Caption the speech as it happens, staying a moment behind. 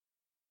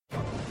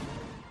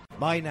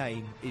My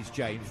name is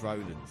James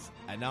Rowlands,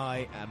 and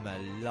I am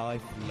a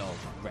lifelong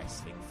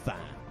wrestling fan.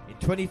 In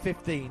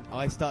 2015,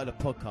 I started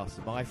a podcast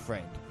with my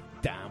friend,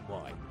 Dan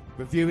White,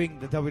 reviewing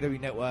the WWE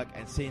Network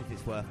and seeing if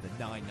it's worth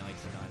the $9.99 a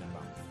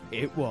month.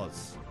 It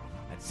was.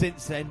 And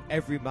since then,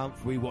 every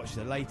month we watch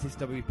the latest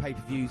WWE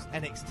pay-per-views,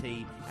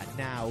 NXT, and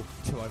now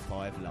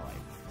 205 Live.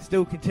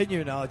 Still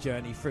continuing our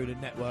journey through the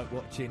network,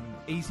 watching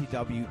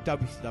ECW,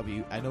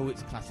 WCW, and all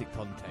its classic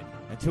content.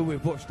 Until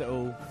we've watched it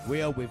all,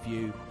 we are with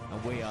you,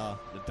 and we are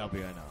the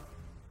WNR.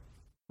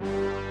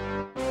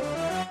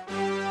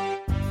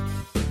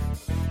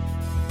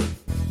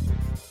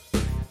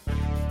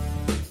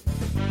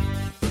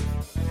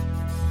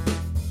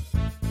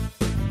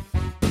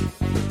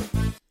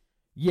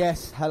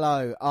 Yes,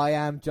 hello, I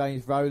am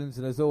James Rowlands,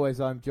 and as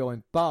always I'm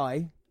joined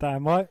by...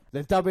 Dan White.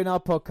 The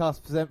WNR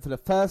podcast present for the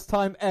first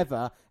time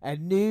ever a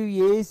New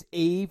Year's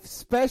Eve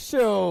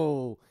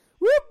special.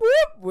 Whoop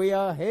whoop, we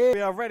are here.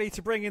 We are ready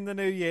to bring in the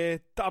new year,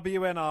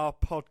 WNR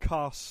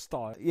podcast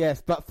style.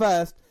 Yes, but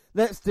first,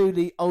 let's do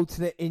the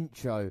alternate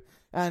intro.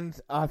 And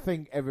I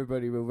think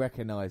everybody will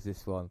recognise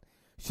this one.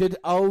 Should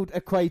old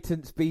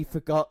acquaintance be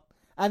forgot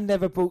and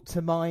never brought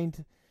to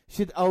mind?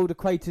 Should old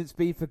acquaintance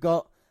be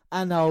forgot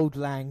and old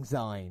lang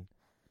syne?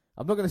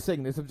 I'm not going to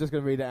sing this, I'm just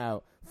going to read it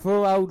out.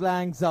 For old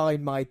lang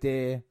syne, my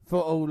dear,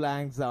 for old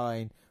lang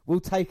syne, we'll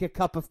take a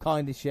cup of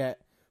kindness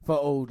yet for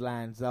old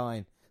lang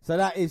syne. So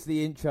that is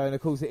the intro, and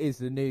of course it is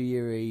the New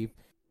Year Eve.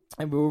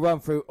 And we'll run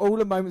through all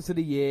the moments of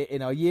the year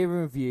in our year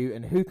in review,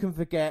 and who can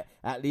forget,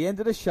 at the end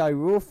of the show,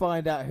 we'll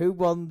find out who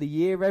won the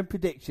year-end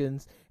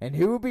predictions, and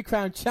who will be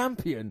crowned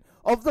champion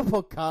of the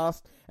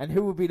podcast, and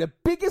who will be the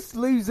biggest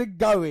loser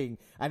going,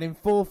 and in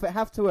forfeit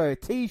have to wear a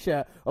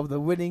t-shirt of the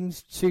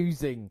winnings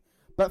choosing.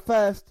 But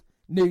first,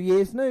 New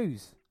Year's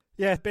news.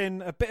 Yeah, it's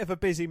been a bit of a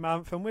busy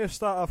month, and we'll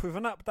start off with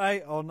an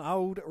update on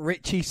old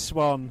Richie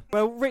Swann.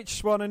 Well, Rich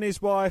Swann and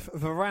his wife,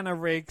 Verana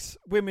Riggs,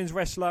 women's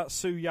wrestler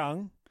Sue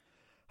Young,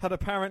 had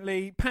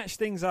apparently patched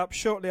things up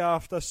shortly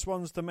after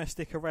Swann's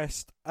domestic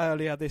arrest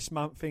earlier this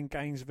month in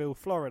Gainesville,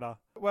 Florida.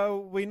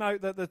 Well, we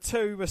note that the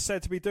two were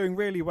said to be doing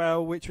really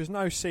well, which was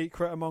no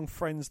secret among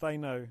friends they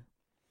knew.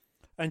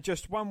 And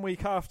just 1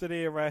 week after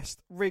the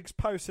arrest, Riggs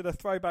posted a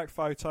throwback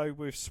photo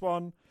with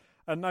Swann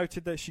and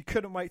noted that she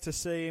couldn't wait to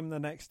see him the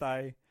next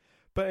day.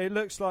 But it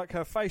looks like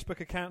her Facebook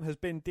account has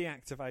been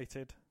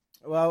deactivated.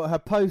 Well, her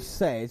post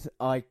says,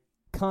 I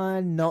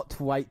cannot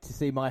wait to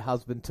see my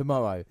husband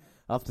tomorrow.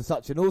 After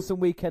such an awesome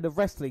weekend of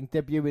wrestling,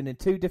 debuting in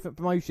 2 different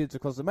promotions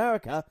across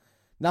America,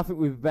 nothing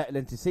would be better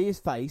than to see his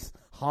face,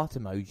 heart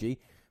emoji,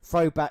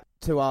 throwback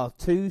to our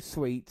 2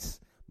 sweets,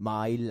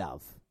 my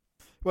love.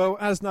 Well,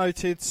 as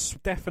noted,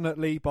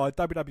 definitely by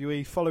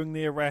WWE following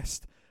the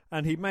arrest,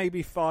 and he may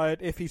be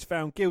fired if he's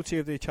found guilty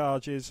of the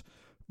charges,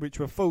 which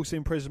were false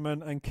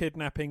imprisonment and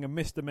kidnapping and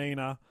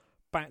misdemeanor,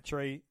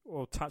 battery,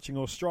 or touching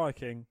or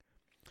striking.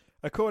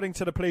 According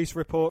to the police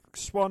report,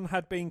 Swann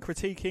had been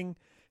critiquing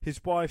his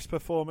wife's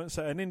performance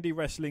at an indie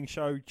wrestling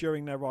show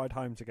during their ride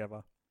home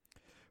together.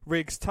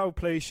 Riggs told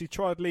police she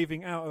tried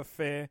leaving out of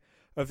fear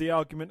of the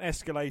argument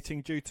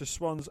escalating due to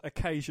Swann's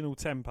occasional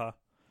temper.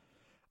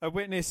 A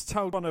witness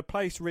told Swann to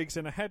place Riggs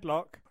in a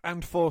headlock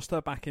and forced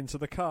her back into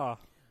the car.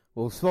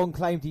 Well, Swann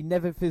claimed he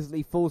never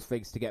physically forced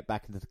Riggs to get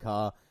back into the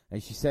car,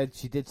 and she said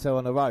she did so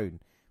on her own.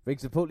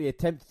 Riggs reportedly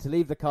attempted to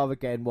leave the car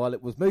again while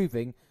it was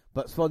moving,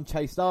 but Swann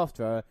chased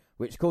after her,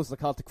 which caused the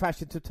car to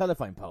crash into a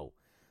telephone pole.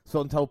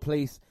 Swann told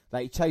police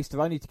that he chased her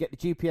only to get the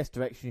GPS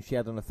direction she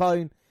had on the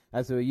phone,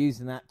 as they were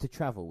using that to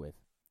travel with.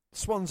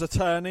 Swann's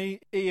attorney,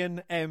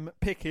 Ian M.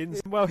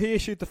 Pickens, well, he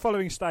issued the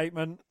following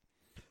statement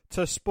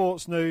to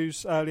Sports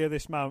News earlier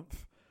this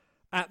month.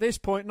 At this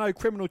point, no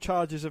criminal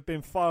charges have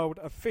been filed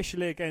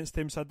officially against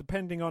him, so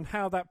depending on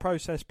how that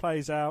process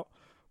plays out,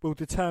 will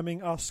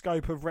determine our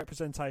scope of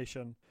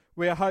representation.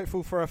 We are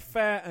hopeful for a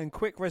fair and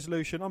quick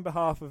resolution on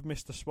behalf of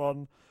Mr.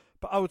 Swann,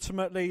 but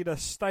ultimately the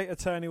state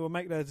attorney will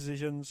make their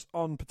decisions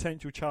on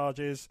potential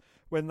charges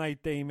when they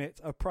deem it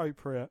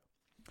appropriate.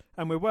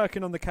 And we're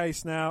working on the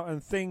case now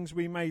and things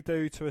we may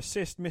do to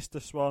assist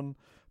Mr. Swann,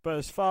 but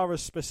as far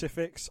as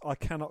specifics, I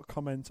cannot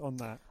comment on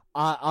that.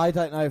 I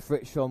don't know if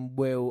Rich Swann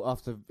will,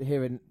 after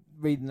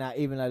reading that,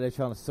 even though they're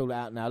trying to sort it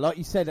out now. Like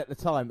you said at the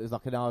time, it was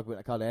like an argument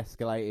that kind of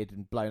escalated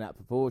and blown out of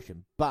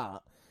proportion.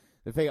 But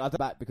the thing I don't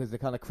back because the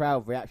kind of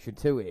crowd reaction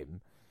to him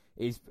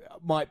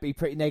might be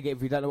pretty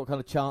negative. We don't know what kind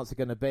of chance it's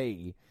going to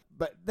be.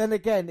 But then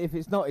again, if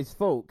it's not his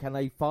fault, can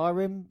they fire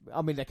him?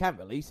 I mean, they can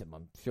release him,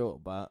 I'm sure,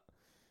 but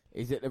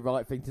is it the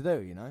right thing to do,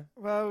 you know?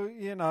 Well,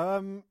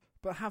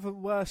 but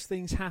haven't worse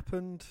things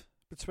happened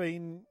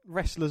between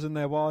wrestlers and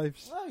their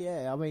wives? Well,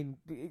 yeah, I mean,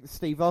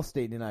 Steve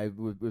Austin,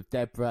 with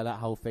Deborah, that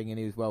whole thing, and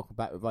he was welcomed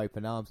back with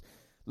open arms.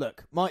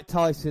 Look, Mike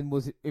Tyson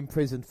was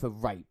imprisoned for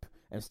rape,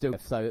 and still,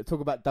 so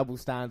talk about double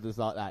standards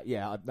like that.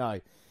 Yeah, I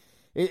know.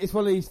 It's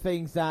one of these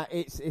things that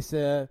it's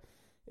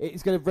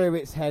it's going to rear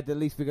its head. At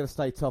least we're going to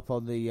stay top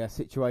on the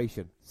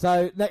situation.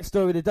 So, next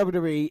story, the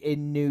WWE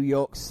in New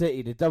York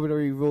City. The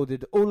WWE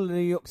ordered all of the New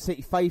York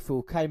City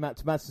faithful came out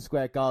to Madison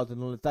Square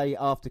Garden on the day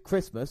after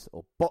Christmas,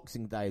 or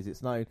Boxing Day as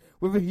it's known,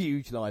 with a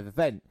huge live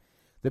event.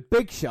 The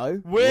Big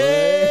Show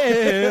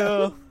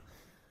will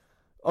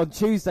on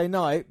Tuesday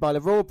night by the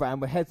Raw brand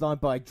were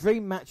headlined by a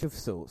dream match of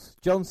sorts.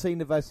 John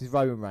Cena versus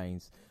Roman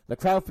Reigns. The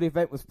crowd for the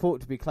event was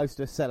thought to be close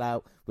to a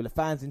sellout, with the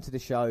fans into the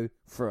show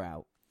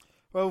throughout.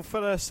 Well,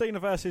 for the Cena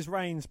versus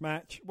Reigns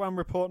match, one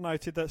report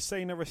noted that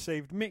Cena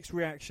received mixed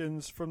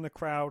reactions from the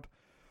crowd,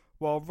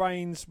 while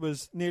Reigns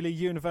was nearly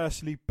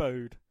universally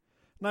booed.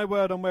 No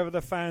word on whether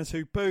the fans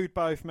who booed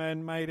both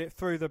men made it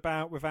through the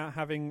bout without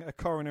having a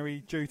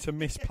coronary due to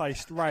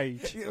misplaced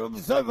rage. I'm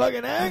so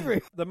fucking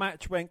angry. The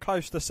match went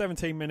close to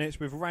 17 minutes,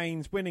 with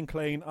Reigns winning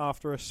clean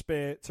after a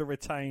spear to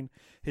retain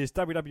his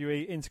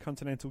WWE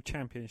Intercontinental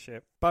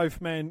Championship.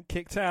 Both men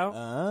kicked out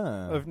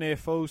of near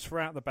falls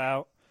throughout the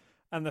bout,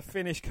 and the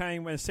finish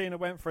came when Cena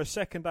went for a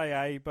second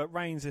AA, but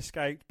Reigns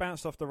escaped,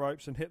 bounced off the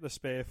ropes and hit the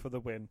spear for the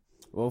win.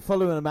 Well,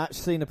 following the match,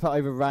 Cena put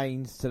over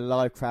Reigns to the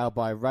live crowd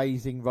by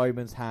raising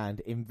Roman's hand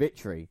in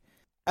victory.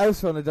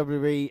 Elsewhere on the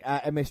WWE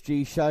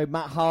MSG show,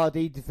 Matt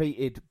Hardy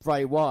defeated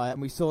Bray Wyatt,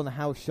 and we saw on the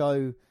house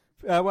show...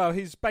 well,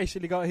 he's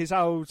basically got his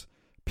old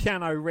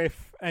piano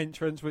riff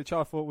entrance, which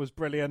I thought was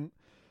brilliant.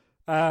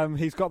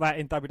 He's got that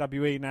in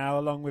WWE now,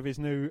 along with his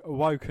new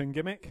Woken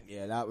gimmick.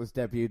 Yeah, that was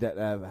debuted at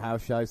the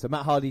house show. So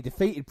Matt Hardy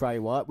defeated Bray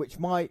Wyatt, which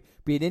might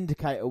be an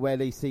indicator where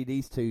they see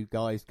these two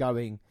guys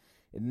going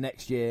in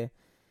next year.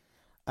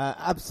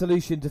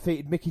 Absolution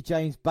defeated Mickie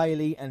James,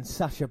 Bayley and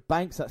Sasha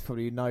Banks. That's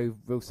probably no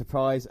real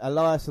surprise.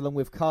 Elias, along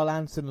with Carl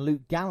Anderson and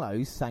Luke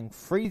Gallows, sang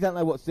free. Don't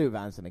know what to do with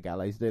Anderson and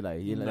Gallows, do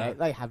they? No.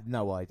 They have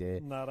no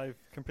idea. No, they've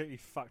completely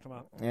fucked them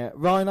up. Yeah,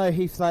 Rhino,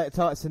 Heath Slater,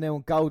 Titus O'Neil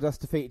and Goldust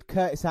defeated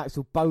Curtis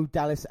Axel, Bo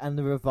Dallas and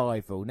The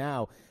Revival.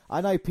 Now,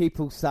 I know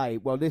people say,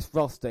 well, this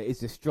roster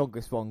is the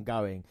strongest one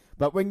going.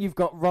 But when you've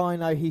got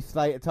Rhino, Heath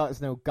Slater, Titus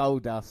O'Neil,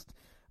 Goldust,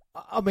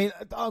 I mean,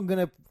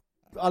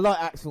 I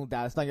like Axel and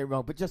Dallas, don't get me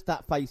wrong, but just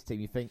that face team,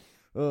 you think,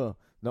 oh,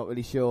 not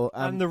really sure.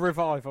 And the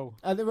Revival.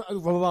 And the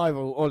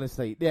Revival,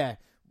 honestly, yeah.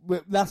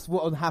 That's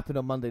what will happen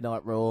on Monday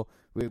Night Raw.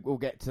 We'll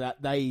get to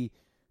that. They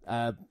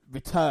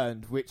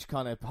returned, which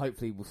kind of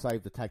hopefully will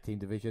save the tag team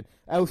division.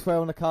 Elsewhere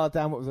on the card,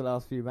 Dan, what was the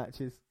last few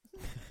matches?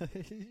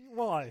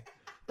 Why?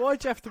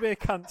 Why'd you have to be a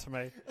cunt to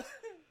me?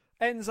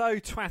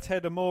 Enzo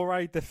Twathead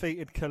Amore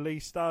defeated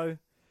Kalisto.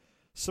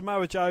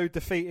 Samoa Joe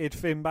defeated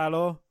Finn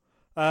Balor.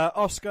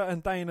 Oscar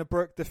and Dana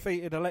Brooke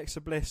defeated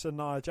Alexa Bliss and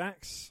Nia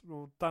Jax.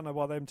 Well, don't know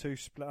why them two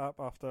split up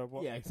after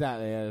what. Yeah,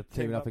 exactly.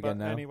 Teaming up again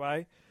now.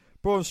 Anyway,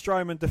 Braun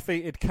Strowman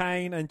defeated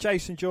Kane, and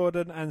Jason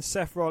Jordan and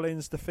Seth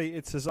Rollins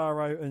defeated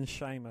Cesaro and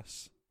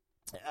Sheamus.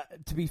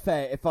 To be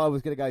fair, if I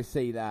was going to go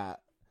see that,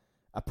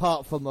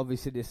 apart from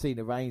obviously the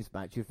Cena Reigns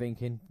match, you're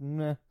thinking,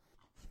 nah.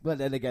 But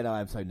then again,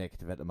 I am so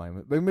negative at the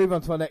moment. We move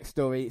on to our next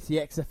story. It's the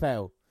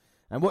XFL.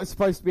 And what's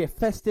supposed to be a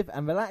festive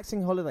and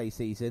relaxing holiday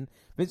season,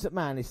 Vince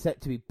McMahon is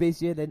set to be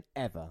busier than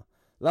ever.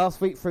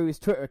 Last week, through his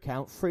Twitter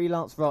account,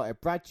 freelance writer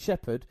Brad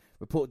Shepard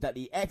reported that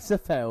the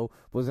XFL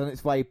was on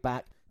its way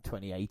back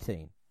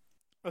 2018.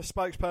 A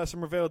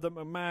spokesperson revealed that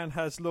McMahon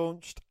has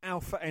launched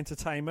Alpha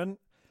Entertainment,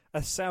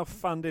 a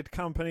self-funded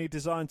company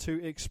designed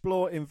to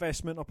explore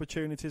investment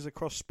opportunities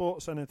across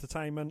sports and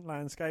entertainment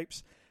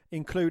landscapes,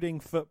 including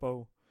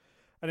football.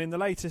 And in the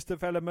latest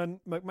development,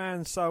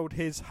 McMahon sold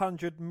his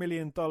 $100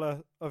 million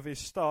of his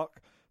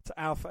stock to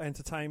Alpha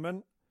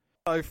Entertainment.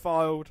 So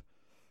filed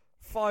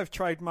 5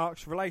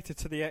 trademarks related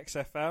to the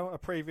XFL. A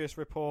previous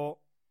report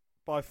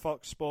by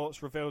Fox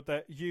Sports revealed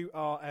that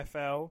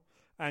URFL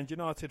and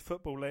United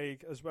Football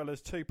League, as well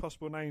as 2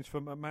 possible names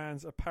for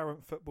McMahon's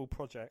apparent football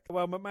project.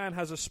 Well, McMahon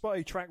has a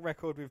spotty track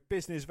record with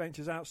business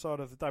ventures outside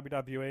of the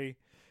WWE,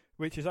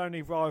 which is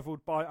only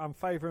rivaled by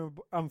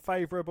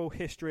unfavourable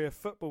history of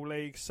football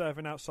leagues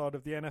serving outside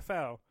of the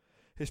NFL.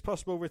 His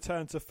possible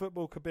return to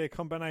football could be a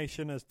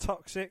combination as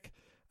toxic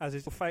as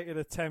his fated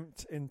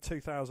attempt in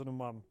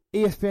 2001.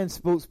 ESPN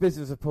Sports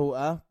business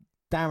reporter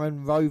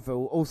Darren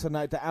Rovell also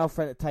noted that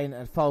Alpha Entertainment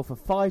had filed for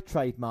 5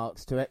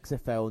 trademarks to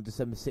XFL on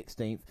December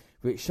 16th,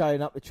 which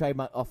showing up the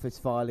trademark office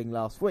filing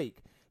last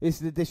week. This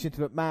is in addition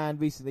to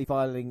McMahon recently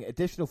filing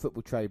additional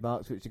football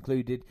trademarks, which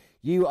included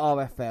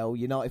URFL,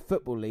 United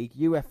Football League,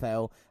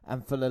 UFL,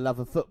 and For the Love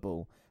of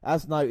Football.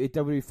 As noted,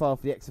 WWE filed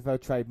for the XFL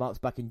trademarks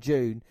back in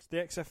June. The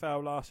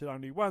XFL lasted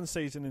only 1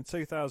 season in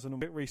 2000,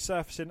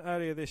 resurfacing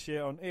earlier this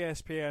year on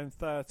ESPN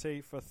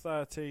 30 for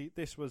 30.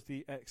 This was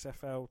the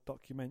XFL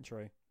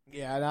documentary.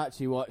 Yeah, I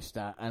actually watched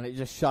that, and it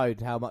just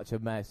showed how much a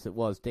mess it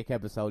was. Dick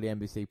Ebersol, the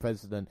NBC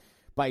president,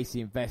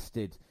 basically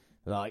invested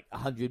like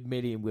 $100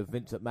 million with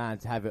Vince McMahon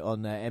to have it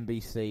on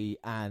NBC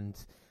and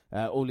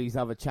all these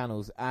other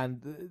channels,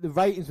 and the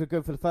ratings were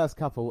good for the first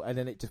couple, and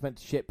then it just went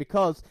to shit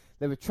because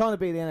they were trying to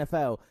be the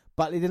NFL,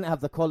 but they didn't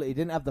have the quality,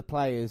 didn't have the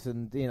players,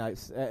 and you know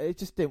it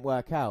just didn't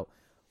work out.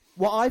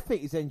 What I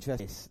think is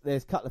interesting,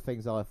 there's a couple of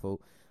things I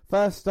thought.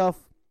 First off,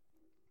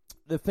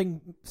 the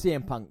thing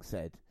CM Punk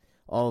said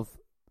of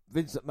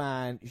Vince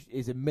McMahon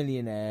is a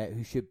millionaire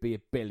who should be a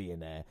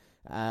billionaire.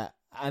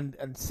 And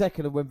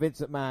second, when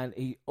Vince McMahon,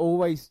 he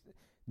always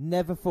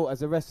never thought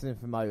as a wrestling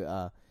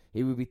promoter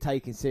he would be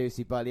taken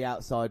seriously by the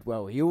outside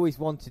world. He always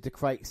wanted to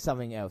create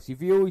something else.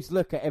 If you always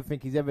look at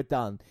everything he's ever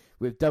done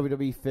with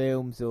WWE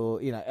films or,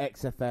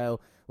 XFL,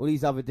 all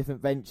these other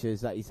different ventures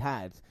that he's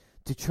had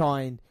to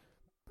try and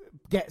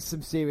get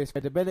some serious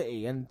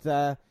credibility. And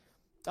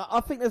I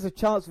think there's a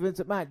chance for Vince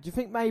McMahon. Do you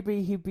think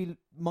maybe he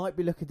might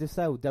be looking to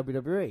sell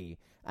WWE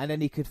and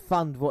then he could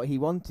fund what he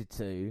wanted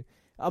to?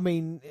 I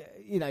mean,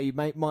 you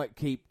might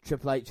keep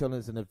Triple H on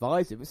as an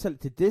advisor, but sell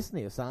it to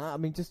Disney or something. I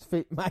mean, just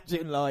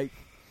imagine,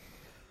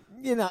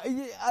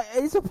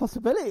 it's a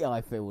possibility, I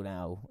feel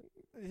now.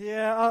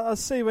 Yeah, I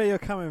see where you're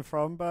coming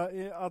from, but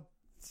I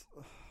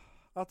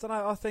don't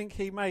know. I think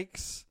he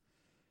makes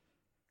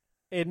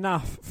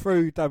enough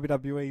through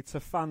WWE to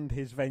fund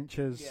his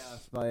ventures.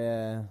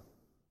 Yeah.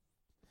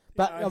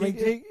 But I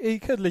mean, he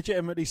could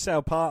legitimately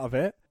sell part of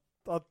it.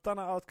 I don't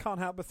know. I can't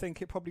help but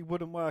think it probably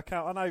wouldn't work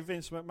out. I know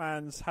Vince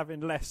McMahon's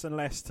having less and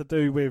less to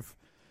do with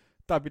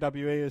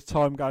WWE as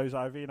time goes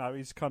over.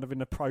 He's kind of in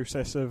the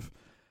process of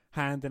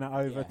handing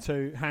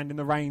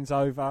the reins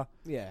over.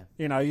 Yeah.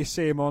 You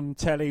see him on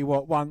telly,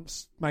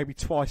 once, maybe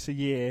twice a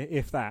year,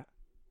 if that.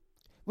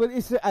 Well,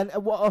 and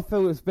what I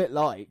feel is a bit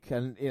like,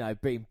 and,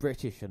 being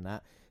British and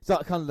that, it's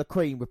like kind of the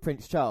Queen with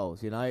Prince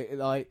Charles,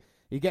 like,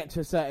 you get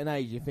to a certain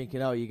age, you're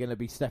thinking, oh, you're going to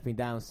be stepping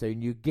down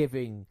soon, you're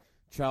giving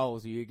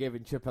Charles or you're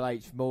giving Triple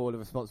H more of the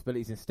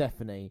responsibilities than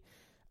Stephanie.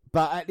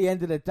 But at the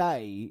end of the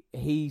day,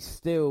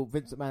 Vince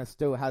McMahon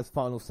still has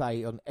final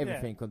say on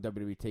everything on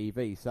WWE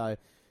TV, so...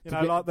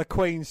 like the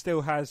Queen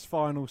still has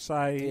final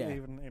say,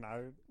 even,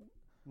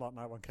 like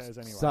no one cares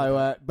anyway.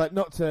 So, but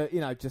not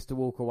to, just to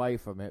walk away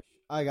from it.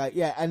 Okay,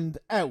 yeah, and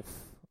Elf.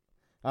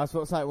 That's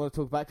what I want to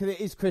talk about, because it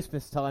is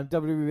Christmas time.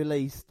 WWE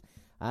released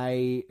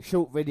a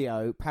short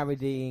video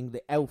parodying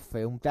the Elf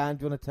film. Dan,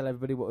 do you want to tell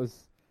everybody what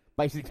was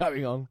basically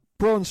going on?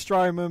 Braun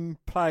Strowman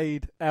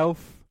played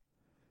Elf,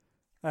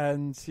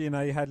 and, you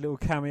had little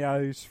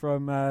cameos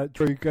from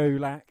Drew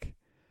Gulak.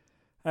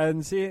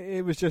 And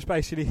it was just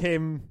basically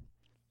him...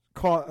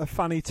 Quite a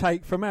funny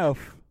take from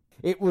Elf.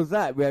 It was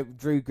that. We had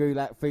Drew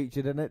Gulak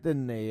featured in it,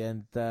 didn't he?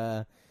 And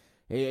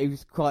he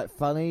was quite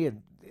funny.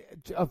 And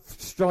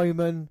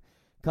Strowman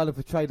kind of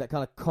portrayed that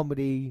kind of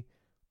comedy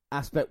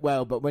aspect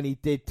well. But when he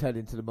did turn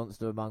into the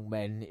monster among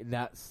men,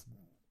 that's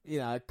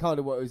kind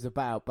of what it was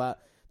about.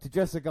 But to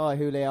dress a guy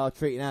who they are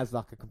treating as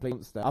like a complete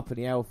monster up in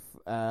the Elf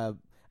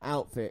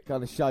outfit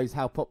kind of shows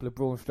how popular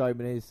Braun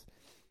Strowman is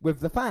with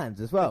the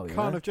fans as well. It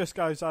kind of just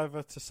goes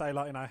over to say,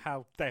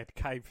 how dead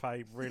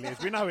kayfabe really is.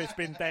 We know it's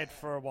been dead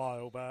for a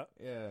while, but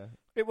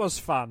it was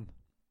fun.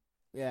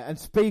 Yeah, and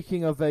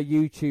speaking of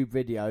YouTube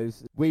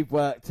videos, we've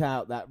worked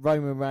out that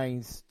Roman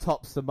Reigns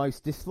tops the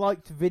most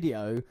disliked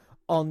video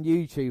on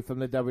YouTube from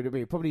the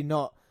WWE. Probably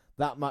not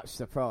that much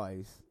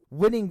surprise.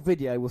 Winning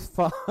video was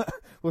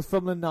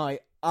from the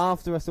night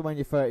after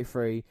WrestleMania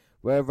 33,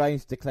 where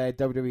Reigns declared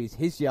WWE is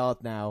his yard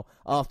now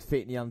after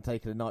defeating The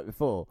Undertaker the night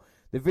before.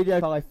 The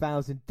video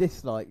 5,000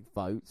 dislike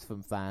votes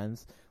from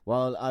fans,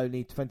 while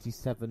only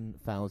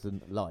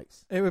 27,000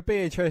 likes. It would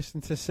be interesting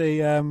to see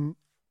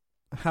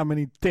how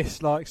many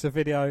dislikes the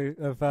video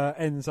of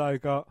Enzo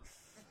got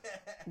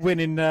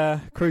winning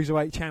the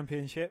Cruiserweight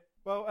Championship.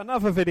 Well,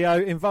 another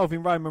video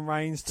involving Roman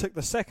Reigns took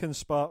the second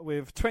spot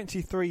with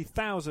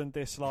 23,000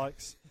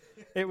 dislikes.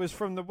 It was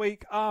from the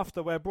week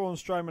after where Braun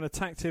Strowman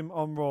attacked him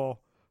on Raw,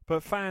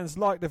 but fans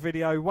liked the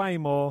video way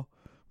more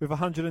with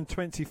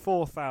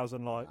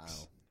 124,000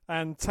 likes. Wow.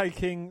 And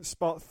taking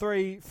spot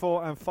 3,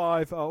 4 and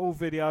 5 are all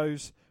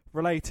videos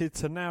related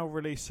to now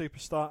released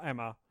superstar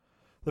Emma.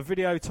 The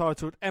video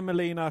titled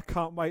Emelina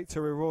Can't Wait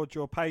to Reward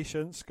Your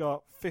Patience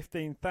got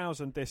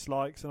 15,000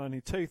 dislikes and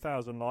only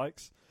 2,000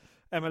 likes.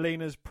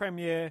 Emelina's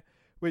premiere,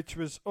 which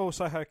was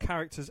also her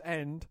character's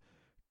end,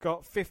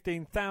 got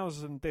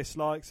 15,000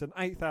 dislikes and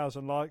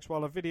 8,000 likes,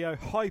 while a video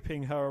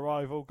hyping her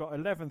arrival got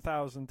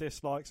 11,000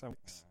 dislikes.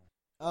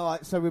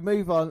 Alright, so we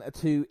move on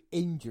to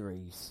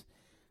injuries.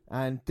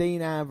 And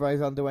Dean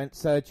Ambrose underwent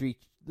surgery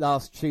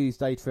last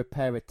Tuesday to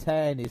repair a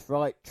tear in his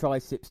right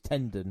triceps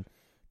tendon,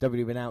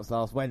 WWE announced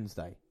last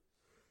Wednesday.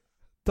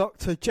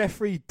 Dr.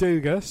 Jeffrey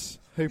Dugas,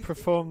 who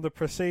performed the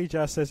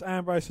procedure, says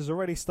Ambrose has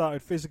already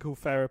started physical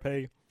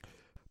therapy,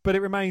 but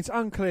it remains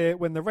unclear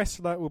when the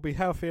wrestler will be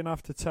healthy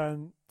enough to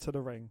turn to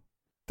the ring.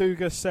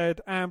 Dugas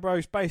said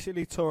Ambrose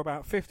basically tore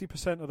about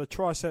 50% of the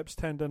triceps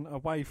tendon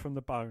away from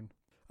the bone.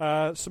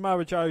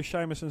 Samoa Joe,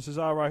 Sheamus and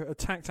Cesaro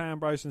attacked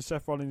Ambrose and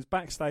Seth Rollins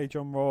backstage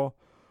on Raw.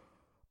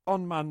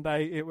 On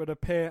Monday, it would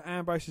appear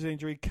Ambrose's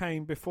injury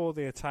came before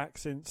the attack,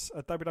 since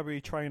a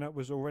WWE trainer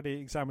was already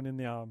examining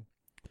the arm.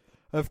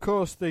 Of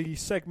course, the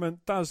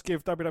segment does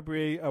give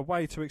WWE a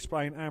way to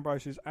explain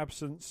Ambrose's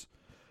absence,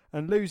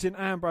 and losing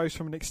Ambrose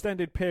from an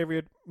extended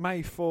period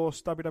may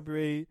force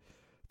WWE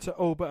to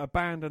all but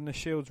abandon the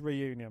Shield's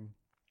reunion.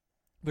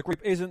 The group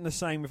isn't the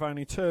same with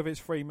only 2 of its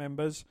 3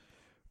 members,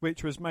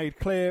 which was made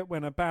clear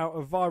when a bout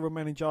of viral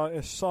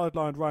meningitis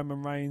sidelined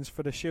Roman Reigns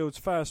for the Shield's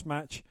first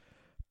match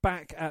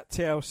back at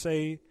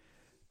TLC,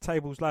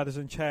 Tables, Ladders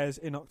and Chairs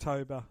in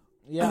October.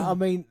 Yeah, I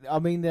mean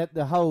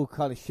the whole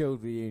kind of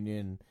Shield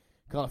reunion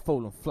kind of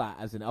fallen flat,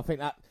 hasn't it? I think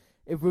that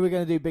if we were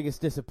going to do biggest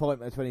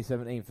disappointment of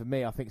 2017 for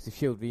me, I think it's the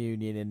Shield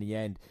reunion in the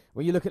end.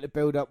 When you look at the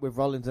build-up with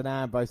Rollins and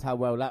Ambrose, how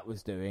well that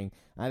was doing,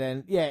 and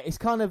then it's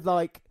kind of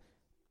like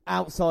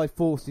outside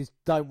forces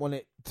don't want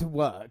it to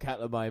work at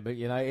the moment.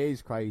 You know, it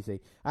is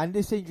crazy, and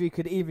this injury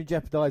could even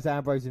jeopardise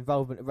Ambrose's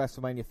involvement at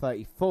WrestleMania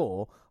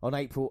 34 on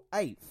April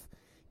 8th.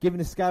 Given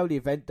the scale of the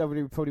event,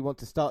 WWE would probably want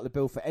to start the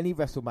build for any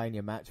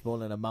WrestleMania match more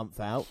than a month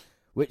out,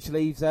 which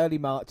leaves early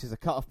March as a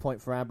cut-off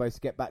point for Ambrose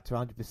to get back to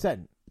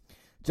 100%.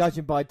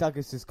 Judging by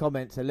Douglas's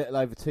comments, a little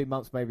over 2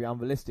 months may be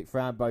unrealistic for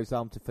Ambrose's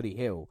arm to fully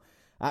heal.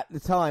 At the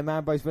time,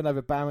 Ambrose went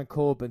over Baron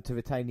Corbin to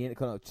retain the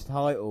Intercontinental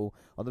title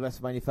on the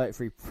WrestleMania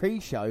 33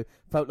 pre-show.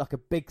 Felt like a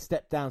big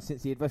step down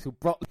since he had wrestled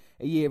Brock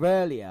a year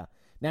earlier.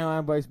 Now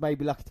Ambrose may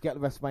be lucky to get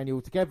the WrestleMania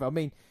altogether. I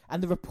mean,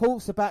 and the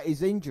reports about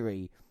his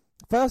injury,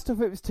 first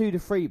off it was 2 to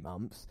 3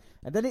 months,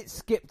 and then it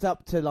skipped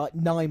up to like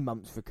 9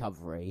 months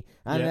recovery,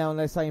 and now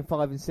they're saying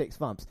 5 and 6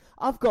 months.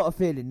 I've got a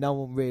feeling no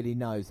one really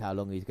knows how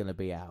long he's going to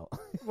be out.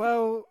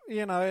 Well,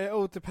 you know, it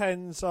all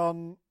depends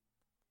on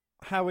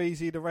how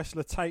easy the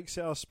wrestler takes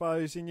it, I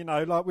suppose. And, you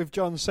know, like with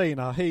John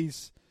Cena,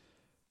 he's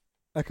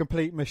a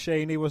complete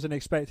machine. He wasn't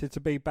expected to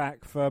be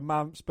back for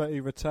months, but he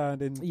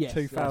returned in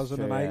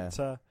 2008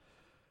 to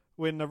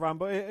win the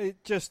Rumble.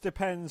 It just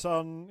depends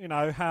on, you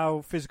know,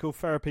 how physical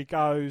therapy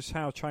goes,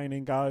 how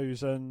training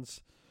goes, and,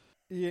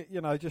 you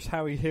know, just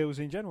how he heals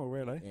in general,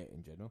 really. Yeah,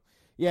 in general.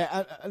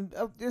 Yeah, and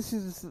this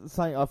is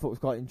something I thought was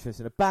quite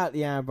interesting about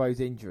the Ambrose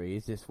injury,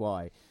 is this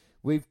why.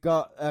 We've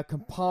got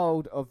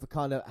compiled of the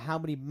kind of how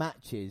many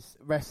matches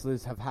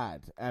wrestlers have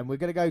had. And we're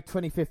going to go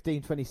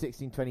 2015,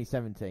 2016,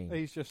 2017.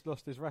 He's just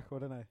lost his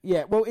record, hasn't he?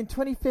 Yeah, well, in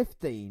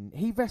 2015,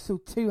 he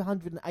wrestled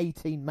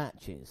 218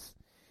 matches.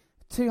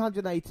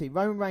 218.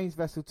 Roman Reigns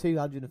wrestled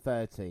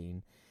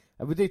 213.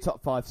 And we'll do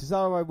top 5.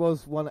 Cesaro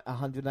was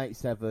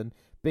 187.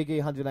 Big E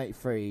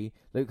 183.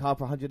 Luke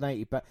Harper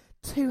 180. But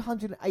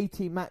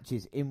 218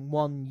 matches in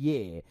 1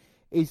 year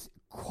is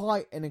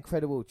quite an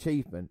incredible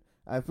achievement.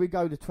 If we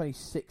go to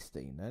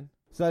 2016 then.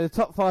 So the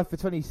top 5 for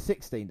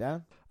 2016,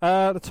 Dan?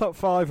 The top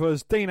 5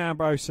 was Dean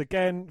Ambrose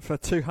again for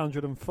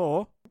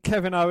 204.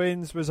 Kevin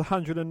Owens was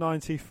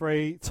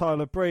 193.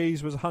 Tyler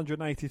Breeze was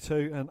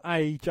 182. And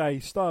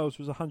AJ Styles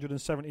was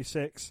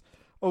 176.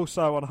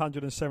 Also on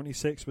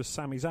 176 was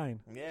Sami Zayn.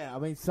 Yeah, I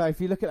mean, so if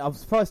you look at I'm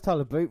surprised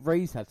Tyler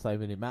Breeze had so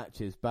many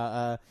matches. But,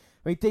 I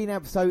mean, Dean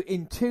Ambrose, so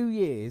in 2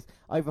 years,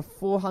 over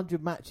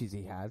 400 matches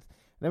he had.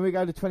 Then we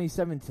go to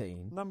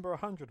 2017. Number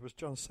 100 was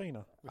John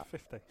Cena with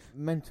 50.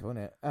 Mental,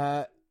 isn't it?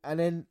 And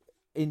then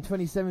in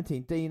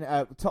 2017, Dean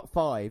top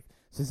 5.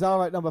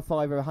 Cesaro at number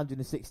 5 at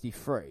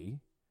 163.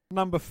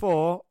 Number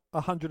 4,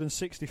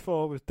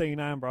 164 was Dean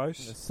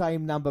Ambrose. The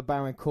same number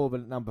Baron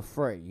Corbin at number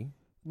 3.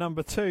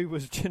 Number 2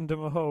 was Jinder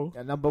Mahal.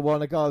 And number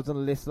 1, a guy was on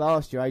the list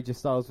last year, AJ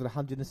Styles with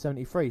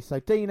 173.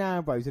 So Dean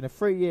Ambrose in a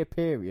 3-year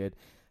period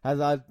has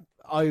had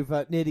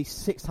over nearly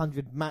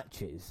 600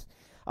 matches.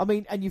 I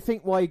mean, and you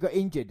think why he got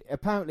injured.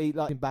 Apparently,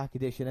 like in Back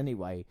Edition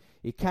anyway,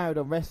 he carried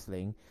on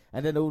wrestling,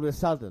 and then all of a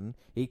sudden,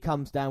 he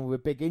comes down with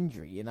a big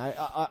injury, you know.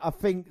 I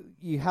think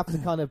you have to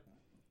kind of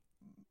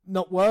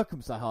not work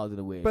him so hard in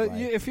a weird way. But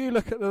if you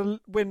look at the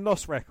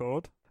win-loss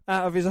record,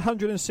 out of his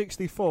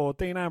 164,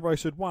 Dean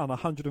Ambrose had won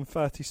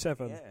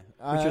 137,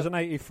 which is an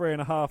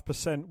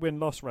 83.5%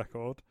 win-loss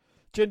record.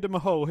 Jinder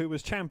Mahal, who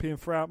was champion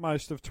throughout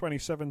most of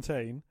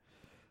 2017...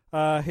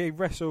 he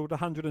wrestled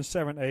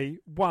 170,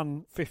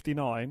 won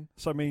 59,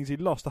 so it means he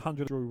lost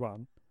 100, drew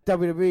 1.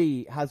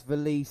 WWE has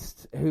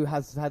released who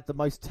has had the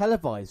most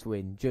televised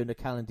win during the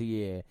calendar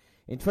year.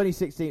 In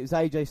 2016, it was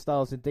AJ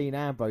Styles and Dean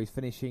Ambrose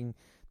finishing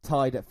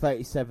tied at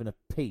 37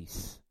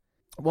 apiece.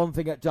 One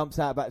thing that jumps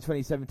out about the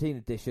 2017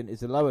 edition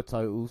is the lower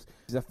totals,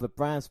 for the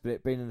brand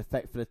split being in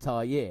effect for the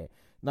entire year.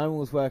 No one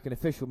was working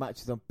official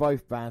matches on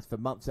both brands for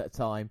months at a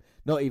time,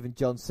 not even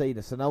John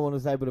Cena, so no one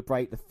was able to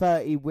break the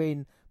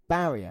 30-win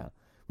barrier.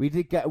 We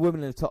did get a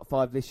woman in the top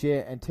 5 this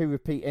year and 2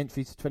 repeat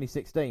entries to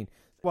 2016.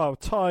 Well,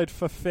 tied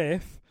for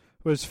 5th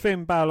was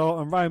Finn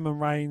Balor and Roman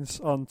Reigns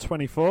on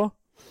 24.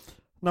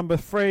 Number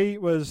 3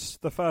 was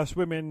the first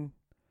women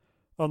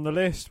on the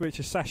list, which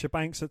is Sasha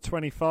Banks at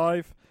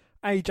 25.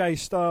 AJ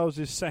Styles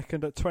is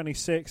second at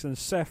 26, and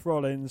Seth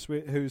Rollins,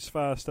 who's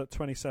first at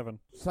 27.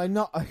 So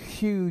not a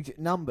huge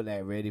number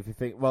there, really, if you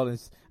think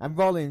Rollins. And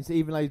Rollins,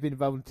 even though he's been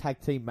involved in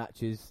tag team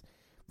matches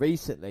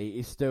recently,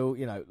 is still,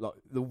 you know, like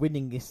the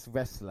winningest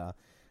wrestler.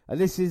 And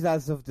this is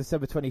as of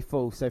December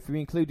 24th, so if we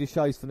include the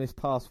shows from this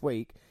past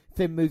week,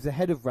 Finn moves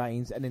ahead of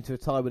Reigns and into a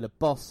tie with a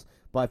boss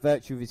by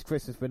virtue of his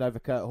Christmas win over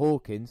Kurt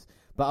Hawkins,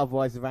 but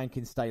otherwise the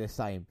rankings stay the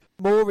same.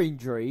 More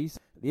injuries.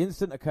 The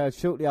incident occurred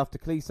shortly after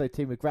Kalisto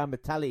teamed with Grand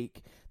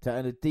Metalik to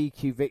earn a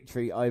DQ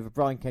victory over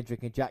Brian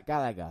Kendrick and Jack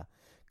Gallagher.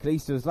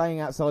 Kalisto was laying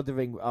outside the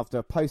ring after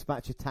a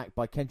post-match attack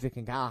by Kendrick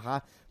and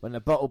Gallagher when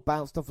a bottle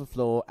bounced off the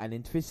floor and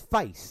into his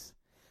face.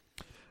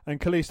 And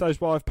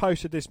Kalisto's wife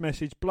posted this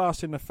message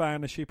blasting the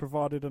fan as she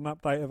provided an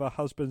update of her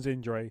husband's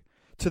injury.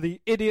 To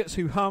the idiots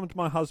who harmed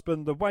my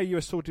husband, the way you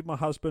assaulted my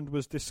husband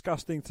was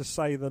disgusting to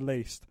say the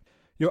least.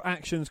 Your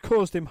actions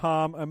caused him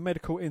harm and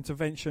medical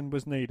intervention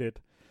was needed.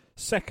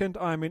 Second,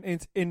 I am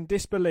in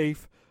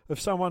disbelief of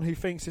someone who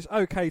thinks it's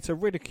okay to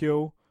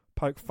ridicule,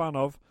 poke fun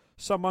of,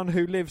 someone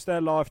who lives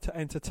their life to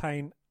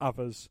entertain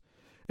others.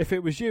 If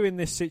it was you in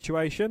this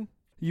situation,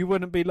 you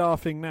wouldn't be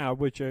laughing now,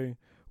 would you?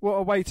 What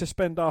a way to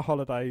spend our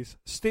holidays.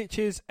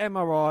 Stitches,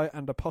 MRI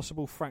and a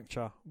possible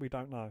fracture. We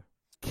don't know.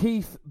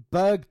 Keith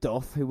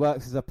Bergdorf, who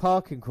works as a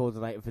parking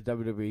coordinator for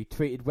WWE,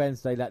 tweeted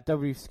Wednesday that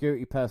WWE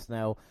security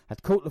personnel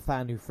had caught the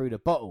fan who threw the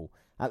bottle.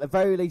 At the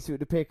very least, it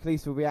would appear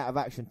Kalisto will be out of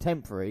action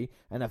temporary,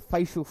 and a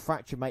facial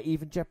fracture may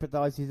even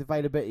jeopardise his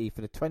availability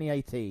for the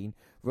 2018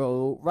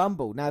 Royal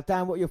Rumble. Now,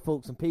 Dan, what are your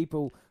thoughts on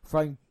people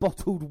throwing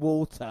bottled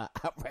water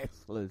at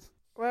wrestlers?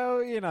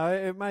 Well, you know,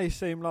 it may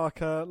seem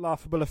like a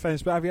laughable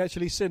offence, but have you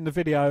actually seen the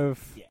video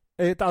of... Yeah.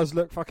 It does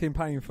look fucking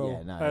painful.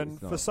 Yeah, no, and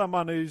for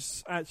someone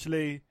who's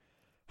actually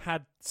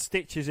had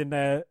stitches in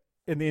the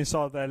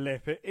inside of their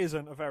lip, it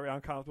isn't a very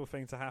uncomfortable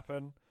thing to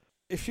happen.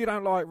 If you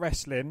don't like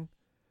wrestling,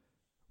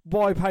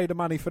 why pay the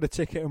money for the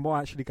ticket and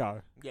why actually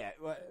go? Yeah,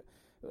 well,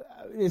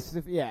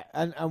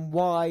 and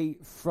why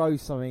throw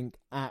something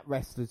at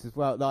wrestlers as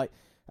well? Like,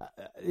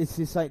 this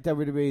is something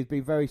WWE has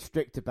been very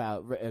strict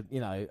about,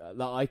 that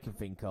I can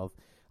think of.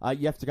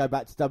 You have to go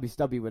back to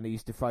WCW when they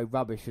used to throw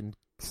rubbish and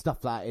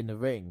stuff like that in the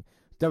ring.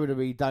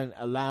 WWE don't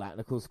allow that,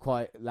 and of course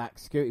quite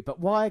lax security. But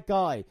why a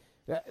guy,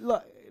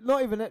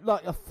 not even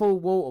like a full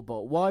water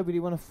bottle, why would he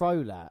want to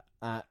throw that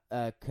at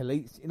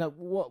Kalisto? You know,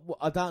 what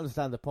I don't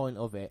understand the point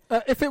of it.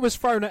 If it was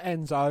thrown at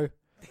Enzo,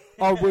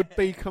 I would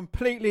be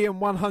completely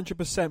and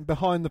 100%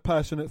 behind the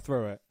person that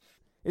threw it.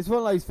 It's one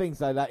of those things,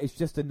 though, that it's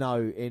just a no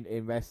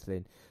in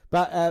wrestling.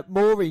 But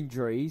more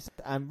injuries,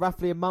 and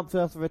roughly a month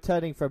after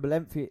returning from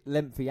a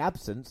lengthy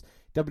absence,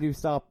 WWE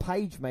star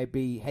Paige may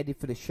be headed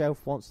for the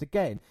shelf once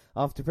again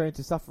after appearing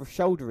to suffer a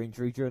shoulder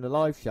injury during a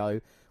live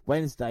show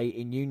Wednesday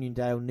in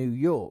Uniondale, New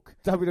York.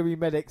 WWE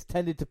medics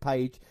tended to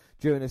Paige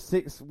during a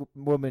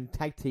 6-woman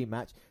tag team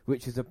match,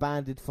 which was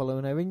abandoned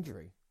following her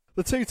injury.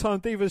 The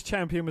two-time Divas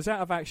champion was out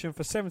of action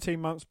for 17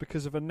 months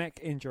because of a neck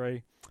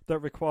injury that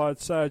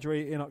required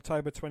surgery in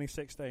October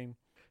 2016.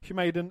 She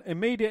made an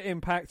immediate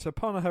impact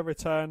upon her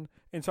return,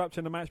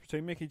 interrupting the match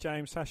between Mickie James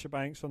and Sasha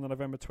Banks on the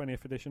November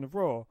 20th edition of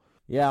Raw.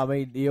 Yeah, I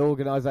mean, the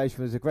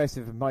organisation was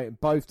aggressive in promoting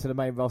both to the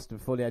main roster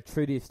before they had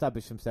truly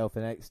established themselves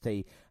in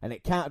NXT, and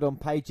it counted on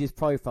Paige's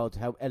profile to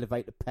help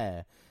elevate the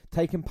pair.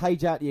 Taking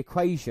Paige out of the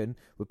equation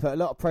would put a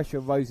lot of pressure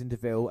on Rose and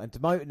Deville, and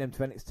demoting them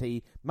to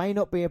NXT may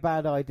not be a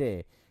bad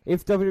idea.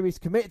 If WWE is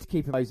committed to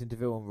keeping Rose and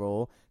Deville on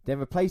Raw, then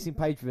replacing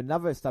Paige with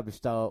another established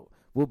star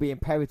will be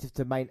imperative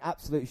to maintain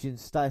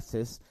Absolution's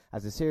status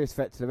as a serious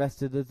threat to the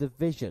rest of the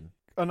division.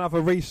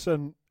 Another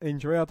recent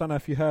injury, I don't know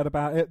if you heard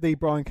about it, the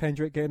Brian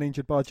Kendrick getting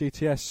injured by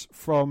GTS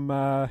from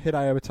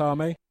Hideo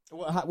Itami.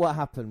 What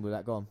happened with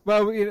that gone?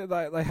 Well,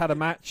 they had a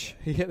match,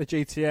 he hit the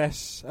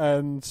GTS,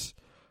 and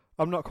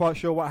I'm not quite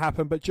sure what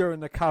happened, but during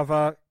the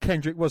cover,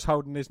 Kendrick was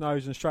holding his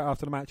nose, and straight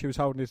after the match, he was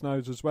holding his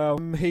nose as well.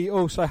 He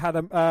also had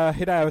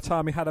Hideo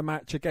Itami had a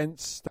match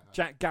against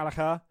Jack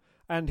Gallagher,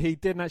 and he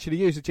didn't actually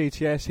use the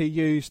GTS, he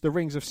used the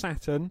Rings of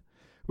Saturn,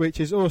 which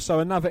is also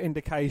another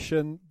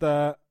indication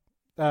that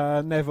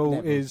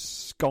Neville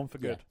is gone for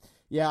good.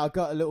 Yeah, I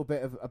got a little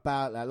bit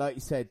about that. Like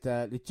you said,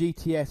 the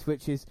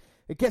GTS,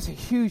 it gets a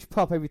huge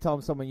pop every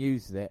time someone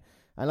uses it.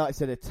 And like I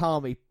said,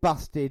 Itami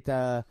busted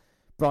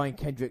Brian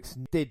Kendrick's,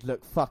 did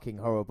look fucking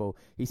horrible.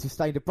 He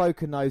sustained a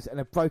broken nose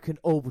and a broken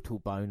orbital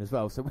bone as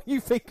well. So when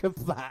you think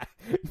of that...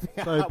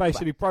 So he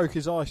basically broke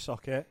his eye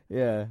socket.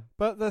 Yeah.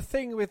 But the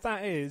thing with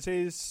that is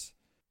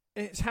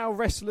it's how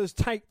wrestlers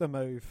take the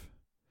move.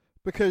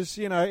 Because,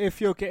 if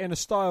you're getting a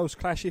styles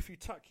clash, if you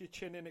tuck your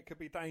chin in, it could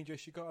be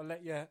dangerous. You've got to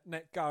let your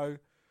neck go.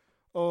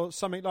 Or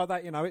something like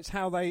that, it's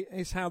how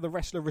the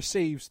wrestler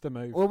receives the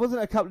move. Well,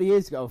 wasn't it a couple of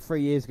years ago, or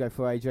 3 years ago,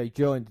 before AJ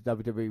joined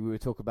WWE, we were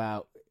talking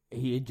about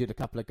he injured a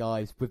couple of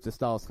guys with the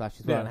Styles Clash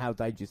as well, and how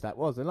dangerous that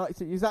was. And like you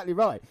said, you're exactly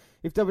right.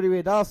 If WWE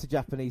had asked the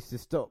Japanese to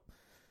stop,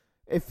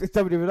 if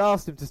WWE had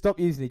asked him to stop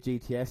using the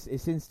GTS,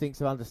 its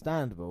instincts are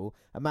understandable.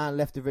 A man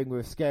left the ring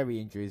with a scary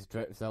injury as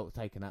a result of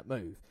taking that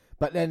move.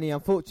 But then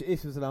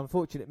this was an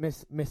unfortunate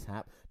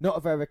mishap, not a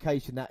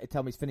verification that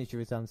Itami's finisher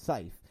is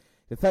unsafe.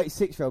 The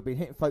 36-year-old been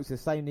hitting folks with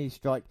the same knee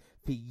strike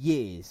for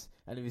years,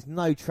 and there is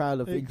no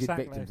trail of injured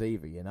victims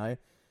either,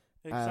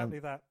 Exactly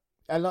that.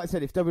 And like I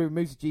said, if WWE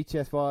removes the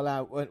GTS while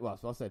allowing... Well,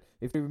 so I said,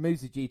 if it removes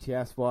the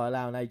GTS while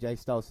allowing AJ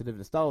Styles to deliver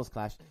the Styles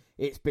Clash,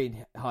 it's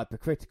been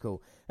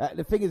hypercritical.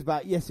 The thing is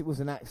about, yes, it was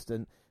an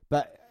accident,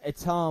 but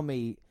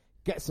Itami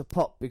gets a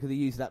pop because he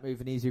used that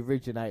move and he's the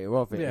originator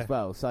of it as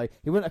well. So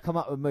he wouldn't have come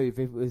up with a move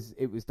if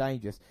it was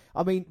dangerous.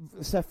 I mean,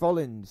 Seth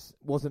Rollins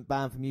wasn't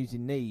banned from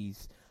using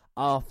knees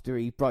after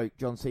he broke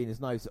John Cena's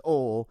nose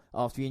or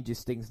after he injured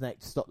Sting's neck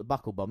to stop the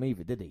buckle bomb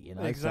either, did he?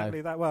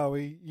 Exactly that. Well,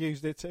 he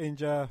used it to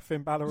injure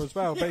Finn Balor as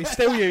well, but he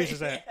still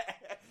uses it.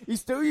 He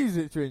still uses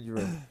it to injure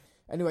him.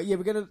 Anyway,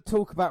 we're going to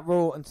talk about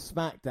Raw and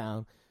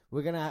SmackDown.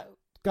 We're going to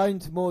go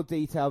into more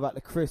detail about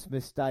the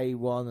Christmas Day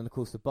one and, of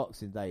course, the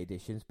Boxing Day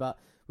editions, but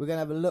we're going to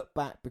have a look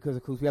back because,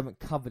 of course, we haven't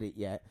covered it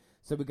yet.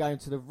 So we're going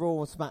to the Raw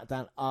and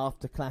Smackdown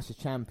after Clash of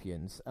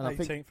Champions. And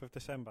 18th of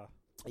December.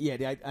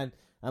 Yeah,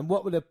 and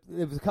what were there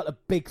was a couple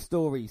of big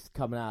stories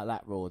coming out of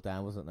that Raw,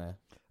 Dan, wasn't there?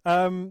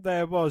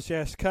 There was,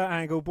 yes. Kurt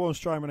Angle, Braun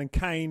Strowman and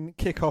Kane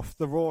kick off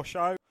the Raw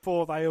show.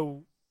 Before they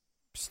all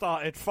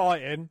started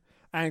fighting,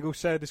 Angle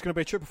said it's going to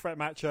be a triple threat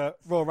match at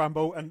Royal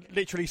Rumble and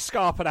literally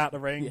scarpered out the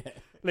ring,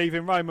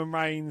 leaving Roman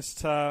Reigns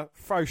to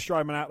throw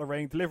Strowman out the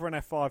ring, deliver an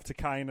F5 to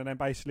Kane and then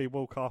basically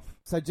walk off.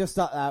 So just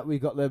like that, we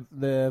got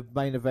the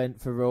main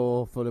event for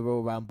Raw, for the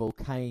Royal Rumble,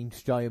 Kane,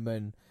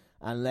 Strowman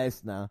and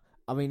Lesnar.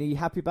 I mean, are you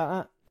happy about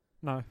that?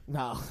 No,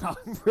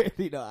 I'm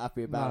really not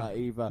happy about that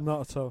either.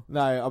 Not at all.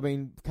 No, I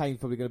mean, Kane's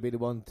probably going to be the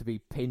one to be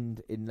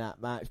pinned in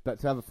that match, but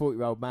to have a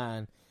 40-year-old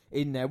man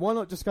in there, why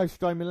not just go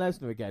Strowman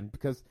Lesnar again?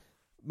 Because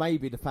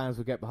maybe the fans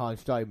will get behind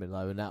Strowman,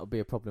 though, and that will be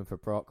a problem for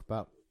Brock.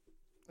 But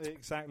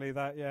exactly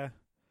that, yeah.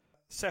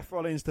 Seth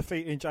Rollins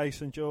defeating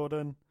Jason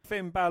Jordan.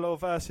 Finn Balor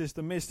versus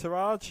The Miz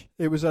Taraj.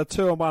 It was a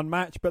 2-on-1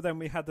 match, but then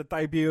we had the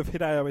debut of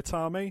Hideo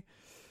Itami.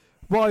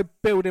 Why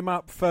build him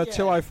up for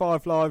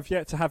 205 Live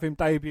yet to have him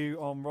debut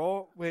on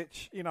Raw,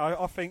 which, you know,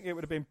 I think it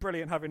would have been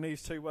brilliant having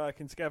these two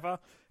working together.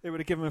 It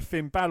would have given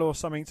Finn Balor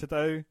something to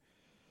do,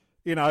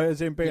 you know,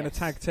 as in being a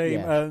tag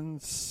team,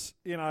 and,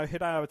 you know,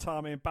 Hideo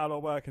Itami and Balor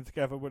working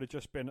together would have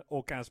just been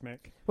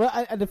orgasmic. Well,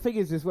 and the thing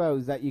is as well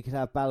is that you could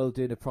have Balor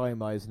doing the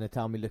promos and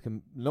Itami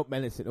looking not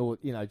menacing or,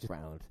 you know, just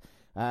round.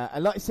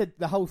 And like I said,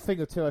 the whole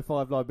thing of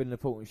 205 Live being an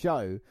important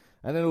show,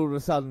 and then all of a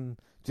sudden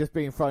just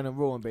being thrown on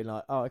Raw and being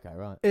like, oh, okay,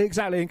 right.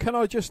 Exactly, and can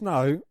I just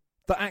know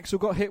that Axel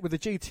got hit with a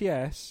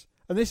GTS,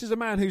 and this is a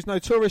man who's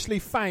notoriously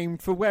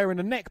famed for wearing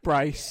a neck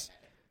brace,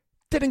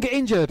 didn't get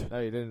injured. No,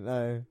 you didn't,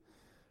 no.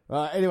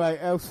 Right, anyway,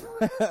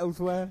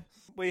 elsewhere.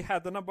 We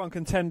had the number one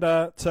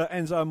contender to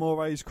Enzo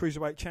Amore's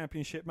Cruiserweight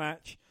Championship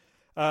match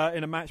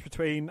in a match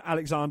between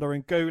Alexander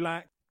and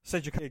Gulak.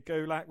 Cedric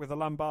Gulak with a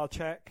lumbar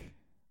check,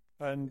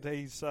 and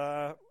he's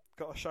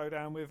got a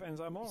showdown with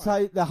Enzo Amore.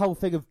 So the whole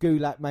thing of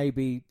Gulak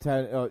maybe,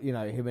 you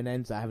know, him and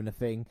Enzo having a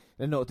thing,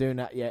 they're not doing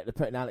that yet. They're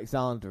putting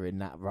Alexander in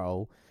that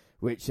role,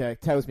 which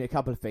tells me a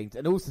couple of things,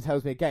 and also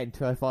tells me again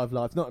 205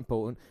 Live's not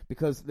important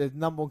because the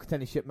number one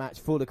contendership match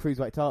for the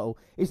Cruiserweight title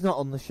is not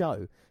on the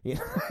show. You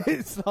know?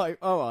 It's like,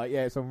 all right,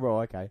 yeah, it's on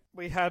Raw, okay.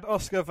 We had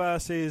Asuka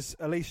versus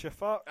Alicia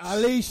Fox.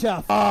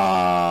 Alicia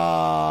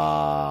Fox!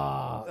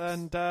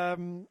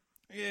 And,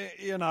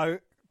 you know,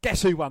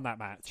 guess who won that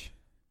match?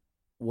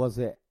 Was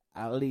it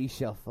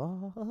Alicia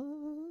Fox?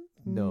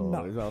 No,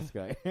 it was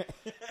Asuka.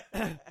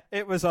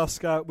 It was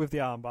Asuka with the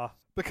armbar.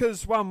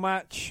 Because one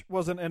match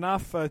wasn't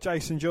enough for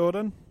Jason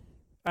Jordan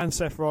and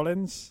Seth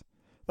Rollins,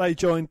 they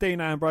joined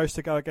Dean Ambrose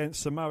to go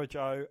against Samoa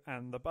Joe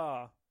and The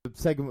Bar. The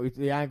segment,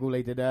 the angle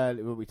they did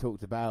earlier, what we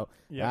talked about,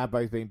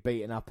 Ambrose being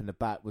beaten up in the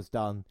back, was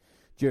done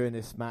during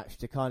this match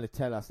to kind of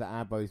tell us that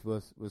Ambrose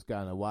was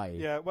going away.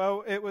 Yeah,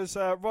 well, it was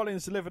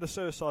Rollins delivered a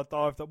suicide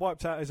dive that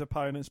wiped out his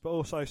opponents, but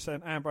also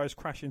sent Ambrose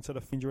crashing to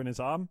the finger in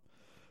his arm.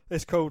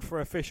 This called for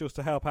officials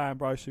to help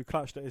Ambrose, who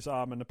clutched at his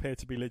arm and appeared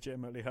to be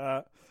legitimately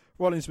hurt.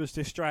 Rollins was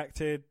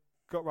distracted,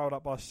 got rolled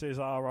up by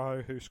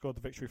Cesaro, who scored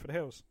the victory for the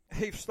Hills.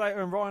 Heath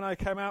Slater and Rhino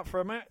came out for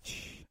a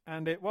match,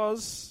 and it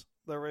was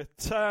the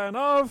return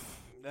of...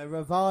 The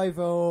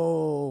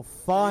Revival.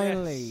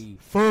 Finally.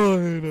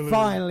 Yes.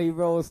 Finally,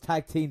 Raw's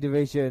tag team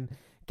division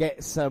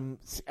gets a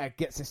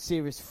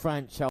serious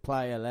franchise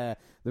player there.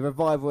 The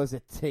Revival as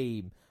a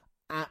team,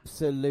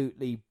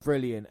 absolutely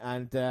brilliant,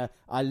 and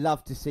I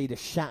love to see the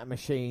Shatter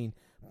Machine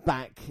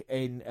back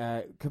in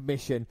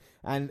commission,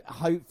 and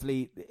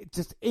hopefully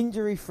just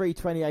injury-free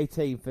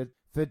 2018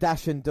 for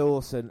Dash and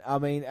Dawson. I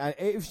mean,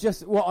 it was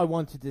just what I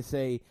wanted to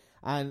see,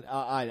 and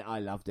I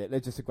loved it. They're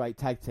just a great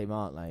tag team,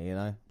 aren't they? You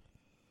know.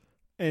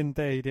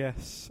 Indeed,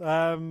 yes.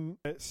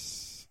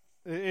 It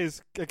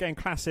is again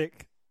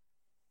classic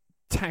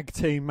tag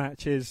team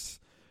matches,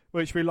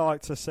 which we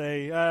like to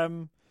see.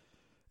 It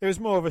was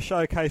more of a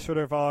showcase for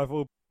the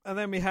Revival. And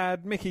then we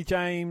had Mickie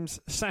James,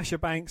 Sasha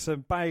Banks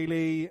and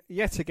Bayley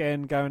yet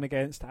again going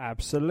against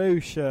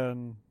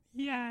Absolution.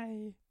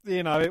 Yay.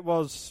 You know, it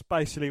was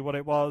basically what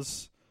it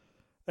was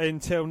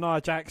until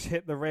Nia Jax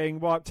hit the ring,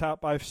 wiped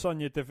out both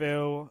Sonya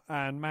Deville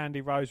and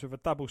Mandy Rose with a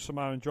double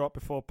Samoan drop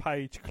before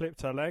Paige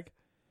clipped her leg.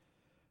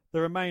 The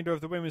remainder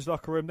of the women's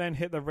locker room then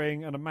hit the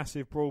ring and a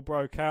massive brawl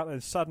broke out,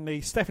 and suddenly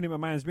Stephanie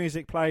McMahon's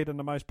music played and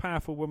the most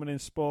powerful woman in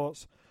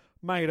sports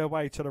made her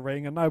way to the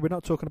ring. And no, we're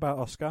not talking about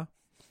Asuka.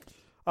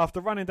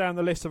 After running down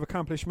the list of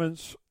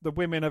accomplishments the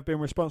women have been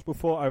responsible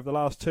for over the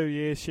last 2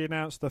 years, she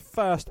announced the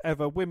first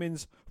ever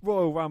Women's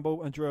Royal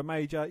Rumble and drew a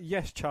major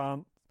yes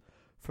chant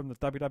from the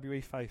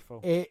WWE faithful.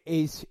 It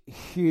is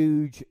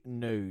huge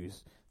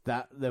news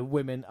that the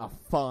women are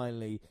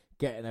finally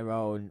getting their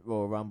own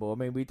Royal Rumble. I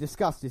mean, we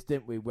discussed this,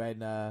 didn't we, when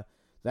they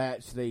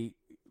actually,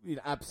 you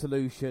know,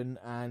 Absolution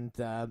and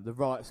the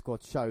Riot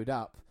Squad showed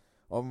up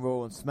on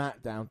Raw and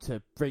SmackDown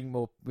to bring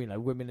more, you know,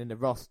 women in the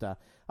roster.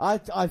 I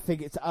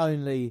think it's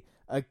only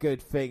a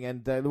good thing,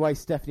 and the way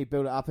Stephanie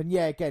built it up, and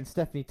yeah, again,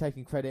 Stephanie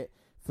taking credit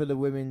for the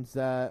women's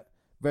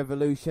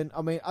revolution.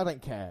 I mean, I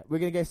don't care. We're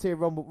going to see a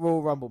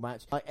Royal Rumble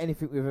match like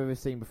anything we've ever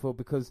seen before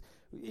because,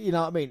 you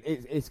know what I mean,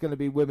 it's going to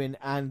be women,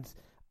 and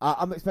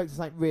I'm expecting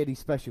something really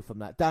special from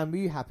that. Dan, were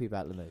you happy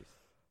about the news?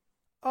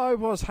 I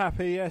was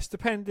happy, yes,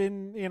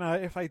 depending,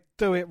 if they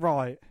do it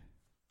right.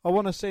 I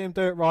want to see them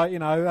do it right,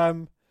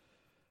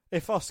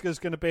 if Oscar's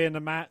going to be in the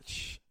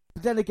match.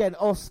 But then again,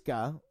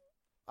 Oscar,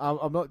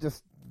 I'm not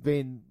just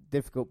being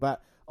difficult,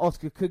 but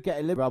Oscar could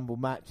get a Rumble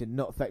match and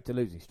not affect a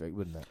losing streak,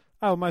 wouldn't it?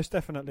 Oh, most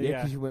definitely, yeah.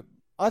 Because you went.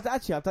 I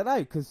don't know,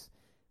 because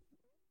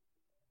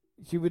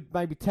she would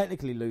maybe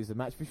technically lose the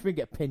match, but she wouldn't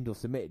get pinned or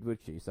submitted, would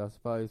she? So I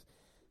suppose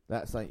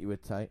that's something you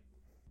would take.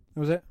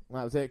 Was it?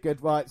 That was it.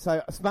 Good. Right.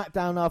 So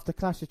SmackDown after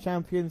Clash of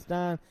Champions.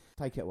 Dan,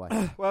 take it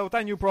away. Well,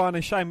 Daniel Bryan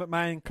and Shane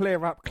McMahon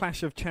clear up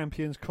Clash of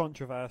Champions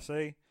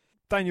controversy.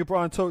 Daniel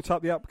Bryan talked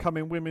up the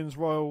upcoming Women's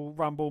Royal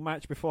Rumble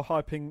match before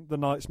hyping the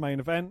night's main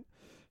event.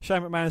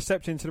 Shane McMahon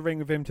stepped into the ring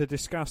with him to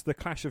discuss the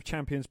Clash of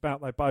Champions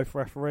bout they both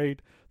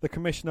refereed. The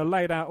commissioner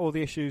laid out all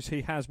the issues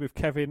he has with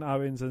Kevin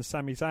Owens and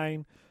Sami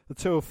Zayn. The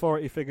two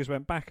authority figures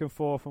went back and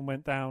forth and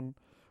went down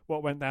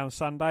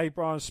Sunday.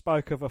 Bryan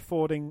spoke of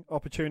affording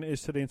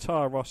opportunities to the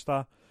entire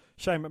roster.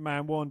 Shane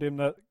McMahon warned him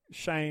that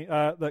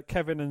that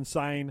Kevin and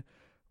Zayn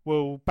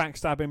will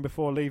backstab him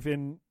before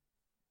leaving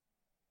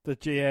the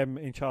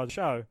GM in charge of the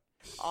show.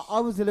 I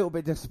was a little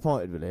bit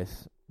disappointed with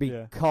this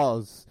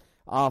because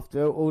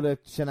after all the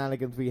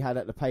shenanigans we had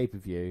at the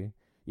pay-per-view,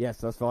 yes,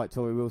 that's right,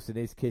 Tori Wilson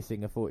is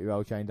kissing a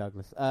 40-year-old Shane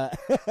Douglas.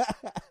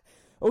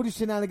 All the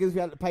shenanigans we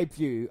had at the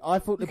pay-per-view, I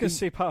thought you could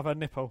see part of her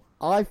nipple.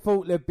 I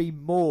thought there'd be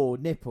more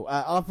nipple.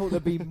 I thought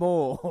there'd be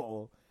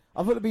more.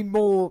 I thought there'd be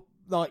more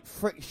like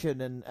friction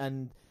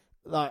and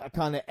like a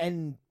kind of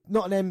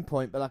not an end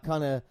point, but like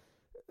kind of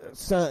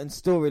certain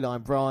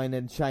storyline Bryan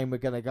and Shane were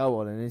going to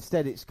go on, and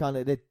instead it's kind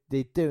of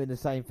they're doing the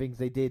same things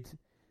they did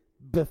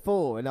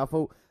before, and I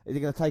thought, is he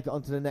going to take it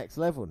on to the next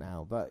level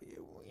now? But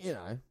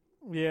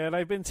yeah,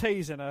 they've been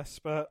teasing us,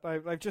 but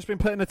they've just been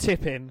putting a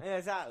tip in,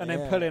 exactly, and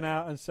then pulling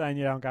out and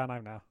saying, I'm going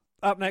home now.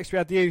 Up next we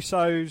had the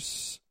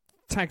Usos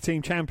tag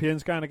team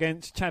champions going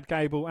against Chad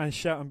Gable and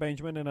Shelton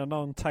Benjamin in a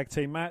non-tag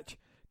team match.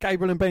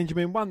 Gable and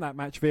Benjamin won that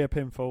match via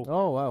pinfall.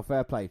 Oh, well,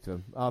 fair play to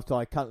them. After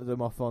I counted them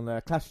off on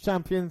Clash of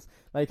Champions,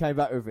 they came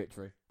back with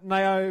victory.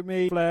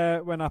 Naomi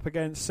Flair went up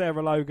against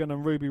Sarah Logan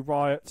and Ruby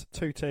Riott,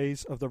 2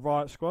 T's of the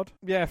Riott Squad.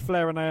 Yeah,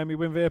 Flair and Naomi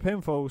win via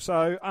pinfall.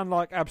 So,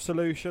 unlike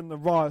Absolution, the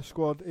Riott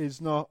Squad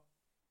is not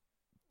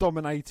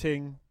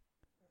dominating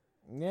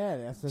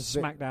that's a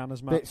SmackDown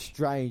as much. Bit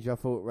strange, I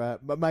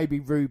thought. But maybe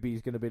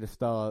Ruby's going to be the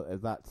star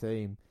of that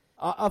team.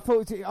 I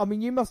thought,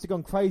 you must have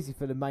gone crazy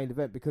for the main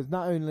event because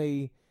not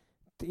only...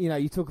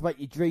 you talk about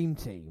your dream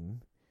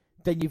team,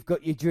 then you've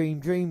got your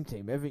dream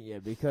team, haven't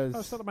you? Because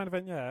it's not the main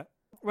event yet.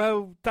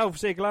 Well, Dolph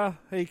Ziggler,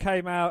 he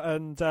came out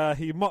and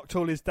he mocked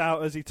all his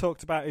doubters. He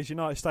talked about his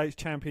United States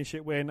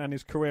Championship win and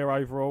his career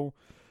overall.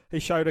 He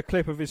showed a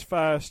clip of his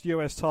first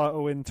US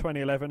title in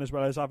 2011, as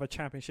well as other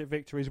championship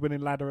victories,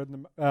 winning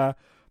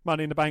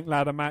Money in the Bank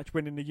ladder match,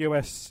 winning the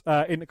US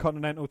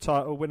Intercontinental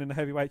title, winning the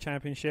Heavyweight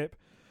Championship.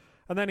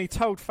 And then he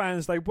told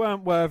fans they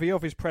weren't worthy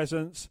of his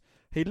presence.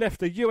 He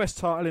left the US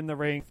title in the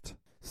ring.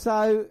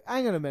 So,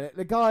 hang on a minute.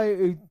 The guy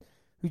who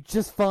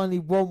just finally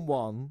won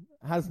one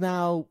has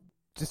now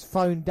just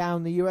phoned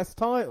down the US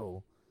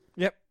title.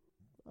 Yep.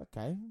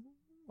 Okay.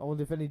 I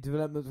wonder if any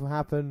developments will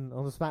happen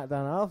on the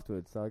SmackDown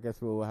afterwards. So I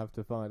guess we'll have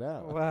to find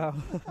out. Wow.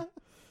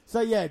 So,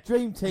 yeah,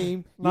 Dream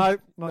Team. No,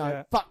 not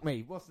yet. Fuck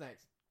me. What's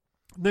next?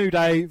 New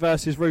Day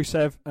versus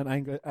Rusev and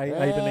Aiden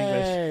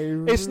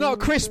English. It's not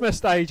Christmas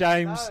Day,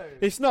 James. No.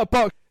 It's not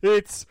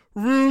It's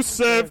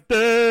Rusev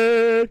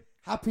Day.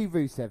 Happy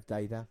Rusev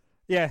Day, Dan.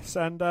 Yes,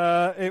 and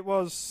it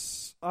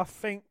was, I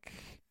think,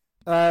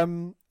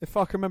 if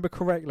I can remember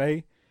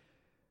correctly,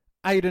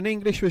 Aiden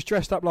English was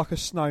dressed up like a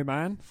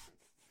snowman.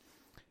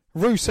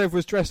 Rusev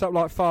was dressed up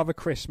like Father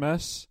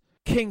Christmas.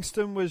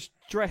 Kingston was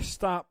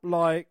dressed up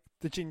like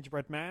the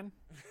gingerbread man.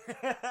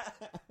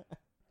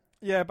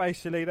 Yeah,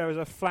 basically there was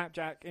a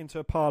flapjack into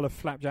a pile of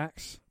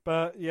flapjacks.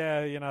 But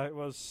yeah, it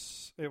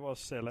was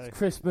silly. It's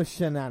Christmas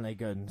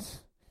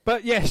shenanigans.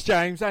 But yes,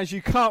 James, as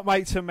you can't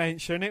wait to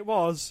mention, it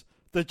was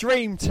the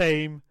Dream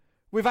Team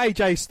with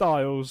AJ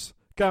Styles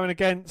going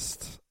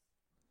against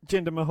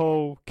Jinder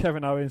Mahal,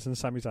 Kevin Owens and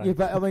Sami Zayn. Yeah,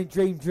 but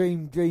Dream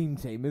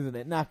Team, isn't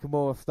it?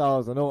 Nakamura,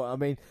 Styles and all.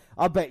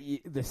 I bet you,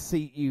 the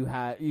seat you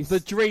had... The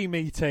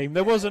Dreamy Team.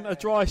 There wasn't a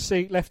dry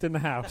seat left in the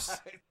house.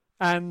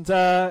 And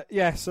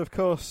yes, of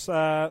course,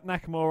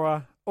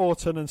 Nakamura,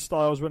 Orton and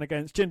Styles went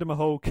against Jinder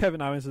Mahal,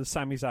 Kevin Owens and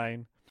Sami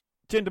Zayn.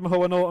 Jinder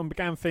Mahal and Orton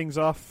began things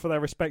off for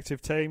their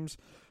respective teams.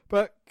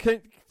 But do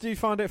you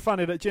find it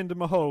funny that Jinder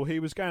Mahal, he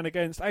was going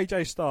against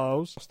AJ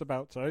Styles, just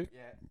about to,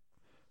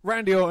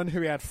 Randy Orton,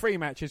 who he had 3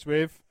 matches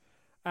with,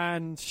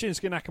 and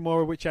Shinsuke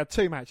Nakamura, which he had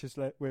 2 matches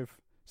with.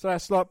 So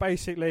that's like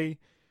basically,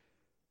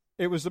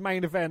 it was the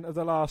main event of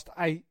the last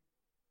 8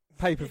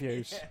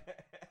 pay-per-views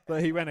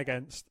that he went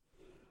against.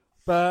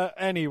 But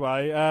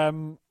anyway,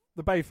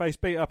 the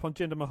Bayface beat up on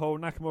Jinder Mahal.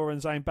 Nakamura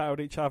and Zayn battled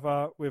each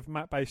other with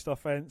mat-based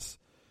offense.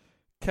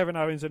 Kevin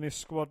Owens and his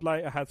squad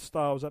later had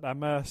Styles at their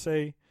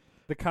mercy.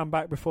 The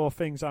comeback before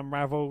things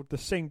unravelled. The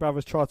Singh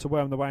brothers tried to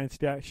worm their way into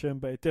the action,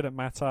 but it didn't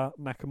matter.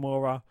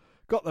 Nakamura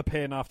got the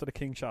pin after the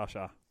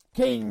Kinshasa.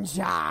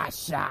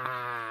 Kinshasa!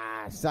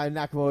 So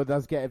Nakamura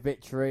does get a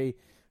victory,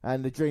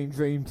 and the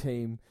Dream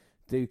Team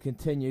do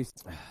continue.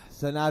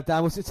 So now,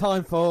 Dan, what's it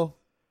time for?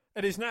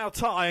 It is now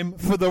time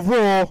for the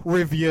Raw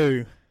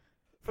review.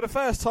 For the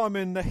first time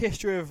in the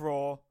history of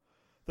Raw,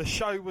 the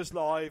show was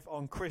live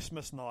on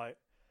Christmas night.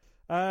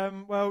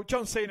 Well,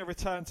 John Cena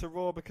returned to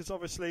Raw because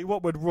obviously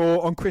what would Raw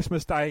on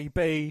Christmas Day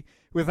be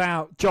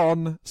without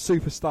John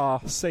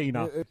Superstar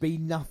Cena? It would be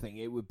nothing.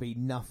 It would be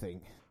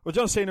nothing. Well,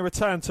 John Cena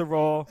returned to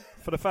Raw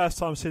for the first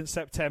time since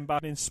September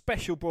in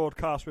special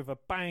broadcast with a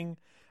bang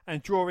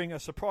and drawing a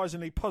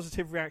surprisingly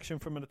positive reaction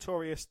from a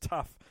notorious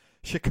tough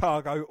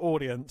Chicago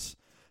audience.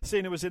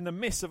 Cena was in the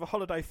midst of a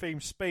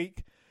holiday-themed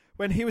speak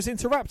when he was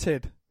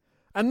interrupted.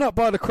 And not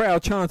by the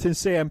crowd chanting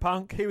CM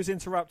Punk. He was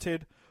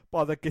interrupted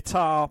by the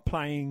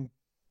guitar-playing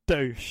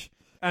douche.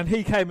 And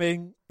he came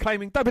in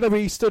claiming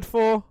WWE stood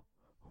for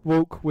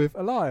Walk with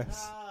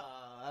Elias.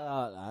 I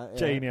like that.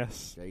 Yeah.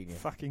 Genius.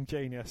 Fucking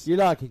genius. You're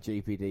liking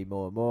GPD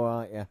more and more,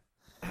 aren't you?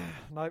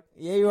 Nope.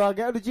 Yeah, you are.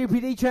 Get on the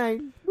GPD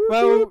train.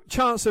 Well,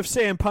 chants of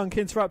CM Punk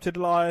interrupted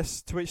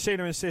Elias, to which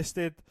Cena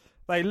insisted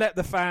they let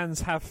the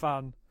fans have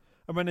fun.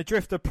 And when the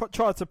Drifter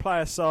tried to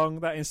play a song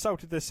that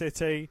insulted the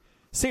city,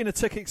 Cena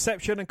took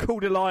exception and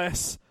called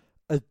Elias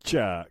a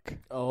jerk.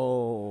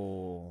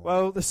 Oh.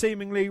 Well, the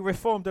seemingly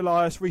reformed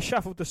Elias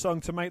reshuffled the song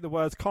to make the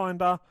words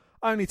kinder,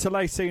 only to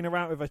lay Cena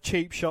out with a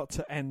cheap shot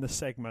to end the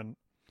segment.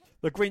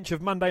 The Grinch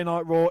of Monday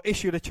Night Raw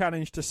issued a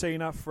challenge to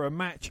Cena for a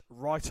match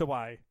right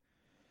away.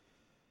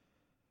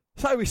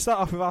 So we start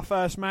off with our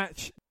first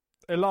match.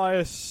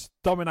 Elias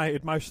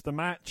dominated most of the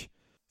match.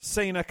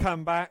 Cena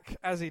come back,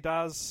 as he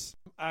does,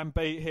 and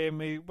beat him.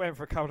 He went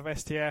for a couple of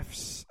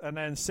STFs, and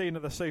then Cena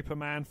the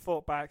Superman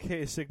fought back, hit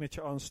his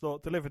signature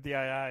onslaught, delivered the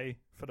AA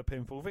for the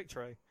pinfall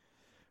victory.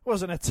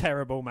 Wasn't a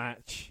terrible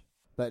match.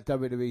 But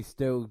WWE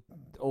still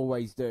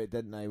always do it,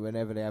 don't they?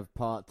 Whenever they have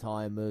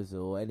part-timers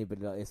or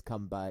anybody like this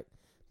come back,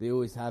 they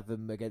always have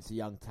them against a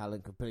young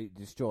talent, completely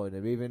destroying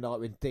them. Even like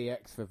with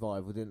DX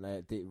Revival, didn't they,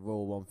 at Raw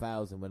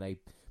 1000, when they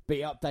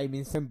beat up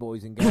Damien Sin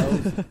boys and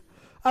girls.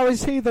 Oh,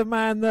 is he the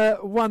man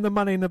that won the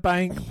Money in the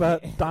Bank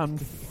but done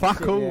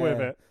fuck all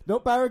with it?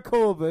 Not Baron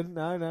Corbin,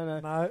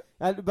 no.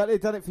 But they've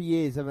done it for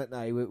years, haven't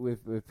they,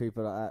 with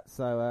people like that.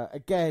 So,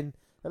 again,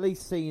 at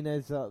least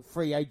Cena's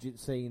free agent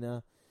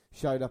Cena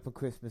showed up on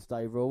Christmas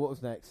Day Raw. What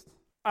was next?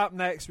 Up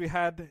next, we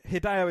had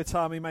Hideo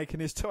Itami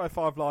making his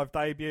 205 Live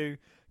debut,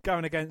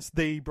 going against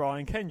the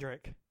Brian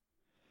Kendrick.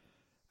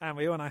 And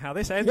we all know how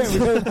this ends. Yeah,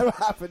 we don't know what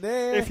happened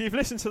there. If you've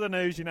listened to the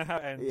news, you know how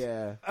it ends.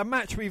 Yeah. A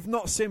match we've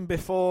not seen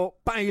before.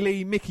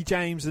 Bayley, Mickie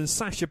James and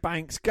Sasha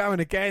Banks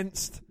going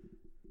against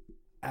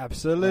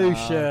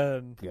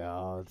Absolution. Oh,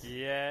 God.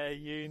 Yeah,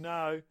 you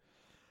know.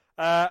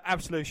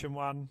 Absolution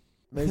won.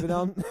 Moving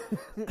on.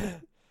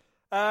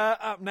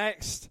 Up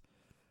next,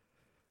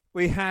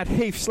 we had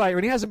Heath Slater,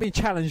 and he hasn't been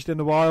challenged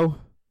in a while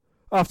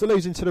after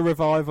losing to the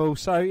Revival.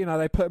 So, you know,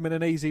 they put him in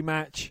an easy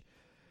match.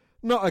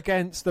 Not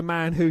against the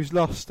man who's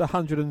lost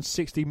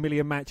 160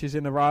 million matches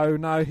in a row.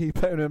 No, he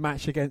put him in a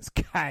match against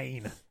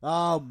Kane.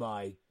 Oh,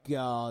 my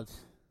God.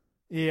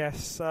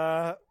 Yes,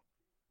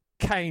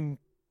 Kane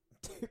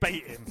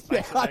beat him,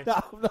 basically.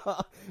 Yeah,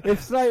 no.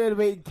 If Slater had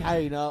beaten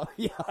Kane,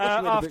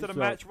 after the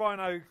match,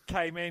 Rhino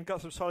came in,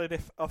 got some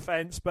solid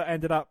offence, but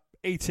ended up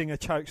eating a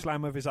choke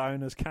slam of his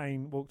own as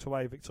Kane walked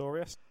away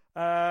victorious.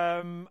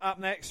 Up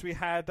next, we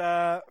had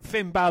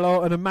Finn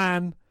Balor and a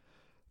man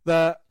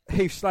that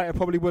Heath Slater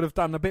probably would have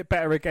done a bit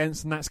better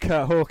against, and that's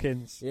Kurt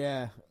Hawkins.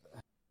 Yeah.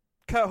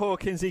 Kurt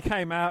Hawkins, he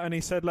came out and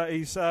he said, look,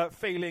 he's got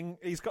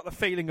the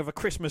feeling of a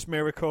Christmas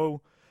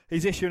miracle.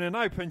 He's issuing an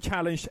open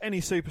challenge to any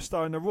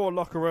superstar in the Raw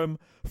locker room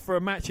for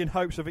a match in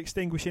hopes of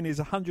extinguishing his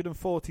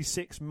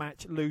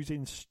 146-match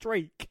losing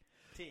streak.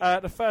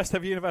 The first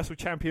ever Universal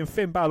Champion,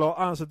 Finn Balor,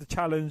 answered the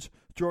challenge,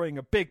 drawing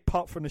a big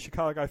pop from the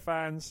Chicago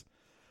fans.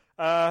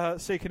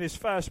 Seeking his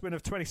first win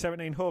of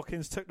 2017,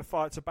 Hawkins took the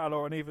fight to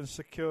Balor and even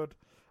scored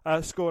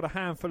a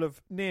handful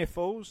of near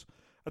falls.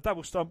 A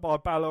double stomp by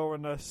Balor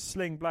and a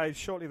sling blade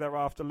shortly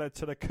thereafter led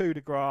to the coup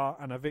de grace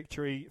and a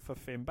victory for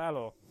Finn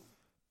Balor.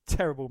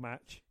 Terrible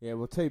match. Yeah,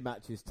 well, two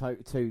matches,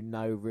 two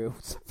no real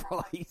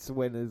surprise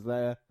winners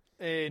there.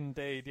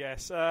 Indeed,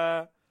 yes.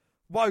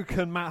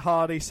 Woken Matt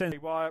Hardy sent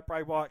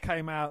Bray Wyatt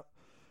came out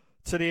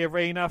to the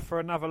arena for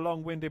another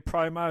long-winded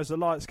promo. As the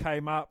lights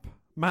came up,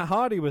 Matt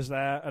Hardy was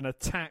there and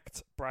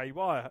attacked Bray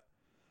Wyatt.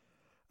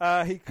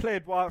 He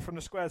cleared Wyatt from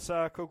the squared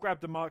circle,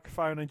 grabbed the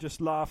microphone and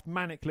just laughed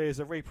manically as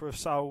the Reaper of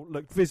Soul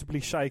looked visibly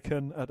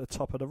shaken at the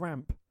top of the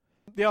ramp.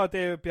 The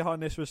idea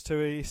behind this was to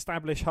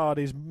establish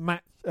Hardy's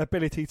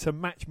ability to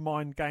match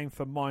mind game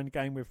for mind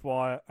game with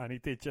Wyatt, and he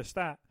did just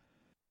that.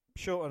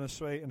 Short and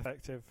sweet and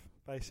effective,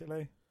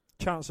 basically.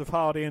 Chants of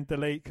Hardy and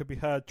Delete could be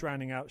heard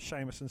drowning out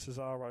Sheamus and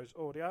Cesaro's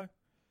audio.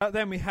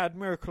 Then we had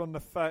Miracle on the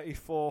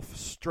 34th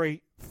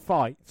Street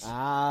fight.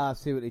 Ah, I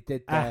see what he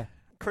did there.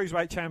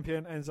 Cruiserweight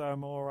champion Enzo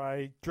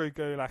Amore, Drew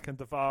Gulak and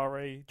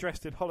Daivari,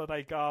 dressed in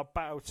holiday garb,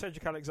 battled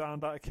Cedric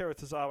Alexander, Akira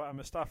Tozawa and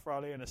Mustafa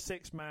Ali in a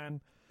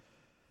 6-man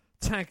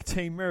tag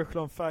team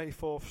Miracle on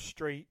 34th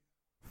Street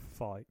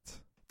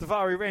fight.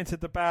 Daivari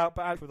re-entered the bout,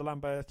 but out with a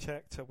lumbar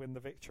check to win the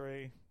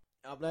victory.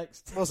 Up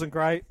next. Wasn't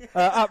great.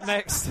 Up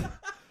next,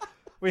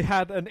 we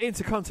had an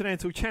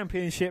Intercontinental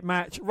Championship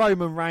match,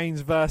 Roman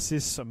Reigns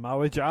versus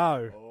Samoa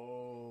Joe.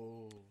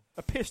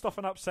 A pissed off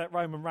and upset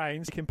Roman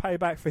Reigns can pay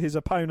back for his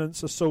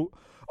opponent's assault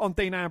on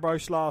Dean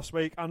Ambrose last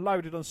week,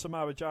 unloaded on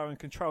Samoa Joe and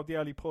controlled the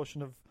early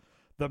portion of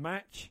the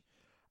match.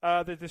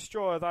 The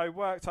Destroyer, though,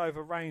 worked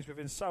over Reigns with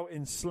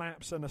insulting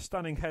slaps and a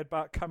stunning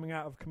headbutt coming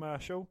out of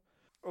commercial.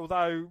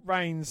 Although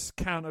Reigns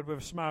countered with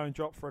a Samoan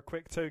drop for a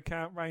quick 2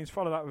 count, Reigns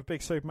followed up with a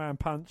big Superman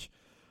punch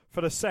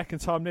for the second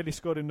time, nearly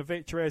scored him the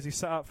victory as he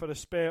set up for the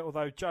spear,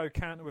 although Joe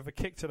countered with a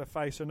kick to the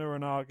face and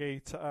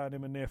Uranagi to earn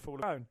him a near fall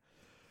alone.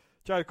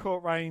 Joe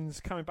caught Reigns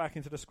coming back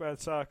into the squared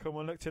circle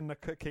and looked in the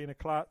cookie in a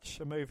clutch,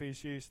 a move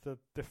he's used to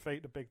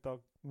defeat the big dog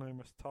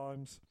numerous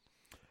times.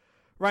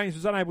 Reigns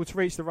was unable to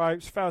reach the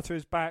ropes, fell to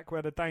his back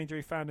where the danger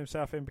he found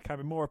himself in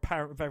became more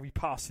apparent with every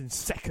passing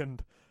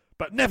second.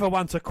 But never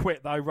one to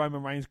quit though,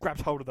 Roman Reigns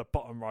grabbed hold of the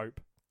bottom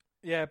rope.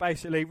 Yeah,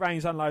 basically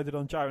Reigns unloaded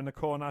on Joe in the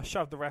corner,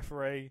 shoved the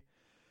referee,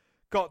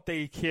 got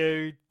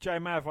DQ'd. Joe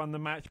may have won the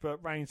match,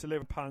 but Reigns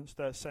delivered a punch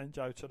that sent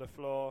Joe to the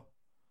floor.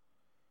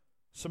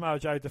 Samoa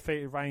Joe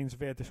defeated Reigns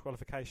via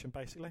disqualification,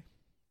 basically.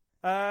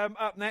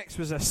 Up next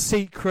was a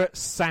Secret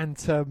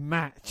Santa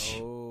match.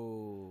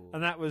 Oh.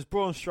 And that was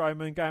Braun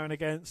Strowman going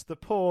against the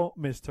poor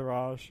Miz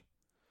Taraj.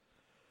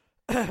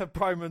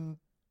 Braun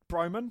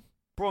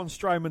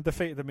Strowman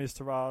defeated the Miz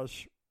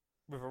Taraj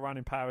with a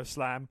running power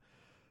slam.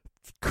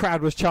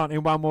 Crowd was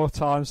chanting one more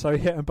time, so he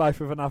hit them both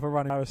with another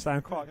running power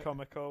slam. Quite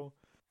comical.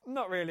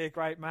 Not really a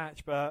great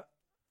match, but...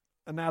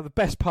 And now the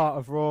best part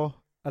of Raw...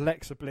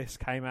 Alexa Bliss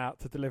came out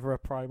to deliver a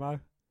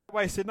promo.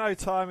 Wasted no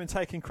time in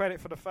taking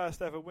credit for the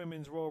first ever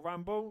Women's Royal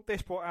Rumble.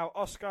 This brought out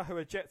Asuka, who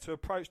had yet to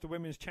approach the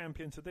Women's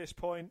Champion to this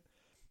point.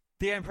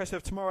 The Empress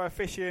of Tomorrow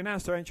officially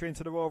announced her entry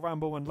into the Royal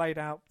Rumble and laid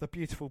out the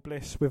beautiful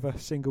Bliss with a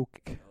single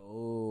kick.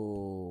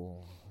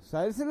 Oh.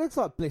 So it looks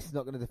like Bliss is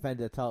not going to defend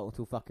her title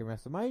until fucking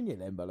WrestleMania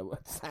then, by the way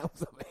it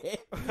sounds of it.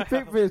 I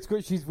think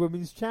because she's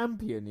Women's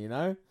Champion, you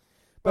know?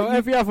 But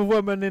every other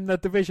woman in the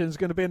division is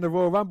going to be in the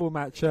Royal Rumble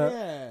match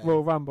at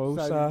Royal Rumble.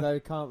 So they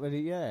can't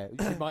really,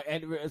 she might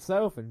enter it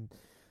herself and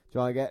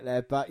try and get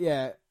there. But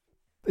yeah.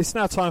 It's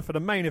now time for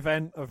the main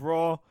event of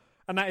Raw,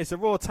 and that is the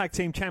Raw Tag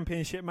Team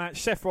Championship match.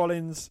 Seth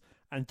Rollins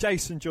and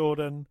Jason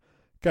Jordan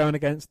going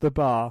against The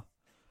Bar.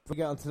 If we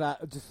get onto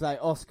that, just say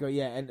Asuka,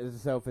 enters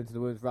herself into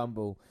the Women's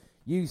Rumble.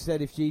 You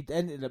said if she'd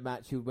entered the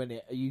match, she would win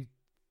it. Are you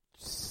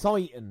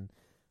citing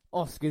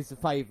Asuka's the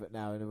favourite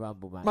now in the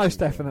Rumble match? Most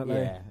definitely.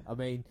 Yeah, I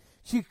mean...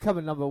 She could come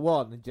in number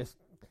 1 and just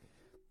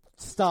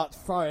start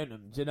throwing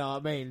them, do you know what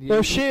I mean?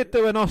 Well, she'd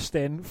do an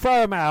Austin,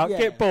 throw them out,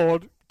 get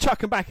bored, chuck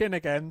them back in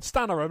again,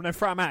 stunner them, and then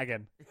throw them out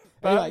again.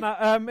 But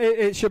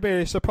it should be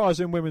a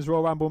surprising Women's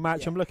Royal Rumble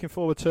match. I'm looking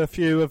forward to a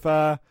few of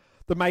the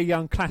Mae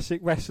Young Classic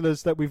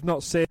wrestlers that we've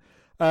not seen.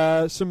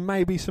 Some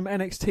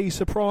NXT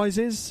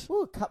surprises.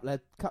 Well, a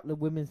couple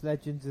of women's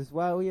legends as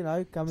well, you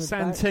know, coming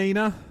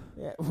Santina. back.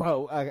 Yeah,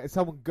 well,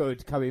 someone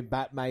good coming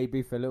back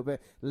maybe for a little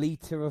bit.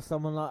 Lita or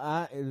someone like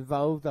that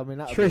involved. I mean,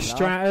 that Trish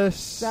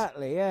Stratus.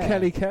 Exactly, yeah.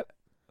 Kelly.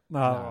 No,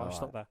 I'll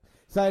stop there.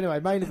 So anyway,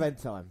 main event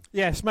time.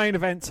 Yes, main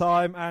event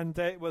time, and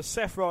it was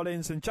Seth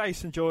Rollins and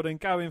Jason Jordan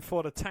going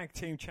for the Tag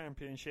Team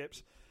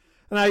Championships.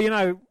 Now, you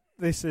know,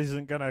 this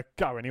isn't going to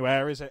go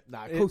anywhere, is it?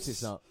 No, of course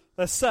it's not.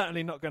 They're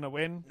certainly not going to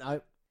win.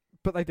 No.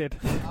 But they did.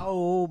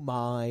 Oh,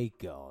 my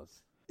God.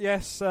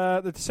 Yes,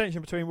 the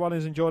dissension between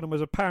Rollins and Jordan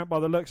was apparent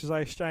by the looks as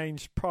they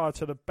exchanged prior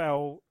to the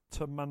bell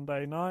to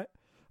Monday night.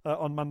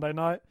 On Monday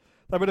night,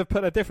 they would have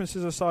put their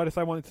differences aside if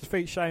they wanted to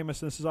defeat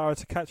Sheamus and Cesaro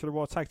to capture the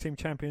Raw Tag Team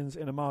Champions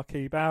in a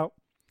marquee bout.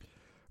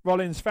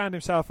 Rollins found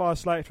himself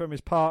isolated from his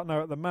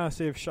partner at the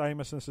mercy of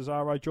Sheamus and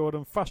Cesaro.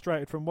 Jordan,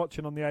 frustrated from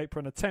watching on the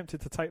apron,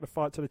 attempted to take the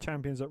fight to the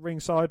champions at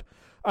ringside,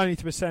 only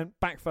to be sent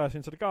back first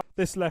into the guard.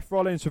 This left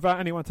Rollins without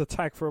anyone to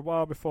tag for a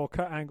while before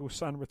Kurt Angle's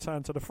son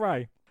returned to the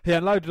fray. He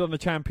unloaded on the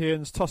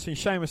champions, tossing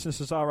Sheamus and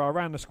Cesaro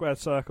around the squared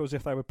circle as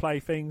if they were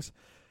playthings,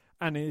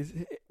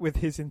 and with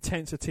his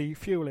intensity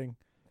fueling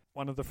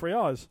one of the three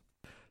eyes.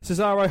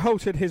 Cesaro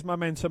halted his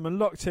momentum and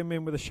locked him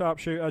in with a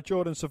sharpshooter.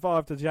 Jordan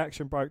survived as the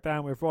action broke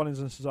down with Rollins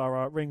and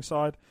Cesaro at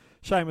ringside.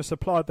 Sheamus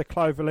applied the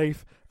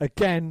cloverleaf.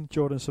 Again,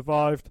 Jordan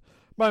survived.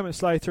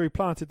 Moments later, he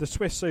planted the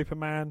Swiss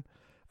Superman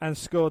and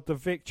scored the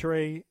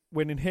victory,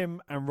 winning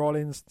him and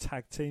Rollins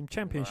tag team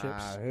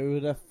championships. Wow, who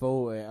would have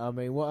thought it? I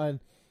mean, what an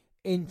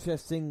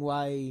interesting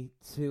way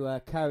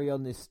to carry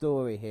on this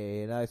story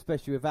here, you know,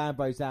 especially with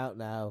Ambrose out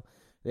now.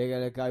 They're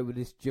going to go with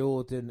this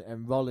Jordan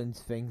and Rollins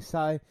thing.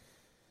 So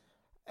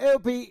it'll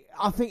be,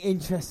 I think,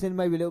 interesting.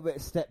 Maybe a little bit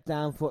of step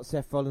down for what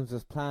Seth Rollins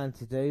was planning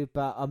to do.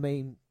 But, I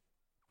mean,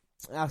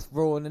 that's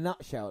Raw in a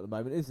nutshell at the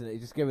moment, isn't it?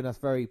 He's just giving us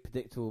very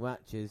predictable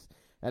matches.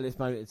 at this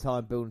moment in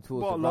time, building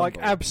towards what, the like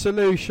Rumble.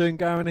 Absolution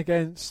going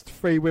against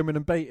 3 women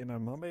and beating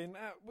them? I mean,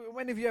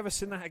 when have you ever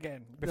seen that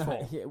again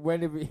before?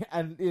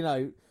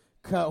 And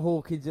Kurt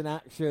Hawkins in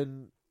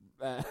action,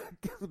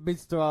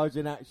 Mr.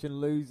 in action,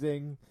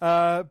 losing.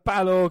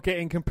 Balor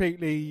getting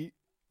completely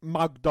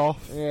mugged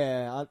off.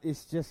 Yeah,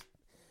 it's just.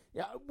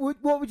 Yeah,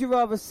 what would you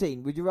rather see?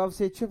 Would you rather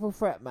see a triple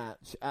threat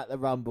match at the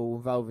Rumble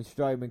involving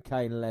Strowman,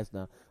 Kane, and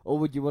Lesnar, or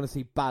would you want to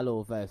see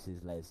Balor versus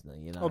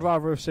Lesnar? You know, I'd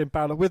rather have seen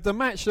Balor with the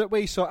match that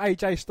we saw,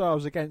 AJ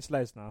Styles against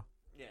Lesnar.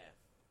 Yeah,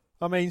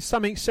 I mean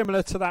something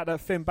similar to that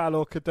Finn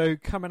Balor could do,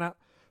 coming out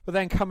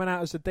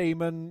as a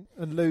demon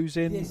and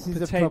losing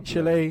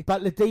potentially.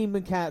 But the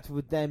demon character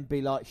would then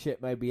be like,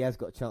 shit, maybe he has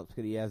got a chance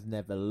because he has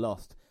never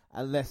lost,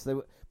 unless they.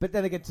 But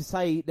then again, to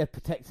say they're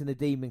protecting the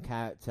demon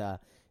character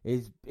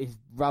is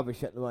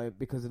rubbish at the moment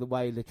because of the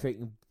way they're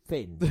treating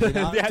Finn. You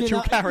know? The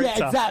actual character.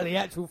 Yeah, exactly. The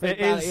actual Finn. It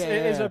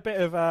is a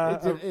bit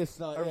of it's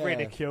like, a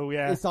ridicule,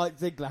 yeah. It's like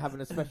Ziggler having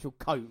a special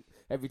coat.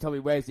 Every time he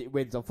wears it, he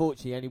wins.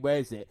 Unfortunately, he only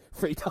wears it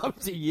 3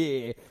 times a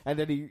year, and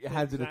then he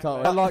hands it the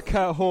title. Like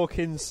Kurt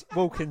Hawkins'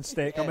 walking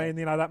stick. Yeah. I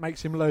mean, that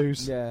makes him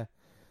lose. Yeah.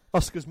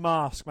 Oscar's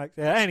mask makes.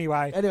 Yeah.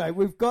 Anyway,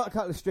 we've got a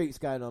couple of streaks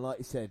going on, like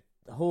you said.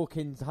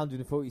 Hawkins'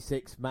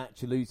 146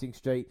 match losing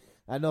streak,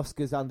 and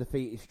Oscar's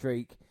undefeated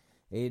streak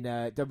in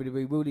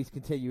WWE. Will these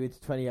continue into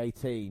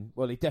 2018?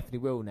 Well, he definitely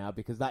will now,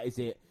 because that is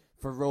it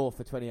for Raw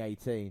for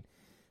 2018.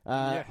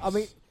 Yes. I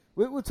mean,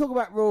 we'll talk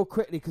about Raw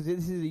quickly, because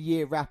this is a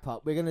year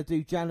wrap-up. We're going to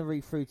do January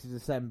through to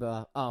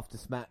December after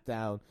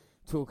SmackDown,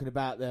 talking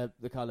about the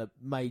kind of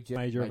major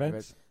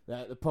events,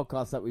 the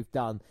podcast that we've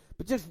done.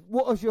 But just,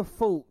 what was your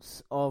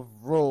thoughts of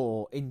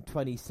Raw in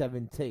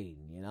 2017?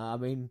 You know, I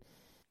mean...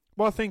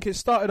 Well, I think it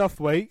started off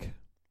weak,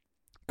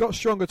 got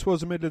stronger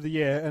towards the middle of the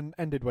year, and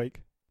ended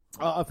weak.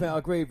 I think I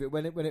agree with it.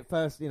 When it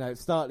first,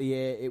 start of the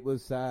year, it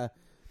was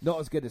not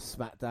as good as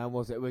SmackDown,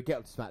 was it? We'll get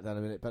up to SmackDown in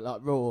a minute, but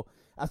like Raw,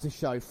 as a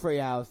show, 3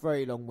 hours,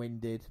 very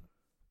long-winded.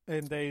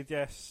 Indeed,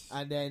 yes.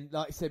 And then,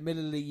 like I said,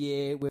 middle of the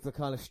year, with the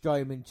kind of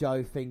Strowman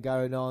Joe thing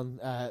going on,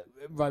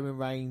 Roman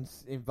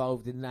Reigns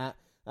involved in that.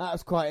 That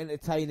was quite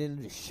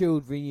entertaining. The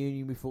Shield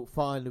reunion, we thought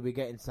finally we're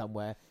getting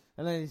somewhere.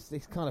 And then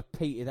it's kind of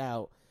petered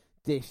out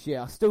this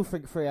year. I still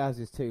think 3 hours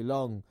is too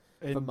long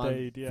for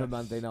Monday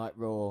Night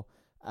Raw.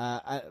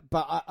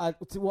 But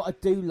what I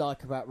do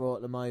like about Raw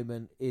at the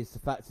moment is the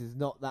fact there's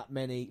not that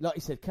many. Like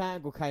you said,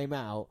 Angle came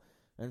out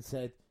and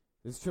said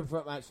there's a triple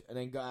threat match and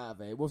then got out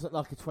of it. It wasn't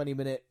like a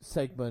 20-minute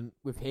segment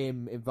with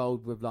him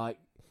involved with like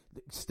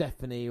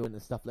Stephanie and the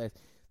stuff like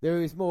this.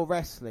 There is more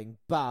wrestling,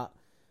 but a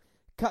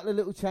couple of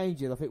little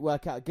changes I think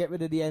work out. Get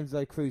rid of the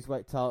Enzo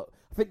Cruiserweight title.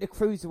 I think the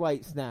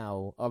Cruiserweights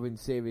now are in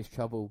serious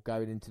trouble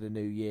going into the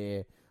new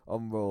year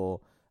on Raw.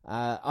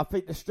 I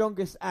think the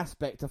strongest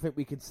aspect I think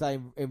we can say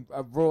in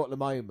Raw at the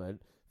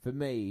moment, for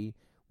me,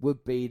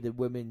 would be the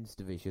women's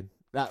division.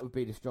 That would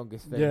be the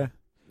strongest thing. Yeah.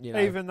 You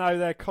know? Even though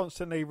they're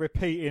constantly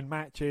repeating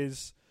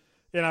matches,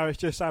 it's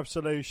just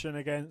Absolution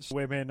against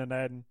women, and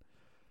then,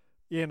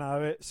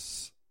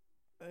 it's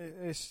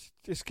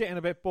getting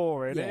a bit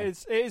boring. Yeah.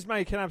 It is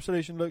making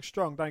Absolution look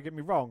strong, don't get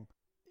me wrong.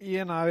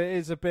 It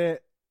is a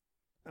bit...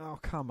 Oh,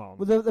 come on.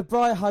 Well, the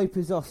bright hope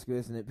is Oscar,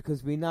 isn't it?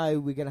 Because we know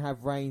we're going to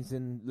have Reigns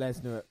and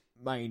Lesnar at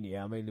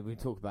Mania. I mean,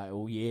 we've talked about it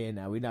all year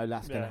now. We know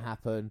that's going to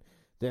happen.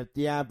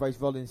 The Ambrose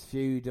Rollins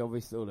feud,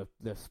 obviously, or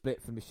the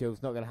split from the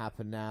Shield's not going to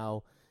happen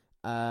now.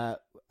 And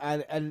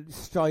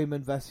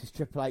Strowman versus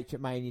Triple H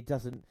at Mania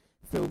doesn't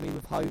fill me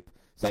with hope.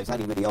 So it's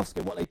only really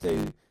Oscar what they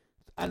do,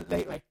 and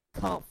they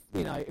can't.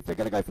 If they're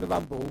going to go for the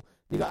Rumble,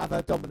 you got to have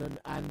a dominant,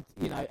 and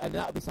and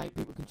that'll be something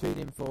people can tune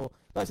in for.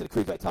 Like I said, the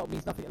Cruiserweight title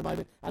means nothing at the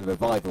moment, and the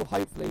Revival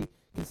hopefully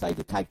can save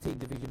the tag team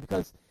division,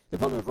 because the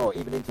problem with Raw,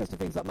 even interesting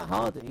things like Matt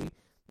Hardy.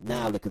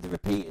 Now, because they're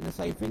repeating the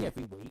same thing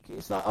every week,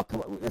 it's like, oh,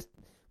 come on,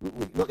 we're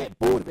not getting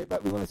bored of it,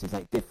 but we want to see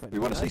something different. We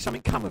want to see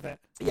something come of it.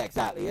 Yeah,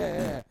 exactly,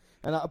 yeah.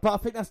 And but I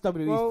think that's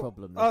WWE's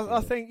problem.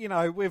 I think,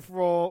 with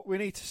Raw, we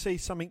need to see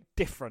something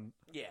different.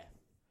 Yeah.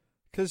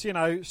 Because,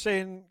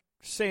 seeing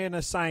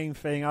the same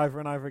thing over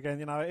and over again,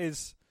 it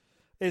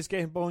is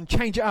getting boring.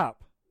 Change it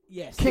up.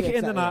 Yes. Kick it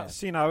in the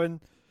nuts, and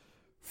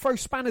throw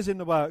spanners in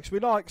the works. We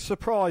like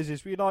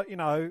surprises. We like,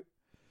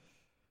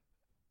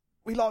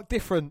 we like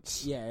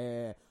difference.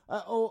 Yeah.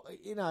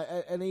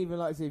 And even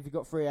like I said, if you've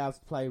got 3 hours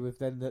to play with,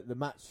 then the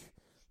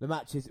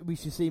matches, we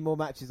should see more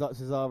matches like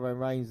Cesaro and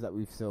Reigns that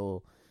we've saw.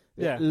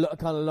 Yeah.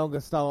 Kind of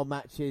longer style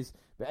matches,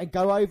 and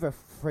go over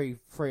free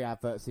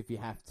adverts if you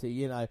have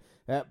to,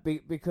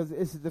 because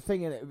this is the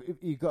thing,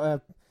 you've got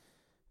to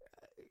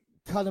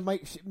kind of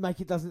make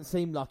it doesn't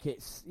seem like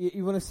it's,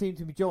 you want to seem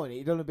to be joining it.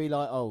 You don't want to be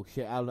like, oh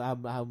shit,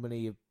 how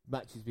many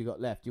matches we got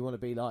left? You want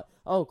to be like,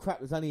 oh crap,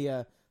 there's only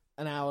an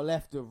hour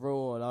left of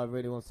Raw, and I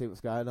really want to see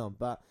what's going on.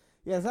 But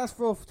yeah, that's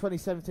Raw for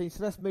 2017.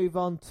 So let's move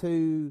on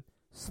to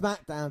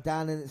SmackDown,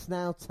 Dan, and it's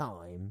now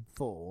time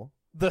for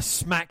the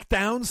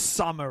SmackDown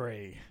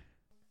summary.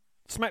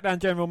 SmackDown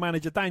General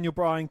Manager Daniel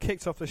Bryan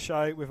kicked off the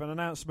show with an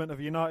announcement of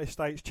a United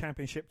States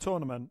Championship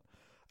tournament.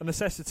 a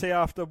necessity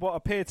after what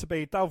appeared to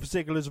be Dolph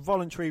Ziggler's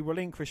voluntary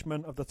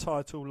relinquishment of the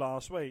title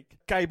last week.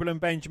 Gable and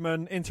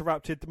Benjamin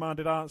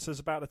demanded answers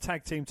about the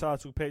tag team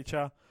title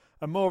picture,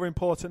 and more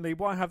importantly,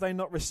 why have they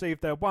not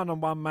received their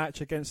one-on-one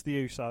match against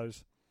the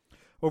Usos?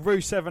 Well,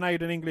 Rusev and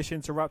Aiden English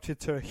interrupted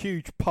to a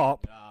huge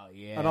pop,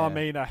 and I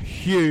mean a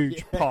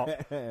huge pop.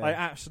 I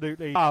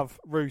absolutely love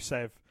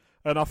Rusev,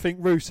 and I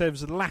think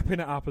Rusev's lapping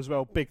it up as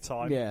well, big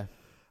time. Yeah.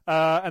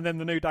 And then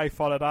the New Day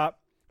followed up.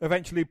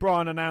 Eventually,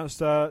 Bryan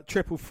announced a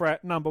triple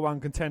threat number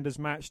one contenders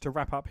match to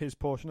wrap up his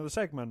portion of the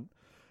segment.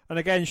 And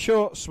again,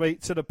 short,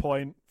 sweet, to the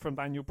point from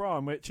Daniel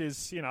Bryan, which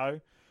is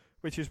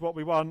what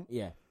we want.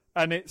 Yeah.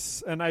 And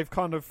they've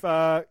kind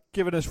of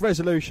given us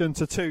resolution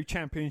to 2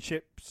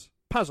 championships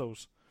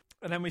puzzles.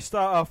 And then we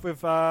started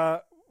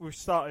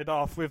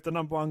off with the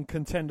number one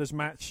contenders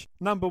match,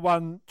 number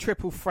one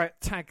triple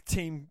threat tag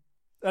team,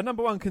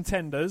 number one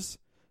contenders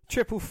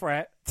triple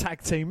threat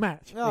tag team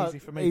match. Easy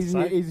for me to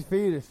say. Easy for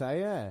you to say,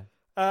 yeah.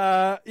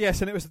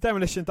 Yes, and it was the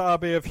Demolition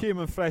Derby of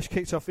Human Flesh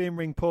kicked off the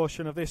in-ring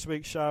portion of this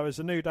week's show as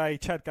the New Day,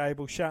 Chad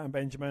Gable, Shelton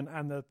Benjamin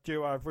and the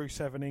duo of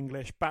Rusev and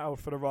English battled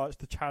for the rights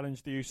to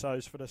challenge the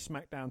Usos for the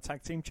SmackDown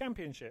Tag Team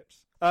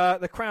Championships.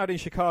 The crowd in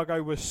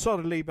Chicago was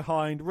solidly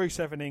behind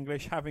Rusev and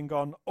English, having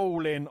gone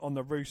all in on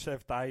the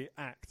Rusev Day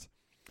act.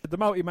 The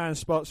multi-man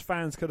spots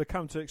fans could have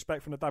come to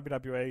expect from the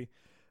WWE,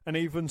 and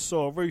even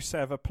saw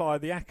Rusev apply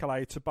the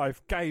accolade to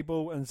both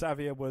Gable and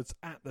Xavier Woods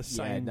at the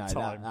same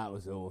time. That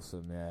was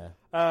awesome,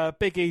 yeah.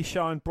 Big E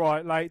shined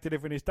bright late,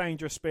 delivering his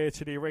dangerous spear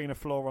to the arena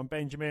floor on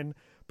Benjamin.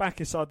 Back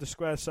inside the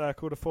square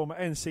circle, the former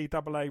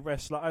NCAA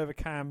wrestler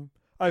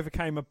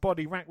overcame a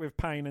body racked with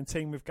pain and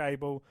teamed with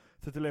Gable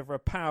to deliver a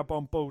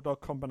powerbomb bulldog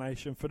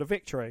combination for the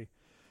victory.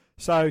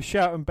 So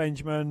Shelton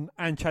Benjamin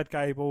and Chad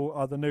Gable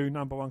are the new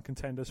number one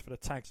contenders for the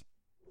tags.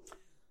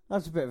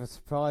 That's a bit of a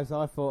surprise.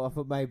 I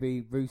thought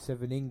maybe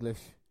Rusev and English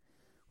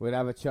would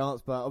have a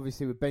chance, but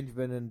obviously with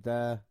Benjamin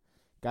and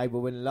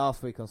Gable winning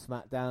last week on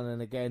SmackDown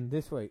and again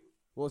this week.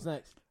 What's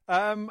next?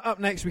 Up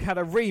next, we had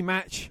a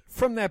rematch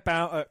from their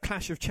bout at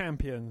Clash of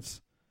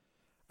Champions.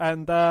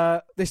 And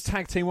this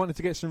tag team wanted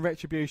to get some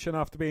retribution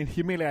after being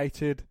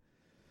humiliated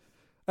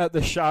at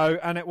the show,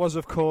 and it was,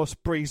 of course,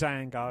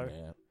 Breezango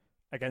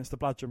against the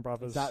Bludgeon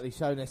Brothers. Exactly,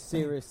 showing their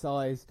serious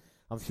size.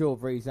 I'm sure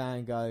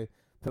Breezango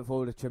put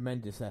forward a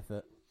tremendous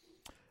effort.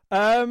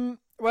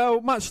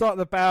 Well, much like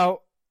the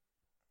bout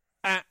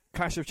at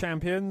Clash of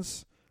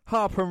Champions,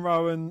 Harper and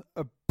Rowan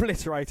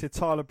obliterated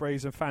Tyler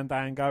Breeze and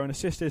Fandango, and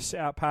assisted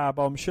sit-out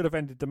powerbomb should have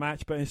ended the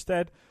match, but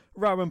instead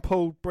Rowan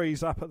pulled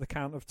Breeze up at the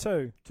count of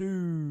 2.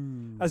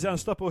 As the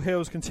Unstoppable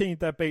Heels continued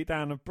their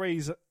beatdown of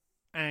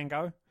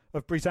Breezango,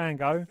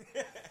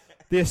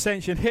 the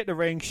Ascension hit the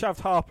ring, shoved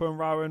Harper and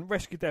Rowan,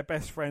 rescued their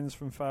best friends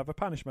from further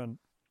punishment.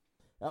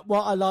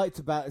 What I liked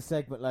about the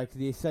segment, like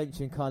the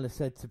Ascension kind of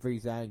said to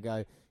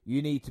Breezango,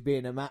 you need to be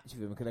in a match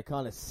with him, because they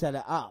kind of set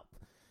it up.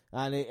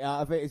 And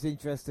I think it's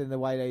interesting the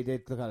way they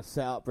did to kind of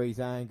set up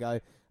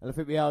Breezango. And I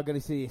think we are going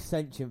to see the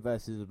Ascension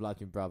versus the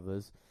Bludgeon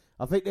Brothers.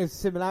 I think there's a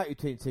similarity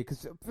between the two,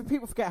 because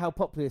people forget how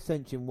popular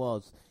Ascension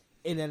was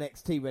in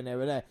NXT when they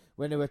were there,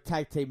 when they were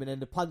tag teaming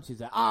and the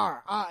punches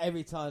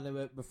every time they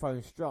were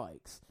throwing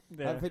strikes.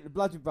 Yeah. I think the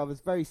Bludgeon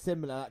Brothers very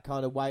similar that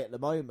kind of way at the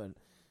moment.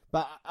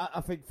 But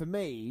I think for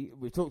me,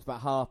 we've talked about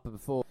Harper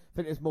before, I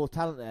think there's more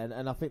talent there,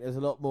 and I think there's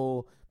a lot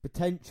more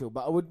potential.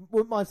 But I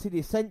wouldn't mind seeing the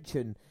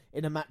Ascension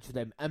in a match with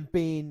them and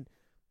being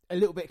a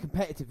little bit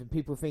competitive and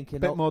people thinking... A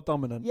bit more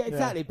dominant. Yeah,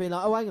 exactly. Yeah. Being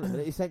like, oh, hang on a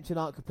minute, the Ascension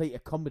aren't complete a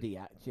comedy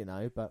act, you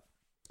know. But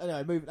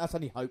anyway, that's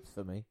only hopes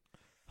for me.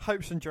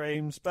 Hopes and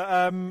dreams.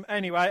 But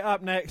anyway,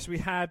 up next we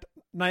had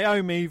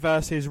Naomi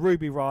versus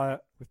Ruby Riott.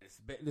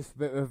 This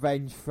bit of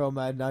revenge from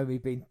Naomi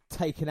being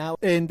taken out.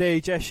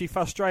 Indeed, yes. She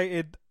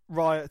frustrated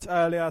Riott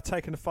earlier,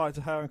 taking the fight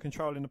to her and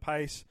controlling the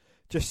pace.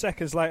 Just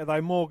seconds later,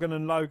 though, Morgan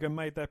and Logan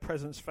made their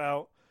presence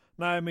felt.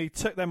 Naomi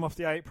took them off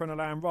the apron,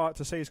 allowing Riott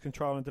to seize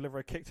control and deliver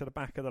a kick to the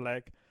back of the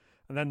leg,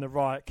 and then the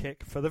Riott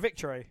kick for the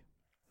victory.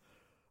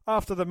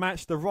 After the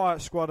match, the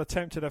Riott squad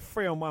attempted a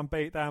 3-on-1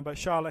 beatdown, but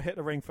Charlotte hit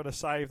the ring for the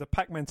save. The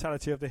pack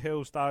mentality of the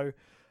Hills, though,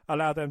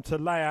 allowed them to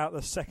lay out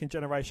the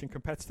second-generation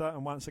competitor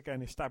and once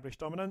again establish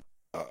dominance.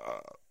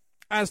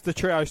 As the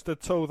trio stood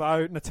tall,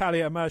 though,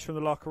 Natalya emerged from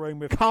the locker room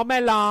with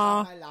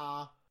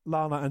Carmella,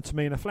 Lana and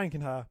Tamina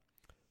flanking her.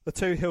 The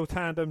two heel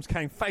tandems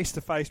came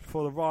face-to-face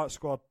before the Riott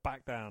squad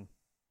backed down.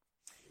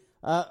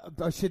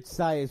 I should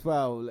say as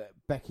well,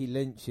 Becky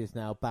Lynch is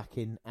now back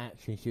in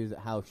action. She was at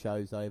house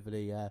shows over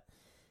the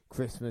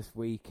Christmas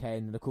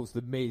weekend. And, of course,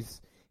 The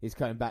Miz is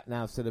coming back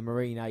now, so the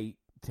Marine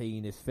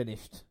 18 is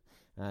finished.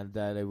 And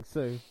they will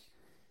soon.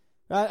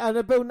 And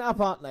they're building up,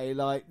 aren't they?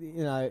 Like,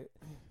 you know,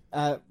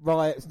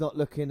 Riott's not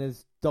looking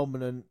as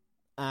dominant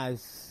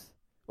as...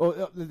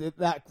 Or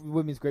that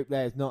women's group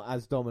there is not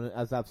as dominant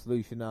as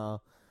Absolution are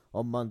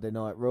on Monday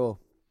Night Raw.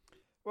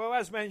 Well,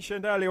 as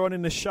mentioned earlier on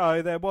in the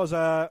show, there was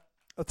a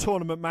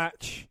tournament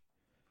match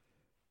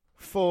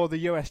for the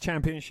US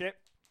Championship.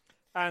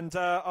 And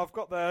I've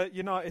got the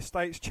United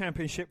States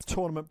Championship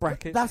tournament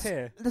brackets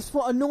here. That's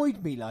what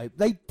annoyed me, though.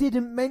 They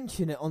didn't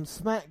mention it on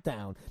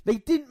SmackDown. They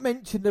didn't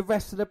mention the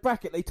rest of the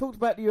bracket. They talked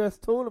about the US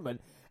tournament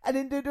and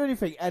didn't do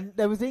anything. And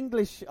there was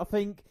English, I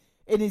think,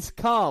 in his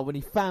car when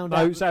he found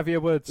out. No,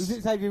 Xavier Woods. Was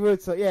it Xavier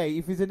Woods? So, yeah,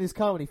 if he's in his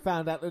car when he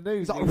found out the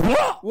news. He's like,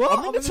 what?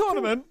 I'm in the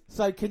tournament?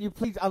 So can you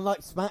please,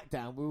 unlike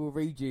SmackDown, we will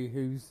read you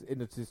who's in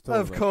this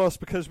tournament. Of course,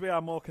 because we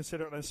are more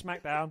considerate than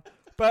SmackDown.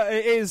 But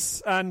it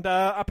is, and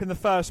up in the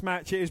first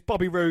match, it is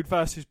Bobby Roode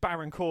versus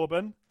Baron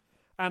Corbin.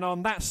 And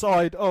on that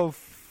side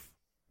of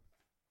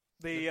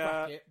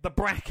the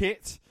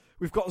bracket,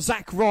 we've got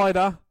Zack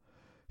Ryder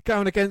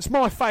going against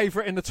my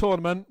favourite in the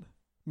tournament,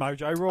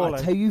 Mojo Rawley.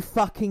 I'll tell you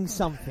fucking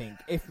something.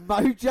 If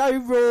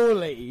Mojo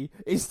Rawley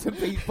is to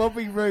beat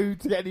Bobby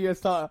Roode to get the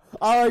US title,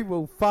 I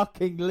will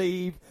fucking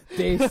leave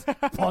this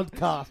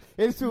podcast.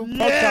 This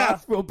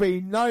podcast will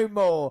be no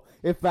more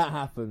if that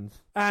happens.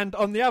 And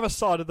on the other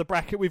side of the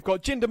bracket, we've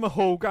got Jinder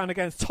Mahal going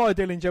against Ty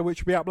Dillinger,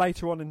 which will be up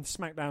later on in the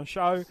SmackDown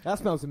show. That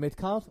smells a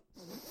mid-card.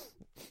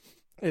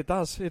 It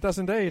does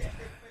indeed.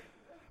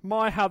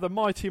 How the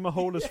mighty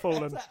Mahal has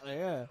fallen. Exactly,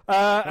 yeah.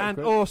 And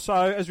also,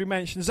 as we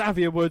mentioned,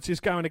 Xavier Woods is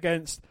going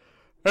against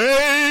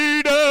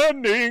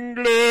Aiden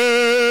English.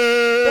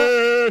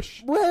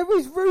 Where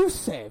is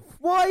Rusev?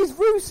 Why is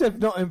Rusev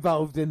not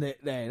involved in it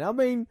then? I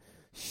mean,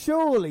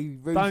 surely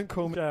Rusev... Don't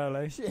call me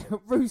Shirley.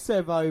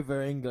 Rusev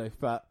over English,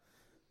 but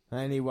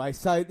anyway.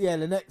 So, yeah,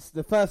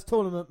 the first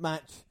tournament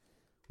match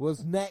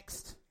was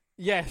next.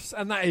 Yes,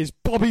 and that is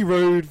Bobby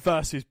Roode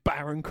versus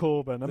Baron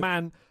Corbin. A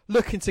man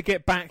looking to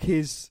get back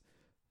his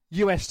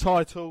US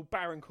title,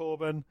 Baron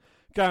Corbin,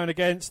 going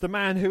against the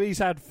man who he's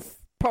had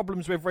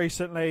problems with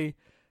recently,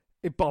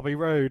 Bobby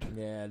Roode.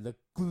 Yeah, the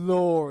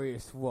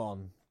glorious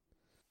one.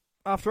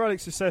 After early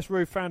success,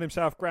 Roode found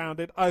himself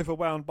grounded,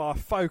 overwhelmed by a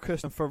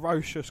focused and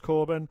ferocious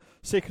Corbin,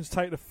 seeking to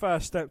take the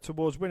first step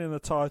towards winning the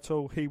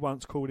title he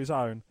once called his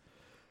own.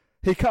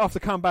 He cut off the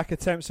comeback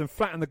attempts and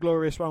flattened the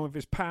glorious one with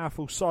his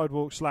powerful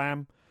sidewalk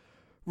slam.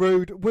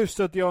 Roode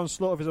withstood the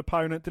onslaught of his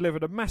opponent,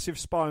 delivered a massive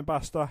spine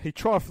buster. He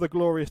tried for the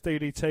glorious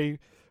DDT,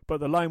 but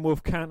the Lone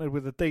Wolf countered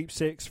with a deep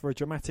six for a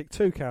dramatic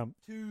 2 count.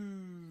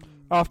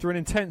 After an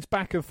intense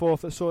back and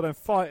forth that saw them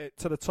fight it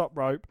to the top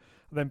rope,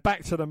 and then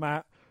back to the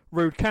mat,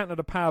 Roode countered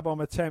a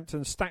powerbomb attempt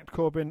and stacked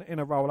Corbin in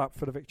a roll-up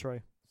for the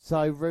victory.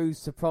 So Roode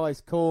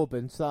surprised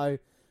Corbin, so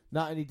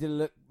not only did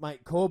it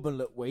make Corbin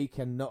look weak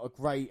and not a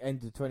great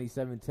end to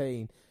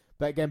 2017,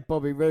 but again,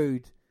 Bobby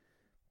Roode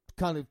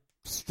kind of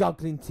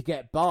struggling to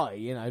get by,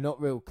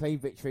 not real clean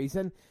victories.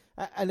 And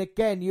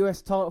again,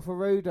 US title for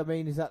Roode, I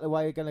mean, is that the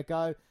way you're going to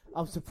go?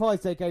 I'm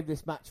surprised they gave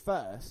this match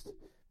first,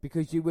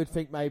 because you would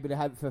think maybe they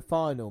have it for a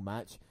final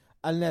match,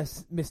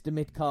 unless Mr.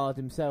 Midcard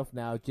himself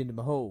now, Jinder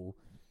Mahal,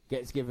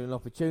 gets given an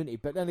opportunity.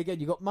 But then again,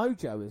 you got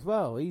Mojo as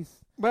well.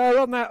 Well,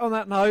 on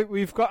that note,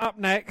 we've got up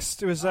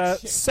next, it was a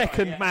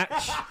second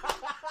match.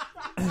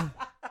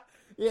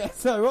 Yeah,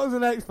 so what was the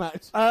next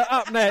match?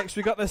 Up next,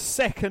 we got the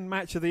second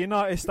match of the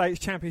United States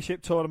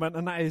Championship Tournament,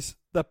 and that is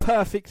the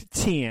Perfect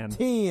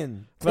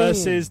 10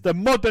 versus the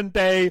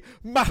modern-day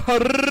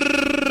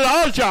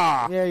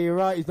Maharaja. Yeah, you're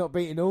right. He's not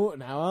beating Orton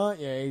now, aren't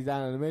you? He's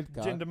down in the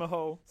mid-card. Jinder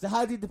Mahal. So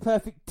how did the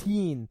Perfect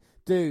 10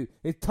 do?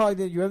 It's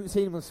tied in. You haven't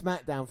seen him on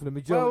SmackDown for the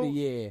majority of the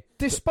year.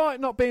 Despite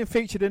not being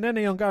featured in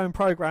any ongoing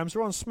programs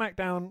or on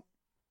SmackDown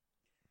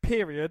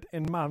period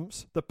in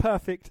months, the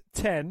Perfect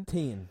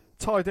 10...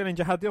 Ty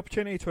Dillinger had the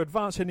opportunity to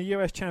advance in the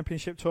US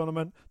Championship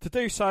Tournament. To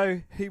do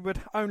so, he would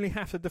only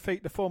have to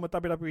defeat the former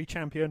WWE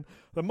Champion,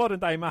 the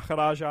modern-day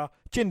Maharaja,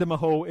 Jinder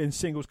Mahal, in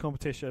singles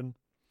competition.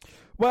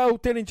 Well,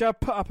 Dillinger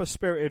put up a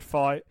spirited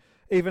fight,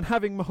 even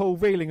having Mahal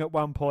reeling at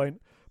one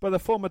point, but the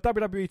former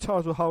WWE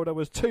title holder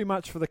was too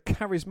much for the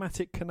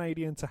charismatic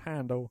Canadian to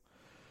handle.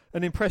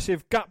 An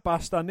impressive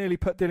gutbuster nearly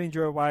put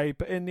Dillinger away,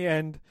 but in the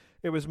end,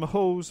 it was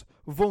Mahal's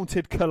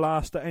vaunted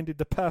collapse that ended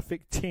the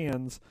Perfect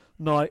 10's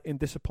night in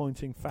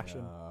disappointing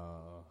fashion.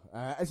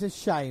 It's a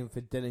shame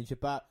for Dillinger,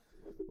 but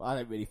I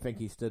don't really think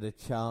he stood a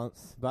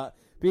chance. But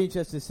be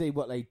interested to see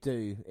what they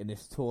do in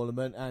this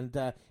tournament, and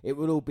it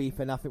will all be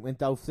for nothing when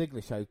Dolph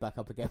Ziggler shows back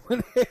up again.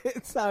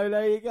 So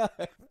there you go.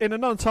 In a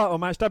non-title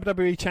match,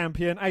 WWE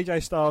Champion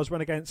AJ Styles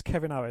went against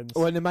Kevin Owens.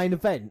 Or in the main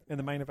event.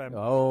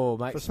 Oh,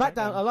 mate.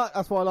 SmackDown.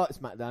 That's why I like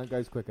SmackDown. It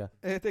goes quicker.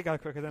 It did go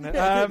quicker, didn't it?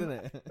 Yeah, didn't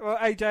it? Well,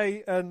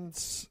 AJ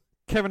and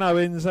Kevin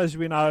Owens, as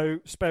we know,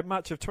 spent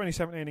much of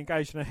 2017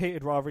 engaged in a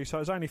heated rivalry, so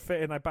it was only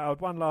fitting they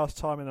battled one last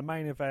time in the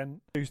main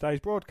event,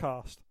 Tuesday's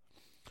broadcast.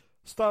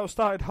 Styles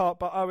started hot,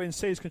 but Owens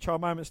seized control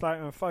moments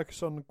later and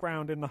focused on the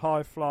ground in the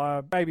high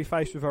flyer,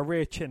 babyface with a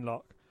rear chin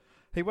lock.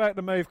 He worked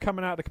the move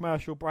coming out of the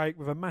commercial break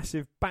with a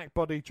massive back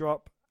body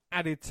drop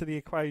added to the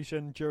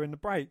equation during the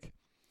break.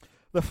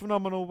 The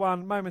Phenomenal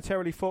One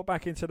momentarily fought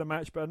back into the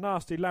match, but a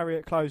nasty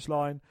lariat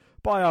clothesline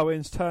by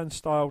Owens turned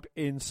Styles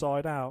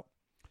inside out.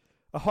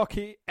 A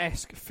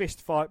hockey-esque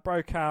fist fight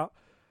broke out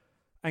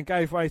and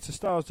gave way to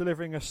Styles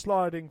delivering a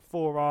sliding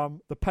forearm.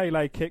 The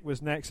Pele kick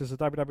was next as the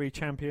WWE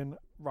Champion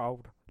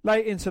rolled.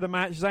 Late into the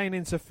match, Zayn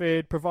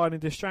interfered, providing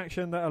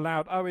distraction that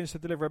allowed Owens to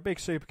deliver a big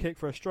super kick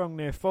for a strong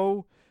near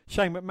fall.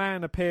 Shane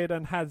McMahon appeared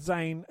and had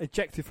Zayn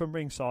ejected from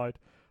ringside.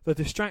 The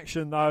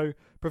distraction, though,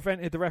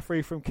 prevented the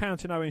referee from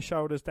counting Owens'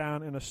 shoulders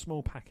down in a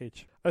small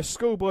package. A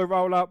schoolboy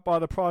roll-up by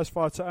the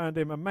prizefighter earned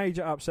him a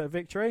major upset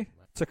victory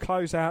to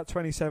close out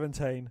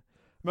 2017.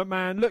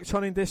 McMahon looked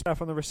on in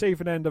disbelief on the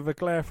receiving end of a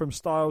glare from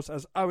Styles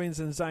as Owens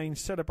and Zayn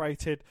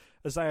celebrated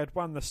as they had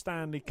won the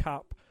Stanley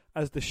Cup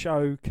as the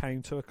show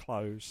came to a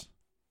close.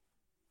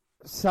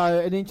 So,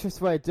 an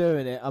interesting way of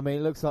doing it. I mean,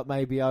 it looks like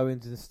maybe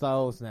Owens and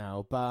Styles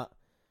now, but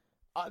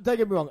don't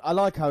get me wrong, I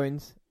like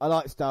Owens, I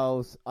like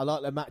Styles, I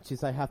like the matches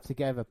they have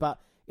together,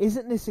 but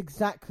isn't this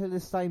exactly the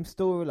same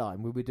storyline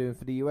we were doing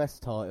for the US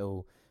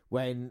title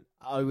when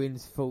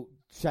Owens thought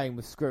Shane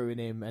was screwing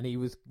him and he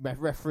was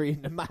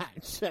refereeing the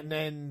match, and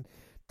then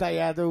they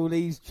had all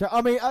these...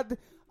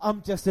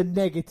 I'm just a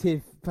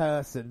negative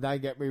person,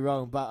 don't get me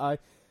wrong, but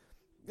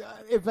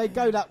if they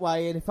go that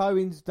way, and if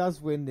Owens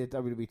does win the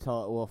WWE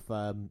title off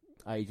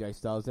AJ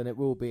Styles, then it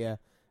will be a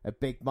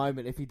big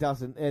moment. If he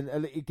doesn't,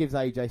 and it gives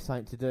AJ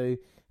something to do.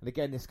 And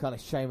again, this kind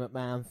of Shane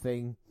McMahon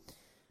thing.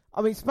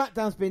 I mean,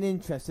 SmackDown's been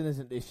interesting,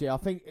 isn't it, this year? I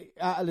think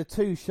out of the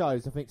two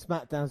shows, I think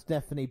SmackDown's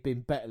definitely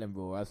been better than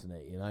Raw, hasn't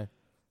it? You know,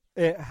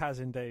 it has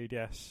indeed,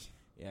 yes.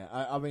 Yeah,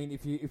 I mean,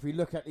 if we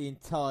look at the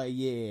entire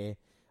year,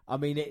 I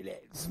mean,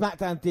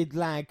 SmackDown did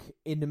lag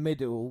in the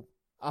middle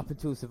up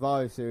until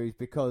Survivor Series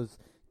because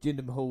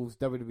Jinder Mahal's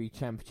WWE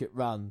Championship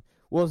run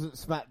wasn't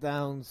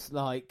SmackDown's,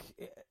 like,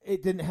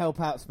 it didn't help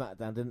out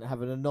SmackDown, didn't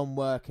have a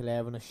non-worker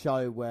there on a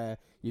show where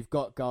you've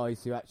got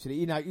guys who actually,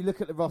 you know, you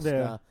look at the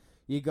roster,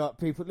 you got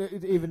people,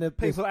 even the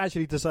people that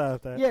actually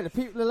deserved it. Yeah, the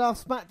people that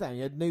last SmackDown,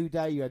 you had New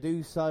Day, you had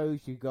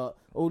Usos, you got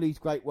all these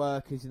great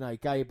workers, you know,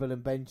 Gable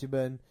and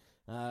Benjamin,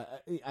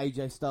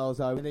 AJ Styles,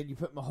 and then you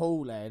put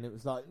Mahal there, and it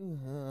was like,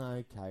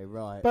 okay,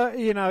 right. But,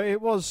 you know, it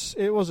was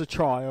a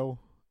trial.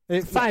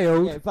 It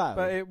failed,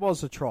 but it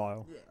was a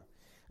trial. Yeah.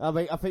 I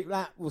mean, I think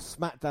that was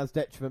SmackDown's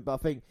detriment, but I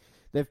think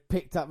they've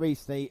picked up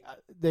recently.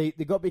 They've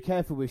got to be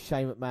careful with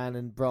Shane McMahon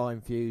and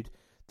Bryan feud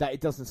that it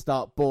doesn't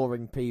start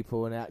boring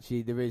people, and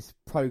actually there is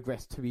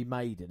progress to be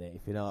made in it,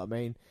 if you know what I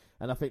mean.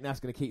 And I think that's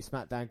going to keep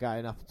SmackDown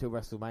going up until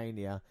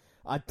WrestleMania.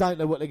 I don't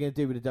know what they're going to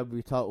do with the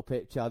WWE title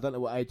picture. I don't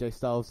know what AJ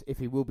Styles, if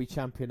he will be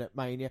champion at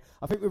Mania.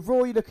 I think with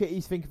Raw, you look at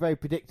he's thinking very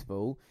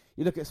predictable.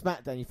 You look at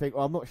SmackDown, you think,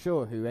 well, I'm not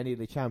sure who any of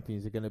the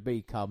champions are going to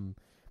be come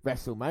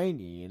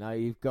WrestleMania. You know,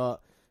 you've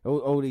got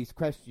all these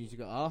questions you've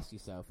got to ask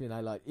yourself. You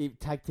know, like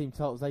tag team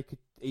titles, they could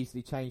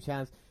easily change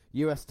hands.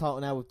 US title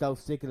now with Dolph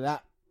Ziggler,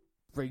 that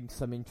brings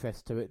some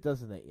interest to it,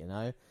 doesn't it? You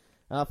know,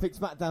 and I think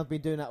SmackDown's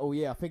been doing that all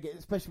year. I think,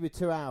 especially with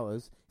 2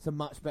 hours, it's a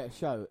much better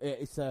show.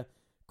 It's a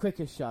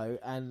quicker show,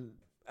 and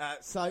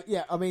so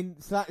yeah, I mean,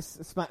 so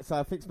that's So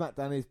I think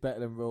SmackDown is better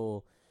than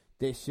Raw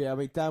this year. I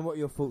mean, Dan, what are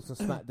your thoughts on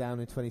SmackDown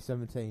in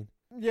 2017?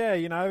 Yeah,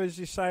 you know, as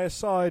you say,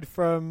 aside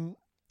from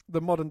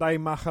the modern day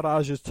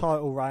Maharaja's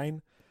title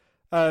reign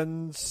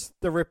and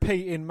the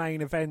repeating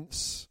main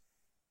events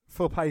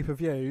for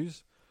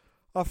pay-per-views,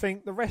 I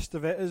think the rest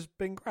of it has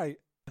been great.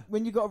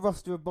 When you got a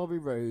roster of Bobby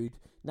Roode,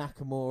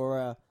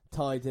 Nakamura,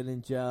 Ty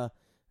Dillinger,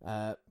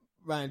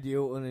 Randy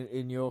Orton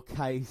in your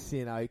case,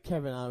 you know,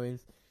 Kevin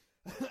Owens,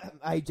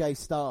 AJ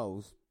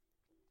Styles,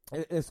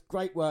 it's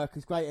great work,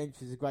 it's great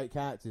entries, it's great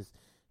characters,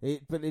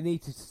 but they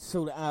need to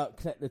sort it out,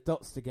 connect the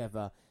dots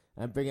together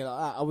and bring it like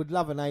that. I would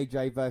love an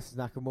AJ versus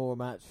Nakamura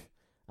match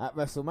at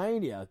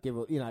WrestleMania,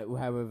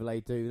 however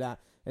they do that.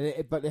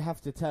 But they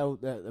have to tell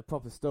the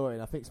proper story,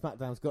 and I think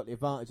SmackDown's got the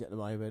advantage at the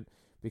moment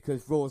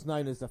because Raw's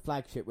known as the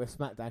flagship, where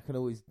SmackDown can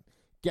always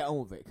get on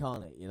with it,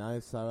 can't it? You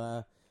know,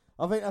 so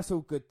I think that's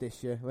all good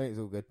this year. I think it's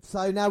all good.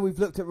 So now we've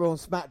looked at Raw and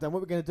SmackDown.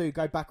 What we're going to do,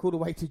 go back all the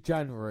way to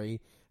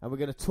January, and we're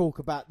going to talk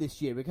about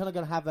this year. We're kind of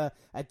going to have a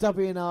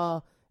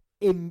W&R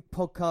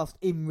podcast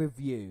in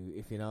review,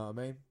 if you know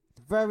what I mean.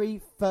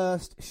 Very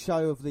first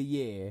show of the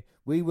year,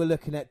 we were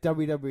looking at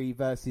WWE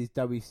versus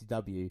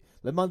WCW.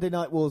 The Monday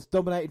Night Wars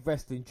dominated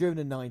wrestling during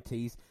the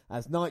 90s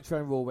as Nitro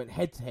and Raw went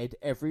head-to-head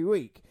every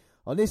week.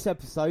 On this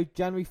episode,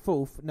 January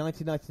 4th,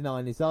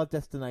 1999 is our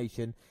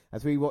destination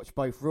as we watch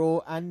both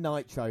Raw and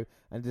Nitro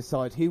and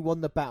decide who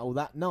won the battle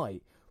that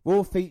night.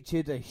 Raw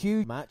featured a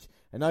huge match,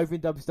 and over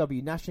in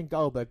WCW, Nash and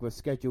Goldberg were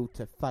scheduled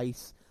to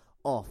face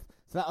off.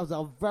 So that was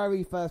our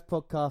very first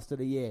podcast of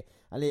the year,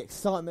 and the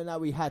excitement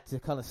that we had to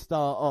kind of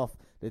start off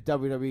the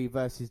WWE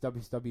versus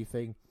WCW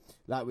thing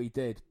like we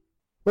did.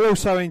 But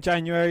also in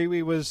January,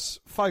 we was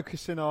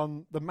focusing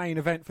on the main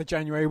event for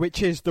January,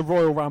 which is the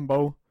Royal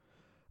Rumble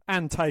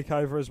and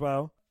TakeOver as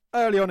well.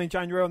 Early on in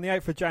January, on the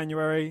 8th of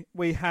January,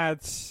 we had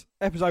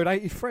episode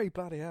 83,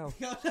 bloody hell.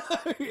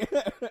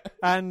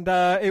 And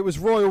it was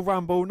Royal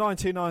Rumble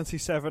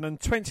 1997, and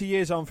 20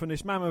 years on from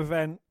this mammoth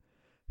event,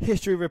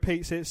 history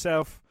repeats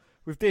itself,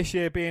 with this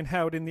year being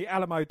held in the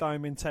Alamo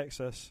Dome in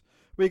Texas.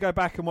 We go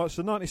back and watch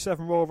the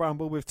 97 Royal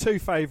Rumble with two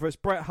favourites,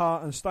 Bret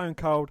Hart and Stone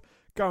Cold,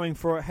 going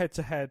for it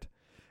head-to-head.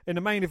 In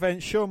the main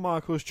event, Shawn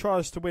Michaels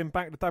tries to win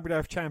back the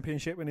WWF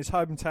Championship in his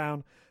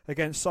hometown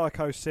against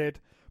Psycho Sid.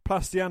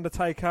 plus The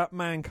Undertaker,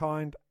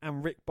 Mankind,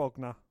 and Rick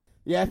Bogner.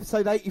 Yeah,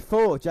 episode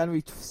 84,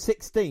 January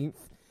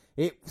 16th.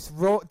 It's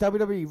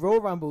WWE Raw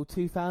Rumble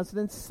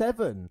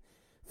 2007,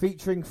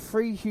 featuring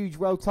 3 huge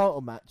world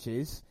title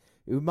matches.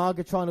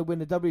 Umaga trying to win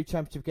the WWE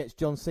Championship against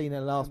John Cena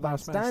in the last man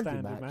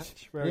standing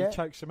match. Where he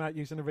chokes him out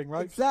using the ring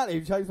ropes. Exactly,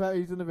 he chokes him out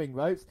using the ring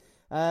ropes.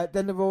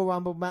 Then the Royal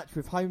Rumble match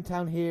with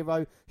hometown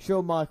hero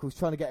Shawn Michaels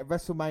trying to get a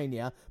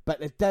WrestleMania, but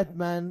the dead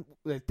man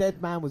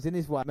was in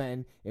his way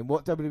men in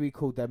what WWE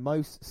called their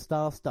most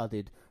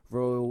star-studded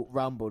Royal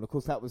Rumble. And of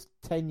course, that was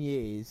 10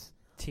 years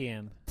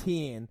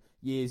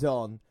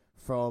on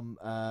from.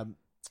 Well,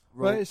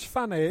 it's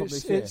funny.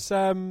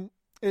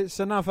 It's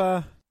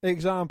another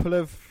example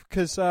of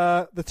because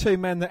the 2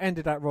 men that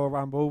ended that Royal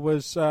Rumble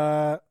was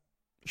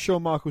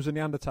Shawn Michaels and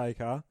The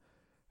Undertaker.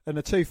 In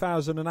the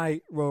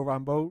 2008 Royal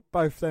Rumble,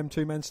 both them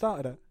 2 men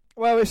started it.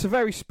 Well, it's a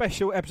very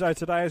special episode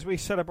today as we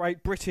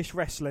celebrate British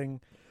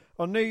wrestling.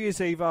 On New Year's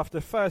Eve,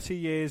 after 30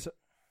 years,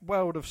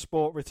 World of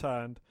Sport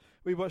returned.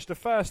 We watched the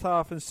first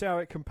half and see how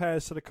it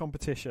compares to the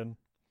competition.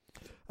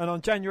 And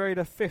on January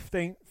the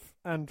 14th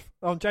and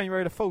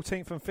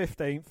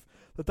 15th,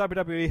 the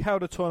WWE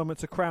held a tournament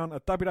to crown a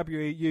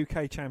WWE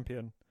UK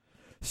champion.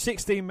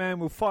 16 men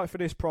will fight for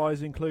this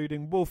prize,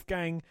 including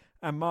Wolfgang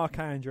and Mark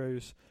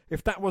Andrews.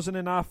 If that wasn't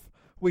enough,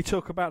 we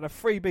talk about the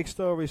 3 big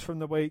stories from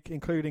the week,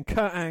 including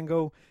Kurt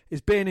Angle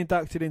is being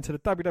inducted into the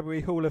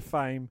WWE Hall of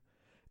Fame.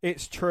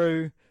 It's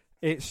true.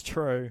 It's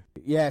true.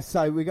 Yeah,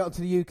 so we got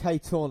to the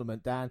UK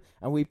tournament, Dan,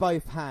 and we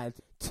both had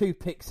 2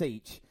 picks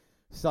each.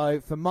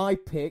 So for my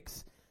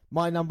picks,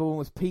 my number 1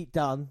 was Pete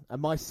Dunne,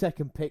 and my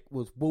second pick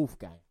was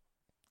Wolfgang.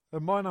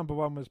 And my number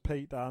 1 was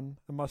Pete Dunne,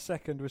 and my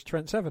second was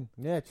Trent Seven.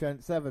 Yeah,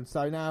 Trent Seven.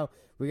 So now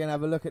we're going to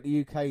have a look at the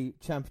UK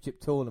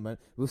Championship tournament.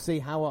 We'll see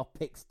how our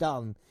picks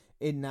done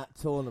in that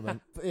tournament.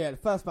 Yeah, the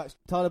first match,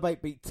 Tyler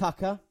Bate beat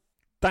Tucker.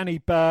 Danny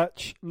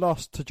Burch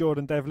lost to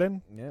Jordan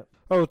Devlin. Yep.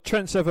 Oh,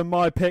 Trent Seven,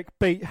 my pick,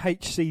 beat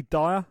H.C.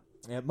 Dyer.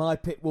 Yeah, my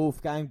pick,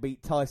 Wolfgang,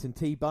 beat Tyson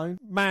T-Bone.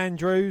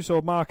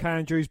 Mark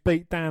Andrews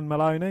beat Dan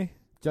Maloney.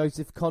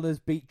 Joseph Connors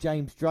beat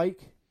James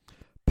Drake.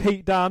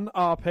 Pete Dunne,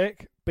 our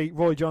pick, beat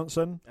Roy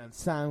Johnson. And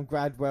Sam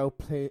Gradwell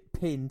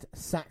pinned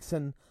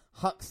Saxon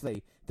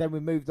Huxley. Then we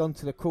moved on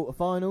to the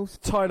quarterfinals.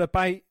 Tyler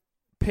Bate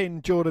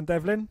pinned Jordan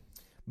Devlin.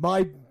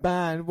 My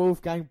man,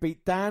 Wolfgang,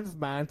 beat Dan's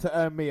man to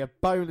earn me a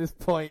bonus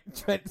point,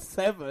 Trent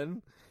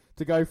Seven,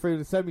 to go through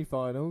the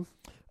semi-finals.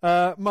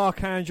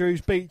 Mark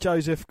Andrews beat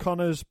Joseph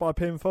Connors by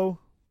pinfall.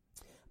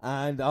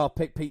 And our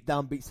pick, Pete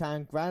Dunne, beat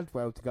Sam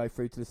Gradwell to go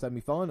through to the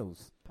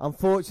semi-finals.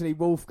 Unfortunately,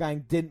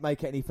 Wolfgang didn't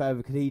make it any further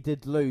because he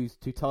did lose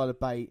to Tyler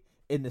Bate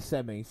in the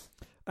semis.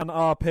 And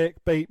our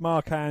pick beat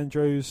Mark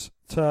Andrews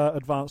to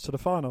advance to the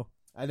final.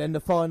 And then the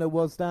final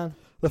was, Dan?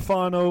 The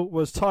final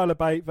was Tyler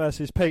Bate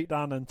versus Pete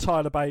Dunne, and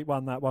Tyler Bate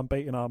won that one,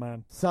 beating our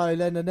man. So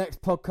then the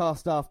next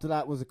podcast after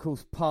that was, of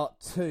course, part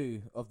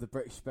 2 of the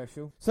British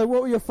special. So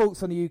what were your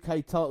thoughts on the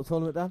UK title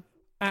tournament, Dan?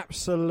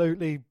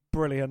 Absolutely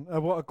brilliant.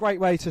 What a great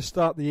way to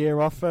start the year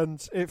off,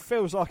 and it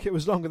feels like it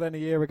was longer than a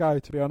year ago,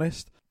 to be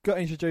honest. Got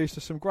introduced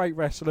to some great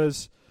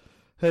wrestlers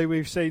who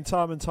we've seen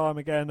time and time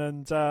again,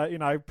 and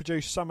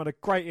produced some of the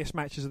greatest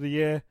matches of the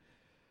year.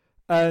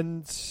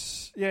 And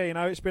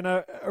yeah, it's been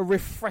a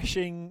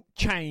refreshing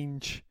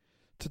change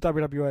to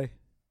WWE.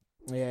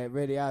 Yeah, it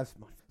really has.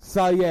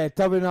 So yeah,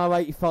 WNR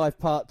 85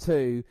 Part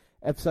 2,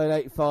 Episode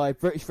 85,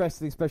 British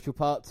Wrestling Special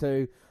Part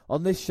 2.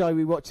 On this show,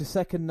 we watch a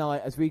second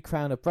night as we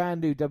crown a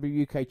brand new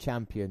WUK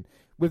champion.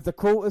 With the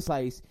quarters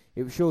place,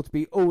 it was sure to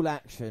be all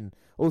action.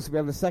 Also, we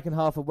have the second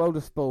half of World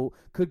of Sport.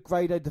 Could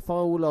Grado defy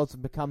all odds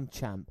and become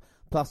champ?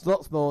 Plus,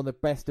 lots more on the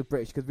best of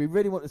British, because we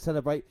really want to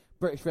celebrate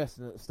British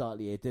wrestling at the start of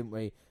the year, didn't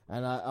we?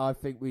 And I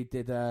think we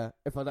did,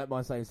 if I don't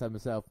mind saying so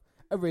myself,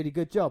 a really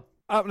good job.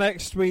 Up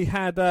next, we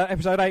had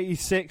episode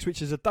 86,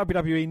 which is a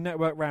WWE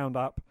Network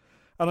Roundup.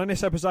 And on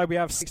this episode, we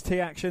have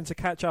NXT action to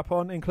catch up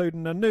on,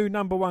 including a new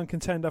number 1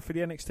 contender for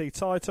the NXT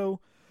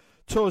title,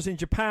 tours in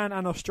Japan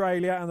and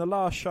Australia, and the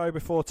last show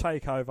before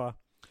TakeOver.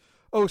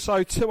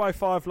 Also,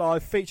 205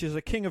 Live features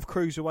the King of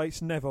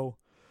Cruiserweights, Neville,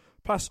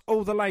 plus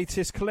all the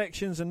latest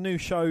collections and new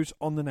shows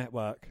on the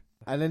network.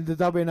 And in the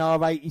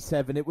WNR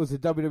 87, it was the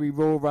WWE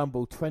Raw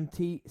Rumble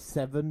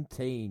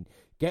 2017.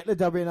 Get the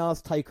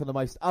WNR's take on the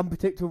most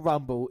unpredictable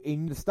Rumble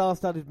in the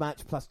star-studded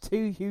match, plus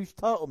 2 huge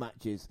title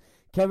matches.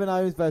 Kevin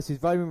Owens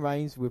versus Roman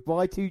Reigns with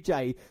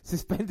Y2J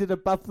suspended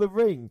above the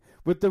ring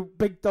with the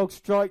Big Dog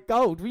Strike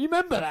Gold.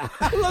 Remember that?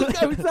 How long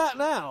ago was that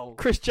now?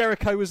 Chris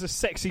Jericho was a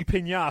sexy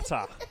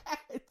piñata.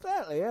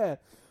 Exactly, yeah.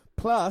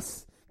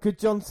 Plus, could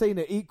John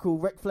Cena equal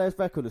Ric Flair's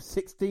record of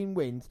 16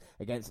 wins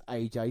against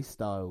AJ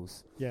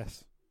Styles?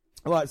 Yes.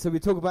 All right, so we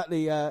talk about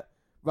the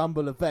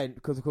Rumble event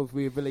because, of course,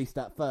 we released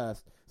that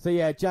first. So,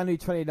 yeah, January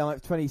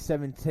 29th,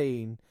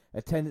 2017,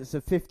 attendance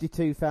of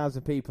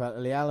 52,000 people at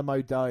the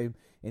Alamo Dome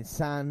in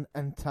San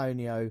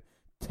Antonio,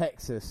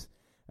 Texas.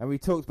 And we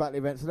talked about the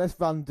event, so let's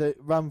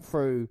run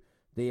through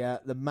the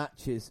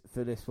matches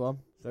for this one.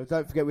 So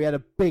don't forget, we had a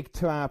big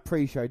 2-hour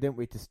pre-show, didn't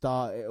we, to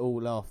start it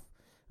all off.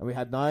 And we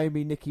had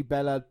Naomi, Nikki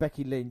Bella,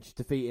 Becky Lynch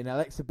defeating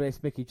Alexa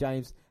Bliss, Mickie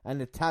James, and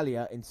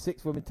Natalya in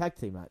 6-woman tag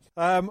team match.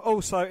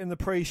 Also in the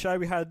pre-show,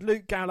 we had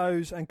Luke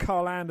Gallows and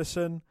Carl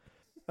Anderson,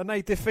 and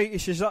they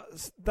defeated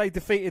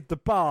the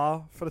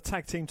Bar for the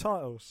tag team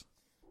titles.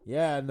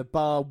 Yeah, and the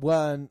Bar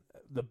weren't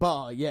the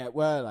Bar yet,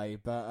 were they?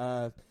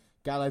 But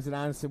Gallows and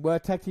Anderson were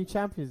tag team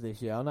champions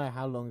this year. I know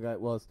how long ago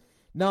it was.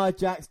 Nia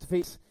Jax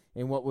defeats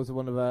in what was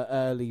one of her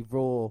early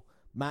Raw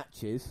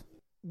matches.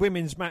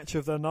 Women's match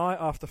of the night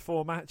after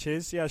 4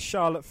 matches. Yeah,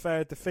 Charlotte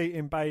Flair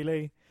defeating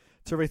Bayley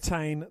to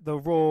retain the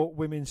Raw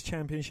Women's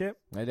Championship.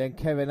 And then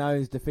Kevin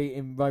Owens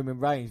defeating Roman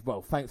Reigns.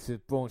 Well, thanks to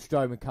Braun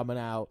Strowman coming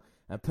out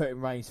and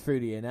putting Reigns through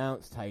the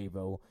announce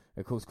table.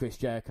 Of course, Chris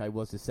Jericho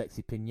was the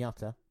sexy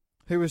piñata.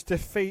 Who was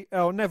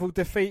Neville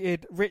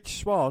defeated Rich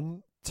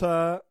Swann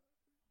to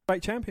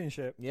Great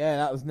Championship. Yeah,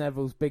 that was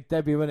Neville's big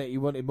debut, wasn't it?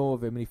 You wanted more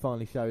of him and he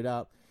finally showed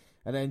up.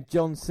 And then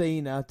John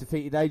Cena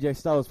defeated AJ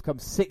Styles to become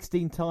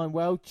 16-time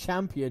world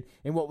champion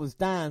in what was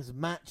Dan's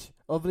match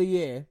of the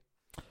year.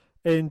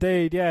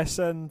 Indeed, yes.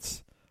 And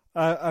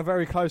a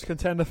very close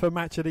contender for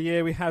match of the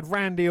year. We had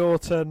Randy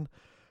Orton,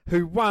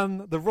 who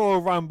won the Royal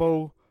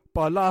Rumble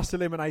by last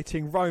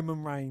eliminating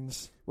Roman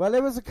Reigns. Well,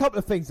 there was a couple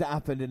of things that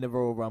happened in the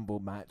Royal Rumble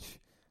match.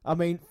 I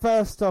mean,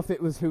 first off,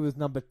 it was who was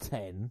number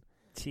 10.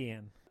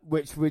 10.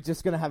 Which we're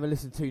just going to have a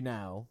listen to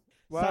now.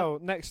 Well,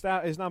 next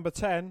out is number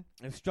 10.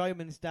 And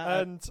Strowman's down.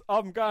 And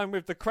I'm going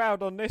with the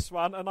crowd on this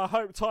one, and I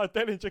hope Ty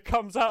Dillinger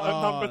comes out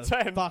at number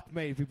 10. Fuck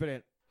me, if you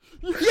brilliant.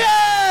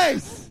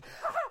 Yes!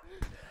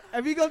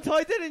 Have you got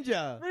Ty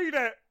Dillinger? Read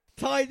it.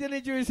 Ty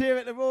Dillinger is here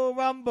at the Royal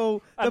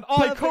Rumble. And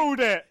I called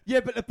it. Yeah,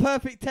 but the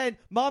perfect 10.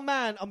 My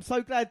man, I'm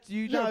so glad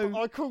you know.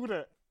 But I called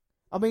it.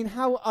 I mean,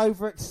 how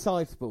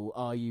overexcitable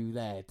are you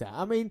there, Dan?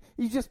 I mean,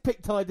 you just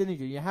picked Ty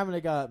Dillinger, you're having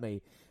a go at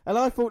me. And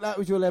I thought that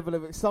was your level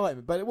of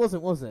excitement, but it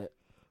wasn't, was it?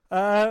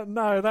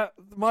 No, that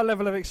my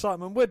level of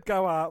excitement would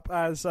go up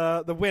as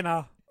the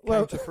winner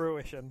came to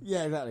fruition.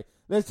 Yeah, exactly.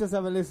 Let's just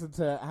have a listen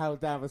to how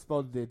Dan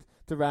responded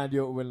to Randy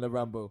Orton winning the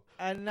Rumble.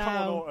 And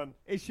now,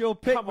 it's your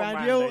pick,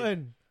 Randy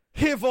Orton.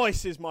 Hear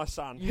voices, my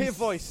son. Hear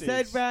voices.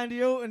 Said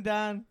Randy Orton,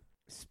 Dan.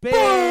 Spin.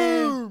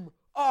 Boom!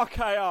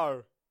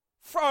 RKO.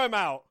 Throw him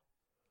out.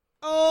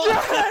 Oh,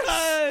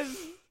 yes!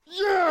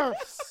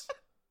 Yes!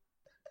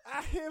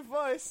 I hear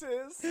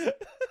voices.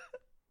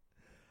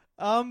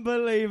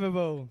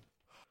 Unbelievable.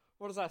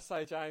 What does that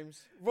say,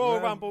 James? Royal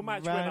Rumble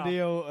match winner.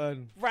 Randy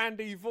Orton.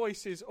 Randy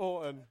voices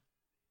Orton.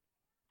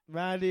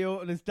 Randy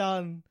Orton has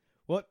done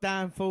what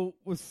Dan thought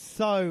was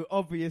so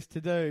obvious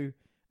to do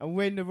and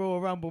win the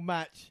Royal Rumble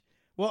match.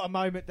 What a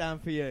moment, Dan,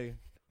 for you.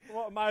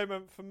 What a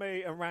moment for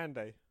me and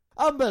Randy.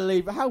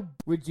 Unbelievable. How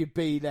would you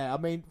be there? I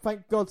mean,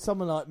 thank God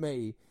someone like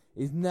me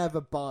is never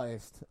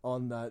biased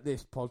on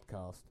this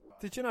podcast.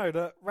 Did you know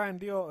that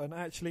Randy Orton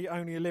actually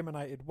only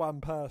eliminated one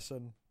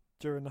person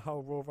during the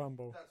whole Royal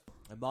Rumble?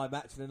 And my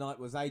match of the night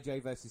was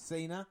AJ versus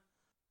Cena.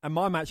 And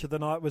my match of the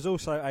night was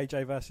also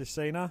AJ versus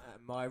Cena.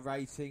 And my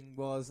rating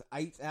was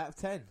 8 out of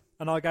 10.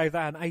 And I gave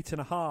that an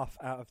 8.5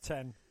 out of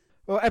 10.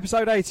 Well,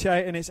 episode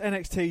 88 and it's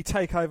NXT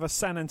TakeOver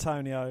San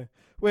Antonio.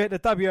 We at the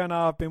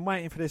WNR have been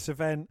waiting for this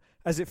event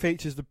as it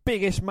features the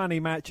biggest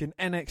money match in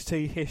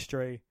NXT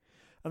history.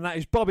 And that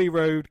is Bobby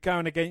Roode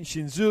going against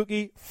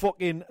Shinsuke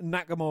fucking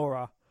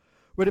Nakamura.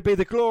 Would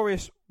the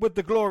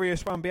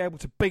glorious one be able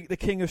to beat the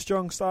King of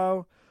Strong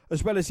Style,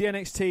 as well as the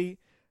NXT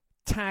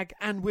Tag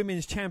and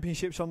Women's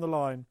Championships on the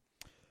line?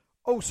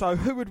 Also,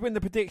 who would win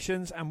the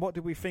predictions and what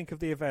did we think of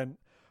the event?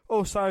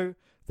 Also,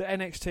 the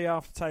NXT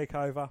After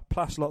TakeOver,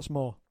 plus lots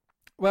more.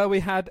 Well, we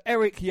had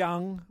Eric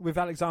Young with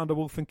Alexander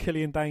Wolf and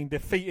Killian Dane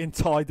defeating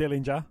Ty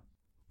Dillinger.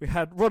 We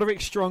had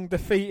Roderick Strong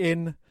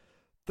defeating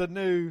the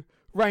new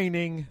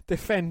reigning,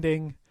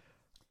 defending...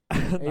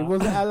 He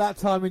wasn't at that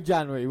time in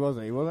January, was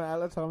he? He wasn't at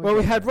that time in Well,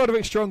 we had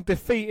Roderick Strong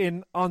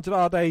defeating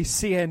Andrade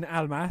Cien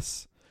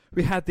Almas.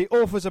 We had the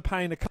Authors of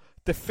Pain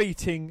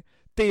defeating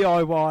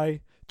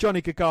DIY,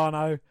 Johnny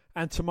Gargano,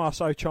 and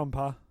Tommaso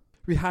Ciampa.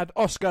 We had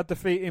Oscar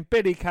defeating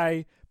Billie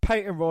Kay,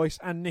 Peyton Royce,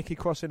 and Nikki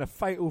Cross in a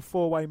fatal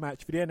 4-way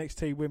match for the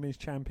NXT Women's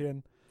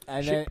Champion.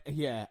 And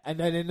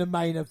then in the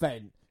main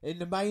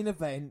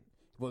event,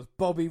 was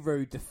Bobby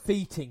Roode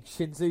defeating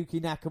Shinsuke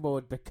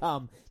Nakamura to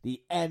become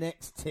the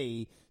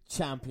NXT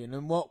champion.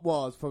 And what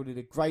was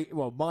probably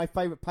my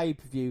favourite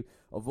pay-per-view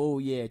of all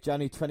year,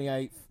 January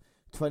 28th,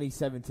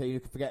 2017. You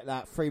can forget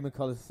that. Freeman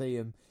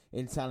Coliseum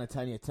in San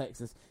Antonio,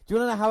 Texas. Do you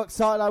want to know how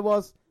excited I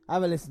was?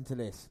 Have a listen to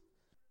this.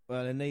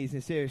 Well, the knee's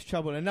in serious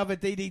trouble. Another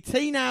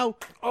DDT now.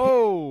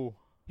 Oh.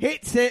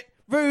 Hits it.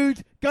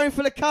 Roode going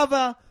for the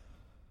cover.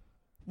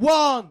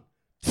 1,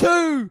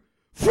 2,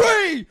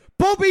 3.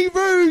 Bobby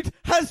Roode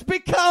has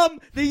become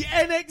the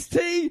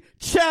NXT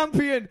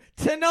champion.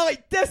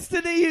 Tonight,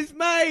 destiny is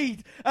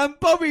made. And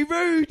Bobby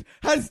Roode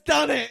has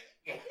done it.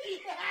 Yes!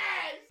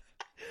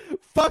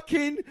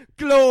 Fucking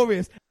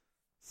glorious.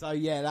 So,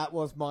 yeah, that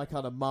was my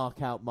kind of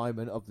mark-out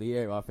moment of the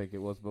year. I think it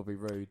was Bobby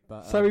Roode.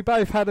 But, so we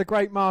both had a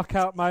great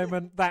mark-out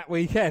moment that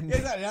weekend.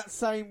 Exactly. That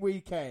same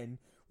weekend,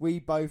 we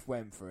both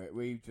went for it.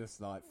 We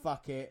just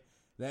fuck it.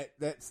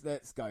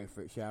 Let's go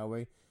for it, shall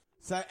we?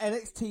 So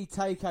NXT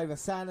TakeOver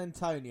San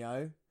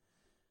Antonio,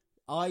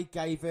 I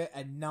gave it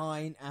a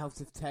 9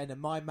 out of 10,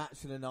 and my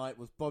match of the night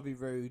was Bobby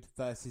Roode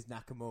versus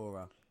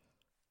Nakamura.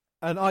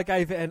 And I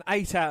gave it an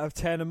 8 out of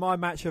 10, and my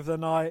match of the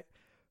night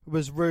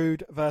was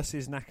Roode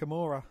versus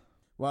Nakamura.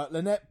 Well,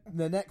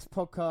 the next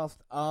podcast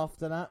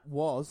after that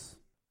was...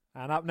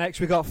 And up next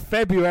we got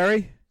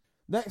February.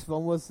 Next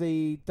one was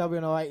the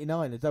WNR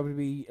 89, the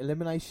WWE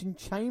Elimination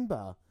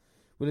Chamber.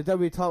 With the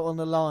WWE title on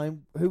the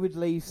line, who would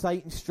leave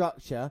Satan's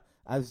structure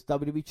as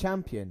WWE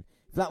Champion?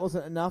 If that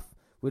wasn't enough,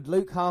 would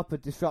Luke Harper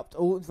disrupt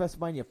Orton's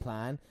WrestleMania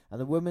plan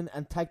and the women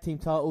and tag team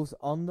titles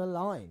on the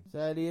line?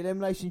 So the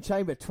Elimination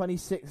Chamber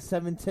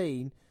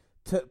 26-17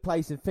 took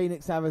place in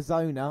Phoenix,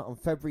 Arizona on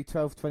February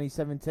 12,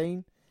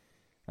 2017.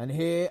 And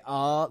here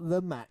are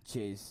the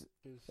matches.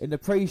 In the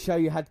pre-show,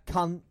 you had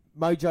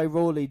Mojo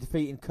Rawley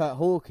defeating Kurt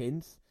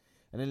Hawkins.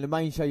 And in the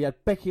main show, you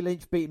had Becky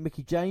Lynch beating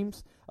Mickie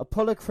James,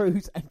 Apollo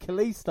Crews and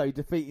Kalisto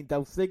defeating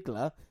Dolph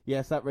Ziggler.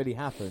 Yes, that really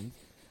happened.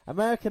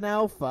 American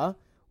Alpha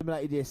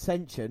eliminated the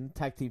Ascension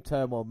tag team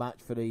turmoil match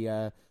for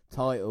the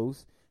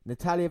titles.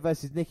 Natalya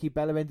versus Nikki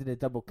Bella ended in a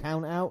double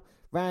count out.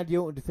 Randy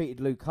Orton defeated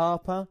Luke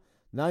Harper.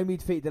 Naomi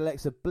defeated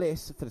Alexa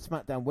Bliss for the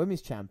SmackDown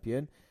Women's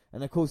Champion.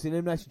 And of course, the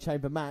Elimination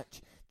Chamber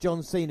match,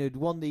 John Cena had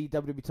won the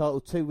WWE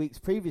title 2 weeks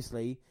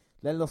previously,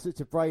 then lost it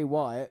to Bray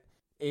Wyatt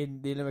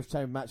in the Elimination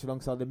Chamber match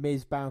alongside The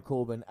Miz, Baron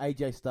Corbin,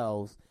 AJ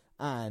Styles,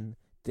 and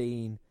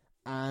Dean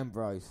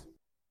Ambrose.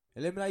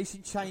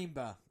 Elimination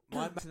Chamber.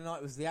 My match of the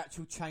night was the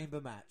actual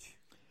chamber match.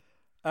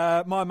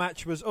 My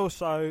match was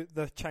also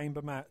the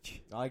chamber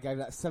match. I gave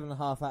that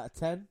 7.5 out of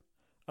 10.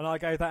 And I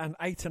gave that an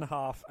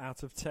 8.5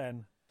 out of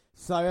 10.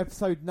 So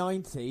episode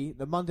 90,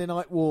 the Monday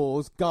Night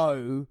Wars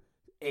go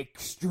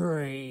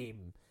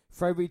extreme.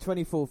 February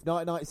 24th,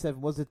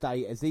 1997 was the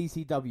day as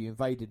ECW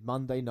invaded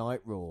Monday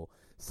Night Raw.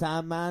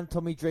 Sandman,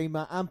 Tommy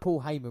Dreamer and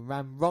Paul Heyman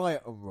ran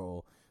riot on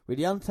Raw. With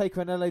The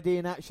Undertaker and LAD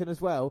in action as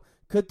well,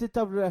 could the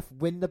WWF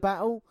win the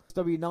battle?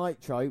 W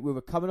Nitro, we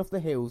were coming off the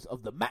heels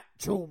of the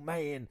Macho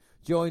Man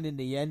joining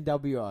the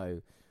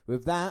NWO.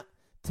 With that,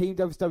 Team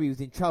WCW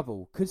was in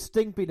trouble. Could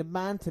Sting be the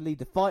man to lead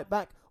the fight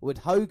back, or would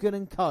Hogan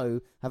and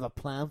co have a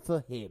plan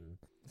for him?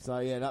 So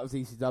yeah, that was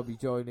ECW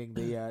joining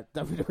the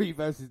WWE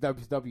versus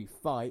WCW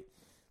fight.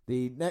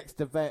 The next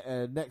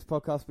event, next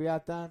podcast we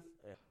had, Dan?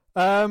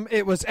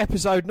 It was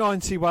episode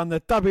 91,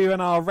 the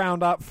WNR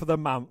roundup for the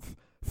month,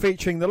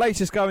 featuring the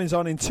latest goings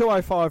on in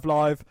 205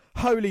 Live,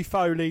 Holy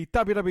Foley,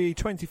 WWE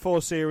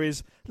 24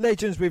 Series,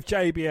 Legends with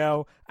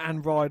JBL,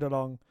 and Ride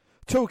Along.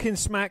 Talking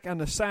smack and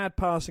the sad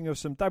passing of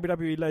some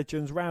WWE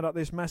legends round up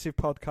this massive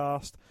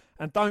podcast.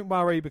 And don't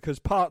worry, because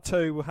part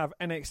 2 will have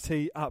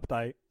NXT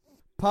update.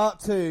 Part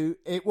 2,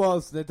 it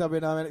was the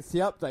WNR NXT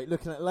update,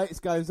 looking at the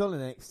latest goings on in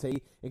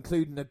NXT,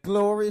 including a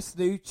glorious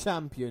new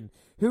champion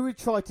who would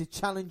try to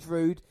challenge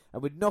Roode,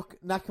 and would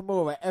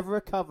Nakamura ever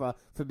recover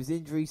from his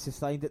injury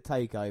sustained at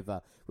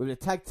TakeOver. With the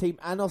tag team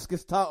and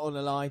Oscar's title on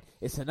the line,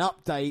 it's an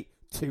update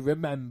to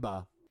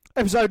remember.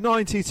 Episode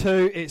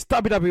 92, it's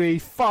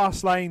WWE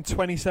Fastlane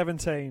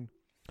 2017.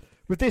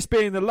 With this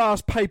being the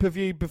last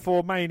pay-per-view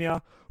before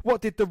Mania,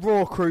 what did the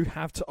Raw crew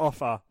have to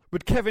offer?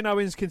 Would Kevin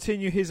Owens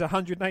continue his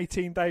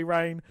 118-day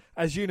reign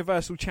as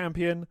Universal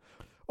Champion?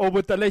 Or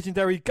would the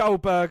legendary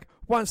Goldberg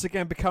once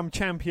again become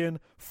champion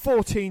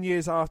 14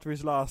 years after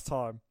his last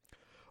time?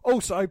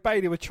 Also,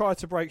 Bayley would try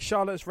to break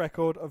Charlotte's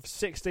record of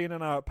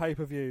 16-0 at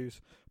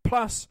pay-per-views.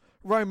 Plus,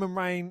 Roman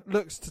Reigns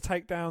looks to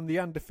take down the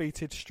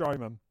undefeated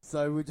Strowman.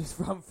 So we'll just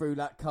run through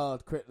that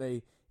card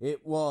quickly.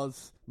 It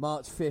was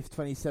March 5th,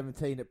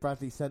 2017 at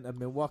Bradley Center,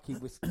 Milwaukee,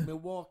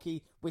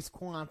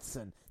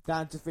 Wisconsin.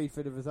 Dan, just read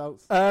through the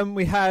results.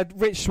 We had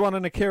Rich Swann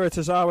and Akira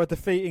Tozawa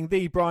defeating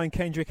the Brian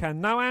Kendrick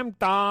and Noam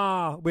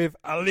Dar with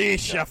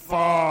Alicia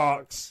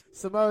Fox.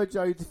 Samoa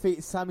Joe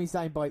defeated Sami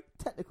Zayn by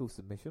technical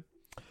submission.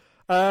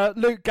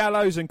 Luke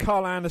Gallows and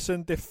Carl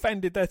Anderson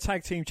defended their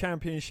tag team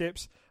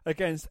championships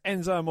against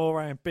Enzo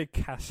Amore and Big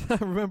Cass.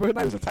 Remember when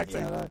they was a tag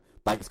team? Yeah,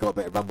 Banks got a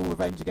bit of Rumble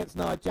revenge against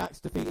Nia Jax,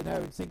 defeating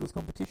her in singles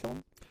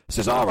competition.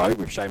 Cesaro,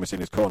 with Sheamus in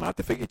his corner,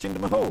 defeated Jinder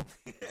Mahal.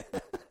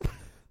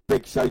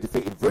 Big Show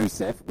defeated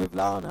Rusev with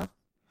Lana.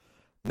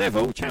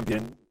 Neville,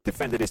 champion,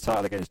 defended his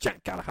title against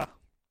Jack Gallagher.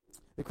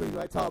 The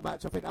Cruiserweight title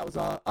match, I think that was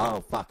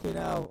oh fucking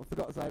hell, I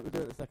forgot to say it, we'll do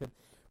it in a second.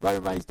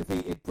 Roman Reigns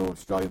defeated Braun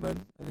Strowman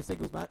in the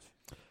singles match.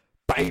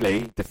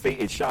 Bayley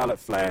defeated Charlotte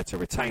Flair to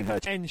retain her.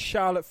 And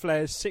Charlotte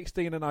Flair's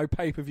 16-0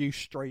 pay-per-view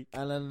streak.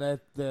 And then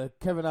the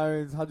Kevin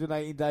Owens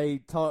 118-day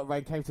title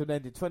reign came to an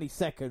end in 20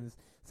 seconds.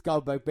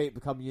 Goldberg beat,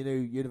 becoming your new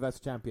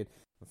Universal Champion.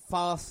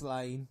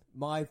 Fastlane,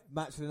 my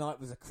match of the night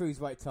was a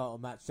Cruiserweight title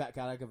match, Jack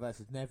Gallagher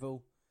versus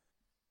Neville.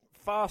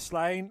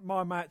 Fastlane,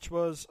 my match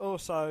was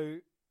also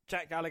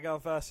Jack Gallagher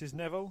versus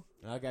Neville.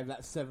 And I gave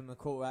that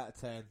 7.25 out of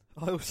 10.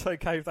 I also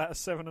gave that a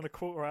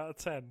 7.25 out of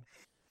 10.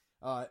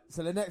 Alright,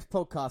 so the next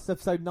podcast,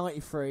 episode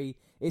 93,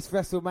 it's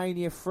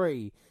WrestleMania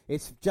 3.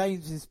 It's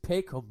James's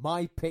pick, or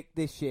my pick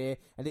this year,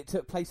 and it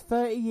took place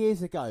 30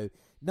 years ago.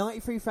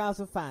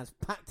 93,000 fans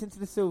packed into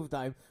the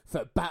Silverdome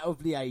for a battle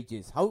of the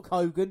ages. Hulk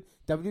Hogan,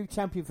 WWE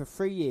Champion for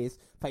 3 years,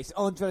 faced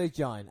Andre the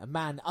Giant, a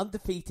man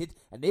undefeated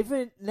and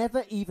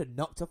never even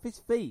knocked off his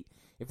feet.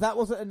 If that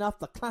wasn't enough,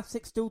 the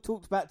classic still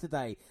talked about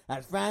today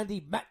as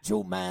Randy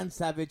Macho Man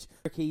Savage,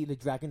 Ricky the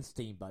Dragon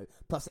Steamboat,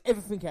 plus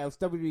everything else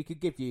WWE could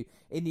give you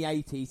in the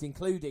 80s,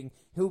 including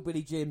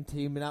Hillbilly Jim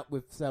teaming up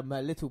with some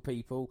little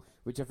people,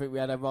 which I think we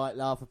had a right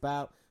laugh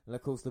about, and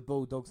of course the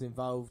Bulldogs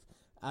involved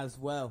as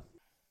well.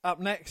 Up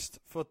next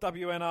for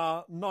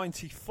WNR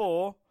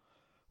 94,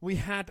 we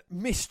had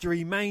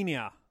Mystery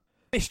Mania.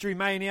 Mystery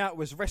Mania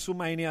was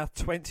WrestleMania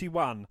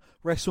 21.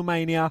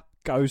 WrestleMania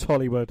goes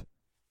Hollywood.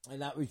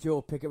 And that was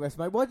your pick at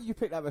WrestleMania. Why did you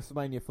pick that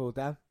WrestleMania for,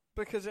 Dan?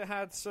 Because it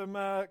had some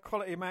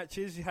quality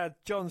matches. You had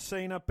John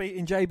Cena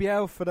beating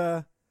JBL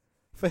for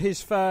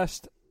his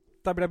first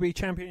WWE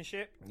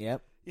Championship.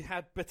 Yep. You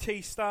had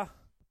Batista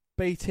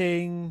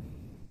beating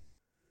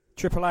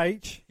Triple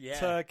H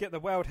to get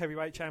the World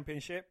Heavyweight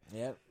Championship.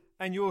 Yep.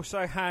 And you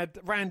also had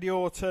Randy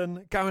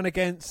Orton going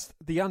against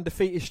the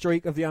undefeated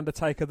streak of The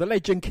Undertaker, the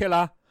Legend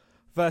Killer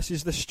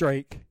versus the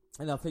Streak.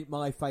 And I think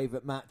my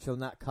favourite match on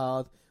that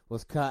card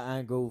was Kurt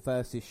Angle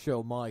versus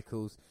Shawn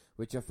Michaels,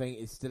 which I think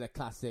is still a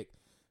classic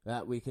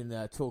that we can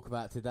talk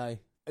about today.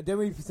 And then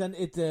we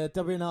presented the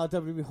WNR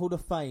WWE Hall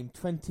of Fame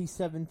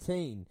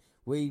 2017.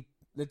 The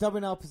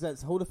WNR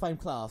presents Hall of Fame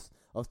class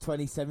of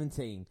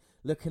 2017,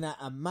 looking at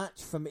a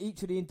match from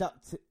each of the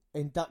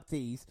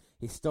inductees'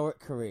 historic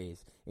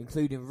careers,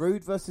 including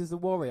Rude versus the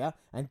Warrior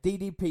and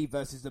DDP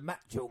versus the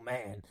Macho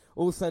Man.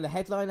 Also, the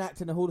headline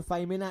act in the Hall of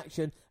Fame in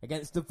action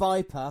against the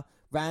Viper,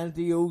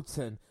 Randy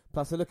Orton.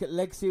 Plus, a look at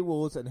Legacy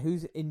Awards and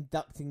who's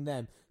inducting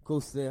them. Of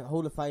course, the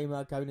Hall of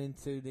Famer going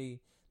into the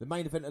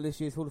main event of this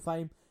year's Hall of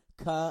Fame,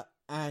 Kurt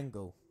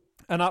Angle.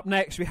 And up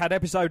next, we had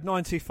episode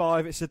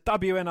 95. It's a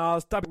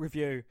WNR's double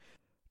review,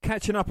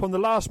 catching up on the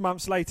last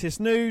month's latest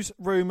news,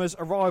 rumours,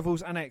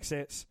 arrivals and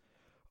exits.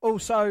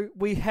 Also,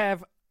 we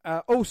have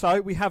our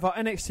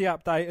NXT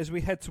update as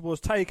we head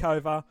towards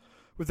TakeOver,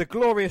 with the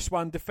Glorious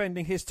One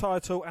defending his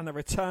title and the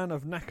return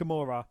of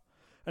Nakamura.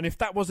 And if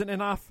that wasn't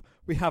enough,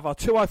 we have our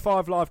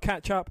 205 Live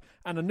catch-up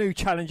and a new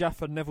challenger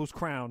for Neville's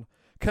crown.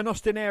 Can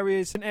Austin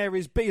Aries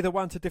be the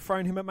one to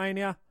dethrone him at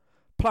Mania?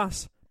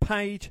 Plus,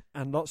 Paige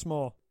and lots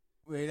more.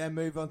 We then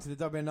move on to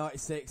the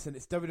W96, and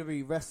it's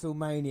WWE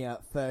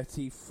WrestleMania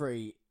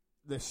 33,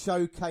 the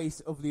showcase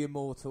of the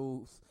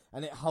Immortals,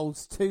 and it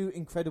holds two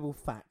incredible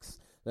facts.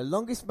 The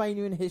longest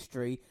Mania in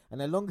history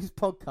and the longest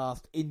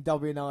podcast in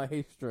WNR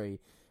history.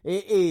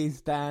 It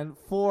is, Dan,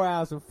 4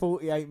 hours and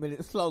 48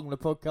 minutes long, the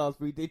podcast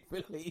we did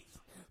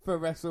release for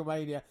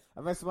WrestleMania.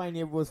 And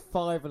WrestleMania was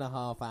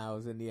 5.5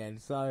 hours in the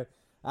end, so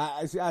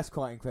that's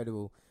quite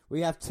incredible.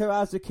 We have 2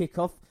 hours of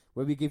kickoff,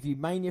 where we give you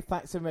Mania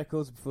facts and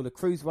records before the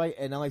Cruiserweight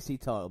and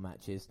IC title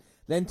matches.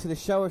 Then to the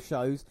show of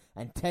shows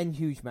and 10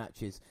 huge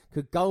matches.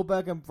 Could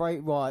Goldberg and Bray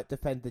Wyatt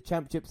defend the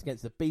championships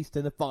against the Beast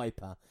and the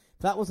Viper?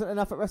 If that wasn't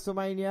enough at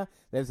WrestleMania,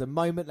 there's a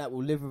moment that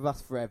will live with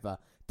us forever.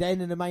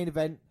 Then in the main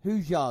event,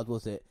 whose yard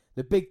was it?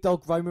 The big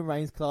dog Roman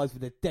Reigns collides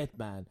with a dead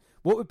man.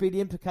 What would be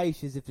the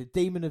implications if the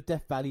Demon of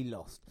Death Valley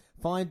lost?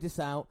 Find this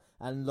out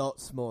and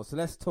lots more. So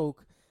let's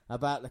talk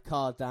about the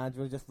card, Dan. Do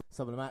you want to just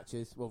some of the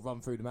matches? We'll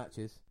run through the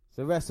matches.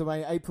 So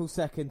WrestleMania, April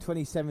 2nd,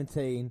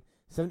 2017,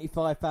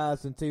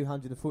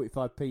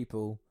 75,245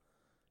 people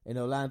in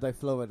Orlando,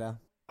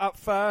 Florida. Up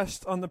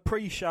first on the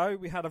pre-show,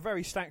 we had a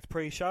very stacked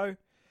pre-show.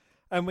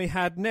 And we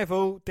had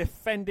Neville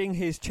defending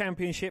his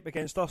championship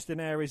against Austin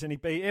Aries, and he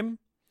beat him.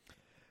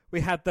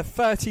 We had the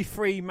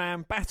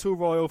 33-man Battle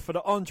Royal for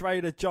the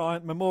Andre the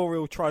Giant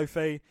Memorial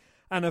Trophy.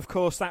 And, of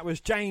course, that was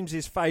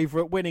James's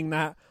favourite, winning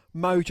that,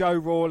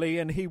 Mojo Rawley,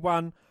 and he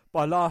won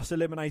by last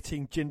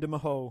eliminating Jinder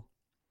Mahal.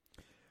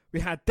 We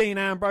had Dean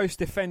Ambrose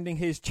defending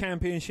his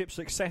championship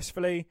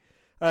successfully,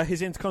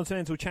 his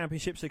Intercontinental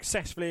Championship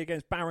successfully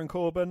against Baron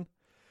Corbin.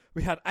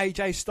 We had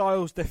AJ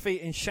Styles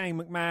defeating Shane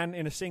McMahon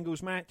in a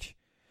singles match.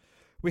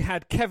 We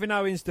had Kevin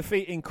Owens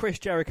defeating Chris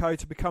Jericho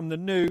to become the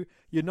new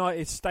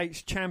United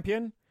States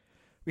champion.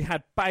 We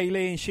had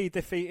Bayley, and she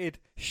defeated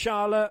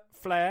Charlotte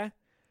Flair,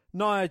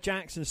 Nia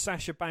Jax and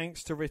Sasha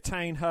Banks to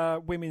retain her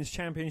women's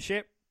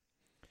championship.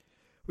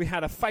 We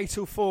had a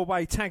fatal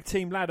four-way tag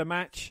team ladder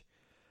match,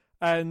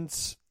 and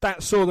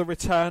that saw the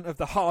return of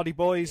the Hardy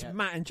Boys,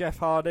 Matt and Jeff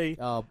Hardy.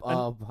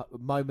 Our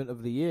moment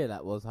of the year,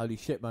 that was. Holy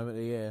shit, moment of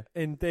the year.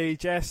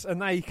 Indeed, yes. And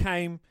they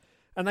came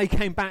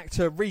back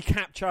to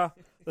recapture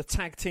the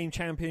tag team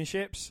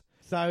championships.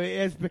 So it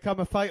has become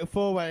a fatal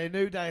four-way. A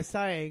New Day is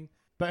saying,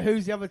 but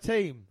who's the other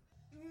team?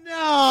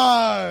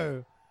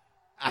 No!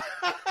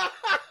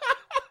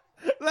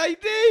 They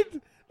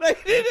did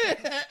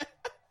it!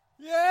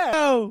 Yeah!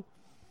 No!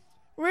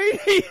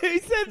 Really? He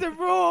said the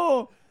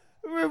Raw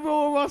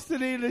roster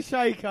in the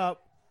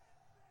shake-up.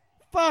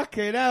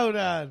 Fucking hell,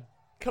 Dan.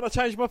 Can I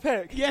change my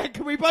pick? Yeah,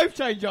 can we both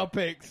change our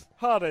picks?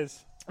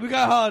 Hardys. We go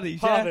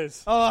Hardys, yeah?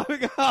 Hardys. Oh, we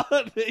go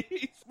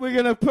Hardys. We're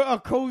going to put our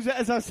calls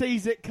as our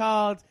sees it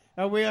card,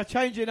 and we are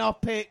changing our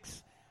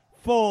picks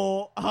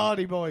for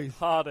Hardy Boys.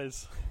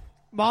 Hardys.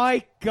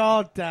 My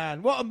God,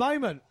 Dan. What a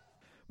moment.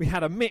 We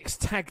had a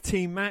mixed tag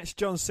team match,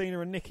 John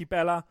Cena and Nikki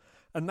Bella,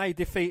 and they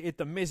defeated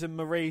The Miz and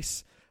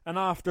Maurice. And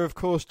after, of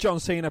course,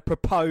 John Cena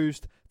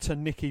proposed to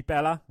Nikki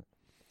Bella.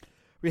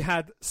 We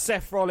had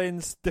Seth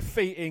Rollins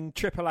defeating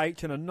Triple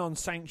H in a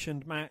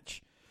non-sanctioned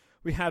match.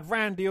 We had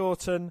Randy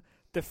Orton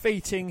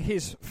defeating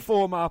his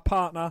former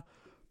partner,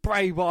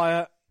 Bray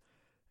Wyatt,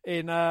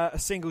 in a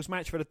singles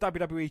match for the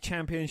WWE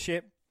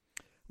Championship.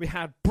 We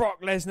had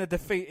Brock Lesnar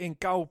defeating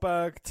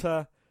Goldberg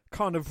to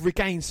kind of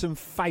regain some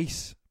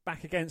face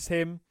back against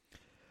him.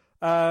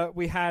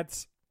 We had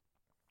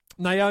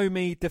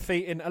Naomi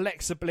defeating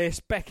Alexa Bliss,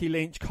 Becky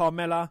Lynch,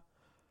 Carmella,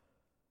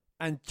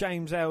 and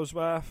James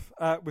Ellsworth,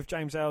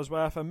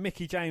 and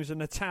Mickie James and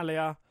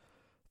Natalya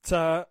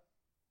to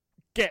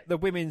get the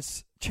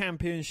women's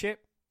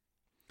championship.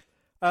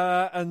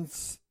 And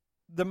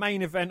the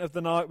main event of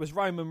the night was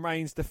Roman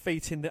Reigns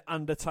defeating The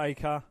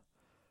Undertaker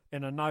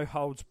in a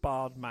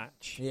no-holds-barred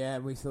match. Yeah,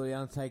 we saw The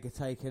Undertaker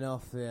taking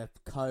off the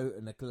coat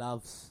and the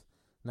gloves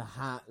and the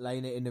hat,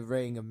 laying it in the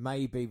ring and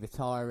maybe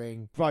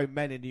retiring. Grown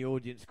men in the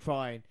audience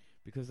crying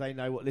because they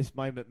know what this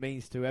moment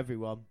means to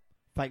everyone.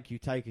 Thank you,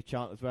 Taker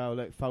chant as well.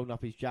 Look, folding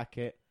up his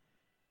jacket.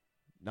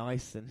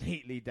 Nice and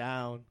neatly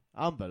down.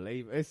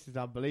 Unbelievable. This is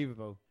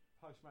unbelievable.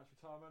 Post-match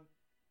retirement.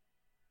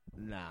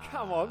 Nah.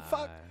 Come on,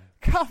 fuck.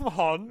 Come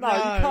on. No,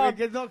 you can't.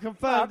 It's not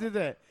confirmed, is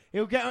it?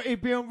 He'll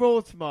be on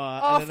Raw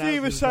tomorrow. After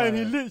you were saying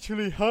he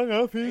literally hung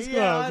up his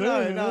gloves. No,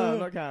 I'm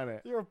not counting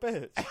it. You're a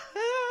bitch.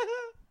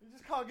 You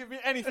just can't give me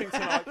anything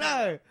tonight.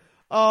 No.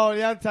 Oh,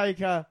 The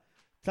Undertaker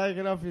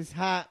taking off his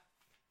hat.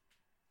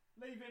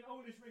 Leaving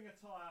all his ring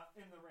attire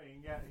in the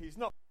ring. Yeah, he's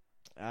not.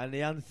 And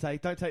The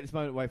Undertaker, don't take this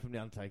moment away from The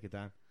Undertaker,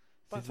 Dan.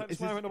 Don't take this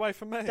moment away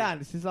from me. Dan,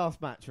 it's his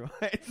last match,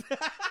 right?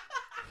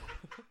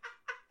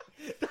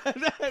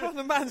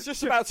 The man's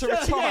just about to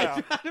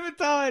retire. Trying to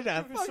retire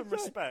now. Give him some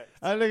respect.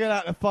 And look at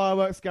that, the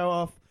fireworks go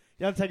off.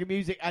 The Undertaker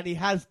music, and he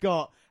has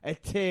got a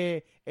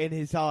tear in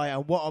his eye.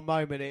 And what a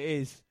moment it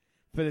is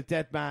for the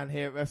dead man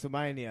here at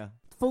WrestleMania.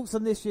 Thoughts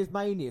on this year's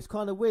Mania? It's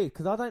kind of weird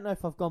because I don't know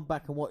if I've gone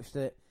back and watched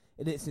it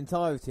in its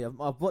entirety.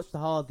 I've watched the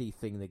Hardy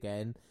thing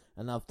again,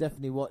 and I've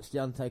definitely watched the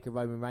Undertaker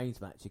Roman Reigns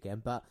match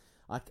again. But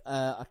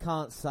I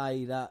can't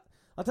say that.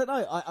 I don't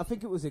know. I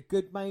think it was a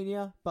good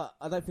Mania, but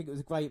I don't think it was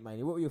a great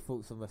Mania. What were your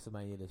thoughts on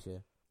WrestleMania this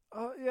year?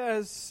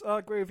 Yes, I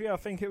agree with you. I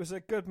think it was a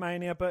good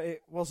Mania, but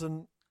it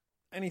wasn't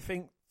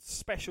anything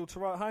special to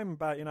write home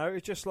about. You know,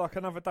 it's just like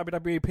another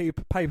WWE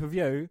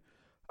pay-per-view,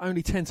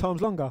 only 10 times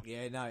longer.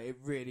 Yeah, no, it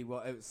really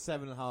was. It was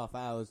 7.5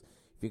 hours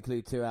if you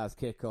include 2 hours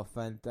kickoff,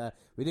 and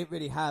we didn't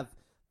really have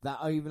that.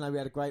 Even though we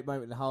had a great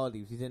moment in the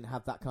Hardys, we didn't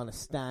have that kind of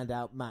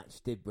standout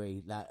match, did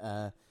we?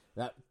 That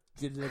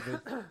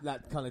delivered,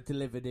 that kind of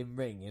delivered in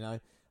ring, you know.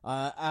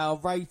 Our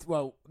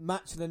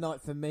match of the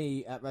night for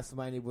me at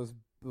WrestleMania was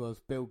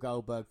Bill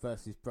Goldberg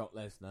versus Brock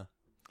Lesnar.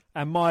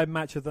 And my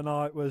match of the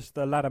night was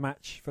the ladder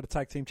match for the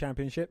tag team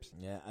championships.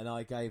 Yeah, and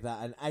I gave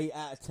that an 8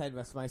 out of 10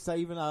 WrestleMania. So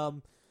even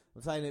though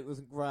I'm saying it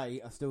wasn't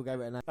great, I still gave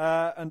it an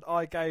 8. And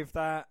I gave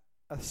that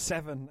a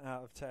 7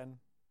 out of 10.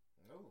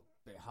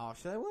 Bit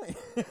harsh there, wasn't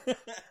it?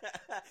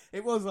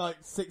 It was like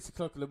 6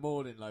 o'clock in the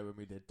morning though when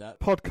we did that.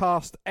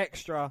 Podcast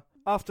extra.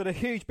 After the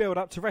huge build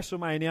up to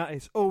WrestleMania,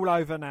 it's all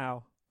over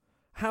now.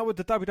 How would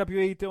the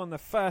WWE do on the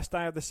first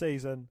day of the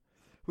season?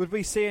 Would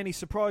we see any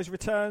surprise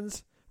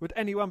returns? Would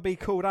anyone be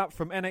called up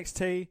from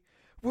NXT?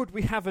 Would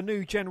we have a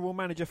new general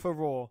manager for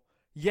Raw?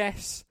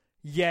 Yes,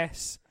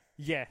 yes,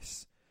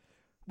 yes.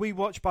 We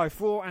watch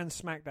both Raw and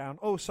Smackdown.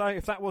 Also,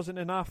 if that wasn't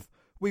enough,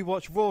 we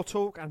watch Raw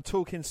Talk and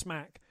Talking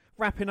Smack,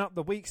 wrapping up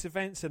the week's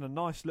events in a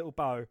nice little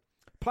bow.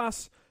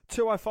 Plus,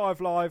 205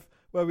 Live,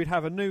 where we'd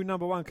have a new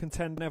number 1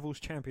 contender, Neville's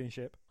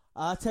Championship.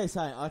 I'll tell you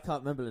something, I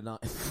can't remember the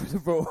night for the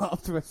Raw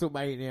after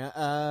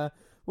WrestleMania.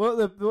 What are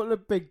the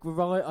big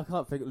I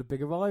can't think of the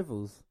big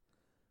arrivals.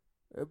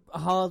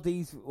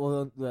 Hardys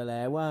were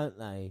there, weren't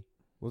they?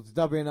 Was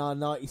WNR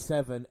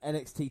 97,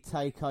 NXT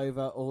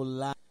TakeOver,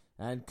 Orlando,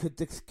 and could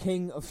the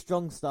King of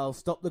Strong Style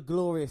stop the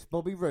glorious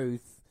Bobby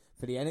Roode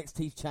for the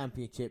NXT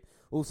Championship?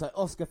 Also,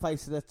 Oscar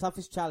faces the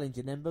toughest challenge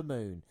in Ember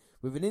Moon,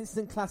 with an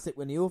instant classic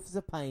when the Authors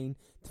of Pain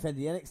defend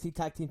the NXT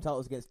Tag Team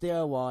titles against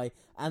DIY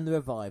and The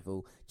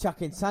Revival.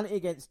 Chuck Insanity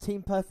against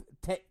Team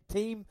Perfect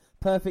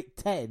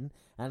 10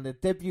 and the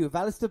debut of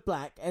Aleister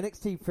Black.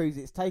 NXT proves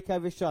its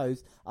takeover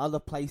shows are the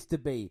place to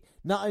be.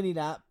 Not only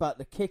that, but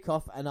the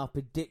kickoff and our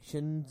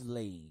predictions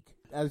league.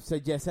 As I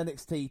said, yes,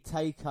 NXT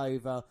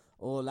TakeOver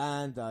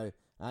Orlando.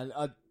 And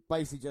I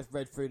basically just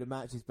read through the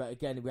matches, but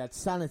again, we had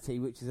Sanity,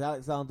 which is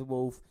Alexander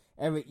Wolf,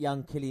 Eric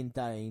Young, Killian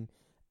Dane,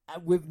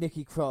 with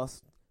Nikki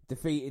Cross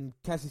defeating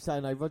Cassius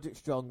Ohno, Roderick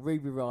Strong,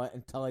 Ruby Riott,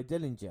 and Ty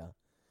Dillinger.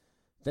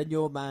 Then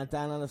your man,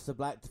 Dan Aleister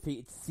Black,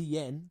 defeated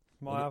CN.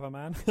 My other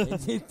man. In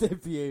his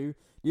debut.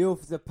 The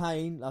Authors of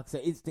Pain, like I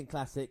said, instant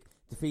classic,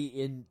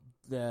 defeating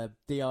the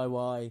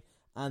DIY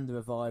and The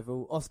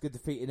Revival. Oscar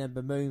defeating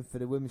Ember Moon for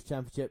the Women's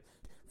Championship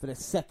for the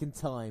second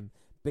time,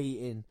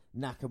 beating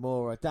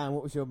Nakamura. Dan,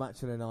 what was your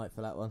match of the night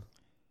for that one?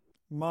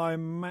 My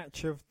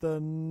match of the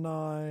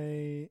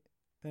night...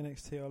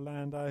 NXT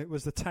Orlando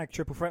was the tag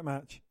triple threat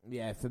match.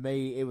 Yeah, for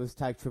me, it was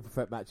tag triple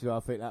threat match. I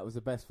think that was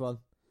the best one.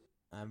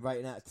 And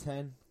rating out of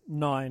 10?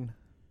 9.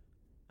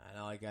 And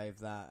I gave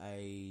that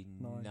a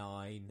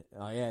 9.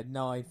 Oh, yeah,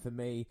 9 for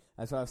me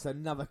as well. So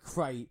another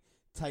great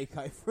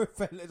takeover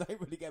event. They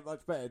don't really get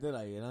much better, do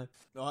they, you know?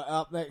 Right,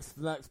 up next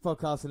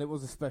podcast, and it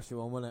was a special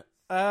one, wasn't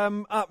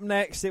it? Up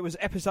next, it was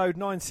episode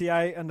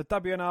 98, and the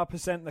WNR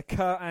present the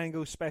Kurt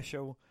Angle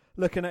special,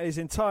 looking at his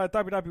entire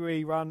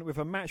WWE run with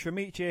a match from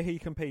each year he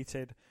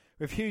competed,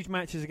 with huge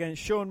matches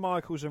against Shawn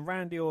Michaels and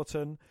Randy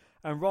Orton,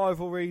 and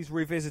rivalries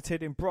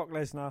revisited in Brock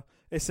Lesnar.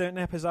 It's an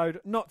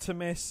episode not to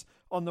miss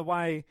on the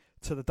way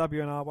to the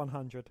WNR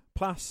 100.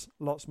 Plus,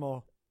 lots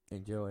more.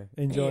 Enjoy.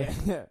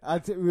 Yeah.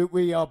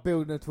 We are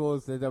building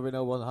towards the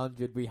WNR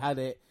 100. We had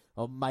it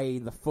on May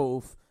the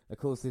 4th. Of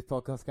course, this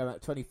podcast came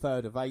out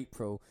 23rd of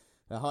April.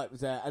 The hype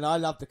was there. And I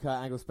loved the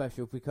Kurt Angle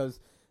special because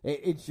it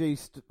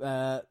introduced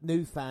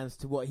new fans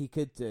to what he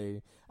could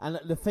do. And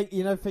the thing,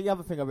 the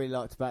other thing I really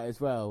liked about it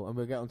as well, and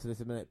we'll get onto this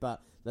in a minute,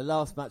 but the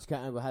last match Kurt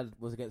Angle had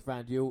was against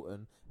Randy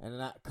Orton, and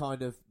that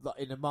kind of, like,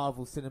 in a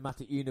Marvel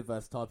Cinematic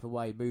Universe type of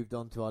way, moved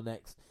on to our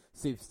next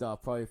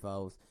superstar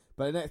profiles.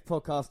 But the next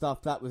podcast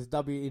after that was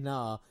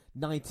WNR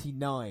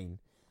 99.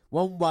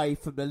 One way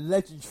from the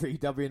legendary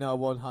WNR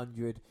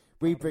 100,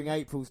 we bring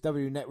April's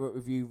W Network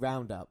Review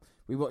Roundup.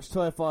 We watched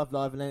 25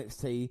 Live and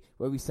NXT,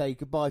 where we say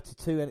goodbye to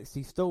 2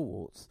 NXT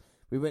stalwarts.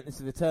 We witnessed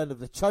the return of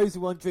the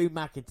chosen one, Drew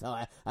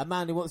McIntyre, a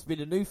man who wants to be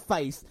the new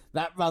face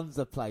that runs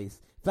the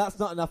place. If that's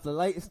not enough, the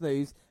latest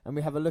news, and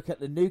we have a look at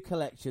the new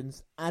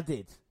collections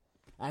added.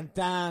 And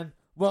Dan,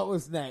 what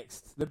was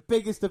next? The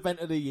biggest event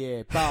of the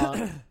year,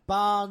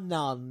 bar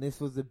none. This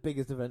was the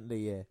biggest event of the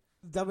year.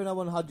 WNR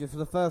 100, for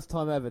the first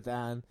time ever,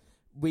 Dan,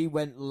 we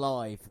went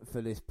live for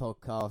this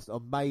podcast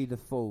on May the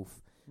 4th.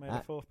 May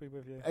the 4th be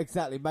with you.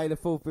 Exactly, May the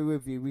 4th be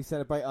with you. We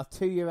celebrate our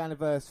 2-year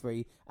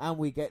anniversary, and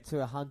we get to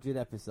 100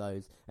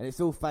 episodes. And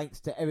it's all thanks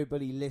to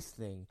everybody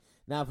listening.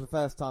 Now, for the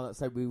first time, let's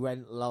say we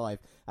went live.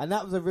 And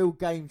that was a real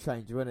game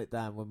changer, wasn't it,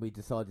 Dan, when we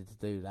decided to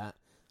do that?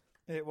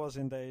 It was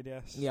indeed,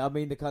 yes. Yeah, I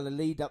mean, the kind of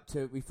lead up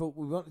to it, we thought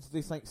we wanted to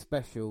do something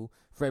special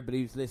for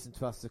everybody who's listened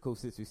to us, of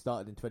course, since we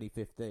started in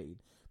 2015.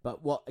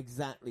 But what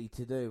exactly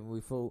to do? And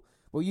we thought,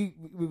 well,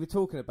 we were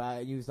talking about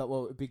it, and you was like,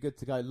 well, it'd be good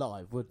to go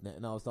live, wouldn't it?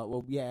 And I was like,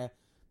 well, yeah,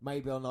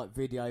 maybe on like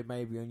video,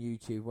 maybe on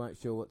YouTube, weren't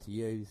sure what to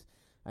use.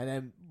 And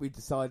then we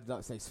decided,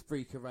 like, say,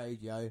 Spreaker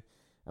Radio,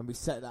 and we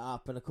set that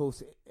up. And of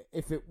course,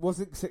 if it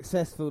wasn't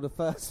successful, the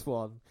first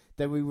one,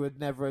 then we would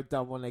never have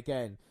done one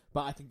again.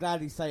 But I can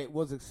gladly say it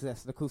was a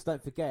success. And of course,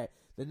 don't forget,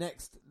 the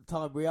next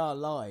time we are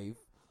live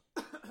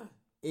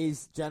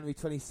is January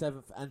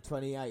 27th and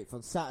 28th.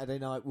 On Saturday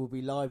night, we'll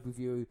be live with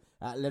you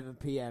at 11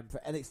 p.m. for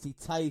NXT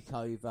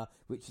TakeOver,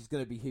 which is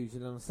going to be huge.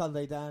 And on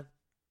Sunday, Dan?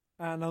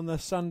 And on the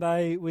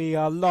Sunday, we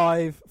are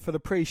live for the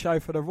pre-show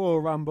for the Royal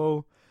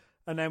Rumble.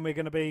 And then we're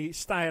going to be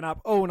staying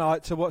up all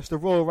night to watch the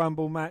Royal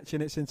Rumble match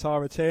in its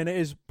entirety. And it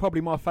is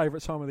probably my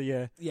favourite time of the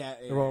year, the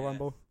Royal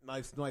Rumble.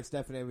 Most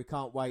definitely. We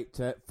can't wait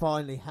to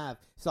finally have...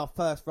 It's our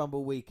first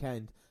Rumble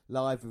weekend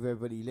live with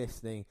everybody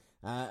listening.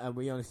 And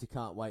we honestly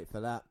can't wait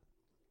for that.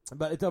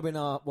 But the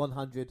WNR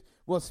 100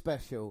 was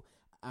special.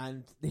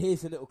 And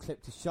here's a little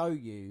clip to show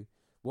you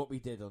what we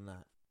did on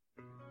that.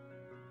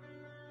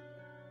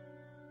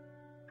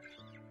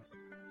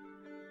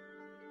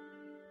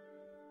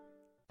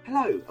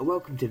 Hello and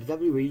welcome to the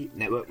WWE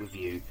Network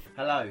Review.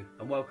 Hello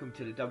and welcome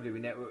to the WWE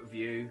Network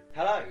Review.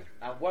 Hello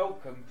and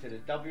welcome to the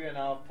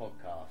WNR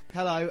podcast.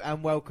 Hello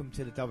and welcome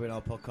to the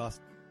WNR podcast.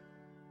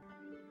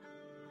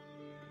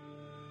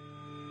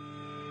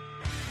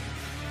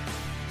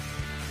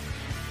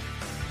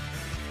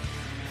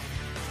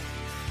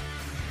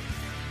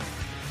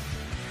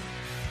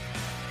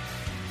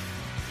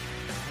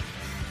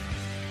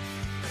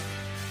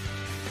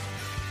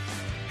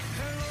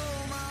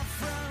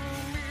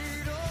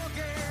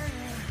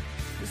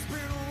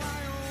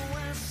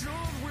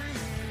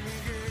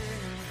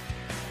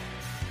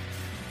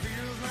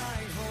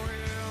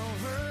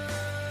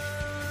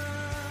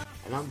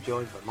 And I'm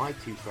joined by my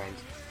two friends,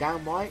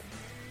 Dan White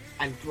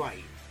and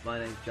Dwayne. My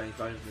name's James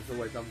Rowlands, and as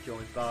always I'm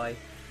joined by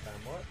Dan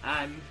White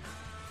and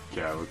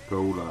Jared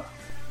Gawler.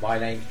 My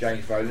name's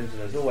James Rowlands,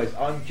 and as always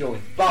I'm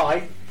joined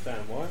by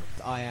Dan White.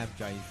 I am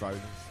James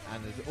Rowlands,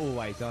 and as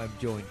always I'm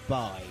joined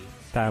by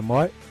Dan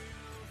White.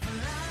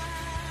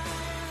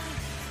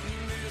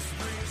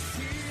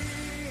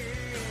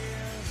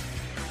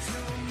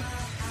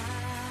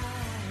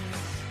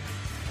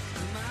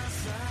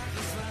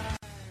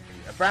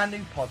 A brand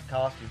new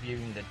podcast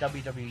reviewing the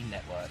WWE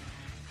Network.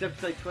 It's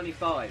episode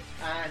 25,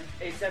 and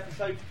it's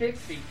episode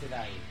 50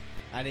 today.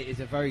 and it is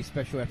a very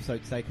special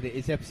episode today because it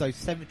is episode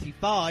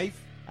 75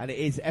 and it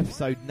is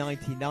episode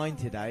 99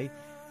 today.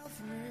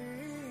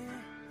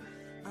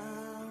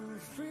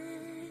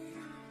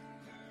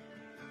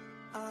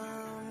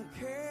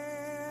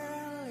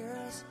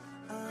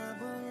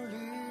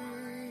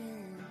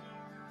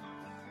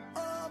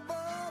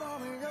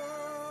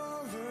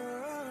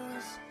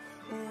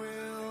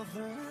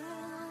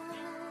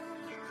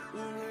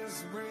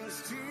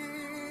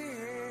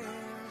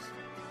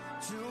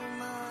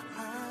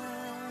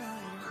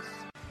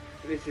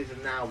 This is a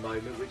now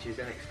moment, which is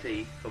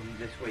NXT from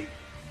this week.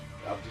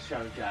 I've just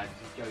shown Jags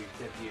Joey's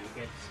debut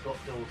against Scott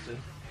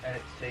Dawson,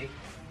 NXT.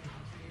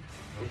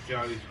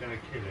 Joey's going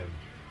to kill him.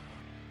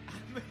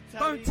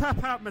 Don't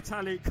tap out,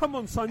 Metallic. Come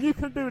on, son, you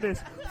can do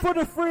this. For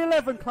the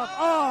 311 Club.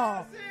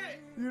 Oh,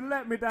 you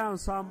let me down,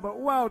 son, but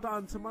well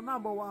done to my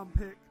number one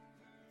pick,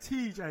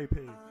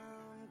 TJP.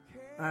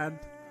 And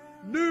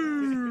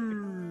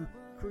new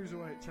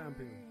Cruiserweight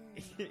Champion.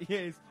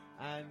 Yes,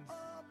 and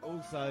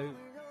also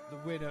the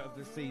winner of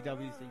the CWC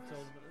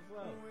tournament as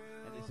well.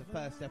 And it's the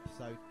first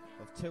episode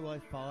of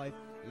 205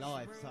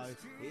 Live, so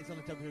it is on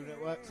the WWE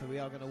Network, so we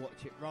are going to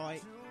watch it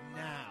right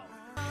now.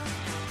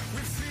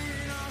 We've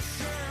seen our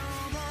share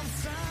of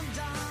ups and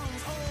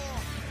downs,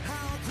 oh,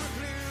 how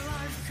quickly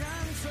life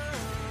can turn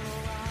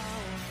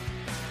around.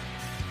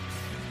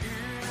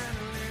 In an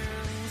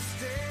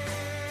instant,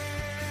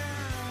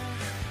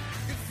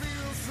 it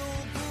feels so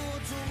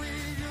good to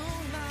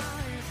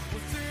reunite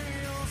within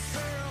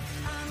yourself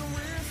and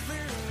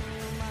within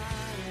your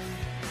mind.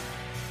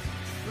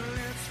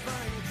 Let's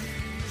find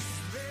peace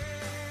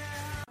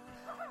there.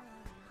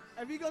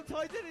 Have you got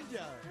Ty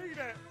Dillinger? Read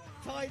it.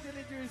 Ty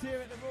Dillinger is here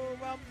at the Royal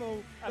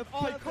Rumble. And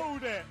I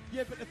called it.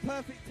 Yeah, but the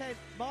perfect 10.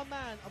 My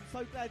man, I'm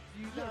so glad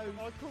you know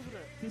I called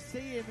it. to see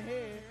him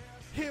here.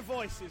 Hear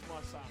voices,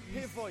 my son.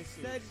 Hear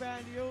voices. Said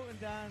Randy Orton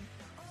down.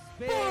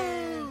 Spin.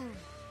 Boom!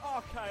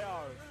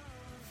 RKO.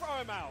 Throw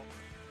him out.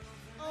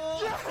 Oh,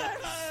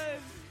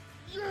 Yes!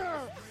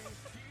 yes!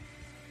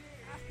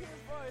 I hear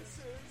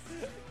voices.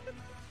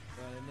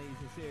 Well, the knees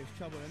are serious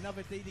trouble.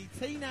 Another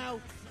DDT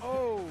now.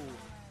 Oh.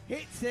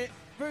 Hits it.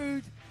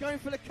 Rude. Going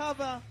for the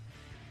cover.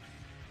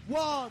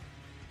 1,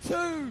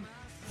 2,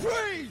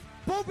 3.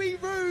 Bobby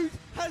Roode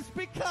has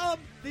become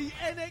the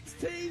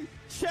NXT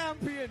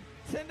champion.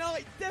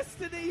 Tonight,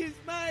 destiny is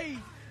made,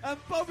 and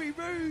Bobby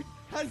Roode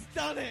has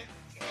done it.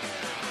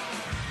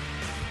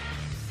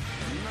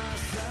 My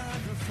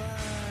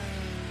sacrifice.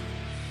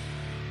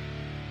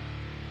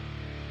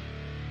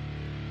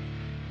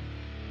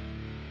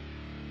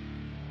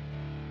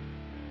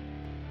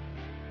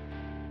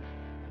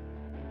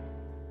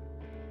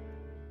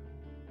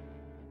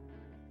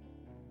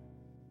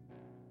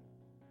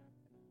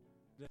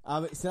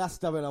 So that's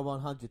WNR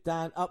 100.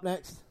 Dan, up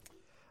next.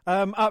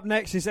 Up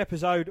next is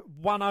episode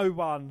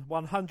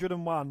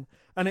 101,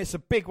 and it's a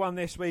big one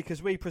this week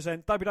as we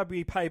present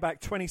WWE Payback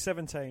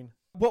 2017.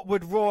 What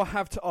would Raw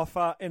have to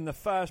offer in the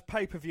first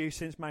pay-per-view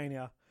since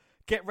Mania?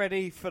 Get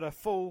ready for the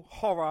full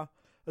horror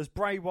as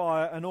Bray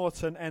Wyatt and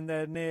Orton end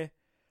their near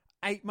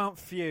 8-month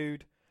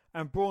feud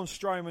and Braun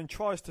Strowman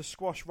tries to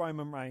squash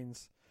Roman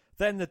Reigns.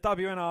 Then the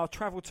WNR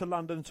travel to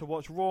London to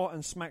watch Raw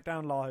and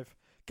Smackdown live.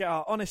 Get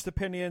our honest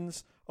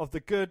opinions of the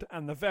good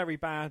and the very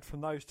bad from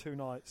those two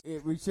nights.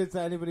 We should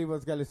say anybody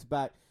wants to go listen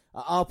back.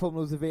 Our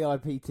problem was the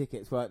VIP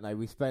tickets, weren't they?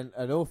 We spent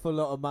an awful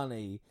lot of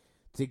money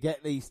to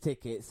get these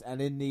tickets, and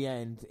in the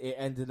end, it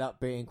ended up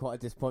being quite a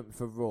disappointment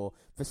for Raw.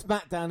 For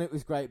SmackDown, it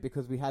was great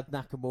because we had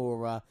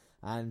Nakamura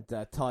and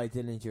Ty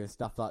Dillinger and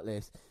stuff like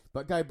this.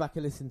 But go back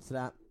and listen to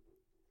that.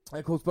 And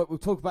of course, but we'll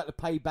talk about the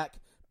Payback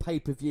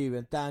pay-per-view.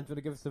 And Dan, do you want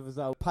to give us the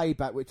result?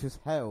 Payback, which was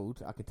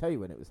held, I can tell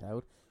you when it was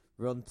held.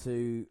 We're on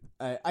to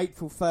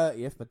April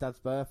 30th, my dad's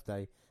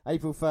birthday.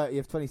 April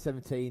 30th,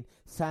 2017,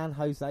 San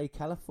Jose,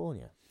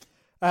 California.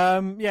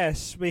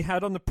 Yes, we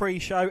had on the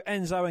pre-show,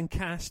 Enzo and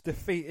Cass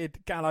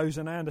defeated Gallows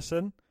and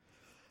Anderson.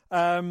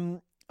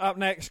 Up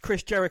next,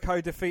 Chris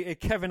Jericho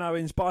defeated Kevin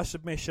Owens by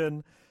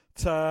submission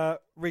to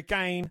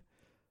regain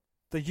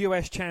the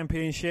US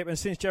Championship. And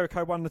since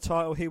Jericho won the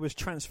title, he was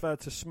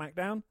transferred to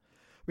SmackDown.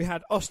 We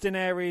had Austin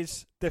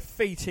Aries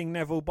defeating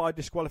Neville by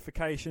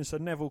disqualification, so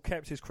Neville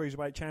kept his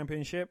Cruiserweight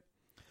Championship.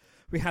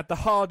 We had the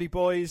Hardy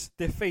Boys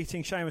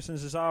defeating Sheamus and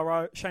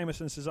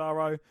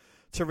Cesaro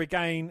to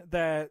regain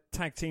their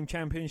Tag Team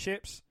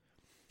Championships.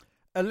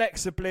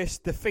 Alexa Bliss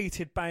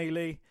defeated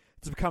Bayley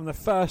to become the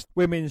first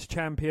Women's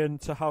Champion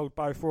to hold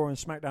both Raw and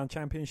SmackDown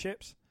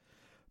Championships.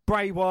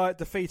 Bray Wyatt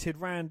defeated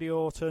Randy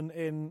Orton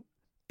in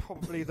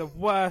probably the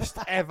worst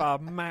ever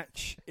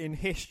match in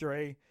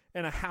history,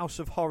 in a House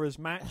of Horrors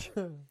match.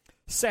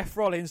 Seth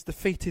Rollins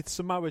defeated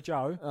Samoa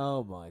Joe.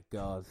 Oh, my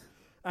God.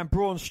 And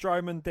Braun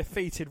Strowman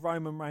defeated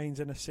Roman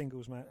Reigns in a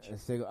singles match.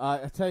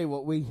 I tell you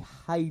what, we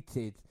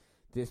hated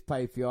this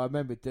pay-per-view. I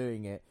remember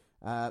doing it.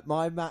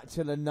 My match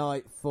of the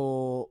night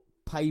for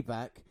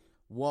Payback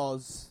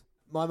was...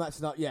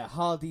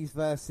 Hardy's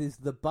versus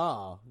The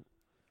Bar.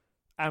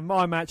 And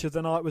my match of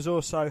the night was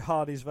also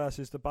Hardy's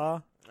versus The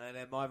Bar. And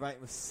then my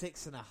rating was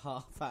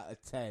 6.5 out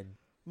of 10.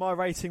 My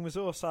rating was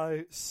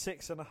also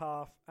 6.5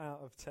 out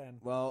of 10.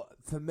 Well,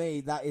 for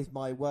me, that is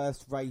my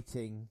worst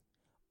rating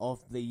of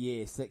the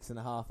year,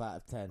 6.5 out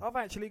of 10. I've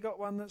actually got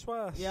one that's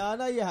worse. Yeah, I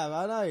know you have.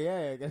 I know,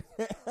 yeah.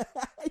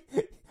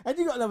 And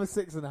you got another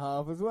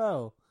 6.5 as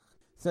well.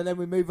 So then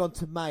we move on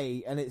to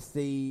May, and it's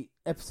the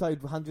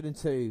episode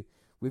 102,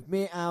 With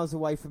mere hours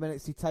away from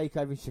NXT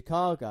TakeOver in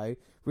Chicago,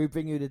 we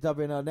bring you the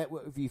WNR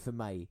Network review for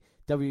May.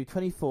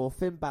 W24,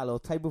 Finn Balor,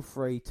 Table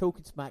 3,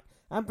 Talking Smack,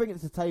 and Bring It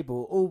to the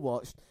Table all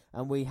watched,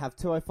 and we have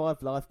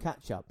 205 Live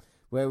catch-up,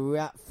 where we were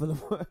at for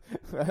the...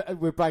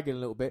 we're bragging a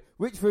little bit,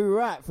 which we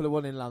were at for the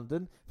one in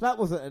London. If that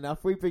wasn't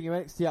enough, we bring you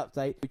NXT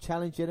Update, we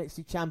challenge the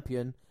NXT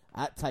Champion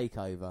at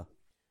TakeOver.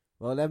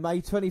 Well, then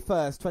May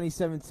 21st,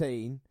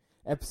 2017,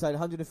 episode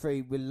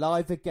 103, we're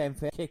live again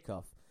for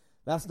kickoff.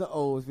 That's not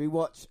all, as we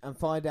watch and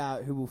find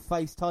out who will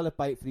face Tyler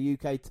Bate for the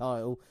UK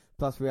title,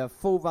 plus we have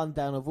full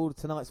rundown of all of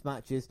tonight's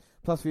matches,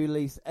 plus we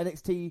release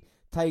NXT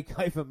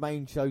TakeOver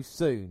main show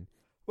soon.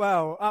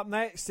 Well, up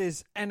next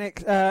is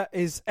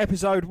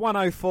episode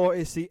 104.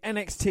 It's the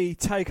NXT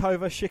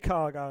TakeOver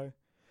Chicago.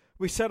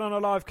 We said on a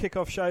live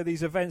kickoff show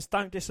these events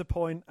don't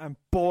disappoint, and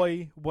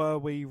boy were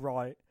we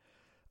right.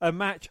 A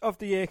match of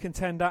the year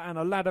contender and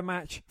a ladder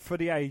match for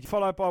the age,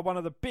 followed by one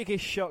of the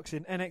biggest shocks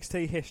in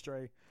NXT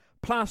history.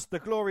 Plus, the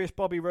glorious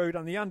Bobby Roode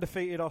and the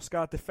undefeated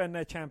Oscar defend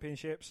their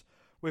championships,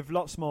 with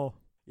lots more.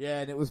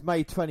 Yeah, and it was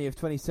May 20th,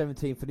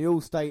 2017 for the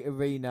All-State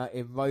Arena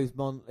in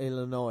Rosemont,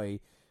 Illinois.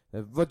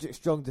 Roderick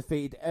Strong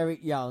defeated Eric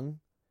Young.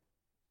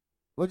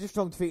 Roderick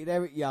Strong defeated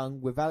Eric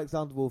Young with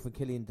Alexander Wolf and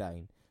Killian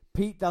Dane.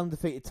 Pete Dunne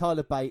defeated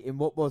Tyler Bate in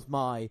what was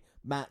my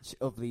match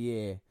of the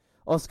year.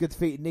 Oscar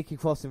defeated Nikki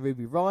Cross and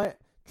Ruby Riott.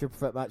 Triple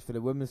threat match for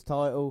the women's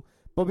title.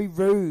 Bobby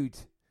Roode,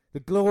 the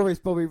glorious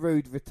Bobby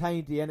Roode,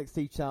 retained the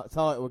NXT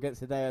title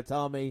against Hideo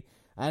Itami.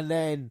 And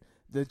then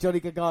the Johnny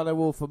Gargano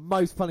award for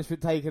most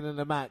punishment taken in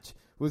a match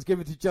was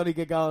given to Johnny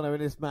Gargano in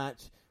this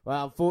match.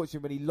 Well,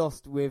 unfortunately, when he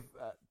lost with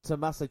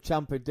Tommaso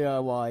Ciampa in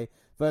DIY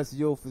versus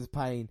the Author's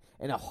Pain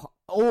in an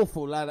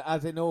awful ladder,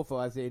 as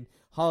in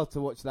hard to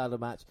watch ladder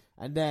match.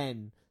 And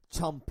then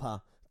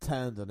Ciampa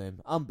turned on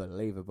him.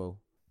 Unbelievable.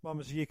 Mine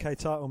was a UK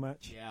title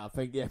match. Yeah, I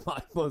think,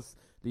 mine was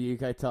the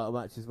UK title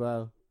match as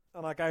well.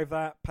 And I gave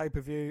that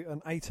pay-per-view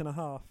an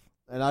 8.5.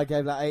 And I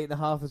gave that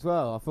 8.5 as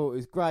well. I thought it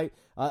was great.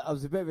 I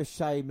was a bit of a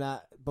shame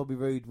that Bobby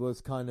Roode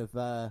was kind of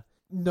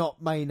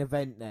not main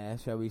event there,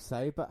 shall we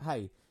say. But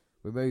hey,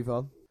 we move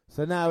on.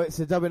 So now it's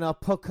a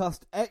WNR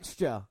Podcast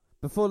Extra.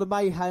 Before the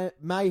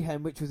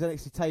Mayhem, which was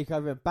NXT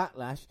TakeOver and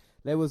Backlash,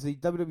 there was the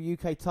WWE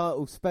UK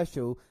title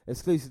special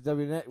exclusive to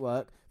WWE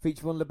Network,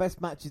 featuring one of the best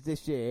matches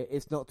this year.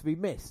 It's not to be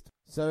missed.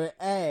 So it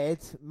aired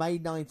May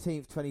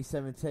 19th,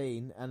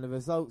 2017, and the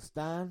results,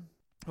 Dan?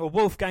 Well,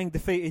 Wolfgang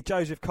defeated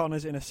Joseph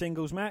Connors in a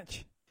singles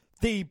match.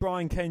 The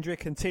Brian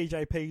Kendrick and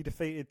TJP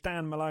defeated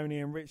Dan Maloney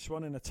and Rich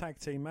Swann in a tag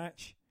team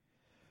match.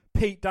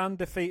 Pete Dunne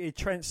defeated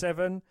Trent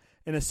Seven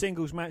in a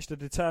singles match to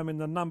determine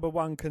the number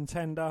one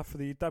contender for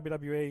the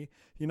WWE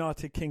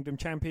United Kingdom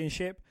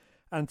Championship.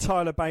 And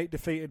Tyler Bate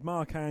defeated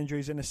Mark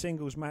Andrews in a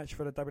singles match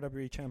for the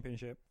WWE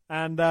Championship.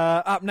 And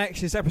up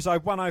next is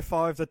episode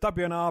 105. The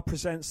WNR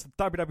presents the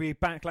WWE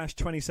Backlash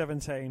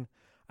 2017.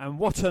 And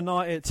what a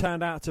night it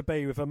turned out to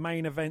be, with a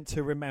main event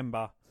to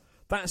remember.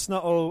 That's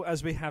not all,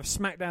 as we have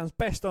SmackDown's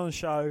Best on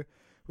Show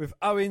with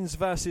Owens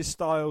versus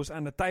Styles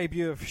and the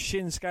debut of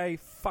Shinsuke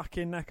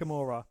fucking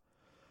Nakamura.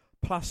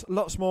 Plus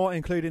lots more,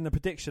 including the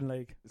Prediction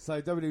League.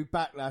 So WWE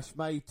Backlash,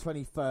 May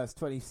 21st,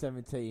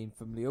 2017,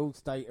 from the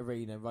All-State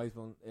Arena in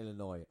Rosemont,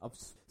 Illinois.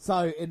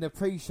 So in the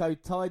pre-show,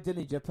 Ty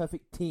Dillinger,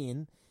 Perfect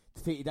 10,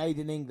 defeated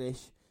Aiden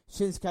English.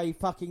 Shinsuke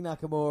fucking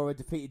Nakamura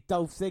defeated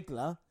Dolph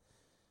Ziggler.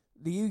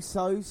 The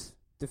Usos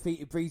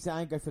defeated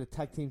Breezango for the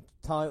tag team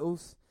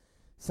titles.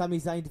 Sami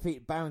Zayn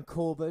defeated Baron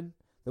Corbin.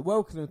 The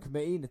Welcome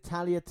Committee,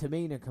 Natalya,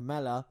 Tamina, and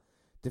Carmella,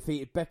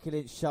 defeated Becky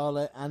Lynch,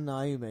 Charlotte, and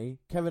Naomi.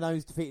 Kevin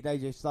Owens defeated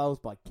AJ Styles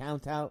by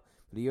countout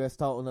for the US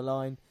title on the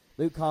line.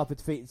 Luke Harper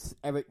defeated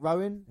Eric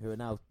Rowan, who are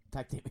now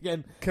tag team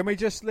again. Can we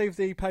just leave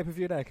the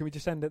pay-per-view there? Can we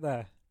just end it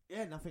there?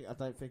 Yeah, nothing. I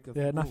don't think of.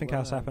 Yeah, nothing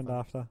else happened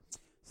after.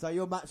 So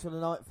your match of the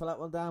night for that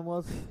one, Dan,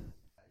 was?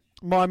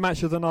 My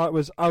match of the night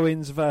was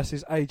Owens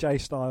versus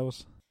AJ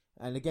Styles.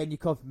 And again, you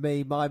copied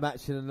me. My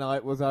match of the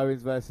night was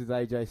Owens versus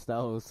AJ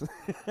Styles.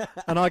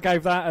 And I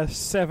gave that a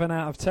 7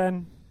 out of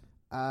 10.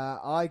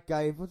 I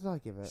gave... What did I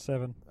give it?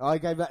 7. I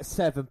gave that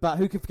 7. But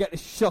who can forget the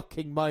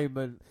shocking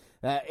moment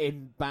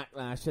in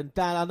Backlash? And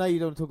Dan, I know you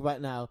don't want to talk about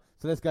it now,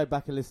 so let's go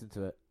back and listen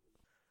to it.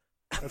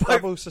 A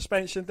double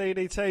suspension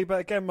DDT,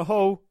 but again,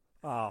 Mahal.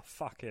 Oh,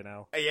 fucking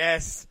hell.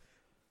 Yes.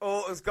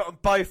 Orton's got them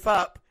both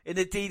up in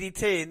the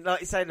DDT, and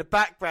like you say, in the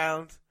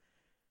background,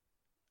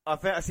 I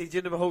think I see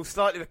Jinder Mahal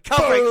slightly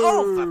recovering.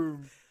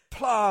 Boom!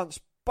 Plants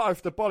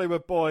both the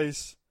Bollywood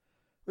boys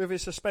with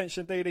his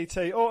suspension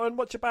DDT. Orton,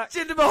 watch your back.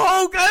 Jinder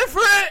Mahal, go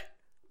for it!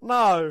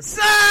 No.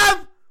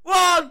 Sam!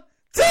 1,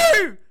 2,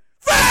 3!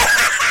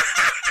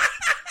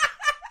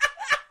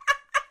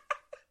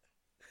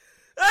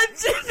 And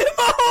Jinder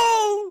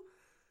Mahal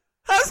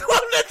has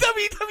won the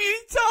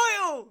WWE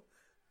title!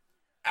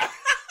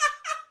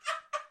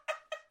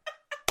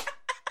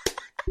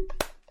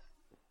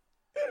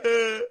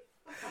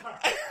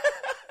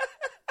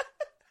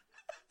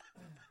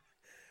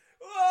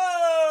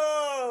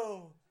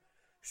 Whoa!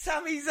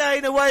 Sami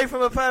Zayn away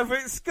from a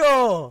perfect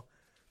score.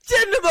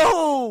 Jinder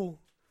Mahal.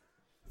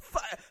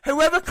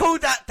 Whoever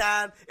called that,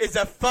 Dan, is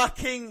a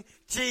fucking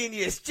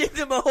genius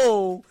Jinder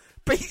Mahal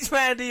beats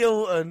Randy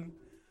Orton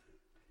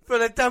for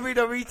the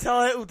WWE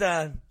title,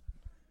 Dan.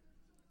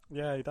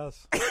 Yeah, he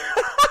does.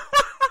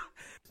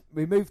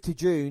 We move to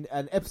June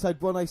and episode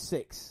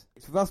 106.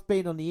 With us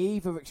being on the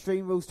eve of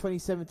Extreme Rules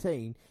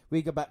 2017,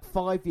 we go back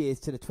 5 years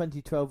to the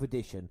 2012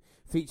 edition,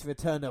 featuring a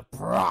return of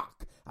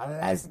Brock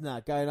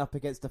Lesnar going up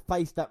against the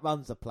face that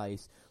runs the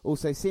place.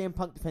 Also, CM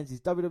Punk defends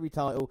his WWE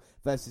title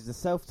versus the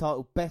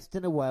self-titled best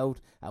in the world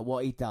at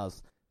what he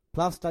does.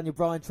 Plus, Daniel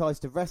Bryan tries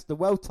to wrest the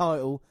world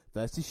title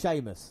versus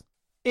Sheamus.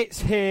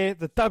 It's here.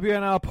 The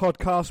WNR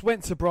podcast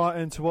went to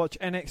Brighton to watch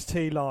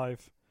NXT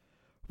live.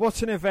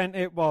 What an event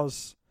it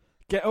was.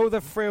 Get all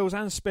the thrills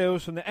and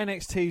spills from the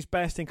NXT's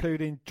best,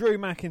 including Drew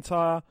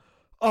McIntyre,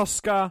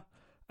 Oscar,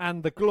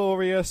 and the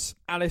glorious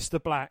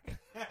Aleister Black.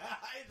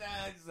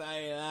 Don't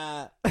say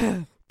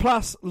that.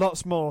 Plus,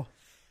 lots more.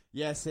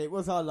 Yes, it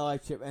was our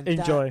live trip. And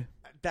Enjoy.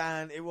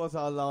 Dan, it was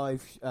our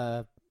live.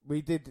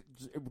 We did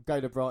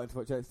go to Brighton to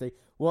watch NXT.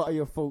 What are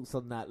your thoughts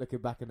on that, looking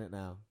back on it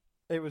now?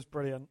 It was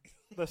brilliant.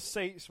 The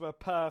seats were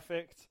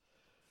perfect.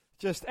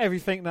 Just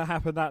everything that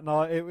happened that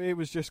night, it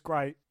was just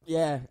great.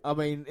 Yeah, I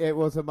mean, it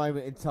was a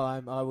moment in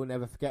time I will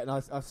never forget. And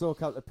I saw a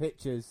couple of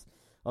pictures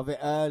of it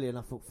earlier, and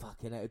I thought,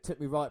 fucking hell, it took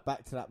me right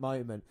back to that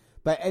moment.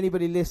 But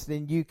anybody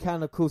listening, you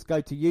can, of course,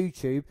 go to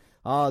YouTube,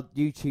 our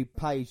YouTube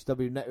page,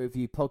 W Network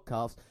Review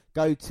Podcast,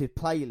 go to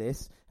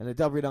playlists, and the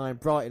W9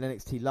 Brighton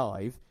NXT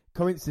Live.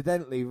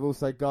 Coincidentally, we've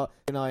also got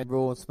W9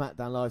 Raw and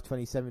Smackdown Live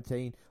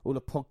 2017, all the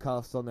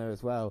podcasts on there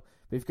as well.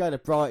 But if you go to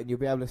Brighton, you'll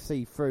be able to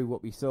see through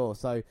what we saw.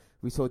 So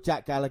we saw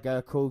Jack Gallagher,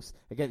 of course,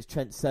 against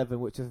Trent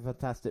Seven, which was a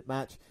fantastic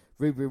match.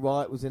 Ruby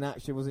Wyatt was in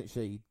action, wasn't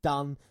she?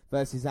 Dunn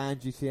versus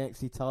Andrews for the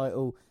NXT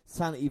title.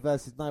 Sanity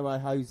versus No Way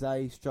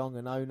Jose, Strong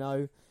and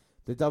Ono.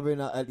 The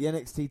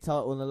NXT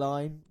title on the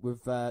line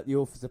with the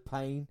Authors of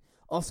Pain.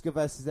 Oscar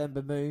versus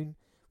Ember Moon,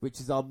 which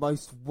is our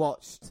most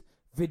watched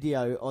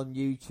video on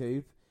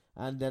YouTube.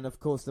 And then, of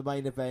course, the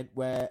main event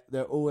where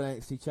they're all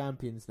NXT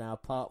champions now,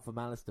 apart from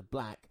Aleister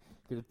Black.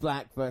 Because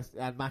Black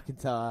and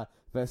McIntyre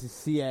versus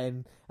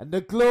CN and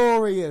the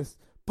glorious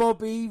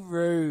Bobby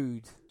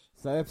Roode.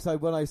 So, episode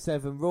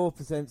 107, Raw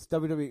presents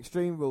WWE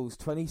Extreme Rules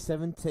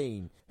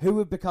 2017. Who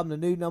would become the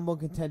new number one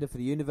contender for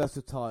the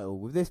Universal title?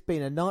 With this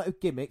being a night of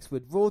gimmicks,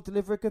 would Raw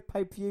deliver a good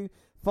pay-per-view?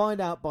 Find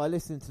out by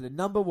listening to the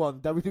number one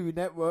WWE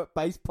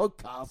Network-based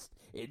podcast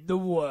in the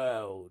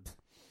world.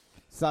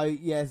 So,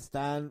 yes,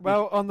 Dan.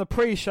 Well, on the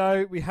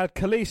pre-show, we had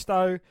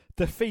Kalisto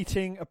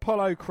defeating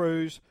Apollo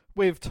Crews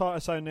with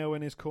Titus O'Neil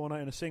in his corner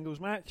in a singles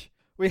match.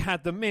 We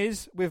had The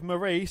Miz with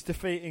Maurice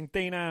defeating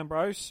Dean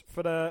Ambrose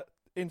for the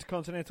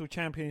Intercontinental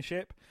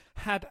Championship.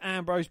 Had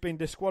Ambrose been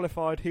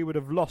disqualified, he would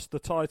have lost the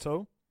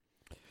title.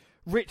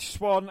 Rich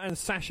Swann and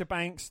Sasha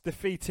Banks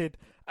defeated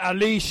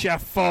Alicia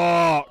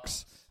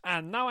Fox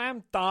and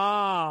Noam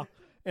Dar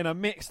in a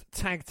mixed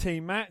tag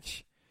team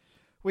match.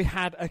 We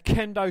had a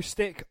kendo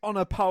stick on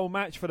a pole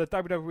match for the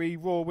WWE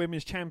Raw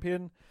Women's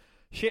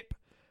Championship,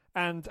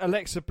 and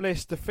Alexa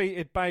Bliss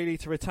defeated Bayley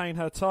to retain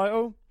her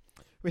title.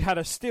 We had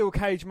a steel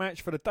cage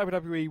match for the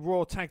WWE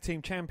Raw Tag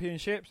Team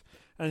Championships,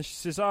 and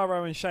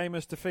Cesaro and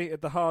Sheamus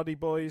defeated the Hardy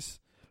Boys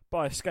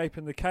by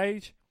escaping the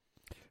cage.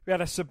 We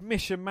had a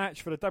submission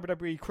match for the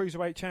WWE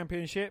Cruiserweight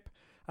Championship,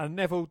 and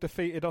Neville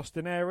defeated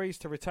Austin Aries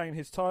to retain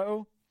his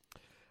title.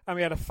 And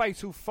we had a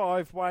fatal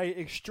 5-way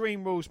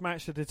Extreme Rules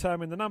match to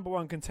determine the number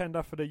one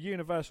contender for the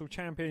Universal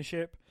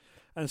Championship.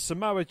 And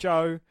Samoa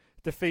Joe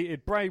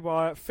defeated Bray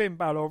Wyatt, Finn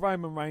Balor,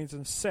 Roman Reigns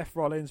and Seth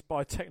Rollins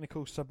by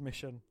technical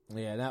submission.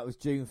 Yeah, that was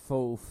June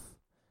 4th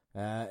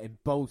in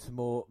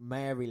Baltimore,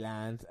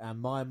 Maryland.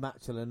 And my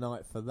match of the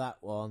night for that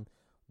one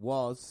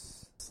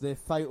was the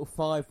fatal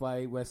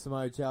 5-way where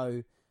Samoa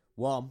Joe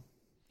won.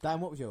 Dan,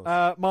 what was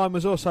yours? Mine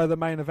was also the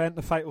main event,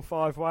 the fatal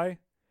 5-way.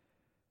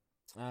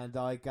 And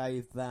I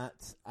gave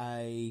that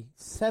a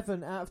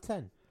 7 out of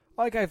 10.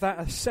 I gave that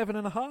a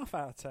 7.5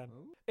 out of 10.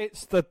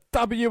 It's the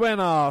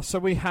WNR, so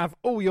we have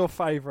all your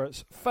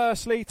favourites.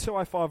 Firstly,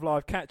 205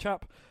 Live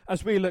catch-up,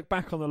 as we look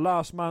back on the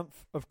last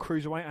month of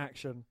Cruiserweight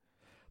action.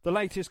 The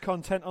latest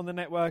content on the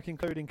network,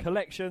 including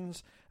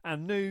collections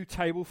and new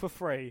table for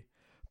free.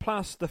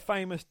 Plus, the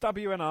famous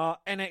WNR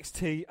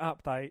NXT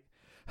update.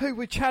 Who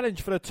would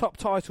challenge for the top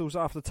titles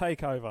after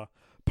TakeOver?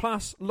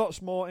 Plus,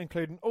 lots more,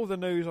 including all the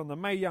news on the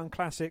Mae Young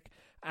Classic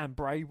and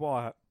Bray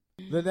Wyatt.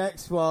 The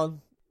next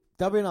one,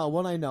 WNR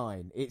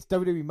 109. It's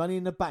WWE Money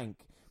in the Bank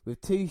with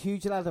two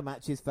huge ladder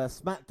matches for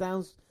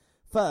SmackDown's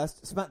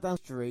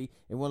history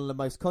in one of the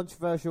most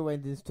controversial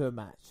endings to a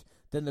match.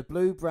 Then the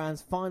Blue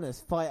Brand's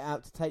finest fight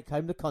out to take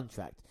home the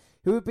contract.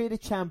 Who would be the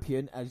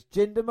champion as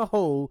Jinder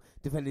Mahal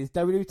defended his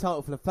WWE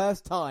title for the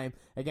first time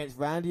against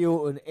Randy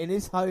Orton in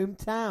his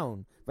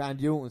hometown.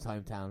 Randy Orton's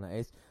hometown, that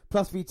is.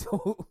 Plus, we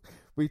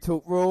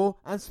talk Raw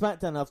and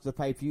SmackDown after the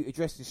pay-per-view,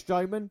 addressing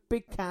Strowman,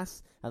 Big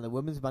Cass, and the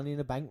Women's Money in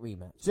the Bank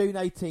rematch. June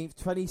 18th,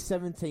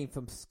 2017,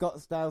 from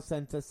Scottsdale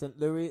Center, St.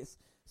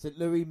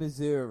 Louis,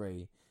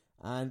 Missouri.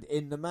 And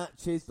in the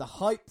matches, the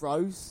Hype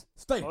Bros,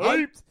 stay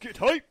hyped, Get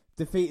hype!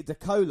 defeated the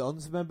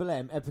Colons, remember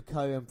them?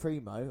 Epico and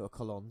Primo, or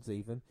Colons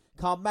even.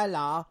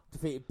 Carmella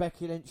defeated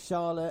Becky Lynch,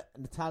 Charlotte,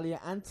 Natalia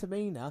and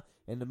Tamina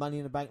in the Money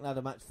in the Bank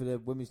ladder match for the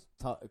women's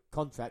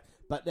contract.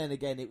 But then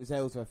again, it was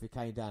Ellsworth who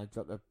came down and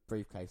dropped the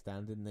briefcase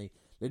down, didn't he?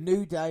 The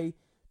New Day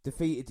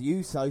defeated the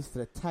Usos for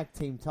the tag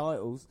team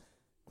titles.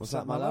 What's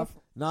that, my love?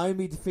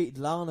 Naomi defeated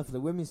Lana for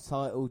the women's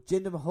title.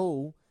 Jinder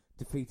Mahal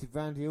defeated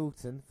Randy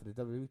Orton for the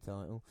WWE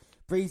title.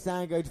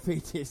 Breezango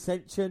defeated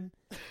Ascension.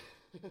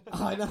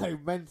 I know,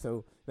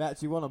 mental. They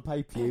actually won on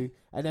pay-per-view.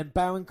 And then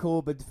Baron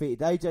Corbin defeated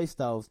AJ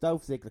Styles,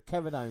 Dolph Ziggler,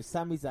 Kevin Owens,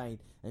 Sami Zayn,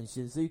 and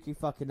Shinsuke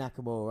fucking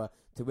Nakamura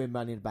to win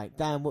Money in the Bank.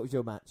 Dan, what was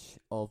your match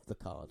of the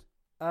card?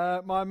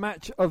 My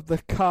match of the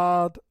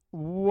card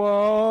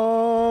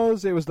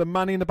was the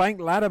Money in the Bank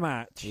ladder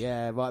match.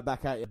 Yeah, right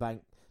back at your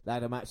bank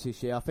ladder match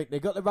this year. I think they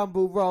got the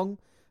Rumble wrong.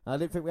 I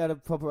didn't think we had a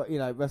proper,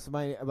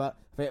 WrestleMania. But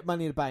I think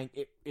Money in the Bank,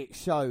 it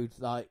showed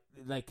like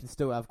they can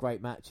still have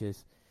great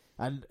matches.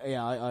 And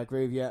yeah, I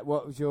agree with you.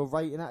 What was your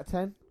rating out of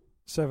 10?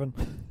 7.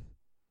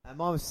 And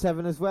mine was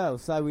 7 as well.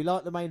 So we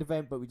liked the main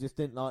event, but we just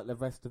didn't like the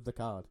rest of the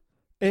card.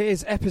 It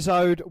is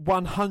episode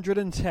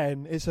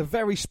 110. It's a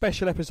very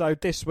special episode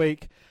this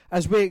week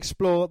as we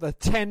explore the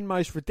 10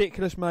 most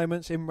ridiculous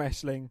moments in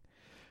wrestling.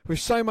 With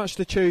so much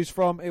to choose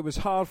from, it was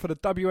hard for the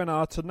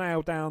WNR to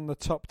nail down the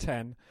top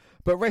 10.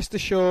 But rest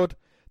assured,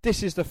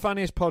 this is the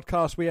funniest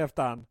podcast we have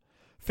done,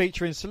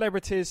 featuring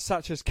celebrities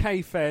such as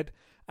K-Fed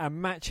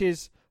and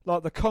matches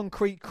like the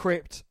Concrete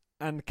Crypt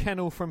and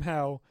Kennel from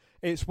Hell.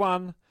 It's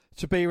one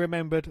to be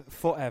remembered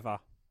forever.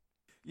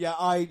 Yeah,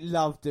 I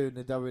love doing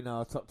the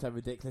WNR Top 10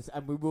 Ridiculous,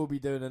 and we will be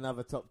doing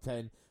another Top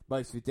 10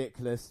 Most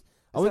Ridiculous.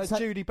 Is that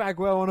Judy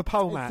Bagwell on a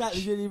pole match?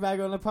 Exactly, Judy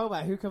Bagwell on a pole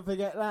match. Who can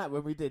forget that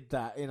when we did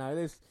that?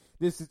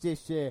 This is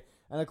this year,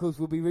 and of course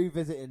we'll be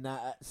revisiting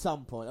that at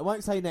some point. I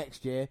won't say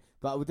next year,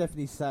 but I will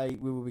definitely say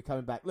we will be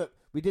coming back. Look,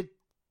 we did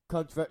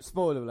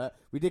spoiler alert,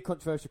 we did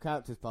Controversial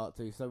Characters Part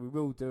 2, so we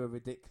will do a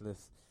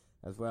Ridiculous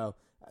as well.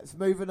 So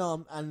moving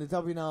on, and the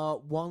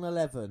WNR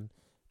 111,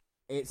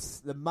 it's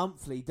the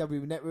monthly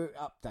W Network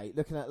update,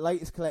 looking at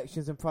latest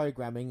collections and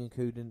programming,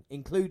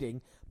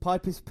 including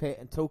Piper's Pit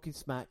and Talking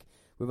Smack,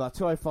 with our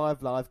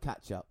 205 Live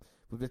catch-up.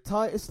 With the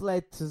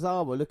Titus-led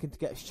Tozawa looking to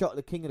get a shot at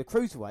the King of the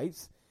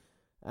Cruiserweights,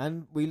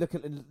 and we look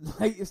at the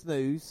latest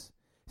news,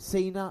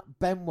 Cena,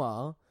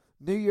 Benoit,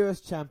 New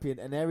Year's Champion,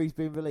 and Aries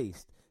being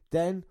released.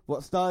 Then,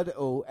 what started it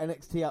all,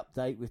 NXT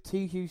update with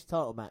 2 huge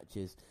title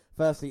matches.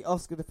 Firstly,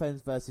 Asuka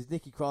defends versus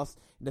Nikki Cross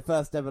in the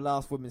first ever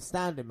last women's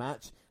standing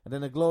match, and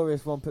then a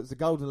glorious one puts the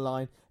golden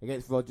line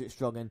against Roderick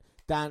Strong. And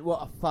Dan,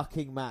 what a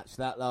fucking match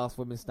that last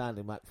women's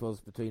standing match was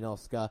between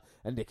Asuka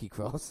and Nikki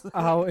Cross.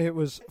 Oh, it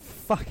was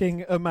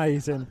fucking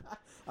amazing.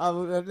 I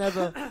will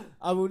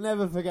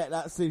never forget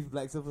that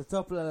superplex off the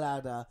top of the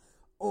ladder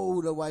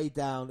all the way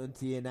down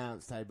into the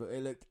announce table.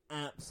 It looked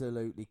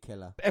absolutely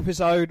killer.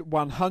 Episode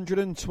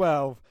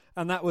 112,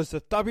 and that was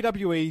the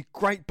WWE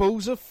Great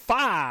Balls of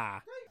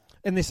Fire.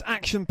 In this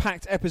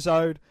action-packed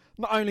episode,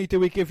 not only do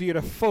we give you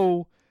the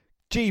full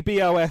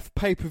GBOF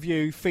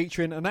pay-per-view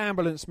featuring an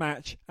ambulance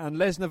match and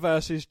Lesnar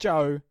versus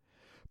Joe,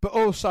 but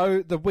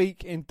also the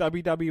week in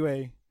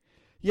WWE.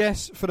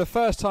 Yes, for the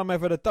first time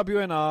ever, the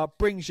WNR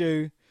brings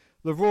you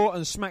the Raw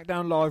and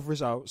Smackdown Live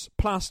results,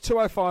 plus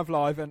 205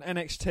 Live and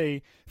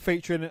NXT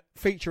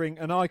featuring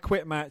an I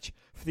Quit match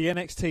for the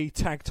NXT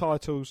tag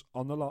titles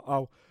on the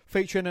line.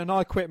 Featuring an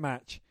I Quit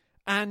match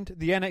and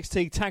the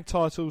NXT tag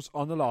titles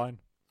on the line.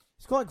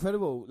 It's quite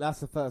incredible. That's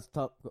the first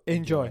time.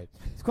 Enjoy.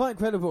 It's quite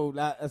incredible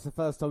that that's the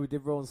first time we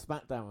did Raw and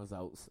Smackdown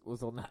results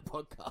was on that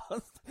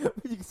podcast. You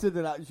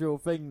consider that's your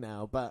thing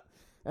now. But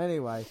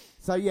anyway,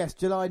 so yes,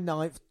 July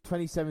 9th,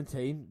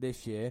 2017,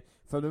 this year,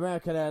 from the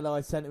American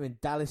Airlines Center in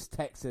Dallas,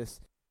 Texas.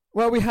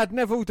 Well, we had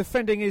Neville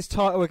defending his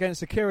title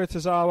against Akira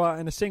Tozawa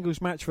in a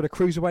singles match for the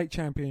Cruiserweight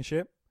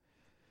Championship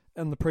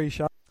in the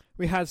pre-show.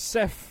 We had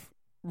Seth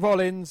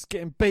Rollins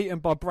getting beaten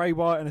by Bray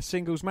Wyatt in a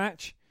singles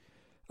match.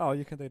 Oh,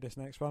 you can do this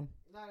next one.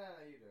 No,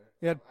 you do it.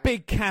 We had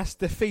Big Cass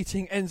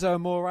defeating Enzo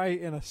Amore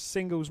in a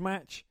singles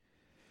match.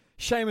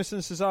 Sheamus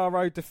and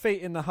Cesaro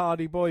defeating the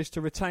Hardy Boys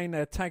to retain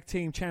their Tag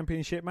Team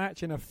Championship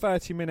match in a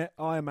 30-minute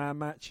Iron Man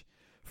match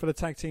for the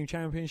Tag Team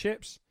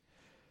Championships.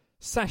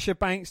 Sasha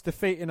Banks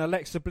defeating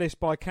Alexa Bliss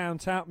by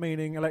count-out,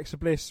 meaning Alexa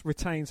Bliss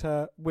retains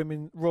her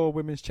Raw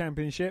Women's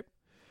Championship.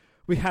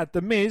 We had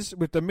The Miz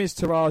with The Miz,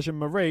 Taraj and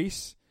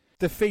Maurice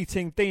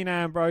defeating Dean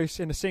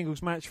Ambrose in a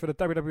singles match for the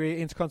WWE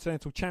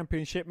Intercontinental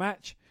Championship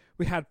match.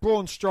 We had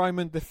Braun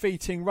Strowman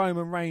defeating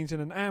Roman Reigns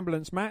in an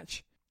ambulance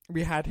match.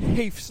 We had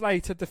Heath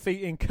Slater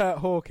defeating Kurt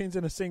Hawkins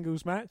in a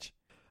singles match.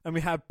 And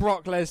we had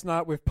Brock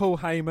Lesnar with Paul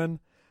Heyman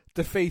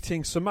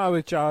defeating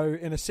Samoa Joe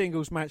in a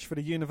singles match for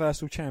the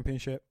Universal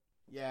Championship.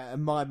 Yeah,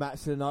 and my match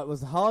of the night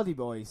was the Hardy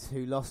Boys,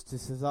 who lost to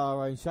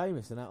Cesaro and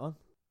Sheamus in that one.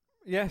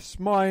 Yes,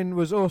 mine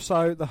was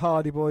also the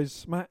Hardy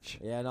Boys match.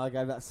 Yeah, and I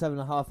gave that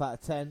 7.5 out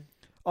of 10.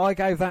 I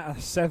gave that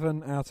a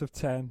 7 out of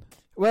 10.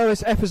 Well,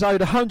 it's episode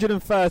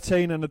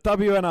 113 and the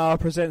WNR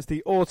presents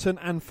the Orton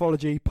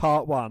Anthology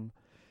Part 1.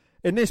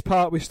 In this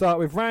part we start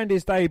with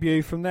Randy's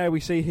debut. From there we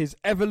see his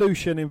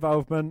evolution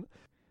involvement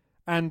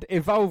and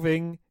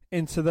evolving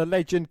into the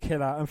Legend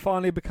Killer and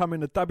finally becoming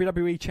the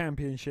WWE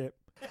Championship.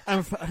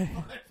 And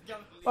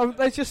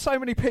there's just so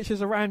many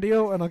pictures of Randy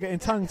Orton, I'm getting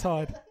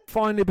tongue-tied.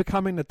 Finally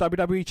becoming the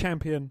WWE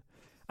Champion.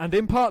 And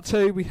in part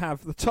 2, we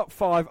have the top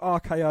 5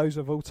 RKOs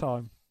of all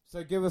time.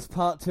 So give us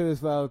part 2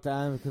 as well,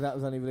 Dan, because that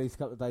was only released a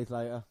couple of days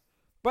later.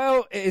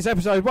 Well, it is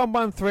episode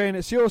 113 and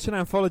it's the Orton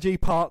Anthology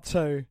part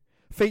 2,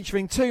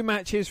 featuring 2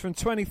 matches from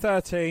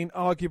 2013,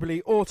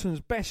 arguably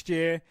Orton's best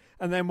year,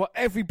 and then what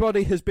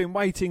everybody has been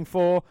waiting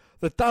for,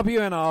 the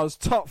WNR's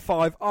top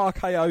 5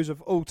 RKOs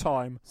of all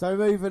time. So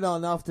moving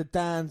on, after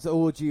Dan's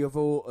orgy of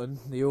Orton,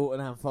 the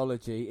Orton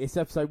Anthology, it's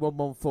episode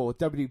 114,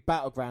 W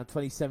Battleground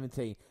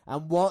 2017,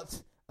 and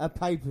what a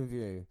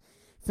pay-per-view.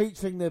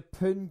 Featuring the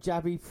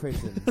Punjabi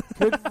prison.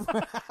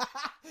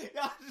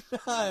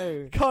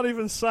 No. Can't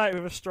even say it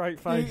with a straight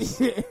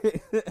face.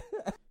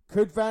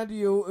 Could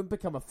Randy Orton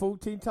become a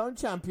 14-time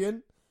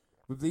champion?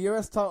 With the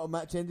US title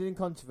match ending in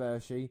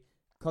controversy,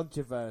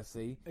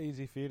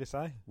 Easy for you to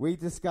say. we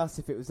discuss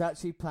if it was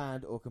actually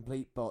planned or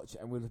complete botch,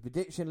 and with the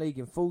prediction league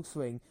in full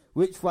swing,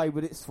 which way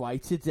would it sway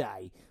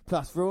today?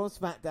 Plus Raw and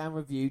Smackdown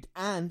reviewed,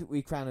 and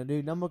we crown a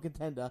new number one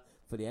contender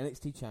for the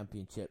NXT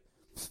Championship.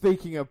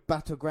 Speaking of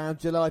Battleground,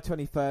 July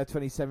 23rd,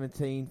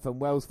 2017, from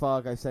Wells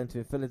Fargo Center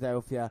in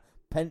Philadelphia,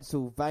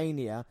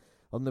 Pennsylvania.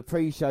 On the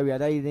pre-show, we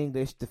had Aiden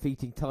English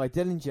defeating Ty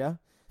Dillinger.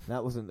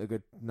 That wasn't a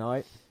good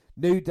night.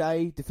 New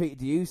Day defeated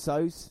the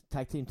Usos.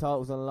 Tag team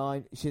titles on the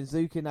line.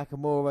 Shinsuke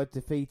Nakamura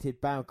defeated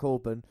Baron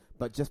Corbin,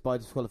 but just by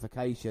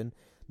disqualification.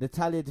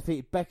 Natalya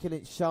defeated Becky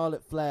Lynch,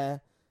 Charlotte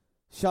Flair,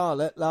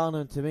 Lana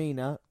and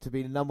Tamina to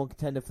be the number one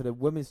contender for the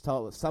women's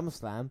title at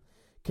SummerSlam.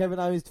 Kevin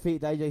Owens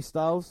defeated AJ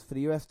Styles for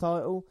the US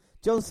title.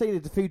 John Cena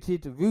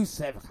defeated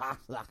Rusev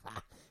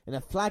in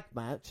a flag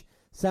match.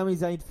 Sami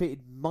Zayn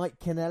defeated Mike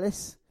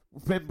Kanellis,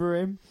 remember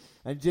him?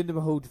 And Jinder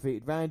Mahal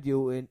defeated Randy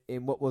Orton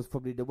in what was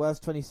probably the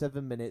worst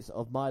 27 minutes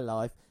of my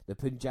life, the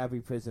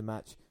Punjabi prison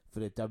match for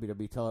the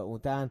WWE title.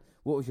 Dan,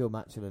 what was your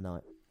match of the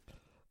night?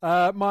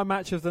 My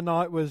match of the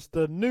night was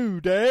the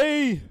New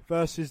Day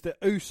versus the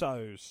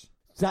Usos.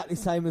 Exactly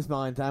same as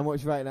mine, Dan.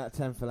 What's your rating out of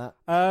 10 for that?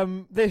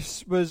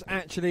 This was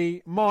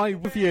actually my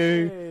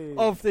review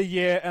of the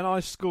year, and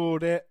I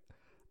scored it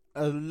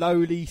a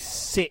lowly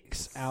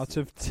 6 out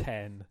of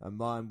 10. And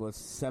mine was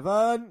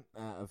 7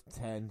 out of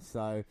 10,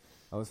 so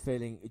I was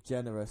feeling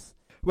generous.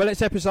 Well,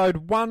 it's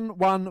episode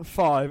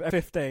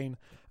 115,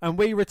 and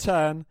we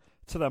return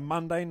to the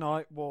Monday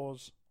Night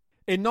Wars.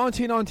 In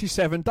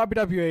 1997,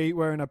 WWE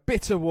were in a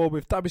bitter war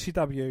with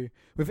WCW,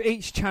 with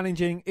each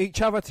challenging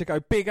each other to go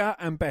bigger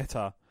and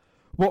better.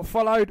 What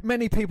followed,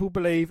 many people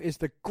believe, is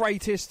the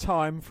greatest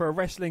time for a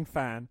wrestling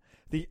fan,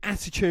 the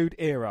Attitude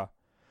Era.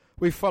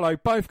 We follow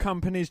both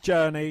companies'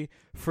 journey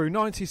through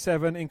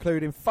 97,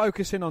 including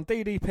focusing on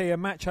DDP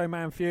and Macho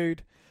Man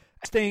feud.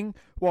 Sting,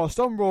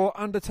 whilst on Raw,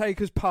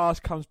 Undertaker's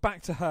past comes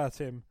back to hurt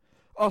him.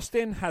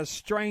 Austin has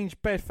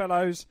strange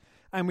bedfellows,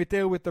 and we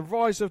deal with the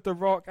rise of The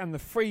Rock and the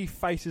 3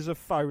 faces of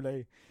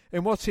Foley.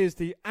 In what is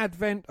the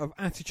advent of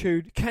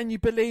Attitude, can you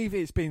believe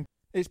it's been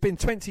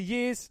 20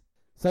 years?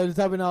 So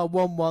the WNR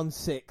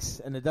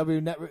 116 and the W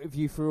Network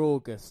Review for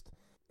August.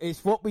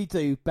 It's what we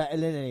do better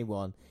than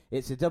anyone.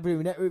 It's a W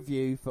Network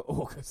Review for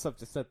August. I've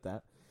just said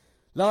that.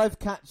 Live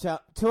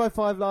catch-up,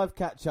 205 live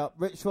catch-up,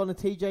 Rich Swann and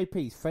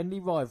TJP's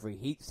friendly rivalry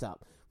heats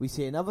up. We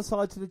see another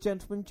side to the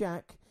Gentleman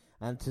Jack,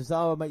 and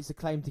Tozawa makes a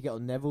claim to get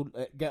on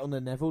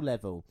the Neville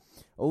level.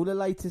 All the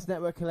latest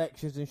network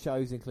collections and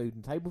shows,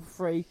 including Table for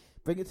Free,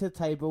 Bring It to the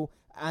Table,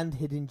 and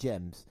Hidden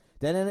Gems.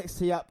 Then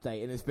NXT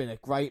update, and it's been a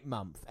great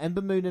month.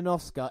 Ember Moon and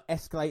Asuka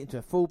escalate into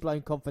a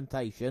full-blown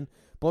confrontation.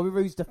 Bobby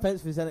Roode's defense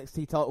of his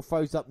NXT title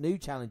throws up new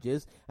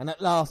challenges, and at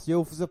last the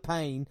Authors of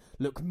Pain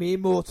look mere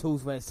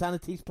mortals when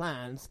Sanity's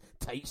plans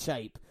take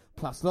shape.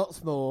 Plus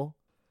lots more.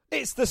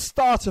 It's the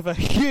start of a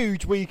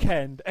huge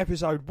weekend,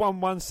 episode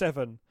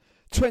 117.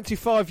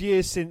 25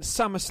 years since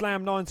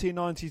SummerSlam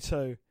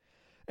 1992.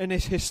 In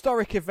this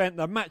historic event,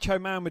 the Macho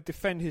Man would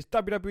defend his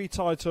WWE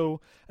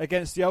title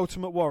against the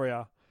Ultimate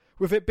Warrior.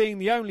 With it being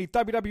the only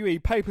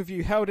WWE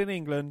pay-per-view held in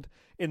England,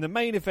 in the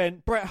main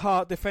event, Bret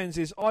Hart defends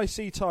his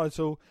IC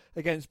title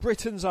against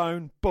Britain's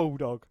own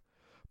Bulldog.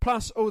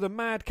 Plus all the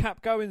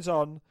madcap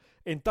goings-on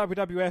in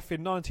WWF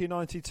in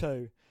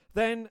 1992.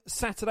 Then,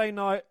 Saturday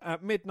night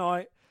at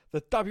midnight,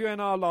 the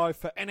WNR Live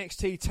for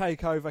NXT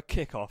TakeOver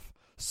kickoff.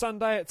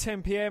 Sunday at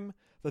 10 p.m,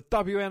 the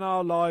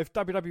WNR Live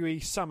WWE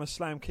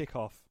SummerSlam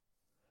kickoff.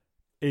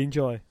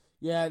 Enjoy.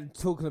 Yeah, and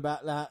talking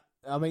about that,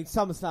 I mean,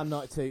 SummerSlam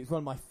 92 is one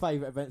of my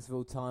favourite events of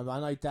all time. I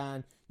know,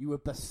 Dan, you were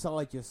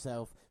beside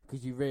yourself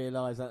because you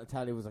realised that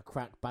Natalya was a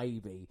crack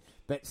baby.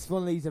 But it's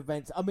one of these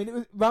events. I mean,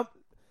 it was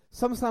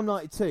SummerSlam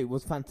 92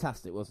 was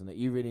fantastic, wasn't it?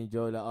 You really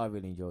enjoyed it. I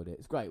really enjoyed it.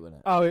 It's great, wasn't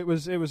it? Oh, it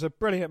was a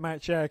brilliant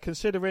match, yeah.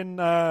 Considering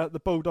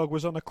the Bulldog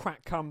was on a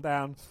crack come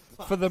down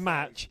for the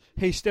match,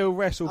 he still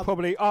wrestled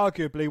probably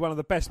arguably one of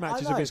the best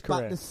matches of his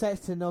career. But the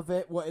setting of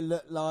it, what it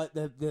looked like,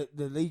 the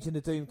Legion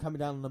of Doom coming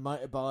down on the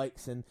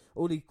motorbikes, and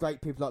all these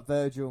great people like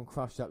Virgil and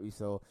Crush that we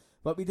saw.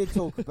 But we did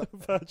talk about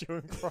Virgil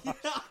and Crush. That's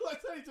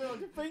the only thing I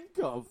can think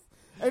of.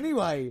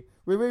 Anyway,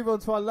 We move on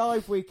to our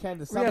live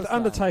weekend of We had SummerSlam.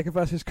 Undertaker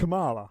versus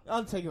Kamala.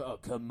 Undertaker,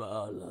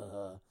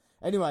 Kamala.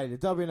 Anyway, the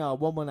WNR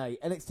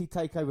 118 NXT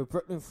TakeOver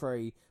Brooklyn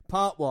 3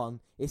 Part 1.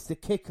 It's the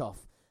kickoff.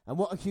 And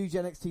what a huge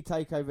NXT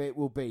TakeOver it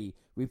will be.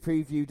 We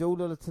previewed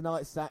all of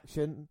tonight's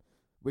action.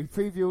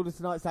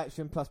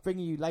 Plus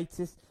bringing you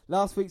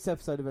last week's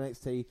episode of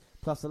NXT,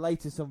 plus the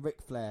latest on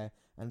Ric Flair,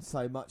 and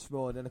so much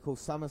more. And then, of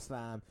course,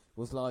 SummerSlam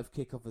was live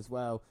kickoff as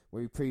well,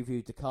 where we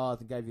previewed the card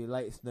and gave you the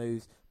latest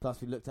news,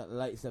 plus we looked at the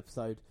latest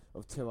episode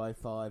of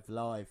 205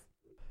 Live.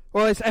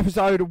 Well, it's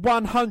episode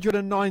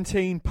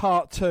 119,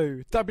 part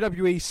 2,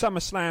 WWE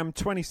SummerSlam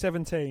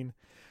 2017.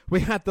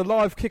 We had the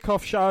live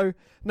kickoff show.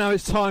 Now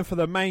it's time for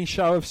the main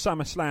show of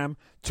SummerSlam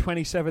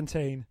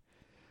 2017.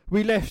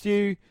 We left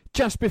you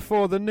just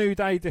before the New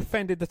Day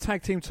defended the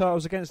tag team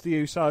titles against the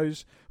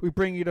Usos. We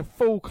bring you the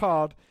full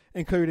card,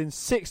 including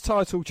 6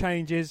 title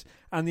changes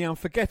and the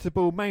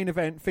unforgettable main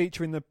event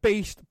featuring the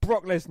Beast,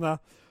 Brock Lesnar,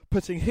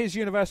 putting his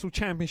Universal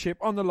Championship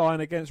on the line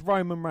against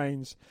Roman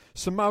Reigns,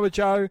 Samoa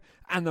Joe,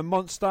 and the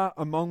monster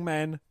among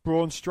men,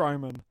 Braun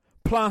Strowman.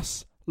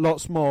 Plus,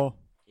 lots more.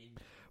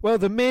 Well,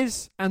 The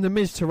Miz and the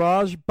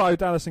Miztourage, Bo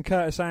Dallas and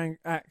Curtis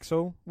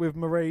Axel with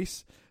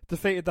Maurice,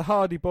 defeated the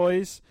Hardy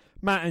Boys,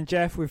 Matt and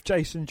Jeff with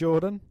Jason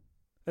Jordan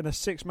in a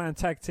 6-man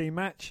tag team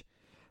match.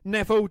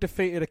 Neville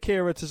defeated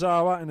Akira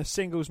Tozawa in a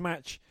singles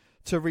match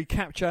to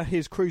recapture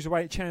his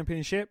Cruiserweight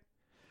Championship.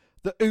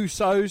 The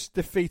Usos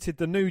defeated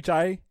the New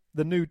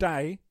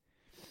Day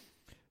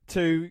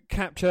to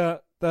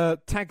capture the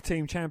tag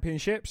team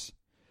championships.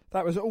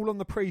 That was all on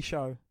the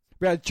pre-show.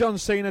 We had John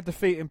Cena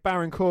defeating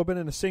Baron Corbin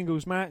in a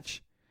singles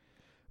match.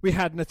 We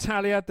had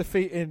Natalya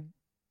defeating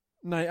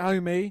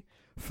Naomi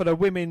for the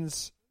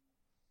women's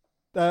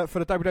for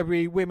the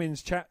WWE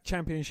Women's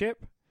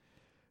Championship.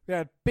 We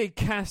had Big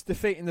Cass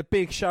defeating the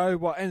Big Show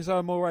while Enzo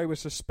Amore was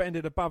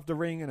suspended above the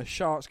ring in a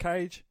shark's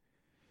cage.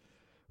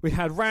 We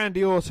had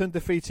Randy Orton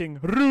defeating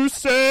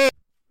Rusev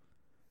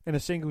in a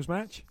singles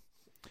match.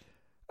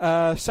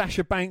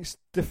 Sasha Banks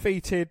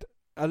defeated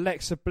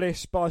Alexa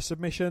Bliss by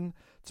submission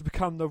to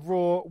become the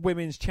Raw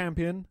Women's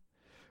Champion.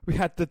 We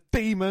had the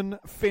Demon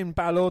Finn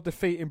Balor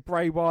defeating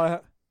Bray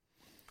Wyatt.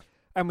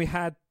 And we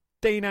had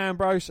Dean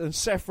Ambrose and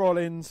Seth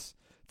Rollins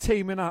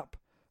teaming up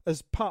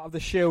as part of the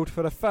Shield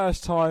for the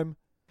first time.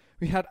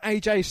 We had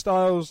AJ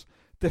Styles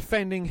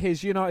defending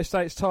his United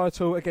States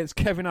title against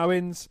Kevin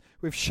Owens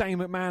with Shane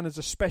McMahon as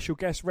a special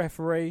guest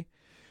referee.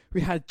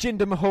 We had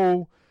Jinder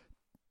Mahal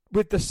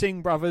with the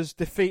Singh brothers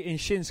defeating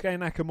Shinsuke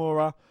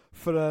Nakamura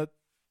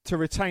to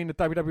retain the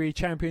WWE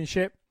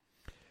Championship.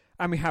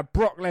 And we had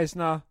Brock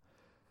Lesnar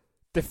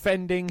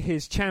defending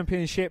his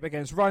championship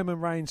against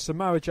Roman Reigns,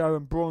 Samoa Joe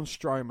and Braun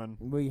Strowman.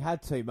 We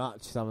had too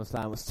much.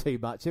 SummerSlam was too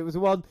much. It was the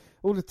one,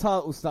 all the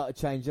titles started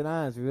changing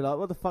hands. We were like,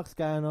 what the fuck's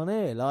going on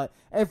here? Like,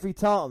 every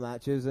title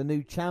match was a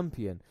new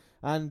champion.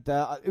 And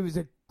it was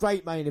a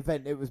great main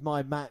event. It was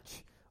my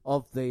match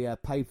of the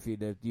pay-per-view,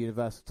 the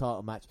Universal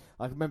title match.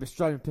 I can remember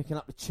Strowman picking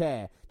up the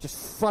chair,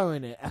 just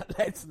throwing it at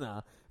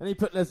Lesnar. And he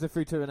put Lesnar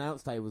through 2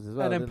 announce tables as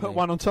well, and then put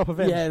one on top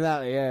of him.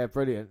 Yeah,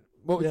 brilliant.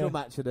 What was your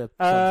match of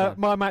the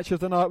my match of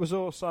the night was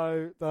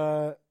also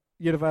the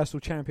Universal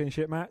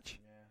Championship match.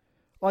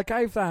 Yeah. I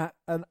gave that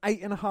an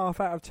 8.5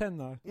 out of 10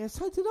 though. Yeah,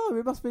 so did I.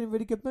 We must have been in a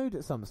really good mood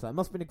at SummerSlam. It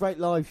must have been a great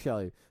live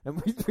show.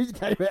 And we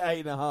gave it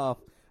 8.5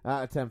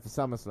 out of 10 for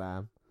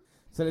SummerSlam.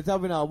 So the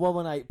WNR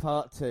 118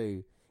 Part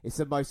 2. It's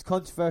the most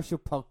controversial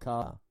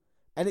podcast.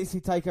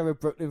 NXT TakeOver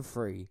Brooklyn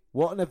 3.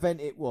 What an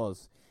event it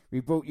was. We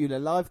brought you the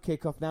live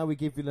kickoff. Now we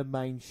give you the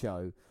main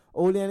show.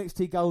 All the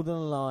NXT gold on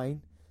the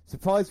line.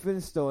 Surprise for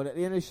the store, and at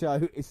the end of the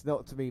show, it's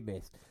not to be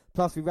missed.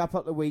 Plus, we wrap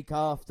up the week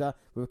after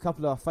with a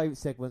couple of our favourite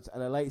segments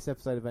and the latest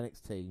episode of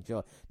NXT.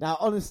 Enjoy. Now,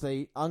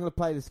 honestly, I'm going to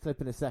play this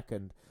clip in a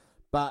second,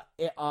 but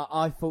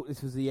I thought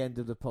this was the end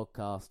of the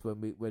podcast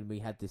when we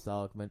had this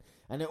argument,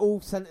 and it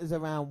all centres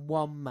around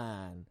one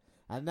man,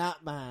 and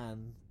that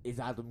man is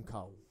Adam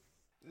Cole.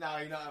 No,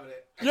 you're not having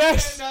it.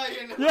 Yes! No,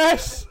 you're not.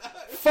 Yes! No.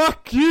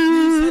 Fuck you!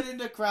 You said in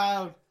the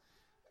crowd.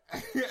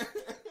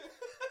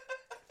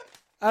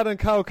 Adam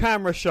Cole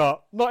camera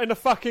shot. Not in the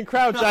fucking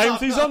crowd, James.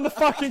 He's on the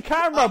fucking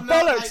camera.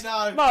 Bollocks.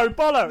 No,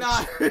 bollocks.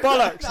 No.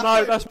 Bollocks.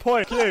 No, that's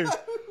point. You.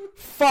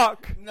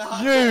 Fuck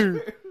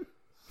you.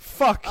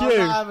 Fuck you. I'm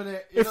not having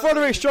it. If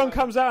Roderick Strong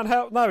comes out and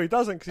help... No, he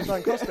doesn't because he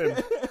don't cost him.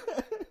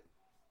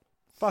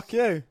 Fuck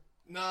you.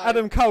 No.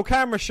 Adam Cole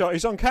camera shot.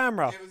 He's on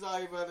camera. It was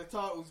over. The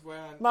titles were.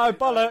 No,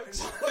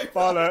 bollocks.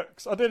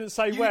 Bollocks. I didn't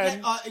say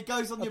when. It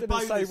goes on I your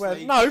didn't say bonus when.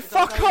 league. No, It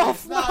fuck doesn't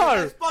off. go- No.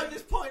 That's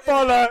bonus point. isn't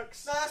it?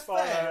 Bollocks. No, that's fair.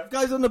 Bollocks. It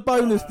goes on the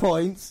bonus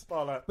points,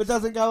 Bollocks. but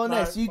doesn't go on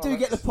No, this. You do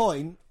get the bollocks.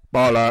 point.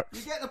 Bollocks.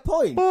 You get the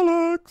point.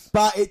 Bollocks.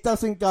 But it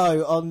doesn't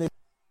go on this.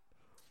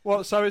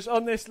 What? So it's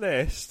on this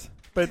list,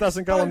 but it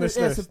doesn't go on this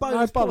Yeah, list. it's a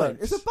bonus no, point.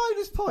 bollocks. It's a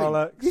bonus point.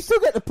 Bollocks. You still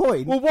get the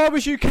point. Well, why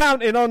was you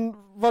counting on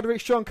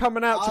Roderick Strong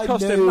coming out to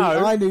cost him? knew,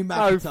 No, I knew no,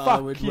 McIntyre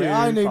fuck would you. win.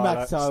 I knew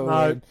bollocks. McIntyre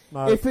would win.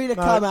 No, If he'd have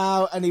come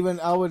out and he went,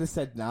 I would have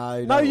said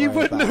no. No, don't you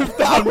worry wouldn't about have it.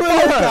 done. I would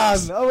have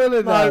bollocks. done. I would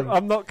have done. No,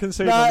 I'm not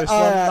conceding No, on this one.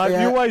 No,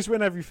 yeah. you always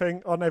win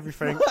everything on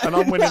everything, and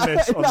I'm winning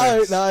this on no,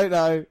 this.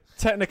 no.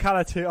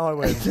 Technicality, I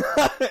win.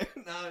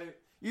 No.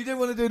 You didn't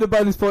want to do the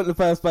bonus point in the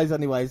first place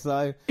anyway,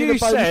 so... You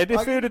said if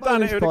I'll you would give have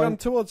done it, you it the would have bonus gone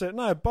towards it.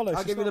 No, bollocks. I'll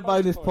it's give you not the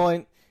a bonus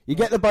point. You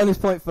get the bonus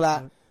point for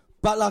that.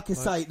 But like I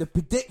say, the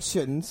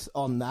predictions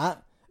on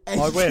that...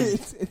 I win.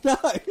 No,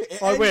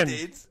 I win.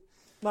 Ended.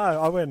 No,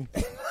 I win.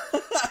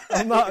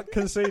 I'm not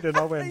conceding,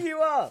 I win. You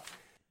are.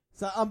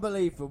 So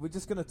unbelievable. We're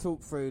just going to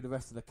talk through the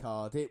rest of the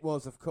card. It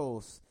was, of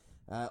course,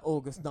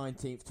 August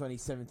 19th,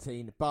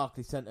 2017,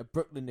 Barclays Center,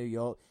 Brooklyn, New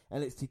York,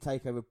 NXT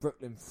TakeOver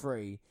Brooklyn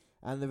 3.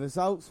 And the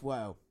results,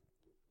 well,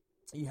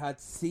 you had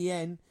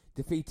CN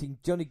defeating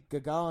Johnny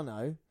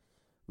Gargano.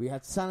 We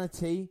had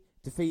Sanity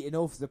defeating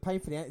Authors of Pain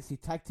for the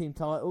NXT Tag Team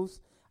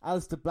titles.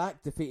 Aleister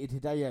Black defeated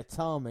Hideo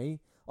Itami.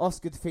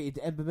 Oscar defeated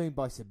Ember Moon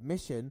by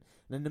submission.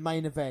 And in the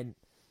main event,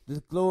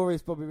 the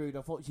glorious Bobby Roode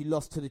unfortunately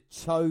lost to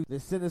the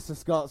sinister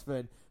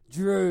Scotsman,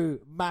 Drew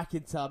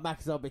McIntyre.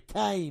 McIntyre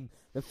became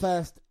the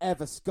first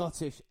ever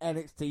Scottish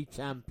NXT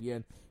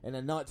champion in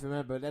a night to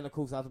remember. And then, of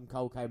course, Adam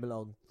Cole came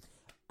along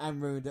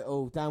and ruined it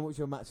all. Dan, what's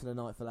your match of the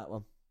night for that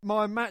one?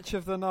 My match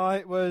of the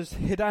night was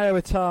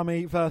Hideo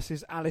Itami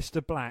versus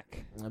Aleister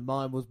Black. And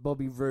mine was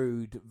Bobby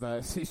Roode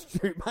versus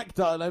Drew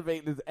McIntyre. I don't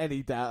think there's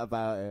any doubt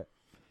about it.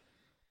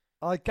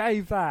 I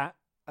gave that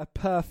a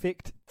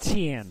perfect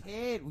 10.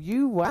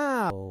 You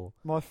wow.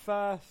 My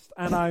first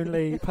and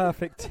only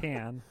perfect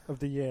 10 of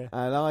the year.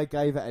 And I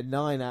gave it a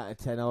 9 out of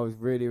 10. I was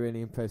really,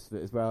 really impressed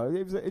with it as well.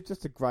 It was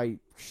just a great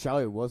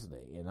show, wasn't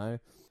it, you know?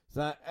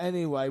 So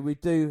anyway, we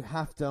do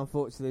have to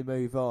unfortunately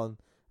move on.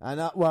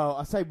 And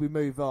I say we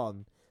move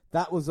on.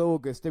 That was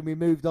August, and we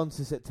moved on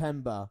to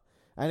September.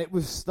 And it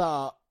was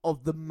start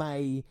of the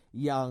Mae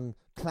Young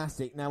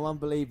Classic. Now,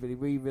 unbelievably,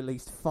 we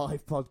released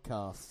 5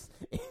 podcasts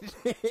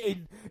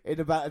in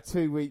about a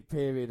 2-week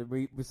period, and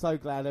we were so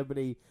glad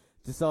everybody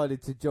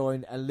decided to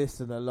join and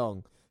listen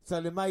along. So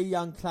the Mae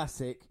Young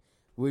Classic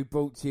we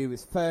brought to you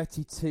is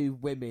 32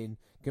 women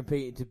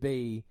competing to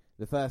be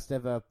the first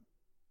ever.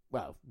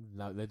 Well,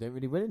 no, they don't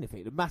really win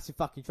anything. A massive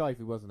fucking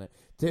trophy, wasn't it?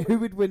 To who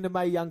would win the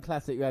Mae Young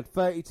Classic? We had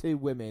 32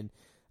 women,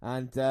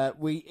 and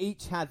we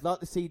each had, like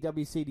the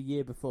CWC the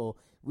year before,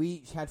 we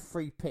each had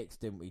 3 picks,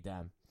 didn't we,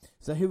 Dan?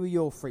 So who were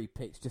your 3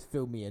 picks? Just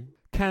fill me in.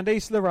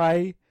 Candice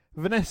LeRae,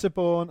 Vanessa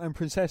Bourne, and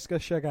Francesca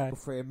Shagay.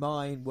 3 of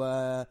mine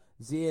were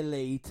Zia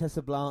Lee,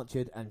 Tessa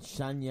Blanchard, and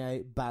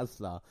Shania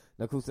Baszler.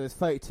 Now, of course, there's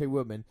 32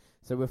 women,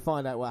 so we'll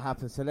find out what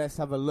happens. So let's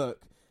have a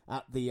look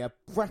at the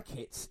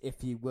brackets,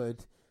 if you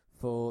would,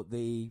 for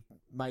the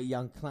Mae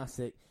Young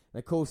Classic. And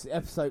of course, the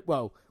episode,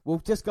 well, we'll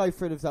just go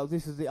through the results.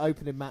 This is the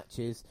opening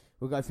matches.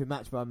 We'll go through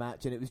match by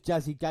match. And it was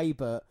Jazzy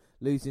Gabert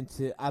losing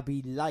to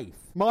Abby Leif.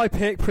 My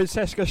pick,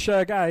 Francesca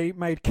Shagay,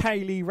 made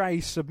Kaylee Ray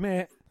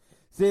submit.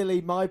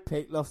 Zilly, my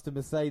pick, lost to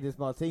Mercedes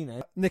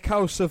Martinez.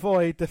 Nicole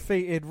Savoy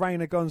defeated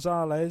Reina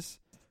Gonzalez.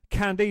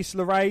 Candice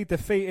LeRae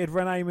defeated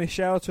Renee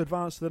Michelle to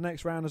advance to the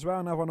next round as well.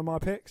 Another one of my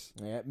picks.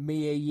 Yeah,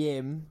 Mia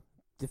Yim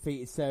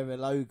defeated Sarah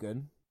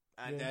Logan.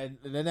 And then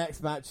in the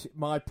next match,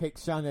 my pick,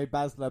 Shania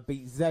Baszler,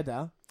 beat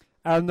Zedda.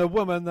 And the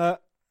woman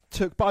that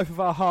took both of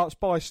our hearts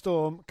by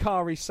storm,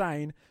 Kari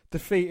Sane,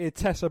 defeated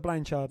Tessa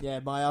Blanchard. Yeah,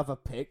 my other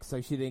pick,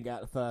 so she didn't get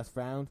out the first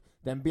round.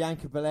 Then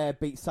Bianca Belair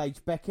beat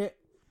Sage Beckett.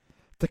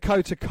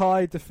 Dakota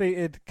Kai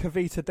defeated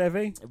Kavita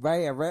Devi.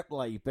 Rhea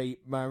Ripley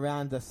beat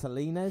Miranda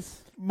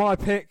Salinas. My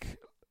pick,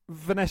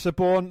 Vanessa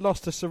Bourne,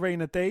 lost to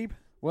Serena Deeb.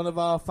 One of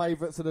our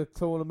favourites of the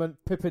tournament,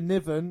 Piper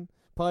Niven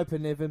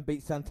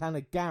beat Santana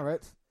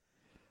Garrett.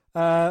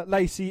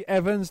 Lacey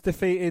Evans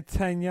defeated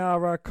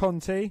Tanyara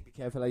Conti. Be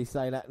careful how you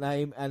say that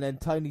name. And then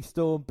Tony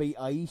Storm beat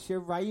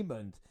Aisha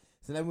Raymond.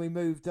 So then we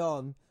moved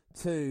on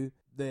to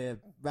the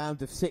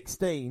round of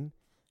 16.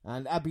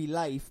 And Abby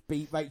Leif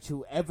beat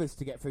Rachel Evers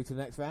to get through to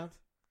the next round.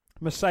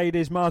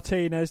 Mercedes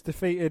Martinez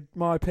defeated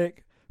my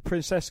pick,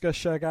 Francesca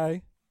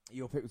Shagay.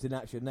 Your pick was in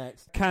action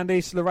next.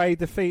 Candice LeRae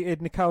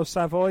defeated Nicole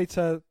Savoy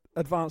to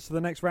advance to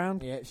the next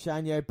round. Yeah,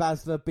 Shania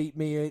Baszler beat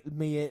Mia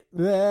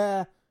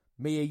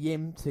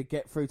Yim to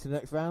get through to the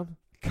next round.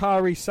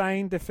 Kari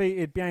Sane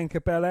defeated Bianca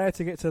Belair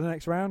to get to the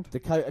next round.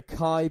 Dakota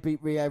Kai beat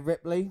Rhea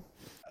Ripley.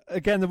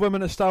 Again, the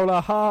woman that stole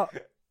our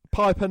heart,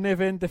 Piper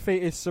Niven,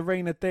 defeated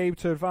Serena Deeb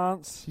to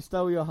advance. She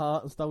stole your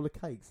heart and stole the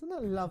cakes. Isn't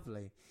that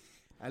lovely?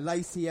 And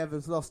Lacey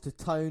Evans lost to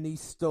Tony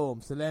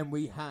Storm. So then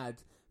we had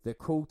the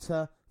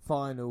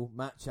quarter-final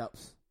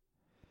matchups.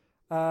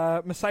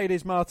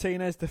 Mercedes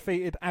Martinez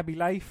defeated Abby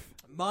Leif.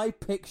 My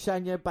pick,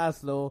 Shania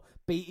Baszler,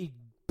 beat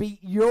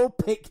your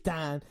pick,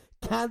 Dan.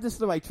 Candice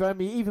LeRae to earn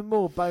me even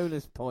more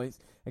bonus points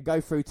and go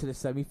through to the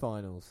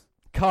semi-finals.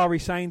 Kari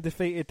Sane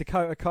defeated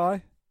Dakota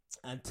Kai.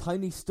 And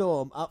Tony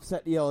Storm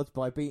upset the odds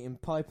by beating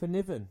Piper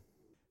Niven.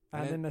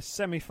 And in the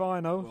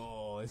semi-final...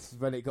 Oh, this is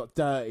when it got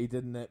dirty,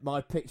 didn't it?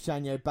 My pick,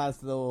 Shania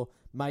Baszler,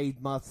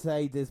 made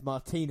Mercedes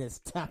Martinez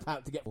tap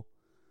out to get...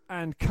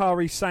 And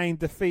Kari Sane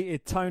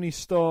defeated Tony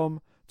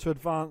Storm to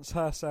advance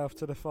herself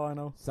to the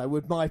final. So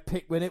would my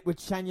pick win it? Would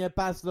Shania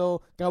Baszler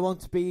go on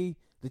to be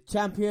the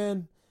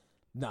champion?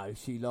 No,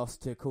 she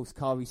lost to, of course,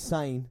 Kari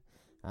Sane.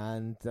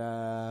 And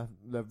the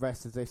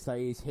rest, as they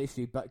say, is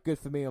history. But good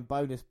for me on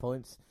bonus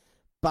points.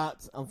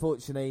 But,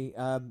 unfortunately,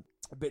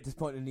 a bit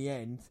disappointing in the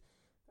end.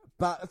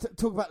 But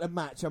talk about the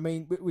match. I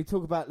mean, we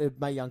talk about the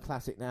Mae Young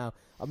Classic now.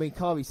 I mean,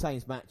 Kairi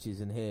Sane's matches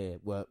in here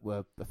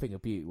were a thing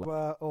of beauty.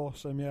 Were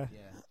awesome, yeah.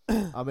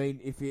 I mean,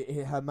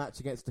 her match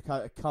against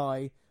Dakota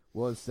Kai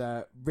was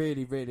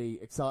really, really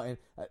exciting.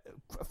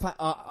 In fact,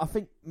 I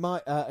think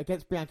my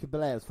against Bianca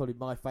Belair was probably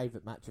my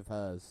favourite match of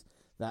hers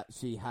that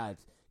she had.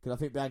 Because I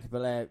think Bianca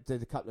Belair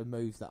did a couple of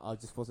moves that I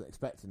just wasn't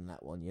expecting in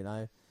that one, you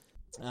know.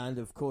 And,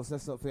 of course,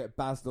 let's not forget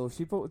Basdor.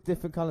 She brought a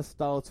different kind of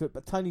style to it.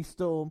 But Toni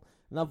Storm,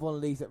 another one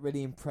of these that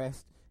really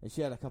impressed. And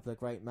she had a couple of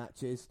great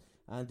matches.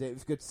 And it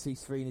was good to see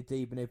Serena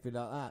Deeb and everything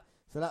like that.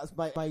 So that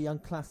was Mae Young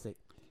Classic.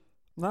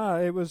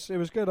 No, it was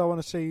good. I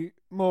want to see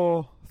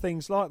more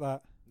things like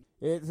that.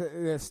 It's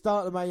the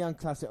start of the Mae Young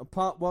Classic. On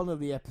part 1 of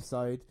the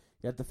episode,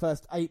 you had the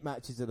first 8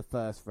 matches of the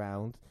first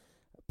round.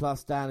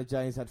 Plus, Diana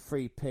James had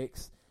 3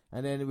 picks.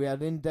 And then we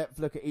had an in-depth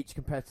look at each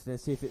competitor and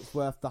see if it's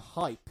worth the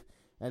hype.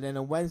 And then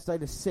on Wednesday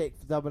the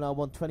 6th, WNR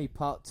 120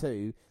 Part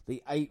 2,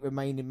 the 8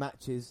 remaining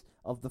matches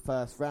of the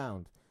first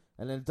round.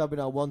 And then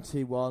WNR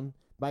 121,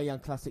 Mae Young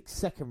Classic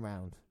second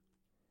round.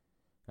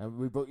 And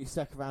we brought you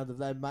second round of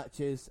them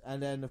matches.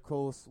 And then, of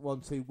course,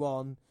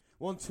 121.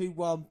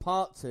 121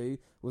 Part 2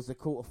 was the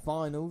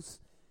quarterfinals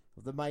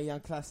of the Mae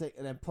Young Classic.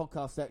 And then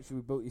podcast section,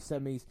 we brought you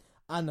semis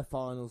and the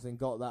finals and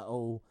got that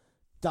all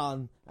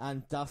done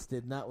and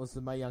dusted. And that was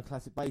the Mae Young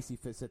Classic basically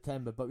for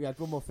September. But we had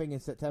one more thing in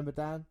September,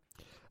 Dan.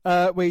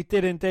 We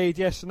did indeed,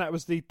 yes, and that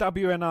was the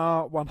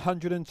WNR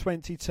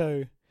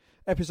 122.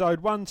 Episode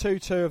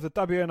 122 of the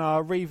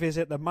WNR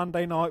revisit the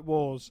Monday Night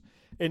Wars.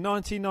 In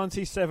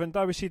 1997,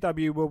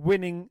 WCW were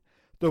winning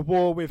the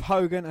war with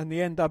Hogan and the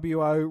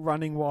NWO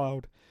running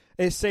wild.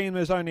 It seemed there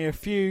was only a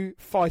few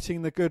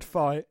fighting the good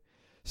fight.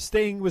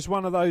 Sting was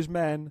one of those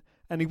men,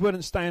 and he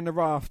wouldn't stay in the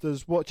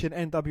rafters watching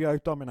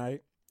NWO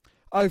dominate.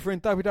 Over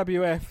in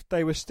WWF,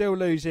 they were still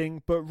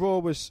losing, but Raw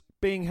was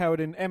being held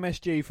in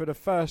MSG for the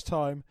first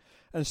time,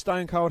 and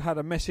Stone Cold had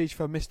a message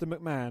for Mr.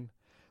 McMahon.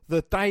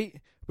 The date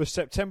was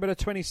September the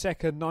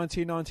 22nd,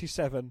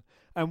 1997,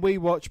 and we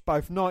watched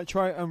both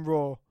Nitro and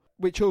Raw,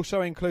 which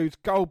also includes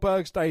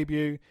Goldberg's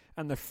debut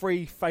and the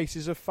 3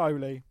 Faces of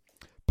Foley.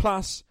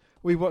 Plus,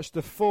 we watched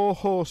the 4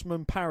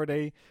 Horsemen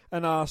parody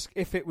and asked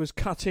if it was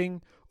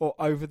cutting or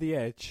over the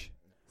edge.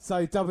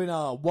 So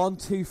WNR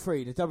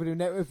 123, the W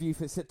Network Review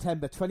for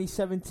September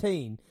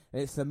 2017,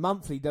 and it's the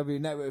monthly W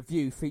Network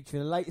Review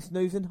featuring the latest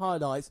news and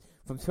highlights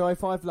from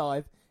 205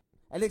 Live.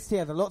 NXT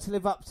had a lot to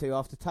live up to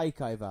after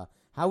TakeOver.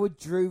 How would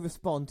Drew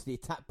respond to the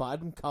attack by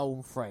Adam Cole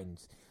and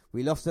friends?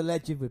 We lost a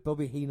legend with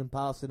Bobby Heenan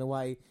passing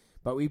away,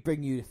 but we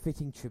bring you the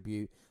fitting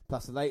tribute,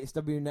 plus the latest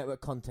W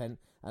Network content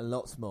and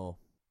lots more.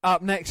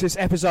 Up next is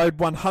episode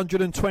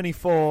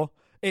 124.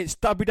 It's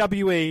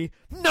WWE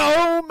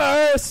No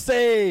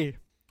Mercy!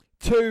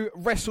 2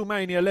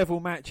 WrestleMania level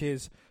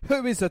matches.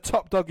 Who is the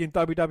top dog in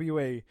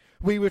WWE?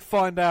 We would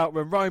find out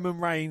when Roman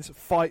Reigns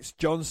fights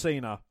John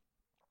Cena.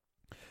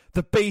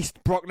 The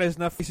Beast Brock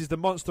Lesnar faces the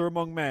monster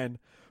among men,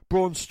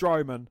 Braun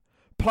Strowman.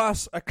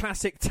 Plus a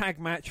classic tag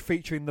match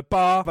featuring The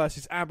Bar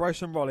versus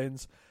Ambrose and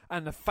Rollins,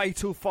 and the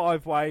Fatal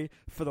 5-Way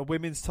for the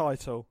women's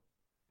title.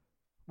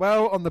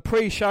 Well, on the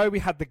pre-show we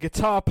had the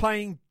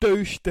guitar-playing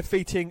douche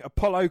defeating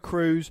Apollo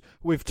Crews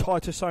with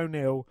Titus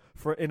O'Neil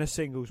in a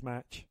singles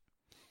match.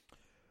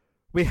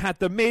 We had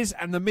The Miz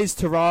and The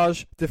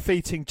Miztourage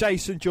defeating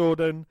Jason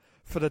Jordan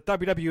for the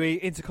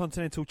WWE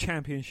Intercontinental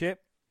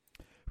Championship.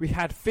 We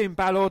had Finn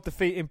Balor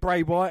defeating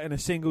Bray Wyatt in a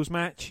singles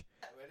match.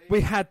 We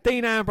had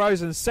Dean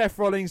Ambrose and Seth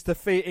Rollins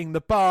defeating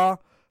The Bar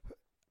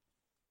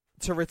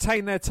to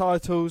retain their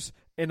titles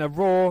in a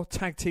Raw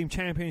Tag Team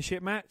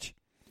Championship match.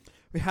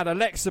 We had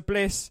Alexa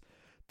Bliss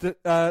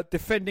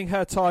defending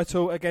her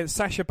title against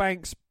Sasha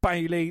Banks,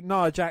 Bayley,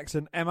 Nia Jax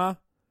and Emma.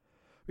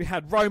 We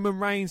had Roman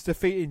Reigns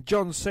defeating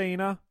John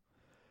Cena.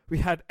 We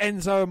had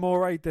Enzo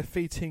Amore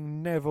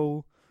defeating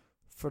Neville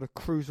for the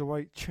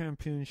Cruiserweight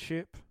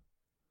Championship.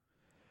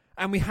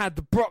 And we had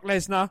the Brock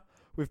Lesnar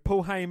with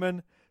Paul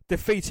Heyman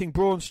defeating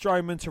Braun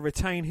Strowman to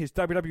retain his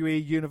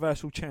WWE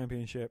Universal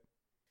Championship.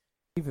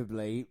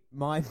 Unbelievably,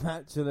 my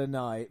match of the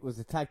night was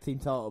a tag team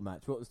title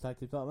match. What was the tag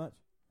team title match?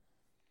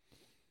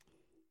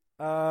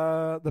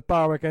 The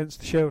Bar against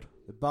the Shield.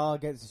 The Bar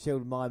against the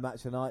Shield, my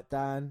match of the night.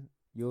 Dan,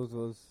 yours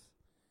was?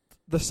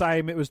 The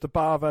same. It was The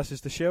Bar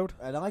versus the Shield.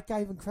 And I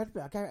gave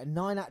incredibly. I gave it a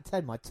 9 out of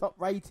 10. My top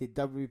rated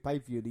WWE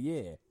pay-per-view of the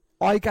year.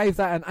 I gave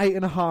that an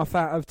 8.5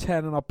 out of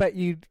 10, and I bet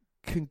you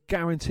can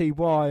guarantee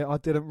why I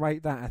didn't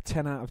rate that a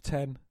 10 out of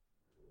 10.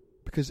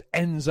 Because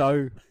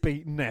Enzo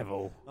beat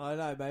Neville. I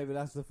know, maybe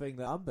that's the thing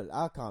that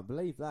I can't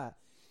believe that.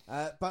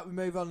 But we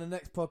move on. The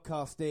next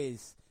podcast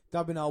is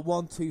WNR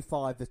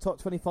 125, the top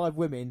 25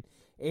 women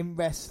in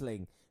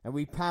wrestling. And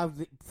we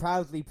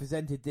proudly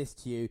presented this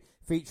to you,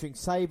 featuring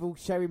Sable,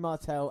 Sherry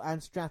Martel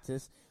and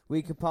Stratus.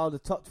 We compiled the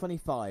top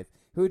 25,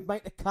 who would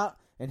make the cut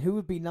and who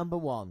would be number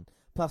 1.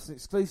 Plus plus an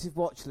exclusive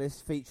watch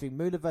list featuring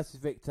Moolah versus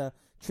Victor,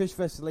 Trish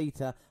versus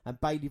Lita, and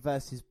Bayley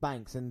versus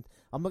Banks. And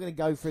I'm not going to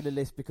go through the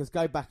list because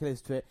go back and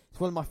listen to it. It's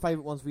one of my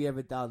favourite ones we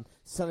ever done,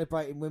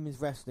 celebrating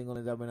women's wrestling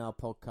on the WNR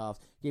podcast,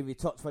 giving you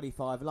top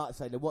 25. And like I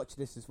say, the watch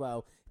list as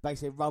well,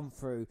 basically a run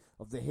through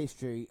of the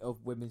history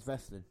of women's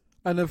wrestling.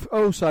 And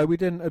also, we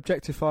didn't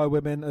objectify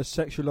women as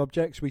sexual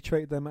objects. We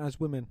treated them as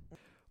women.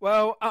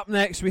 Well, up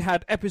next, we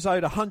had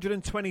episode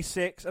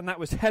 126, and that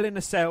was Hell in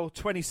a Cell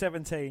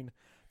 2017.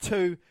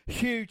 2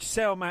 huge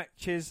cell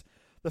matches.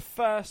 The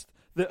first,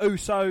 the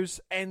Usos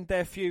end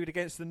their feud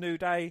against the New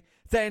Day.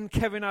 Then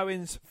Kevin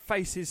Owens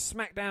faces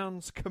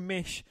SmackDown's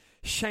commish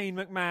Shane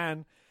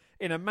McMahon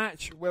in a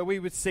match where we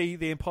would see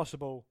the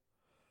impossible.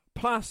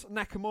 Plus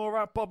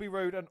Nakamura, Bobby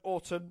Roode and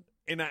Orton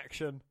in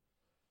action.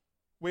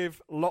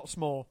 With lots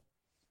more.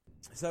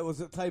 So it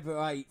was October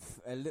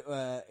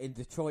 8th in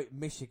Detroit,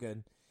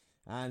 Michigan.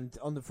 And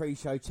on the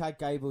pre-show, Chad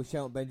Gable and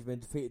Shelton Benjamin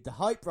defeated the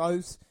Hype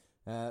Bros,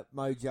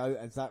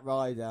 Mojo and Zack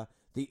Ryder.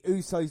 The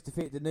Usos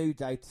defeated the New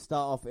Day to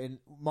start off in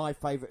my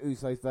favourite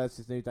Usos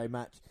versus New Day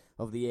match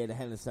of the year, the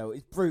Hell in a Cell.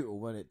 It's brutal,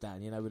 wasn't it,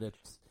 Dan? You know,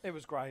 it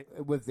was great.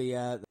 With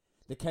the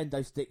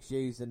kendo sticks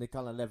used and the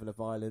kind of level of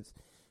violence.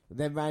 And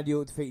then Randy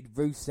Orton defeated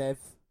Rusev,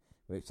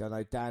 which I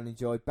know Dan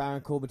enjoyed.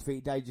 Baron Corbin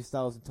defeated AJ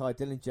Styles and Ty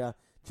Dillinger,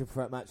 triple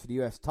threat match for the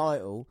US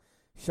title.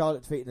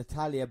 Charlotte defeated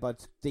Natalya by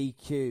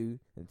DQ.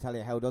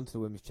 Natalya held on to the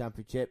Women's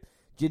Championship.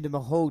 Jinder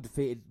Mahal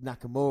defeated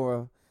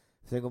Nakamura,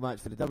 single match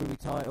for the WWE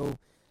title.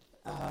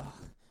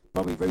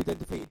 Bobby Roode then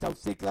defeated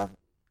Dolph Ziggler.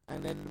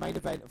 And then the main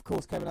event, of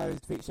course, Kevin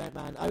Owens defeated Shane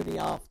McMahon. Only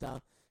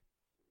after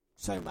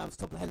Shane McMahon was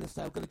top of the Hell in a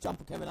Cell, going to jump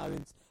on Kevin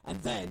Owens.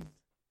 And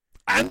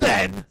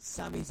then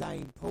Sami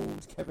Zayn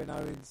pulled Kevin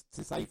Owens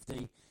to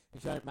safety.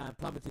 And Shane McMahon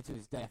plummeted to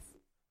his death.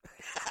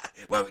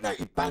 Well, no,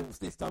 he bounced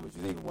this time, which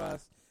was even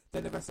worse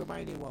than the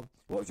WrestleMania one.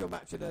 What was your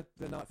match of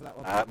the night for that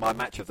one? My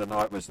match of the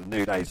night was the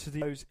New Day.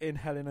 Those in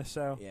Hell in a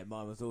Cell. Yeah,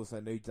 mine was also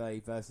New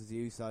Day versus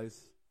the Usos.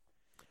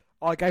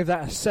 I gave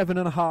that a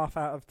 7.5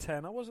 out of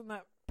 10. I wasn't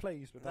that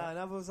pleased with that.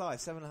 No, neither was I.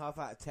 7.5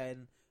 out of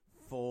 10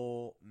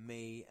 for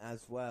me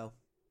as well.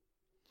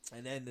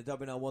 And then the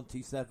WNR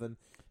 127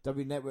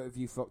 W Network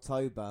review for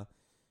October,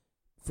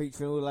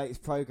 featuring all the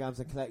latest programmes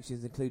and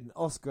collections, including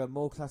Oscar and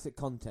more classic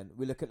content.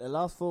 We look at the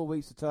last 4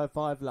 weeks of Turn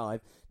 5 Live,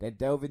 then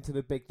delve into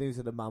the big news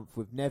of the month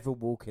with Neville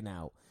walking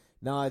out,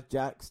 Nia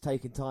Jax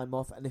taking time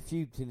off, and a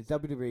feud between the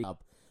WWE Club,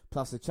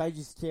 plus the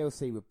changes to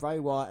TLC with Bray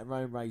Wyatt and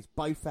Roman Reigns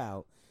both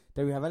out.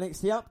 Then we have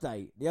NXT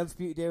Update. The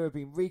Undisputed Era have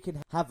been wreaking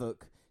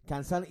havoc.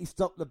 Can Sanity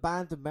stop the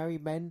band of merry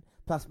men?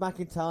 Plus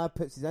McIntyre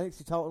puts his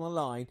NXT title on the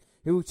line.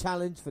 Who will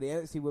challenge for the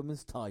NXT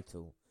Women's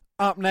title?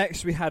 Up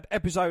next, we had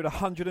episode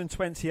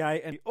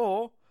 128, and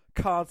or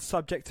cards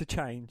subject to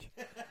change,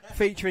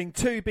 featuring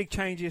 2 big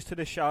changes to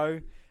the show.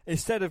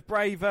 Instead of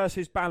Bray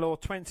versus Balor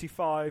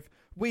 25,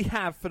 we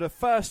have, for the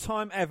first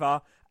time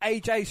ever,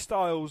 AJ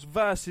Styles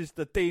versus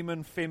the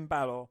Demon Finn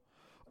Balor.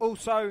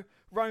 Also,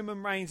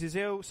 Roman Reigns is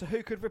ill, so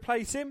who could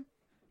replace him?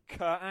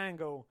 Kurt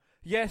Angle.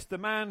 Yes, the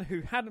man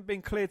who hadn't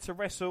been cleared to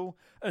wrestle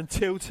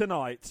until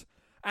tonight.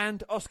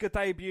 And Oscar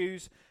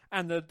debuts,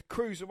 and the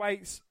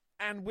Cruiserweights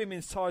and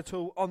Women's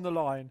title on the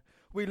line.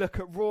 We look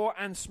at Raw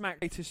and Smack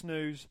latest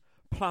news,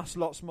 plus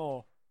lots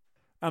more.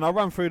 And I'll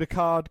run through the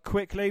card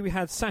quickly. We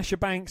had Sasha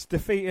Banks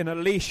defeating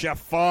Alicia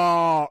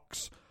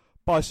Fox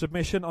by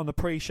submission on the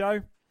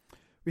pre-show.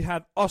 We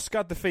had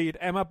Oscar defeated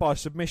Emma by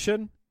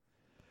submission.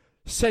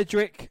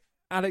 Cedric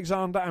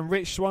Alexander and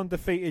Rich Swann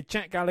defeated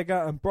Jack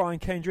Gallagher and Brian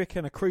Kendrick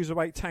in a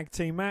Cruiserweight tag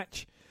team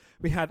match.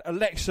 We had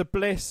Alexa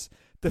Bliss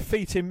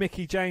defeating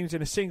Mickie James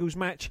in a singles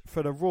match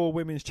for the Raw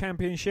Women's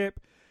Championship.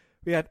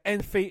 We had N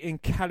defeating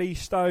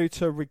Kalisto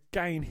to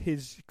regain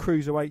his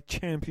Cruiserweight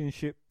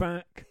Championship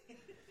back.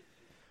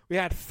 We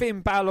had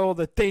Finn Balor,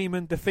 the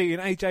Demon, defeating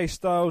AJ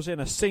Styles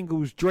in a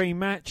singles dream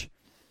match.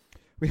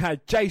 We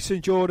had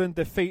Jason Jordan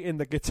defeating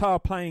the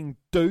guitar-playing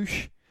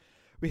douche.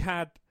 We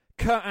had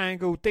Kurt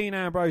Angle, Dean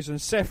Ambrose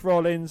and Seth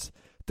Rollins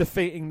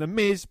defeating The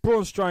Miz,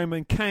 Braun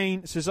Strowman,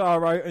 Kane,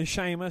 Cesaro and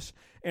Sheamus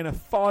in a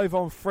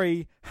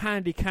 5-on-3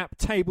 handicap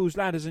tables,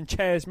 ladders and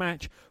chairs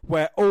match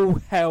where all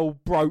hell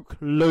broke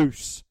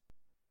loose.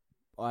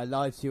 I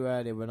lied to you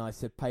earlier when I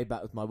said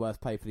Payback was my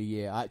worst pay for the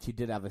year. I actually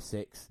did have a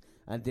 6,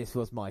 and this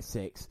was my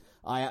 6.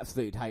 I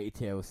absolutely hated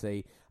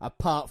TLC,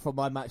 apart from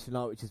my match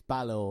tonight, which is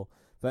Balor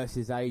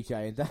versus AJ.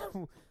 And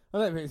I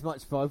don't think it's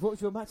much fun. What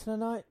was your match of the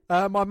night?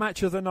 My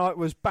match of the night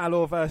was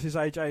Balor versus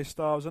AJ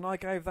Styles, and I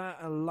gave that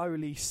a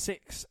lowly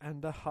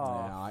 6.5. Yeah,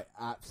 I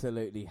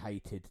absolutely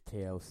hated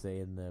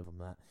TLC and from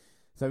that.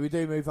 So we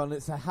do move on.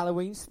 It's a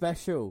Halloween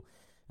special,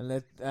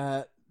 and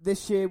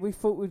this year we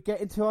thought we'd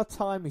get into our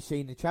time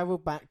machine and travel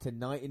back to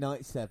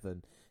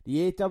 1997, the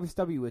year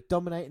WCW were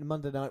dominating the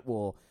Monday Night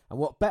War, and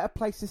what better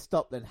place to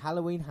stop than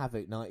Halloween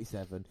Havoc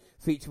 97,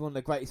 featuring one of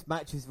the greatest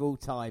matches of all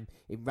time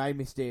in Rey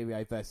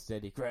Mysterio versus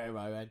Eddie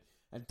Guerrero.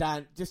 And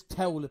Dan, just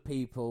tell the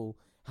people,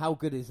 how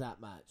good is that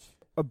match?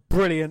 A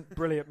brilliant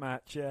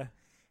match, yeah.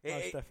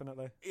 Most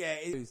definitely. Yeah,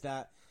 it is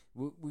that.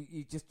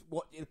 You just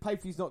watch, the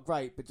pay-per-view's not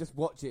great, but just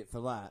watch it for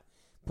that.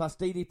 Plus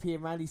DDP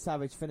and Randy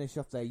Savage finish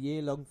off their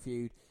year-long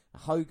feud,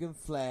 Hogan,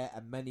 Flair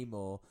and many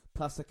more,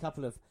 plus a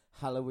couple of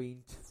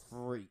Halloween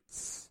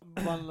treats.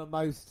 One of the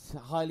most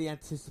highly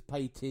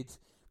anticipated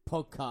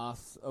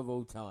podcasts of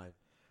all time.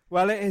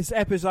 Well, it is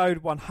episode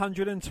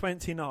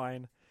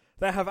 129.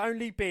 There have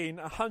only been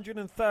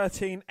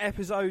 113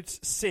 episodes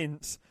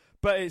since,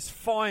 but it's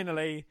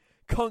finally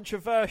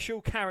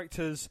Controversial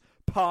Characters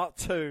Part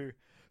 2,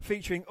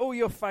 featuring all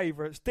your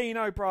favourites,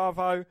 Dino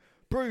Bravo,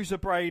 Bruiser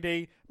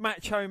Brady,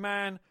 Macho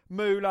Man,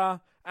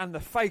 Moolah, and the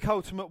fake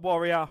Ultimate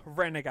Warrior,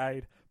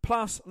 Renegade.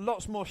 Plus,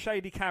 lots more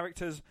shady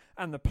characters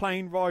and the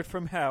plane ride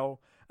from hell,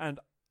 and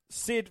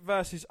Sid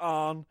versus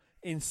Arn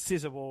in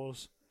Scissor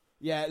Wars.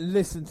 Yeah,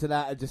 listen to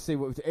that and just see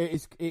what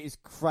it is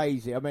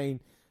crazy. I mean,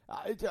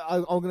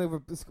 I'm going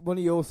to one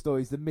of your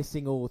stories, the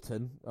missing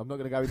Orton. I'm not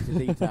going to go into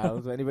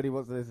details. Anybody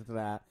wants to listen to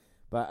that?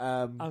 But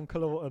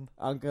Uncle Orton,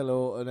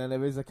 and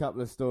there is a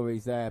couple of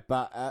stories there.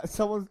 But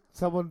someone,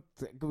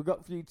 we got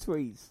a few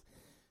tweets.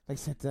 They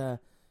said,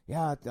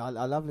 "Yeah, I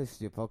love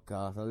listening to your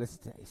podcast. I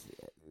listen to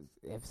it.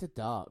 It's so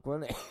dark,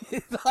 wasn't it?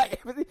 It's like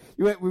everything.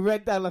 We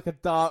went down like a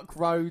dark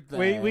road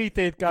there. We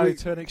did go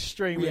to an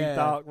extremely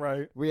dark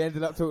road. We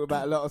ended up talking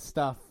about a lot of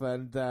stuff,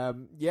 and I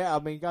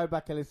mean, go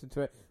back and listen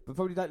to it, but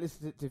probably don't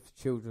listen to it to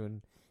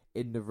children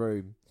in the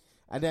room.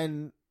 And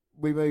then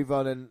we move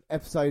on, and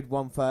episode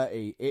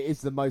 130, it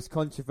is the most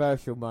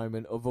controversial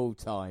moment of all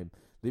time,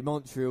 the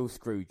Montreal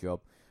Screwjob.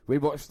 We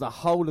watched the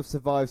whole of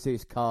Survivor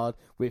Series card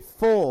with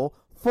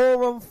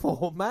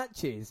 4-on-4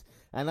 matches,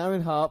 and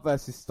Owen Hart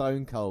versus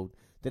Stone Cold.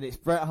 Then it's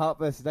Bret Hart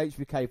versus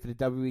HBK for the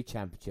WWE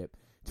Championship.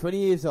 20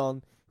 years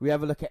on, we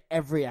have a look at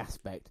every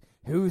aspect.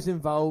 Who was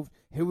involved,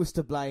 who was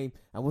to blame,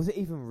 and was it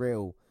even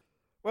real?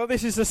 Well,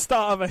 this is the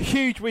start of a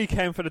huge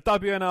weekend for the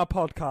WNR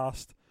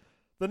podcast.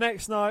 The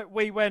next night,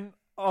 we went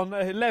on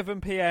at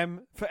 11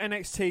 p.m. for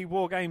NXT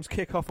War Games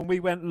kickoff, and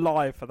we went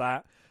live for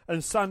that.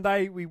 And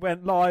Sunday, we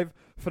went live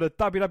for the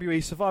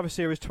WWE Survivor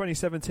Series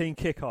 2017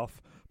 kickoff.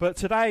 But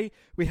today,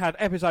 we had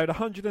episode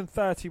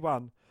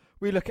 131.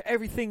 We look at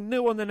everything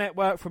new on the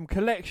network, from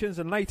collections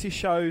and latest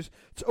shows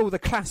to all the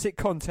classic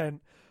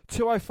content.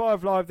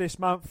 205 Live this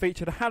month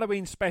featured a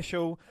Halloween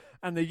special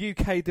and the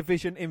UK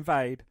Division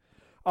Invade.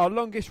 Our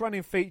longest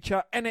running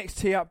feature,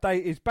 NXT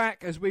Update, is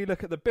back as we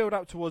look at the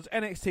build-up towards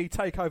NXT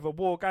TakeOver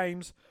War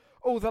Games,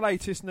 all the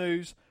latest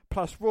news,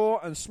 plus Raw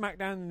and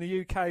Smackdown in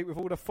the UK with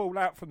all the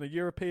fallout from the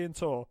European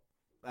tour.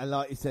 And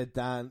like you said,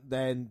 Dan,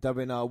 then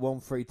WNR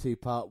 132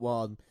 Part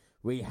 1.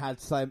 We had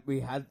so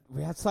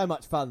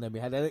much fun then. We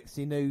had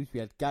NXT news,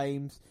 we had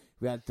games,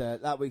 we had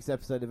that week's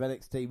episode of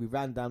NXT. We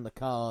ran down the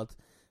card,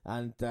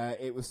 and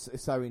it was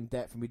so in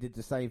depth. And we did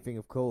the same thing,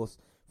 of course,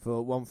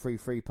 for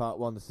 133 Part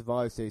 1, the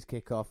Survivor Series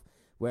kickoff,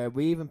 where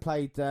we even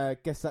played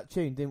Guess That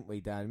Tune, didn't we,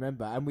 Dan?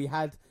 Remember? And we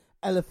had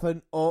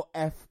Elephant or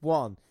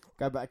F1.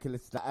 Go back and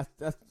listen to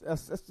that.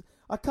 That's,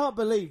 I can't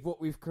believe what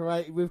we've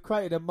created. We've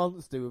created a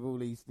monster with all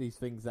these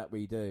things that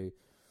we do.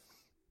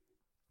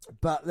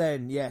 But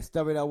then, yes,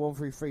 WNR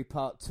 133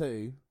 Part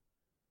 2,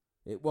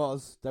 it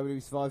was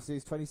WWE Survivor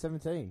Series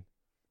 2017.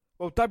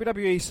 Well,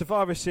 WWE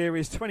Survivor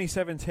Series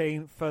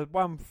 2017 for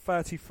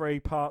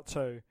 133 Part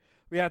 2.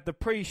 We had the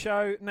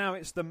pre-show, now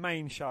it's the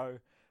main show,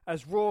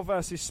 as Raw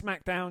versus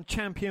SmackDown,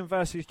 champion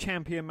versus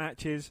champion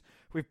matches,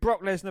 with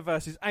Brock Lesnar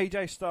versus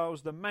AJ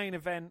Styles, the main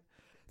event.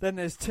 Then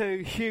there's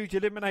two huge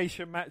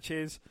elimination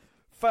matches.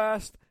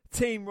 First,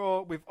 Team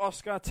Raw with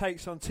Oscar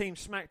takes on Team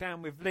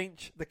SmackDown with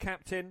Lynch, the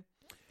captain.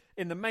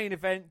 In the main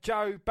event,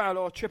 Joe,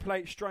 Balor, Triple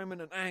H, Strowman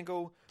and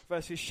Angle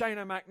versus Shane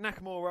O'Mac,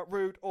 Nakamura,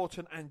 Rude,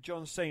 Orton and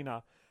John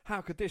Cena.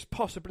 How could this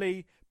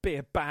possibly be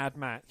a bad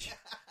match?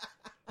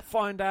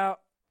 Find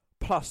out,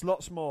 plus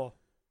lots more.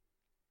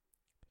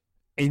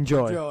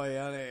 Enjoy.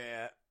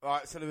 Yeah.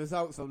 Right, so the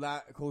results of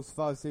that, of course,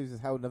 Survivor Series was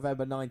held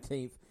November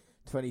 19th,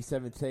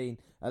 2017.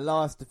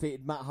 Elias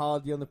defeated Matt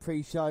Hardy on the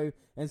pre-show.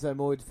 Enzo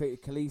Amore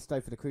defeated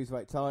Kalisto for the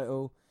Cruiserweight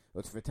title,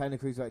 or to retain the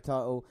Cruiserweight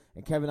title,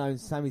 and Kevin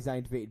Owens and Sami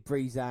Zayn defeated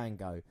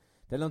Breezango.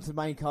 Then onto the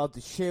main card, The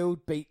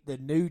Shield beat The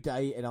New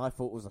Day, and I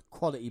thought was a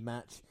quality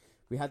match.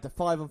 We had the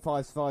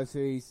 5-on-5 Survivor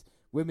Series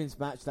women's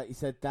match, like you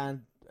said,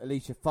 Dan.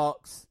 Alicia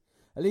Fox,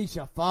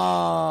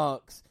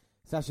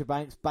 Sasha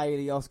Banks,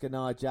 Bayley, Oscar,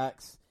 Nia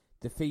Jax,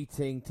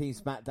 defeating Team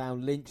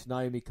SmackDown, Lynch,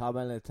 Naomi,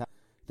 Carmella.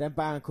 Then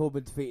Baron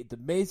Corbin defeated The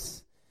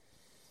Miz.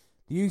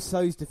 The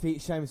Usos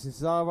defeated Sheamus and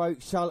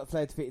Cesaro. Charlotte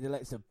Flair defeated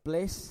Alexa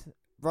Bliss.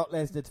 Brock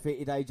Lesnar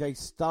defeated AJ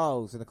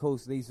Styles. And of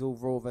course, these are all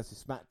Raw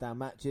versus SmackDown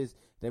matches.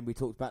 Then we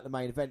talked about the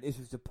main event. This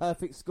was the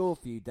perfect score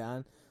for you,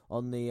 Dan,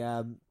 on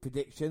the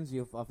predictions.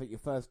 I think your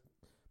first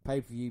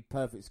pay-per-view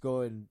perfect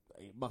score, and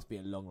it must be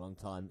a long, long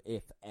time,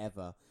 if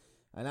ever.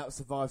 And that was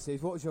Survivor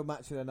Series. What was your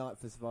match of the night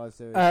for Survivor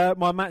Series?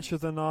 My match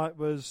of the night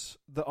was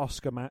the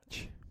Oscar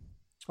match.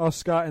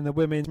 Oscar in the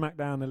women's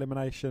SmackDown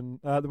elimination,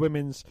 the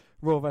women's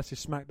Raw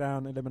versus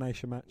SmackDown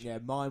elimination match. Yeah,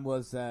 mine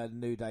was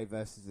New Day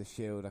versus The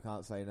Shield. I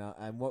can't say no.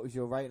 And what was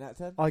your rating out of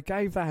 10? I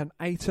gave that an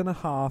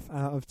 8.5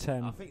 out of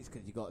 10. I think it's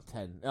because you got a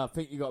 10. I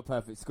think you got a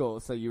perfect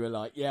score, so you were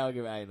like, yeah, I'll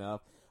give it 8.5.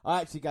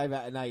 I actually gave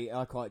that an 8.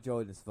 I quite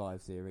enjoyed the Survivor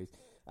Series.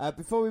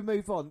 Before we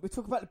move on, we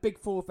talk about the big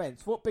four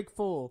events. What big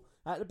four?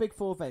 At the big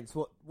four events,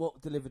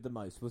 what delivered the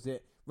most? Was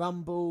it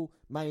Rumble,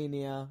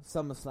 Mania,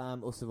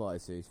 SummerSlam, or Survivor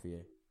Series for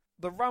you?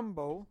 The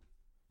Rumble,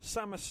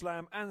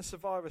 SummerSlam, and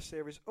Survivor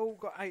Series all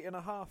got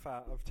 8.5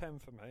 out of 10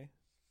 for me.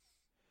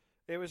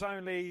 It was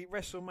only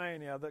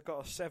WrestleMania that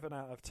got a 7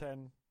 out of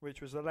 10,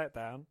 which was a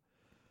letdown.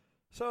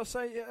 So I'll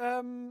say,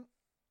 I don't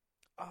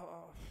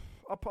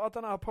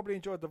know, I probably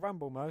enjoyed the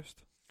Rumble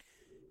most.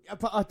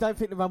 But I don't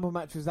think the Rumble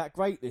match was that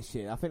great this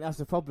year. I think that's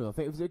the problem. I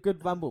think if it was a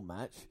good Rumble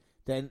match,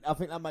 then I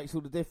think that makes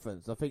all the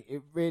difference. I think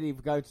it really, if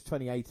we go to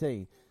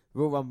 2018, the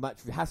Royal Rumble match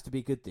has to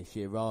be good this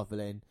year rather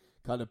than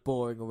kind of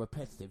boring or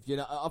repetitive. You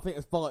know, I think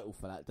it's vital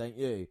for that, don't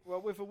you?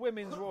 Well, with a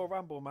women's Royal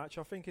Rumble match,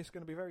 I think it's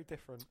going to be very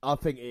different. I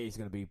think it is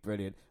going to be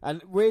brilliant.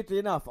 And weirdly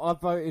enough, I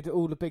voted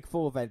all the big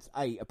four events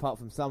 8, apart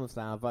from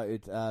SummerSlam. I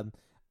voted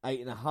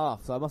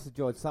 8.5, so I must have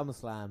enjoyed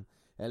SummerSlam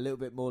a little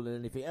bit more than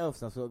anything else.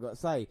 That's what I've got to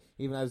say.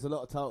 Even though there was a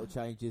lot of title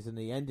changes and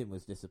the ending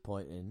was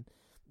disappointing,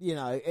 you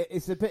know,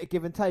 it's a bit of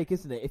give and take,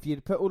 isn't it? If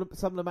you'd put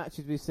some of the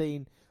matches we've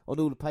seen on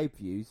all the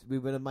pay-per-views, we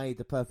would have made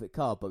the perfect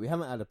card, but we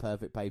haven't had a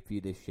perfect pay-per-view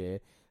this year,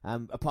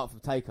 apart from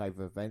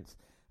takeover events.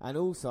 And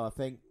also, I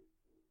think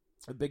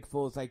the big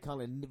fours, they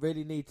kind of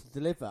really need to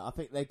deliver. I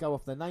think they go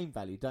off their name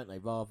value, don't they,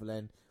 rather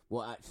than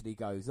what actually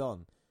goes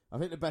on. I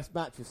think the best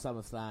match of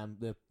SummerSlam,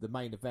 the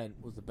main event,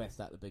 was the best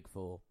at the big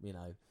four, you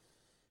know.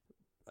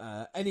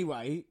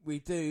 Anyway, we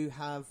do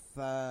have,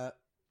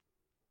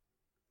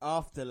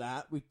 after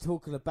that, we're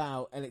talking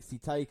about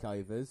NXT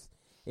takeovers.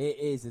 It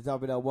is the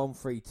WL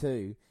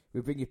 132. We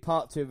bring you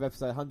part 2 of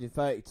episode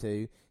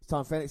 132. It's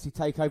time for NXT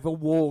takeover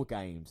War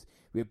Games.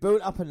 We've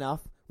built up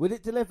enough. Will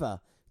it deliver?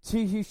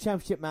 2 huge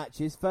championship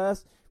matches.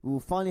 First, we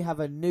will finally have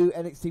a new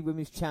NXT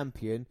Women's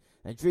Champion,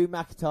 and Drew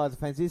McIntyre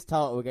defends his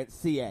title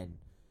against CN.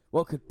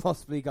 What could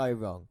possibly go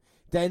wrong?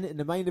 Then, in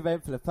the main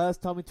event for the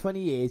first time in 20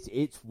 years,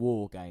 it's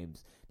War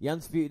Games. The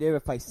Undisputed Era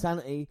face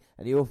Sanity,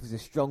 and the Authors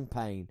of Strong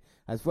Pain.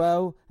 As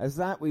well as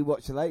that, we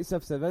watch the latest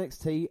episode of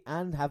NXT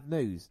and have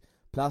news.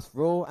 Plus,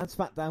 Raw and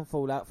SmackDown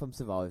fallout from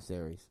Survivor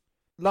Series.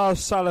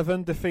 Lars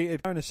Sullivan defeated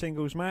in a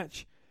singles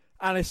match.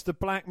 Alistair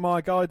Black,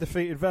 my guy,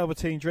 defeated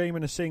Velveteen Dream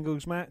in a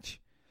singles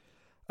match.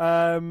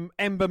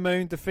 Ember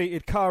Moon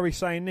defeated Kairi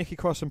Sane, Nikki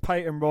Cross and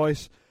Peyton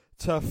Royce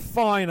to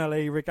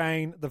finally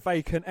regain the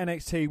vacant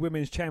NXT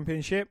Women's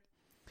Championship.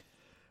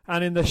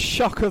 And in the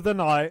shock of the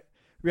night,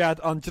 we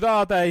had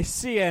Andrade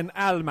Cien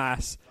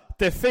Almas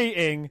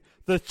defeating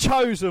the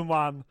Chosen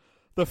One,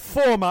 the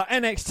former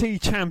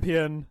NXT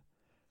champion,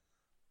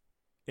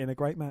 in a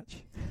great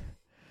match.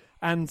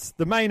 And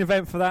the main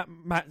event for that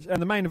match,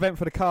 and the main event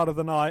for the card of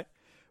the night,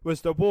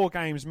 was the War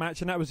Games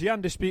match, and that was the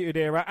Undisputed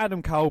Era,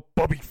 Adam Cole,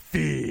 Bobby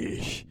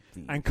Fish,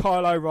 and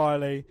Kyle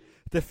O'Reilly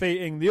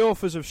defeating the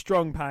Authors of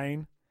Strong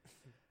Pain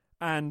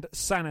and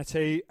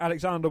Sanity,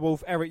 Alexander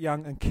Wolf, Eric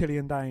Young, and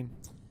Killian Dane.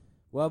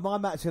 Well, my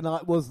match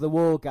tonight was the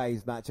War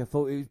Games match. I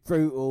thought it was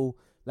brutal.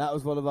 That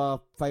was one of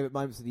our favourite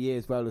moments of the year,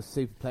 as well as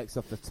superplex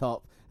off the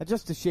top. And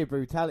just the sheer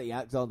brutality,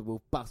 Alexander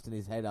Wolf busting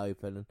his head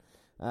open.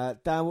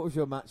 Dan, what was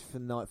your match for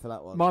the night for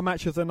that one? My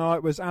match of the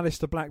night was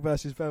Alistair Black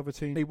versus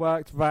Velveteen. He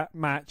worked that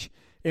match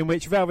in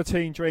which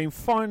Velveteen Dream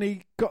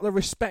finally got the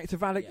respect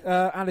of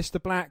Alistair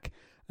Black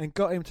and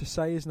got him to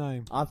say his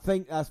name. I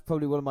think that's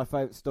probably one of my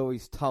favourite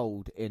stories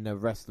told in a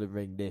wrestling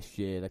ring this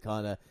year. The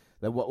kind of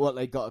what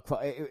they got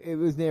across. It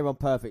was near on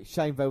perfect.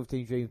 Shame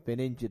Velveteen Dream's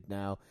been injured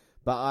now,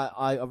 but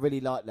I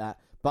really like that.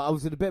 But I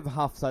was in a bit of a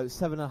huff, so it's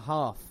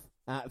 7.5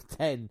 out of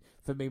 10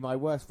 for me. My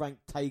worst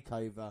ranked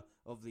takeover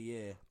of the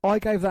year. I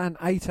gave that an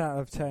 8 out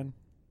of 10.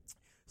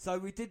 So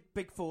we did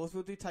big fours.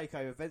 We'll do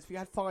takeover events. We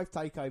had 5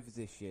 takeovers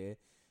this year.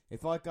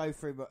 If I go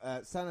through,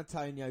 San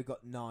Antonio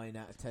got 9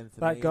 out of 10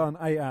 for me. That got an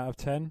 8 out of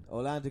 10.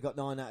 Orlando got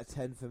 9 out of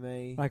 10 for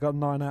me. I got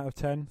 9 out of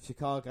 10.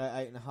 Chicago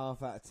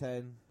 8.5 out of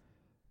 10.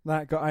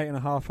 That got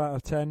 8.5 out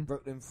of 10.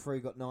 Brooklyn 3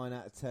 got 9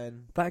 out of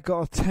 10. That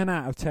got a 10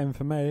 out of 10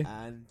 for me.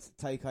 And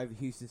takeover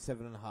Houston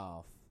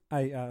 7.5.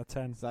 8 out of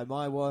 10. So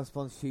my worst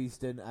one's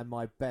Houston, and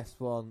my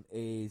best one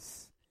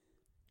is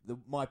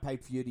my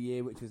pay-per-view of the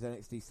year, which was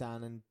NXT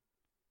San and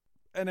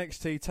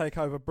NXT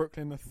Takeover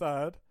Brooklyn the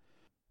third.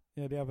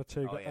 Yeah, the other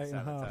two got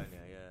 8.5.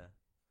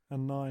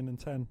 And 9 and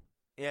 10.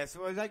 Yeah,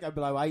 so they don't go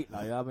below 8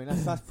 though. I mean,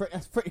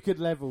 that's pretty good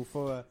level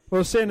for.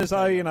 Well, seeing as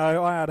though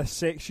I had a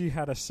 6, you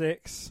had a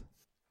 6.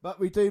 But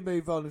we do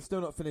move on. We're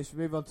still not finished.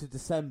 We move on to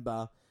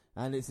December,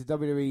 and it's the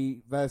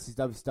WWE versus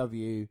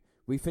WCW.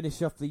 We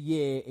finish off the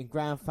year in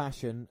grand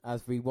fashion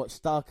as we watch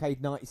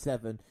Starrcade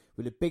 97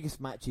 with the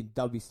biggest match in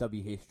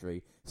WCW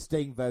history,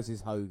 Sting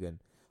versus Hogan.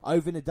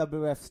 Over in the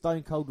WF,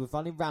 Stone Cold was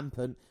running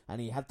rampant,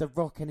 and he had The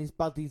Rock and his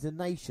buddies, The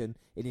Nation,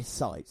 in his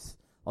sights.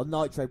 On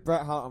Nitro,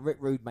 Bret Hart and Rick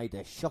Rude made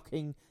a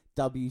shocking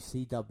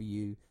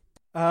WCW.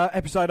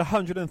 Episode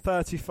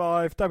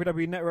 135,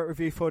 WWE Network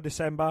Review for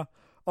December.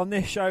 On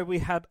this show, we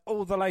had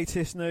all the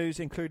latest news,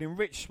 including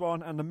Rich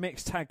Swann and the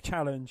Mixed Tag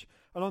Challenge,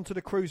 and onto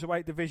the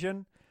Cruiserweight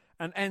division.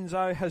 And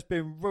Enzo has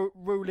been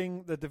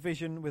ruling the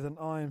division with an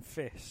iron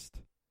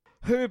fist.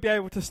 Who would be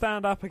able to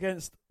stand up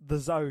against the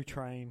Zoe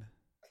Train?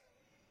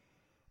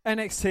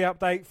 NXT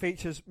update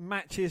features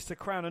matches to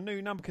crown a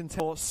new number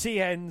contender for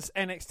CN's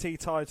NXT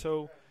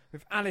title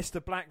with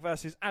Aleister Black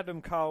versus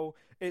Adam Cole.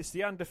 It's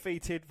the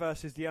undefeated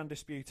versus the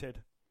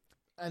undisputed.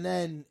 And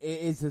then it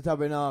is the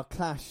WNR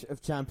Clash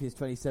of Champions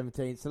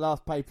 2017. It's the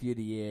last pay-per-view of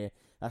the year.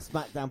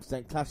 SmackDown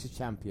present Clash of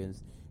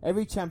Champions.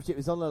 Every championship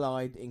is on the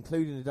line,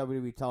 including the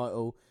WWE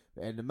title,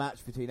 in the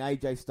match between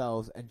AJ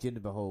Styles and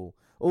Jinder Mahal.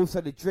 Also,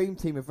 the dream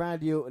team of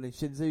Randy Orton and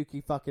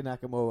Shinsuke fucking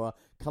Nakamura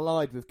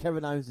collide with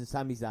Kevin Owens and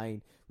Sami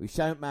Zayn, with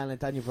Shane McMahon and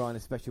Daniel Bryan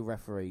as special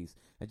referees.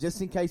 And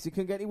just in case it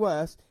couldn't get any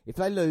worse, if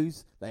they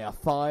lose, they are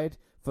fired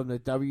from the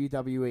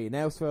WWE. And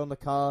elsewhere on the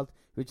card,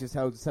 which is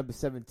held December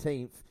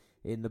 17th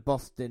in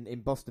Boston,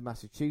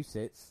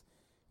 Massachusetts,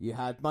 you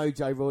had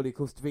Mojo Rawley, of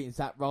course, defeating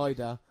Zack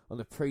Ryder on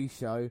the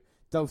pre-show.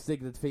 Dolph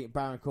Ziggler defeating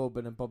Baron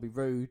Corbin and Bobby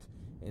Roode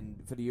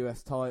for the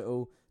US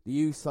title.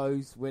 The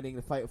Usos winning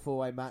the Fatal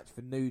 4-Way match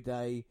for New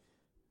Day.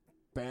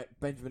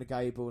 Benjamin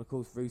Gable and, of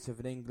course,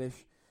 Rusev in English.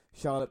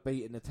 Charlotte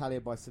beating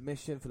Natalya by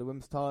submission for the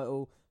women's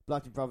title.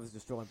 Bludgeon Brothers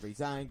destroying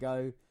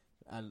Breezango.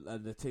 And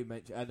the two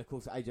mentioned, and, of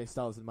course, AJ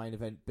Styles in the main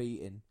event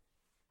beating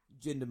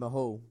Jinder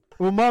Mahal.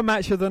 Well, my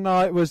match of the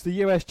night was the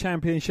US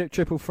Championship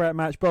triple threat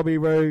match, Bobby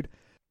Roode,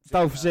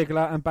 Dolph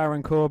Ziggler and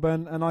Baron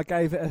Corbin, and I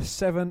gave it a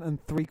 7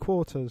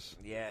 3/4.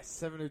 Yes.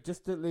 7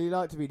 just didn't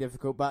like to be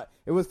difficult, but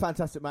it was a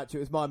fantastic match. It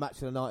was my match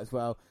of the night as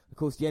well. Of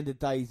course, the end of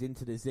days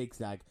into the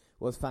zigzag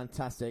was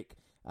fantastic.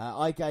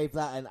 I gave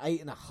that an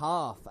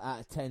 8.5 out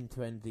of 10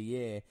 to end the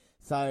year.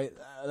 So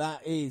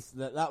that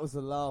was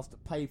the last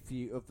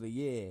pay-per-view of the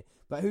year.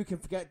 But who can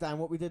forget, Dan,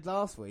 what we did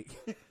last week?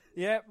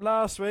 Yep,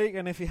 last week,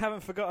 and if you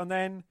haven't forgotten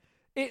then,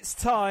 it's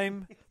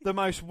time, the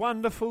most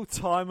wonderful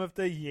time of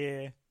the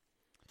year.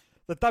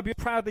 The W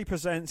proudly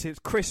presents its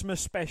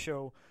Christmas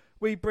special.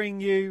 We bring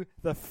you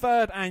the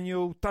 3rd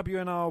annual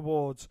WNR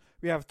Awards.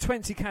 We have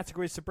 20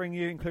 categories to bring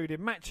you,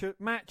 including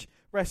match,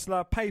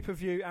 wrestler,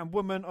 pay-per-view and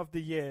woman of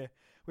the year.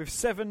 With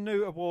 7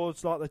 new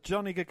awards like the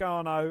Johnny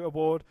Gargano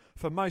Award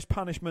for most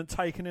punishment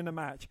taken in a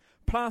match.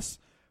 Plus,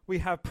 we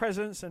have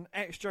presents and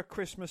extra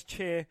Christmas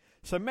cheer.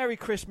 So Merry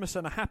Christmas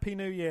and a Happy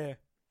New Year.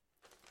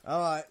 All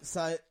right,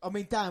 so, I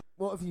mean, Dan,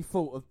 what have you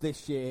thought of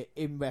this year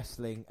in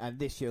wrestling and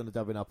this year on the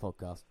WNR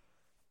podcast?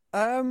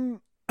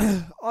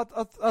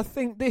 I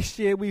think this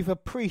year we've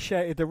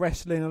appreciated the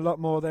wrestling a lot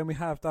more than we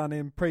have done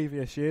in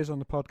previous years on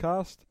the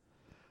podcast.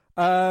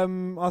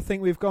 I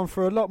think we've gone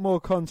through a lot more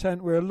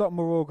content. We're a lot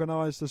more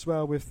organised as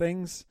well with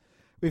things.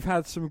 We've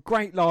had some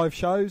great live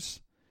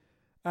shows,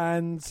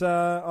 and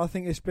I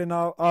think it's been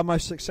our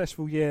most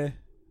successful year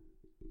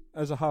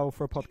as a whole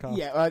for a podcast.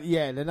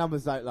 Yeah, the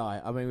numbers don't lie.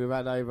 I mean, we've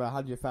had over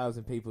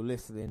 100,000 people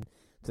listening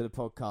to the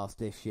podcast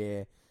this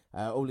year.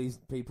 All these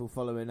people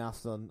following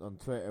us on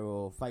Twitter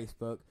or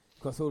Facebook,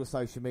 across all the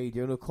social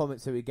media, and all the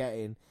comments that we're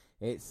getting.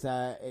 It's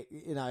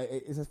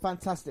it's a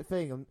fantastic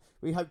thing, and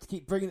we hope to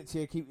keep bringing it to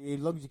you, as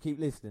long as you keep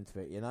listening to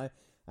it,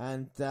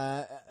 And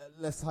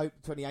let's hope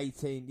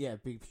 2018,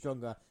 be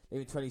stronger.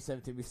 Even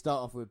 2017, we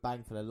start off with a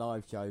bang for the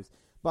live shows.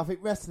 But I think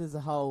wrestling as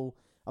a whole,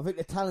 I think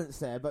the talent's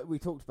there, but we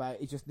talked about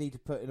it, you just need to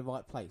put it in the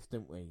right place,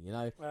 don't we?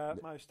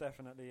 Most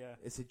definitely, yeah.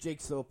 It's a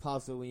jigsaw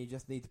puzzle, and you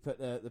just need to put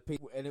the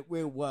people, and it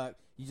will work.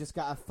 You just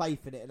got to have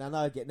faith in it, and I know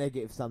I get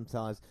negative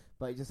sometimes,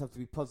 but you just have to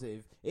be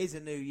positive. It is a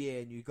new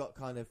year, and you've got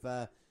kind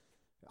of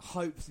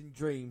hopes and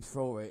dreams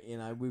for it.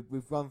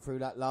 We've run through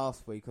that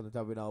last week on the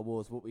WNR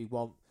Wars, what we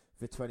want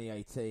for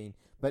 2018.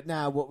 But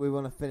now what we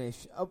want to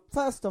finish.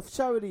 First off,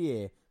 show of the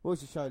year. What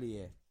was your show of the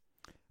year?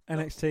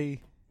 NXT.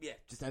 Yeah,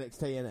 just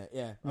NXT, innit?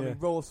 Yeah. I mean,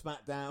 Raw,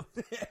 SmackDown.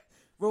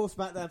 Raw,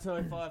 SmackDown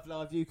 205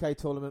 Live UK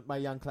Tournament, Mae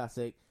Young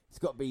Classic. It's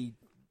got to be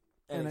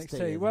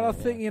NXT. Well, I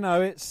think,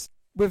 it's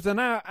with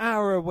the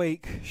hour a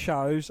week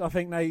shows, I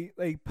think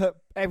they put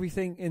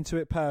everything into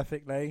it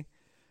perfectly.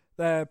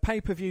 Their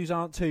pay-per-views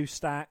aren't too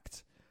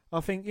stacked.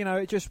 I think,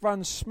 it just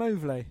runs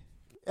smoothly.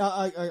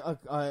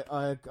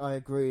 I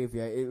agree with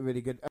you. It's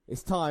really good.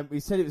 It's time. We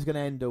said it was going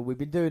to end all. We've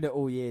been doing it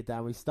all year,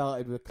 Dan. We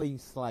started with a clean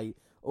slate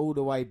all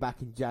the way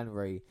back in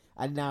January,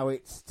 and now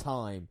it's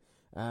time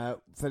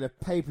for the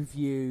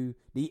pay-per-view,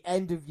 the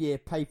end-of-year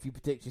pay-per-view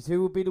predictions.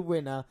 Who will be the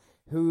winner?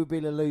 Who will be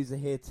the loser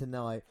here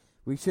tonight?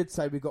 We should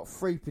say we've got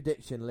 3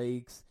 prediction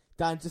leagues.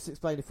 Dan, just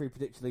explain the 3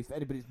 prediction leagues for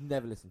anybody who's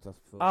never listened to us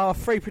before. Our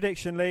 3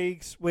 prediction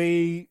leagues,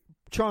 we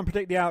try and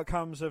predict the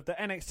outcomes of the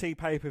NXT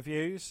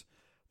pay-per-views,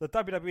 the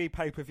WWE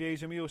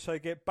pay-per-views, and we also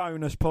get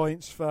bonus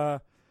points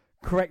for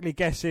correctly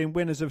guessing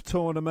winners of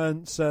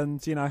tournaments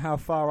and, how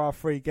far our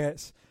 3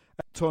 gets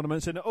at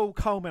tournaments. And it all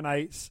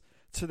culminates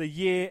to the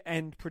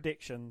year-end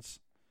predictions.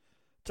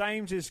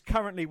 James is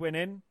currently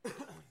winning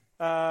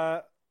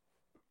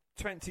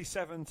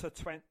 27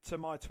 to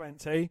my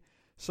 20.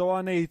 So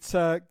I need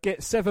to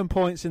get 7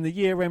 points in the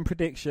year-end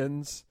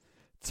predictions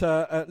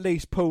to at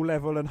least pool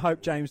level, and hope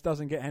James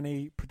doesn't get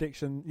any year-end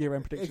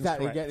predictions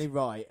exactly, correct. getting it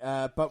right.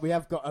 But we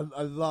have got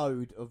a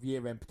load of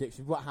year-end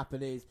predictions. What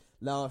happened is,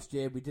 last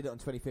year, we did it on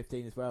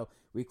 2015 as well.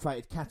 We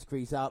created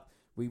categories up.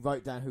 We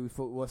wrote down who we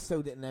thought was,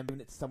 still didn't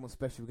limit it to someone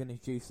special. We're going to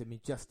introduce him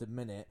in just a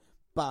minute.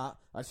 But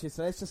I should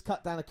say, let's just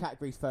cut down the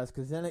categories first,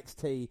 because in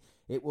NXT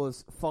it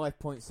was 5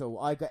 points all.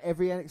 I got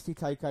every NXT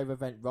Takeover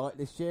event right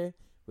this year,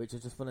 which I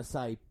just want to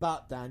say.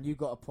 But Dan, you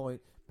got a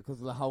point because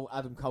of the whole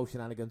Adam Cole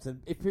shenanigans.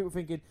 And if people are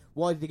thinking,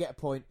 why did he get a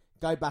point?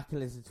 Go back and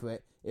listen to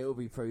it. It will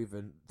be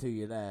proven to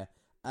you there.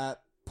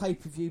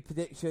 Pay-per-view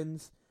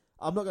predictions.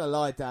 I'm not going to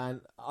lie,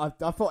 Dan. I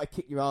thought I'd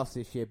kick your ass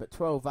this year, but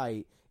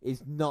 12-8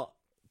 is not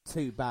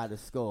too bad a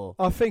score.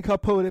 I think I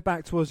pulled it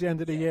back towards the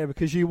end of the year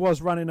because you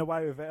was running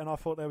away with it and I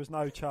thought there was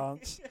no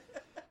chance.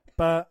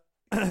 But,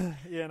 I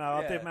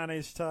did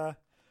manage to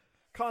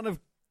kind of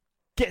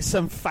get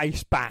some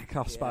face back,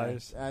 I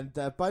suppose. And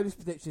bonus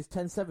predictions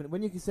 10-7.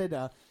 When you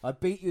consider I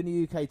beat you in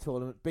the UK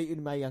tournament, beat you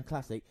in the Mae Young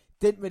Classic,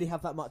 didn't really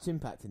have that much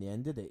impact in the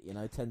end, did it?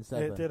 10-7.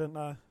 It didn't,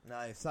 no.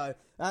 No, so,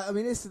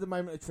 this is the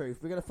moment of truth.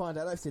 We're going to find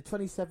out. Like I said,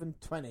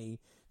 27-20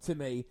 to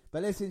me.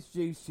 But let's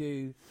introduce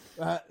you.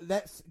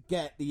 Let's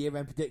get the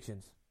year-end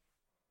predictions.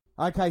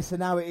 Okay, so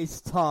now it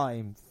is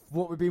time.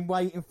 What we've been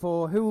waiting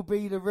for. Who will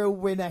be the real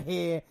winner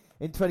here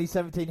in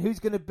 2017? Who's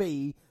going to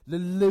be the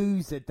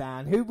loser,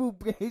 Dan? Who's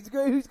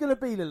going to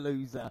be the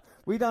loser?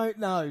 We don't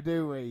know,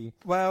 do we?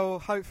 Well,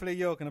 hopefully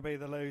you're going to be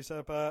the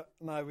loser, but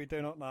no, we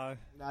do not know.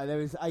 No, there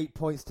is 8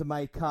 points to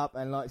make up,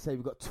 and like I say,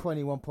 we've got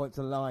 21 points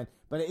on the line.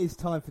 But it is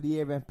time for the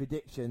year-end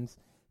predictions.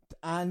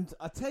 And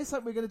I tell you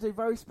something we're going to do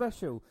very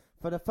special.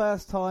 For the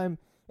first time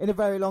in a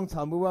very long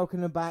time, we're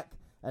welcoming back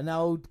an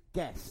old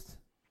guest.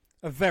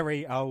 A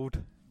very old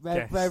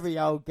guest. Very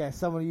old guest.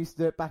 Someone who used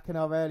to do it back in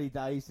our early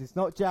days. It's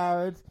not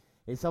Jared.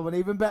 It's someone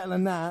even better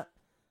than that.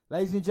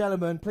 Ladies and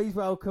gentlemen, please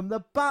welcome the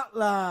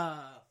Butler.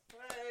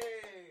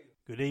 Hey.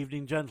 Good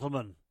evening,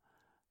 gentlemen,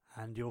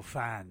 and your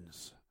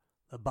fans.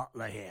 The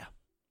Butler here.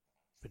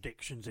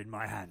 Predictions in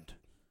my hand.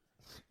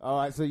 All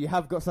right, so you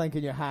have got something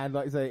in your hand,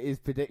 like I say, it is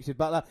prediction.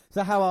 Butler,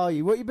 so how are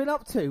you? What have you been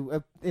up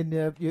to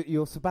in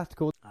your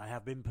sabbatical? I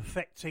have been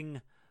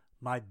perfecting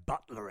my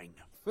butlering.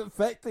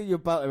 Perfecting your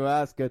butler, well,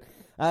 that's good.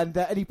 And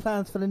any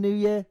plans for the new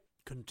year?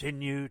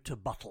 Continue to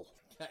buttle.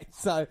 Okay,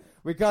 so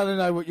we got to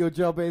know what your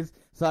job is.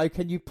 So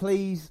can you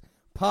please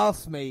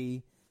pass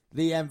me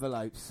the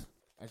envelopes?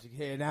 As you can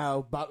hear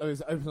now, Butler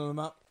is opening them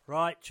up.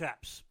 Right,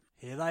 chaps,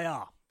 here they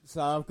are.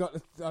 So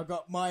I've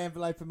got my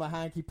envelope in my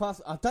hand. Can you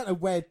pass? I don't know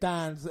where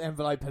Dan's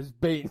envelope has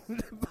been.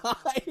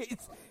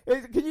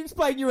 Can you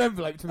explain your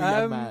envelope to me,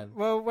 young man?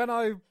 Well, when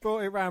I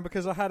brought it round,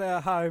 because I had it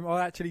at home,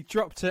 I actually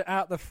dropped it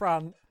out the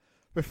front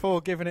before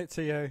giving it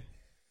to you.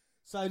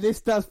 So this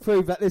does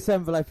prove that this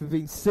envelope has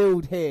been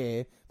sealed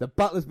here. The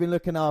butler's been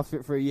looking after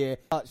it for a year,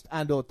 touched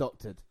and or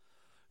doctored.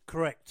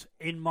 Correct.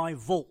 In my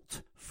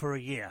vault for a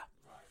year.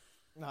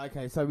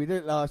 Okay, so we did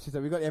it last year,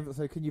 so we got the envelope.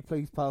 So can you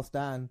please pass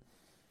Dan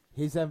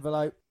his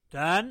envelope?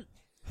 Dan?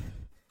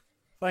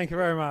 Thank you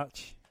very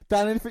much.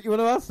 Dan, anything you want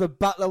to ask the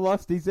butler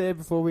whilst he's here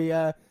before we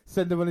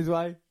send him on his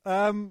way?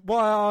 Why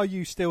are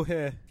you still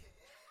here?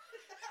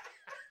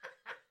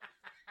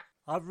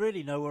 I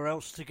really nowhere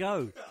else to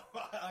go.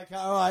 Okay,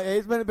 all right.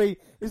 It's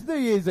New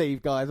Year's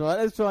Eve, guys. All right,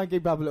 let's try and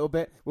keep up a little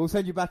bit. We'll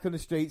send you back on the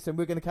streets, and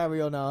we're going to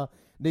carry on our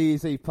New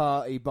Year's Eve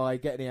party by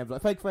getting the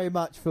envelope. Thank you very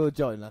much for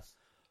joining us.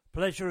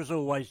 Pleasure as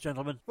always,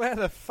 gentlemen. Where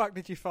the fuck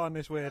did you find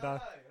this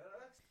weirdo?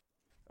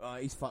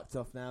 Right, he's fucked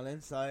off now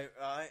then. So,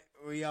 right,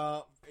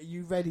 are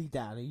you ready,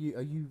 Dan? Are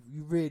you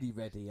really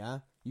ready, huh?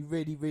 You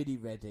really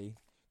ready?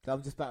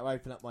 I'm just about to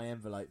open up my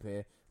envelope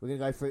here. We're going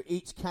to go through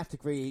each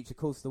category each. Of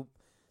course,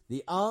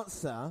 the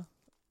answer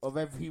of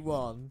every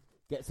one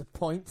gets a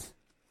point.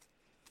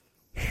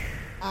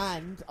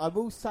 And I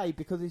will say,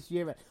 because it's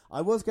year end,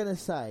 I was going to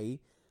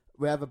say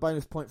we have a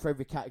bonus point for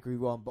every category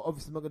one, but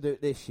obviously I'm not going to do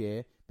it this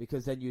year,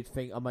 because then you'd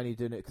think I'm only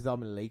doing it because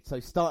I'm in the league. So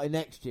starting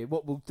next year,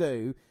 what we'll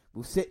do,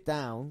 we'll sit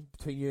down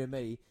between you and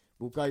me,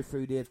 we'll go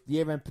through the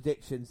year-end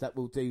predictions that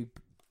we'll do,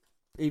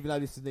 even though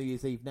this is New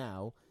Year's Eve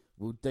now,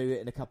 we'll do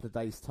it in a couple of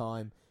days'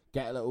 time,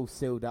 get it all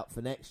sealed up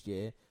for next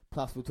year,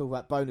 plus we'll talk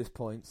about bonus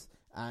points,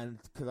 and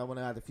because I want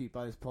to add a few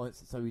bonus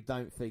points so we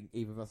don't think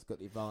either of us got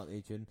the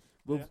advantage, and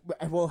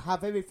we'll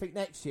have everything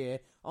next year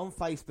on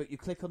Facebook. You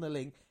click on the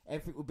link,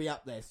 everything will be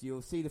up there, so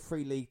you'll see the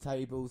free league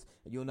tables,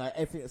 and you'll know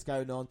everything that's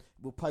going on.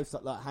 We'll post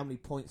up like how many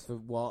points for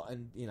what,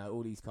 and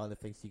all these kind of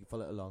things, so you can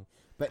follow it along.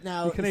 But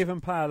now you can even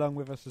play along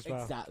with us as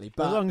well. Exactly,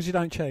 but as long as you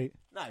don't cheat.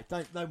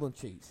 No one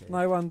cheats here.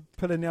 No one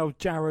pulling the old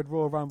Jared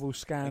Royal Rumble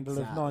scandal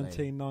Exactly. of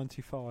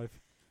 1995.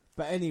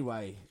 But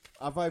anyway,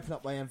 I've opened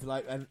up my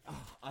envelope, and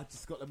I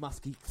just got the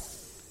musky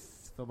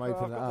from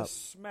opening it up. The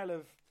smell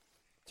of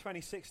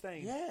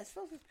 2016. Yeah, it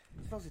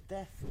smells of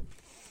death.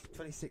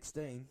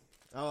 2016.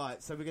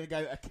 Alright, so we're going to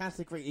go a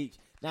category each.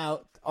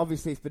 Now,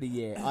 obviously it's been a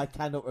year. I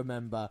cannot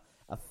remember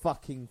a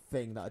fucking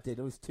thing that I did.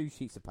 There was 2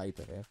 sheets of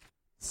paper here.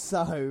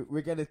 So,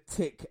 we're going to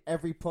tick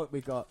every point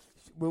we got.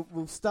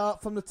 We'll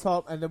start from the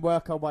top and then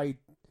work our way...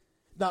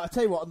 No, I'll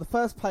tell you what, on the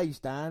first page,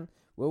 Dan,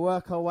 we'll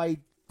work our way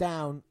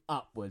down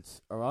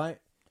upwards, alright?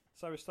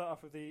 So we start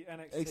off with the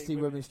NXT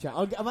Women's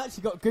Champion. I've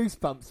actually got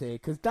goosebumps here,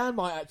 because Dan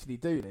might actually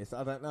do this,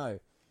 I don't know.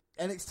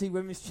 NXT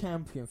Women's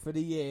Champion for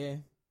the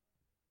year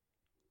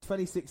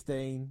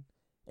 2016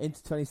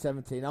 into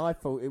 2017. I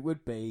thought it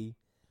would be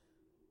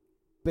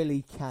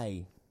Billy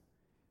Kay.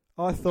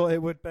 I thought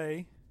it would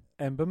be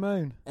Ember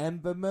Moon.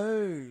 Ember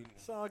Moon.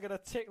 So I'm going to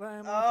tick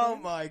that in. Oh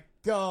my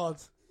God.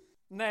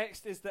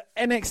 Next is the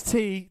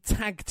NXT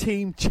Tag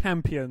Team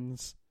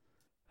Champions.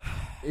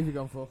 Who have you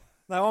gone for?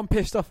 Now, I'm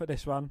pissed off at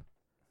this one.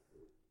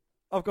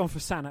 I've gone for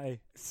Sanity.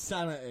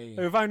 Sanity.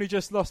 Who've only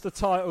just lost the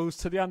titles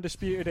to the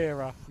Undisputed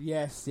Era.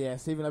 Yes.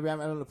 Even though we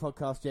haven't had it on the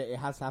podcast yet, it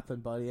has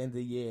happened by the end of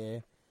the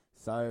year.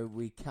 So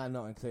we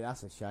cannot include.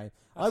 That's a shame.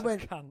 I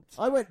went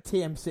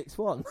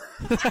TM61.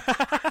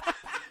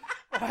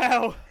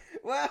 Wow.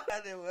 Well,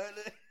 that didn't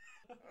work.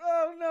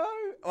 Oh no.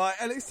 Right,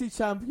 NXT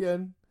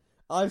champion.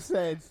 I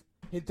said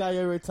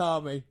Hideo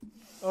Itami.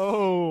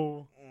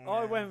 Oh. Yeah.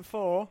 I went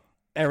for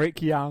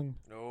Eric Young.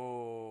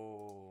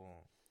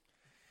 Oh.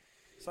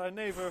 So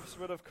neither of us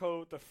would have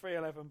called the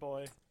 311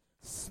 boy.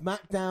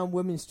 SmackDown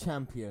Women's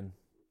Champion.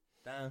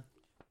 Dan.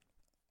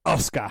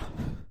 Oscar.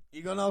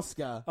 You got an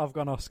Oscar. I've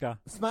gone Oscar.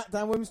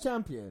 SmackDown Women's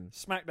Champion.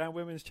 SmackDown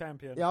Women's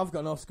Champion. Yeah, I've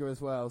got an Oscar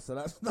as well, so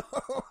that's not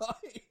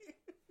right.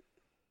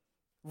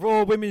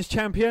 Raw Women's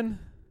Champion.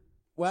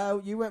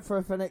 Well, you went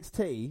for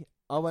NXT.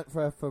 I went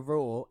for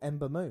Raw,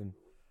 Ember Moon.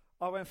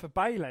 I went for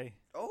Bayley.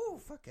 Oh,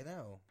 fucking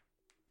hell.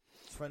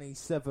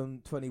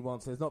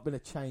 27-21, so there's not been a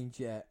change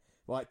yet.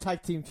 Right,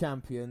 Tag Team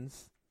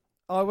Champions.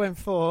 I went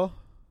for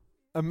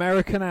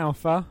American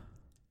Alpha.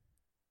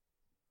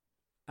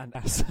 And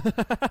us.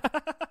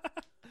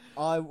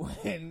 I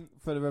went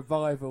for the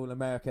Revival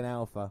American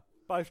Alpha.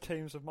 Both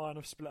teams of mine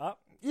have split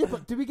up. Yeah,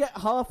 but do we get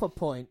half a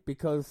point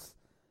because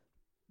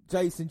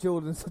Jason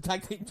Jordan's the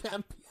Tag Team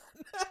Champion?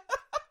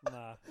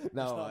 Nah.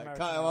 No, not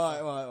American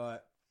right.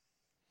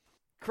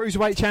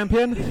 Cruiserweight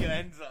Champion.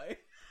 Enzo.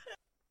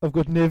 I've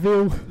got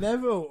Neville.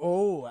 Neville.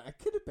 Oh, it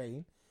could have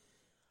been.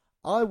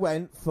 I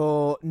went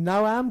for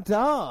Noam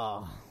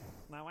Dar.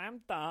 Now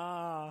I'm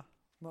da.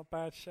 Not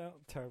bad shout.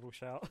 Terrible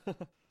shout.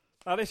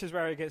 Now this is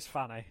where it gets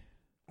funny.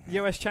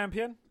 US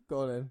Champion. Go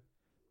on in.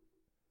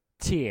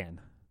 TN.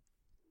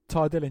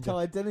 Ty Dillinger.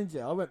 Ty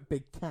Dillinger. I went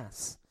Big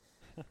Cass.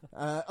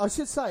 I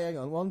should say, hang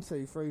on, 1,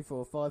 2, 3,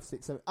 4, 5,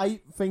 6, 7,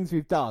 8 things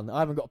we've done. I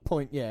haven't got a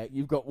point yet.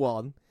 You've got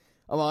one.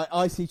 All right,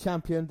 IC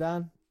Champion,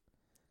 Dan.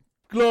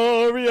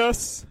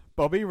 Glorious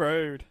Bobby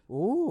Roode.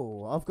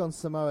 Ooh, I've gone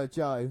Samoa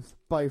Joe.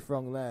 Both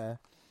wrong there.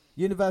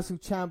 Universal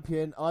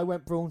Champion, I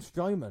went Braun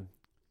Strowman.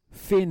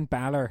 Finn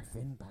Balor.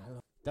 Finn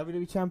Balor.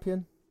 WWE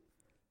Champion.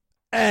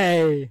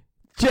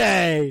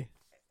 AJ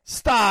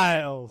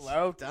Styles.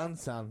 Well done,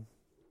 son.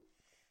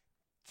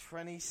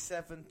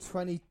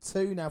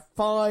 27-22 now,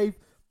 5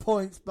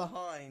 points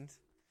behind.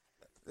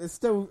 There's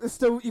still,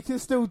 you can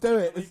still do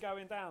it. Are we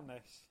going down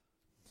this?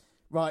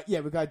 Right,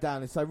 yeah, we'll go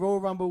down this. So, Royal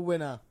Rumble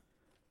winner.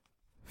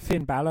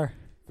 Finn Balor.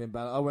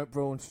 I went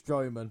Braun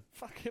Strowman.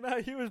 Fucking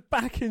hell, you was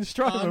backing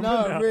Strowman. Oh, no,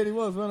 wasn't it you? really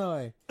was,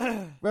 wasn't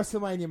I?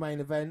 WrestleMania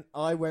main event,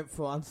 I went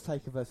for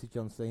Undertaker versus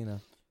John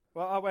Cena.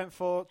 Well, I went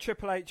for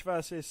Triple H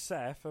versus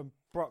Seth and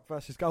Brock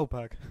versus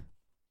Goldberg.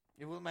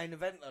 It was the main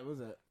event though, was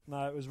it?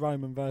 No, it was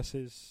Roman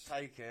versus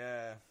Taker,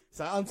 yeah.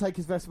 So,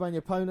 Undertaker's WrestleMania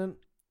opponent.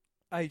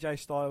 AJ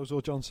Styles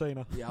or John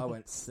Cena. Yeah, I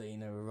went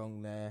Cena, we're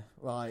wrong there.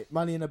 Right,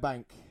 Money in the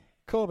Bank.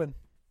 Corbin.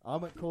 I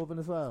went Corbin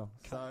as well.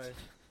 So,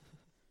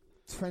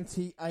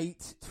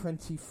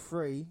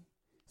 28-23.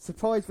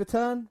 Surprise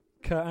return.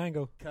 Kurt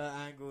Angle. Kurt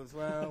Angle as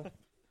well.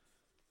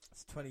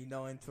 It's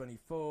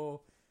 29-24. I'm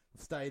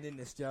staying in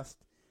this just.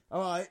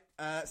 All right,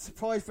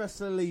 surprise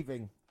wrestler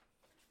leaving.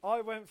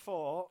 I went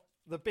for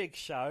The Big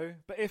Show,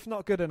 but if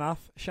not good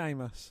enough,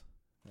 Sheamus.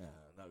 No,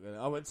 not good.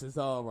 I went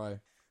Cesaro.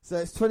 So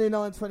it's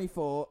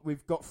 29-24.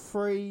 We've got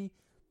 3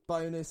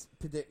 bonus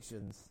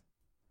predictions.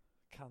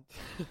 Cunt.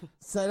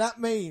 So that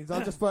means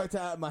I just worked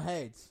it out in my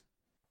head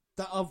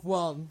that I've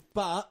won,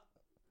 but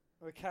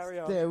We'll carry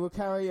on. still, we'll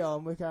carry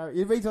on.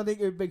 The reason I didn't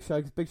go with Big Show,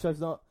 because Big Show's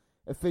not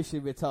officially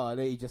retired.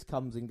 He just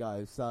comes and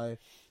goes. So,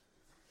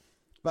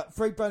 but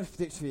 3 bonus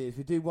predictions.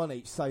 We do 1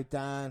 each. So,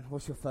 Dan,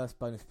 what's your first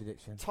bonus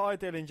prediction? Ty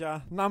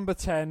Dillinger, number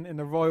 10 in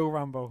the Royal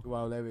Rumble.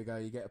 Well, there we go.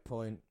 You get a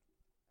point.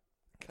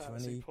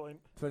 Courtesy point.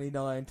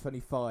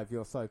 29-25.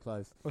 You're so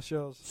close. What's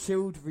yours?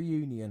 Shield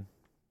reunion.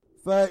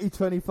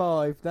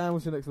 30-25. Dan,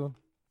 what's your next one?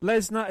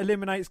 Lesnar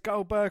eliminates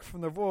Goldberg from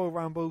the Royal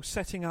Rumble,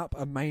 setting up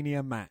a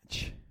Mania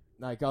match.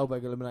 No,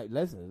 Goldberg eliminated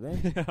Lesnar,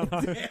 didn't he? Yeah, I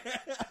know.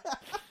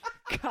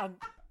 Cunt.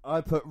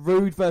 I put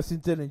Rude versus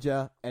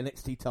Dillinger,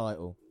 NXT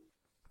title.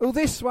 Well,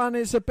 this one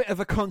is a bit of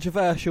a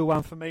controversial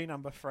one for me,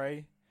 number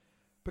 3.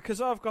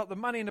 Because I've got the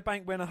Money in the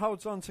Bank winner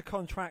holds on to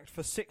contract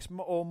for 6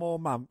 or more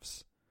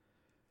months.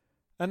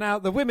 And now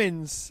the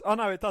women's, I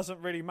know it doesn't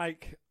really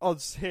make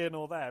odds here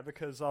nor there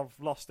because I've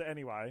lost it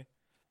anyway.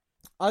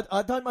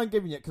 I don't mind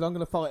giving it because I'm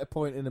going to fight a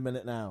point in a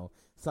minute now.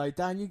 So,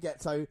 Dan, you go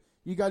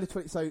to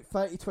 20, so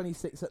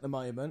 30-26 at the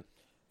moment.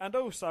 And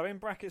also, in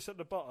brackets at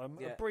the bottom,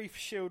 Yeah. a brief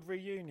Shield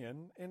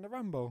reunion in the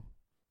Rumble.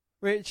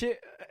 Which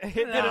it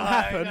didn't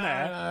happen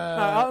there.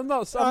 No, I'm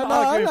not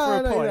arguing for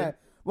a point. No.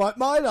 Right,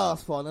 my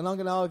last one, and I'm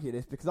going to argue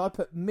this because I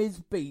put Miz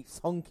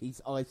beats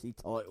Honky's IC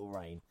title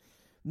reign.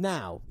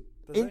 Now,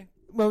 Does he?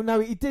 Well, no,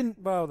 he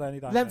didn't. Well, then he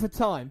don't. Length of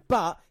time,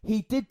 but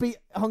he did beat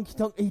Honky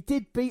Tonk. He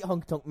did beat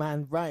Honky Tonk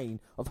Man's reign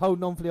of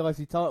holding on for the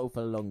IC title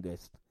for the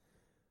longest.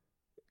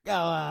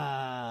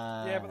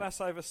 Yeah, but that's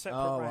over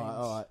separate reigns.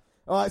 All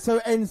right. So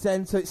it ends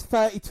then. So it's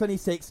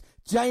 30-26.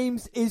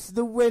 James is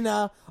the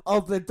winner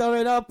of the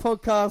WNR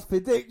Podcast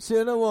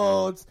Prediction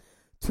Awards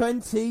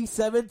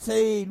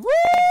 2017. Woo!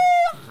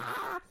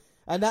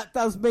 And that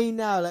does mean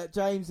now that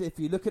James, if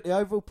you look at the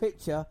overall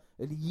picture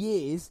of the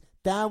years,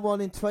 Dan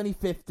won in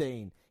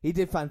 2015. He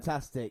did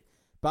fantastic.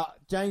 But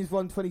James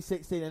won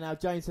 2016 and now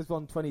James has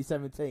won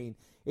 2017.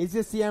 Is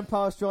this the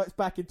Empire Strikes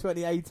Back in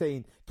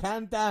 2018?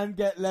 Can Dan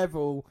get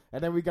level?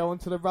 And then we go on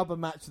to the rubber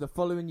match the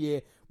following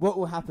year. What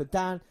will happen?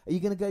 Dan, are you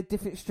going to go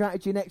different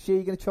strategy next year? Are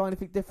you going to try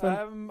anything different?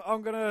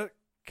 I'm going to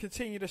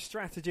continue the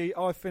strategy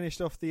I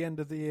finished off the end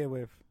of the year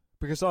with.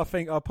 Because I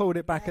think I pulled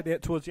it back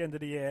towards the end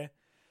of the year.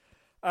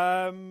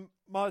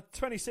 My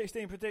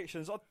 2016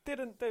 predictions, I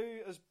didn't do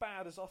as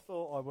bad as I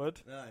thought I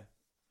would. No.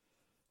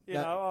 You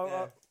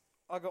know,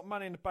 I got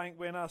Money in the Bank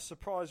winner,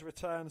 surprise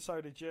return, so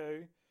did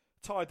you.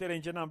 Ty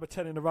Dillinger, number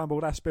 10 in the Rumble,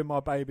 that's been my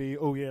baby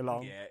all year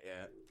long.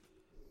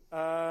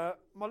 Yeah.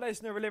 My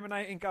Lesnar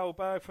eliminating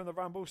Goldberg from the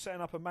Rumble,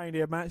 setting up a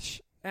Mania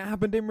match. It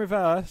happened in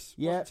reverse.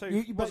 Yeah.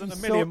 Wasn't a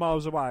million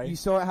miles away. You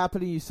saw it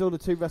happening. You saw the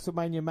 2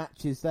 WrestleMania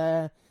matches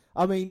there.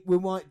 I mean, we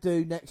might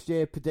do next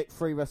year, predict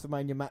 3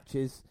 WrestleMania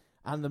matches.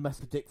 And the must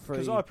predict 3.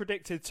 Because I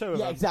predicted 2 of them.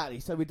 Yeah, exactly.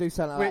 So we do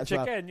something like Which, that as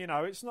well. again, you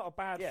know, it's not a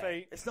bad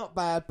feat. It's not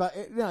bad, but,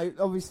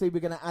 obviously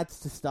we're going to add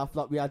to stuff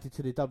like we added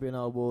to the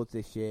WNR Awards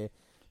this year.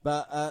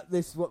 But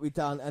this is what we've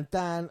done. And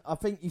Dan, I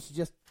think you should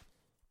just,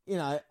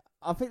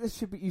 I think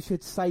you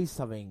should say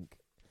something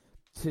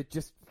to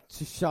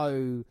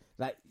show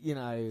that,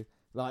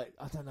 like,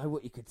 I don't know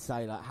what you could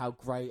say, like how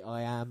great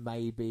I am,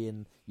 maybe,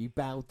 and you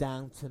bow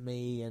down to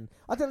me, and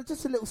I don't know,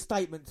 just a little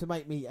statement to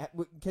make me.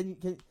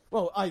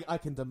 I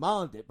can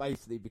demand it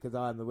basically because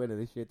I am the winner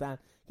this year. Dan,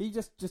 can you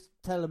just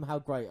tell them how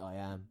great I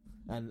am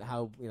and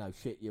how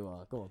shit you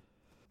are? Go on.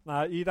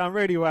 No, you done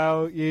really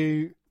well.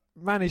 You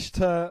managed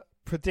to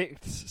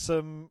predict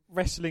some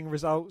wrestling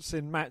results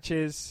in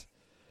matches.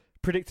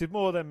 Predicted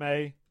more than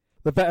me.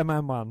 The better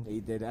man won.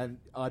 He did, and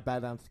I bow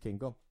down to the king.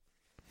 Go on.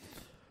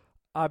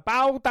 I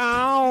bow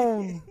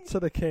down to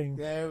the king.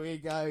 There we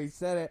go, he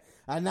said it.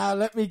 And now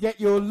let me get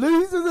your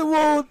Losers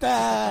Award,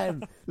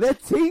 Dan. The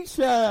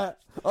T-shirt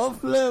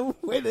of the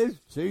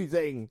winner's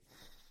choosing.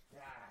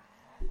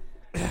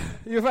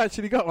 You've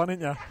actually got one,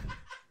 haven't you?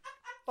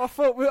 I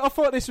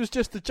thought this was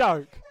just a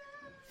joke.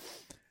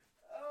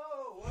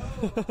 Oh,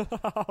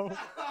 whoa.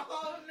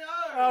 Oh, no.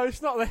 Oh,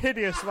 it's not the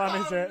hideous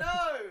one, is it?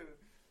 No.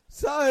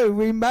 So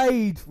we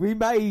made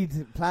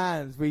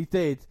plans. We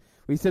did.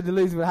 We said the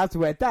loser would have to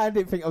wear. Dan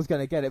didn't think I was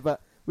going to get it,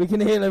 but we can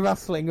hear the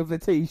rustling of the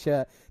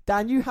T-shirt.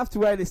 Dan, you have to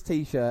wear this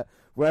T-shirt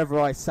wherever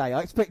I say.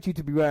 I expect you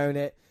to be wearing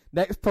it.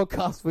 Next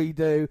podcast we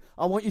do,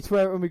 I want you to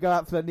wear it when we go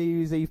out for the New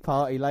Year's Eve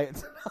party later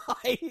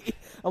tonight.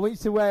 I want you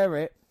to wear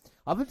it.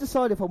 I haven't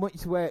decided if I want you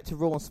to wear it to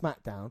Raw and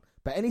Smackdown,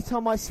 but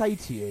anytime I say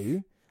to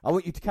you, I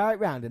want you to carry it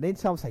around, and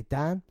anytime I say,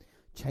 Dan,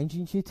 change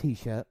into your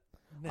T-shirt,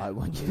 I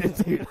want you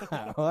to do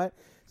that, alright?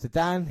 So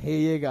Dan,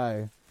 here you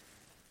go.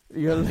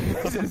 You're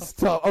losing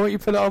stop. I want you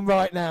to put it on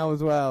right now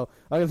as well.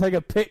 I'm going to take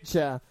a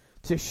picture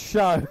to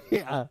show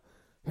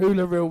who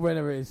the real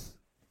winner is.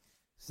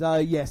 So,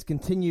 yes,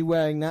 continue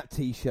wearing that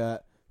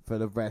T-shirt for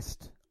the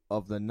rest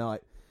of the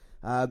night.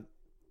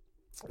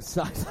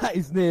 So that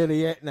is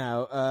nearly it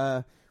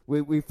now.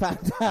 We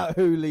found out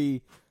who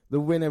the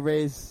winner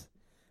is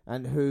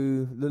and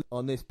who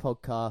on this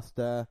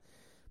podcast.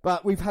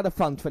 But we've had a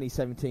fun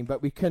 2017,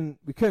 but we couldn't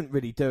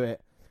really do it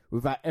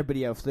without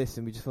everybody else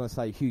listening. We just want to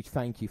say a huge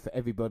thank you for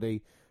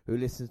everybody who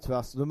listens to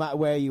us, no matter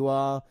where you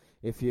are,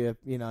 if you're,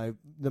 no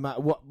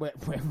matter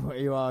where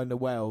you are in the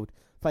world.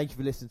 Thank you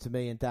for listening to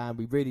me and Dan.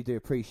 We really do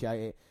appreciate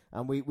it.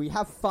 And we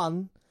have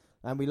fun,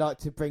 and we like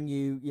to bring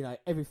you,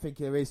 everything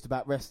there is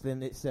about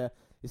wrestling.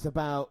 It's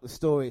about the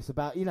story. It's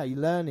about, you're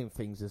learning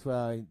things as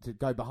well, to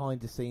go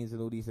behind the scenes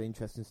and all these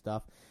interesting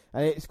stuff.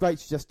 And it's great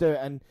to just do it.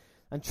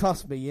 And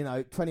trust me,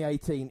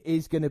 2018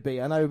 is going to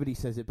be, I know everybody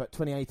says it, but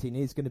 2018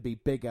 is going to be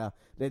bigger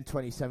than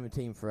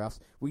 2017 for us.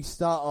 We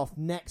start off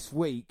next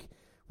week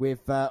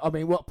with,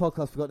 what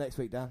podcast we got next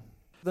week, Dan?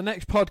 The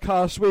next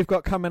podcast we've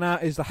got coming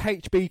out is the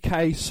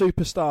HBK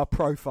Superstar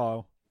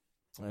Profile.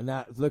 And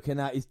that's looking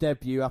at his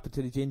debut up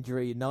until his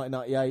injury in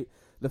 1998.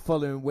 The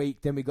following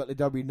week, then we got the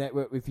W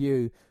Network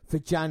review for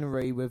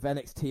January with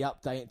NXT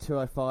Update and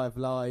 205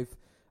 Live.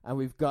 And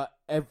we've got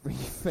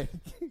everything.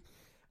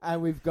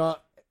 And we're going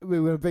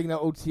to bring that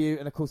all to you.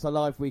 And, of course, our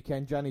live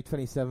weekend, January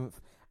 27th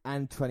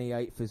and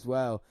 28th as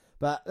well.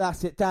 But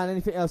that's it. Dan,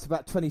 anything else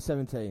about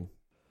 2017?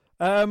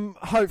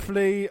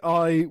 Hopefully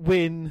I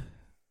win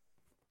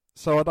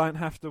so I don't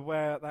have to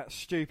wear that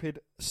stupid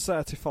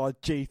Certified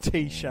G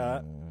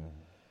T-shirt,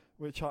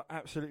 which I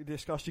absolutely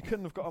disgust. You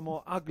couldn't have got a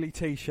more ugly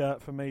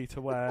T-shirt for me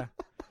to wear.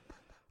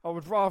 I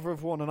would rather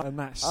have worn an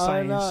that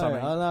saying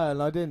something. I know,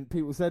 and I didn't.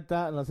 People said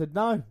that, and I said,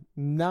 no,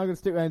 now I'm going to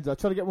stick with Enzo. I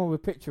tried to get one with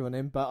a picture on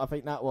him, but I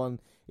think that one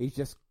is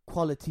just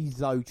quality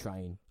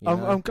Zotrain.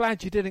 I'm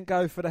glad you didn't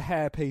go for the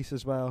hairpiece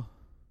as well.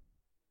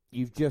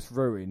 You've just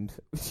ruined.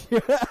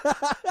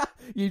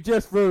 You've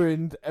just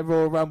ruined a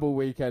Royal Rumble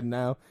weekend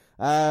now.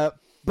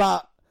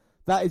 But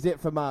that is it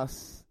from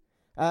us.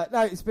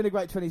 No, it's been a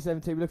great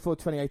 2017. We look forward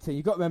to 2018.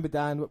 You've got to remember,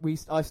 Dan,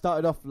 I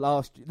started off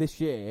this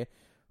year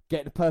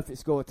getting the perfect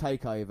score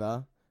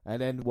takeover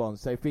and then won.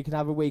 So if we can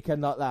have a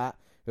weekend like that,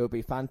 it'll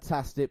be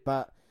fantastic.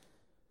 But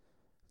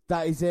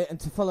that is it. And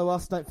to follow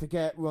us, don't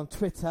forget, we're on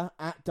Twitter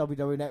at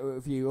WWE Network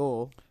Review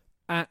or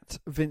at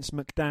Vince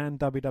McDan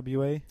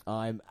WWE.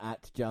 I'm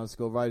at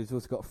J_Road. He's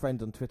also got a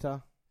friend on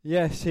Twitter.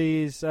 Yes,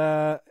 he's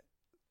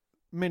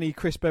Mini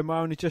Chris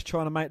Benoit, and he's just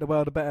trying to make the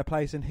world a better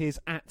place, and he's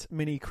at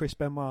Mini Chris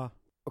Benoit.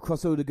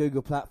 Across all the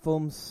Google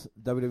platforms,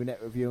 WWE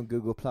Net Review on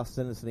Google+,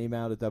 send us an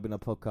email to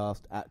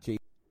WNPodcast@gmail.com.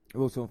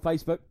 We're also on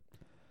Facebook.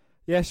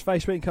 Yes,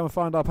 Facebook, you can come and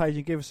find our page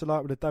and give us a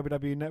like with the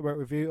WWE Network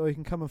Review, or you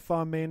can come and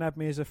find me and add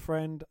me as a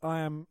friend. I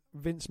am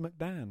Vince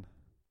McDan.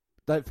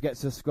 Don't forget to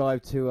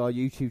subscribe to our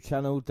YouTube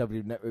channel,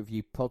 WWE Net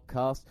Review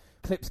Podcast.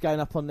 Clips going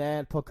up on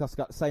there. Podcasts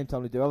go at the same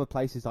time we do other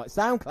places like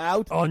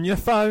SoundCloud. On your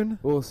phone.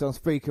 Also on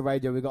Spreaker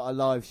Radio, we've got our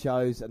live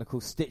shows, and of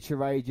course Stitcher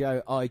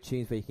Radio,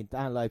 iTunes, where you can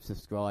download,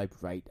 subscribe,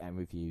 rate and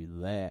review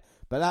there.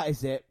 But that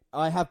is it.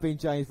 I have been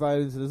James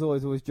Rowlands, and as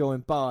always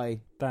joined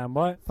by Dan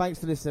White. Thanks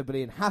for listening,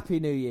 everybody, and Happy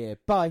New Year.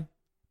 Bye.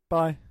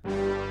 Bye.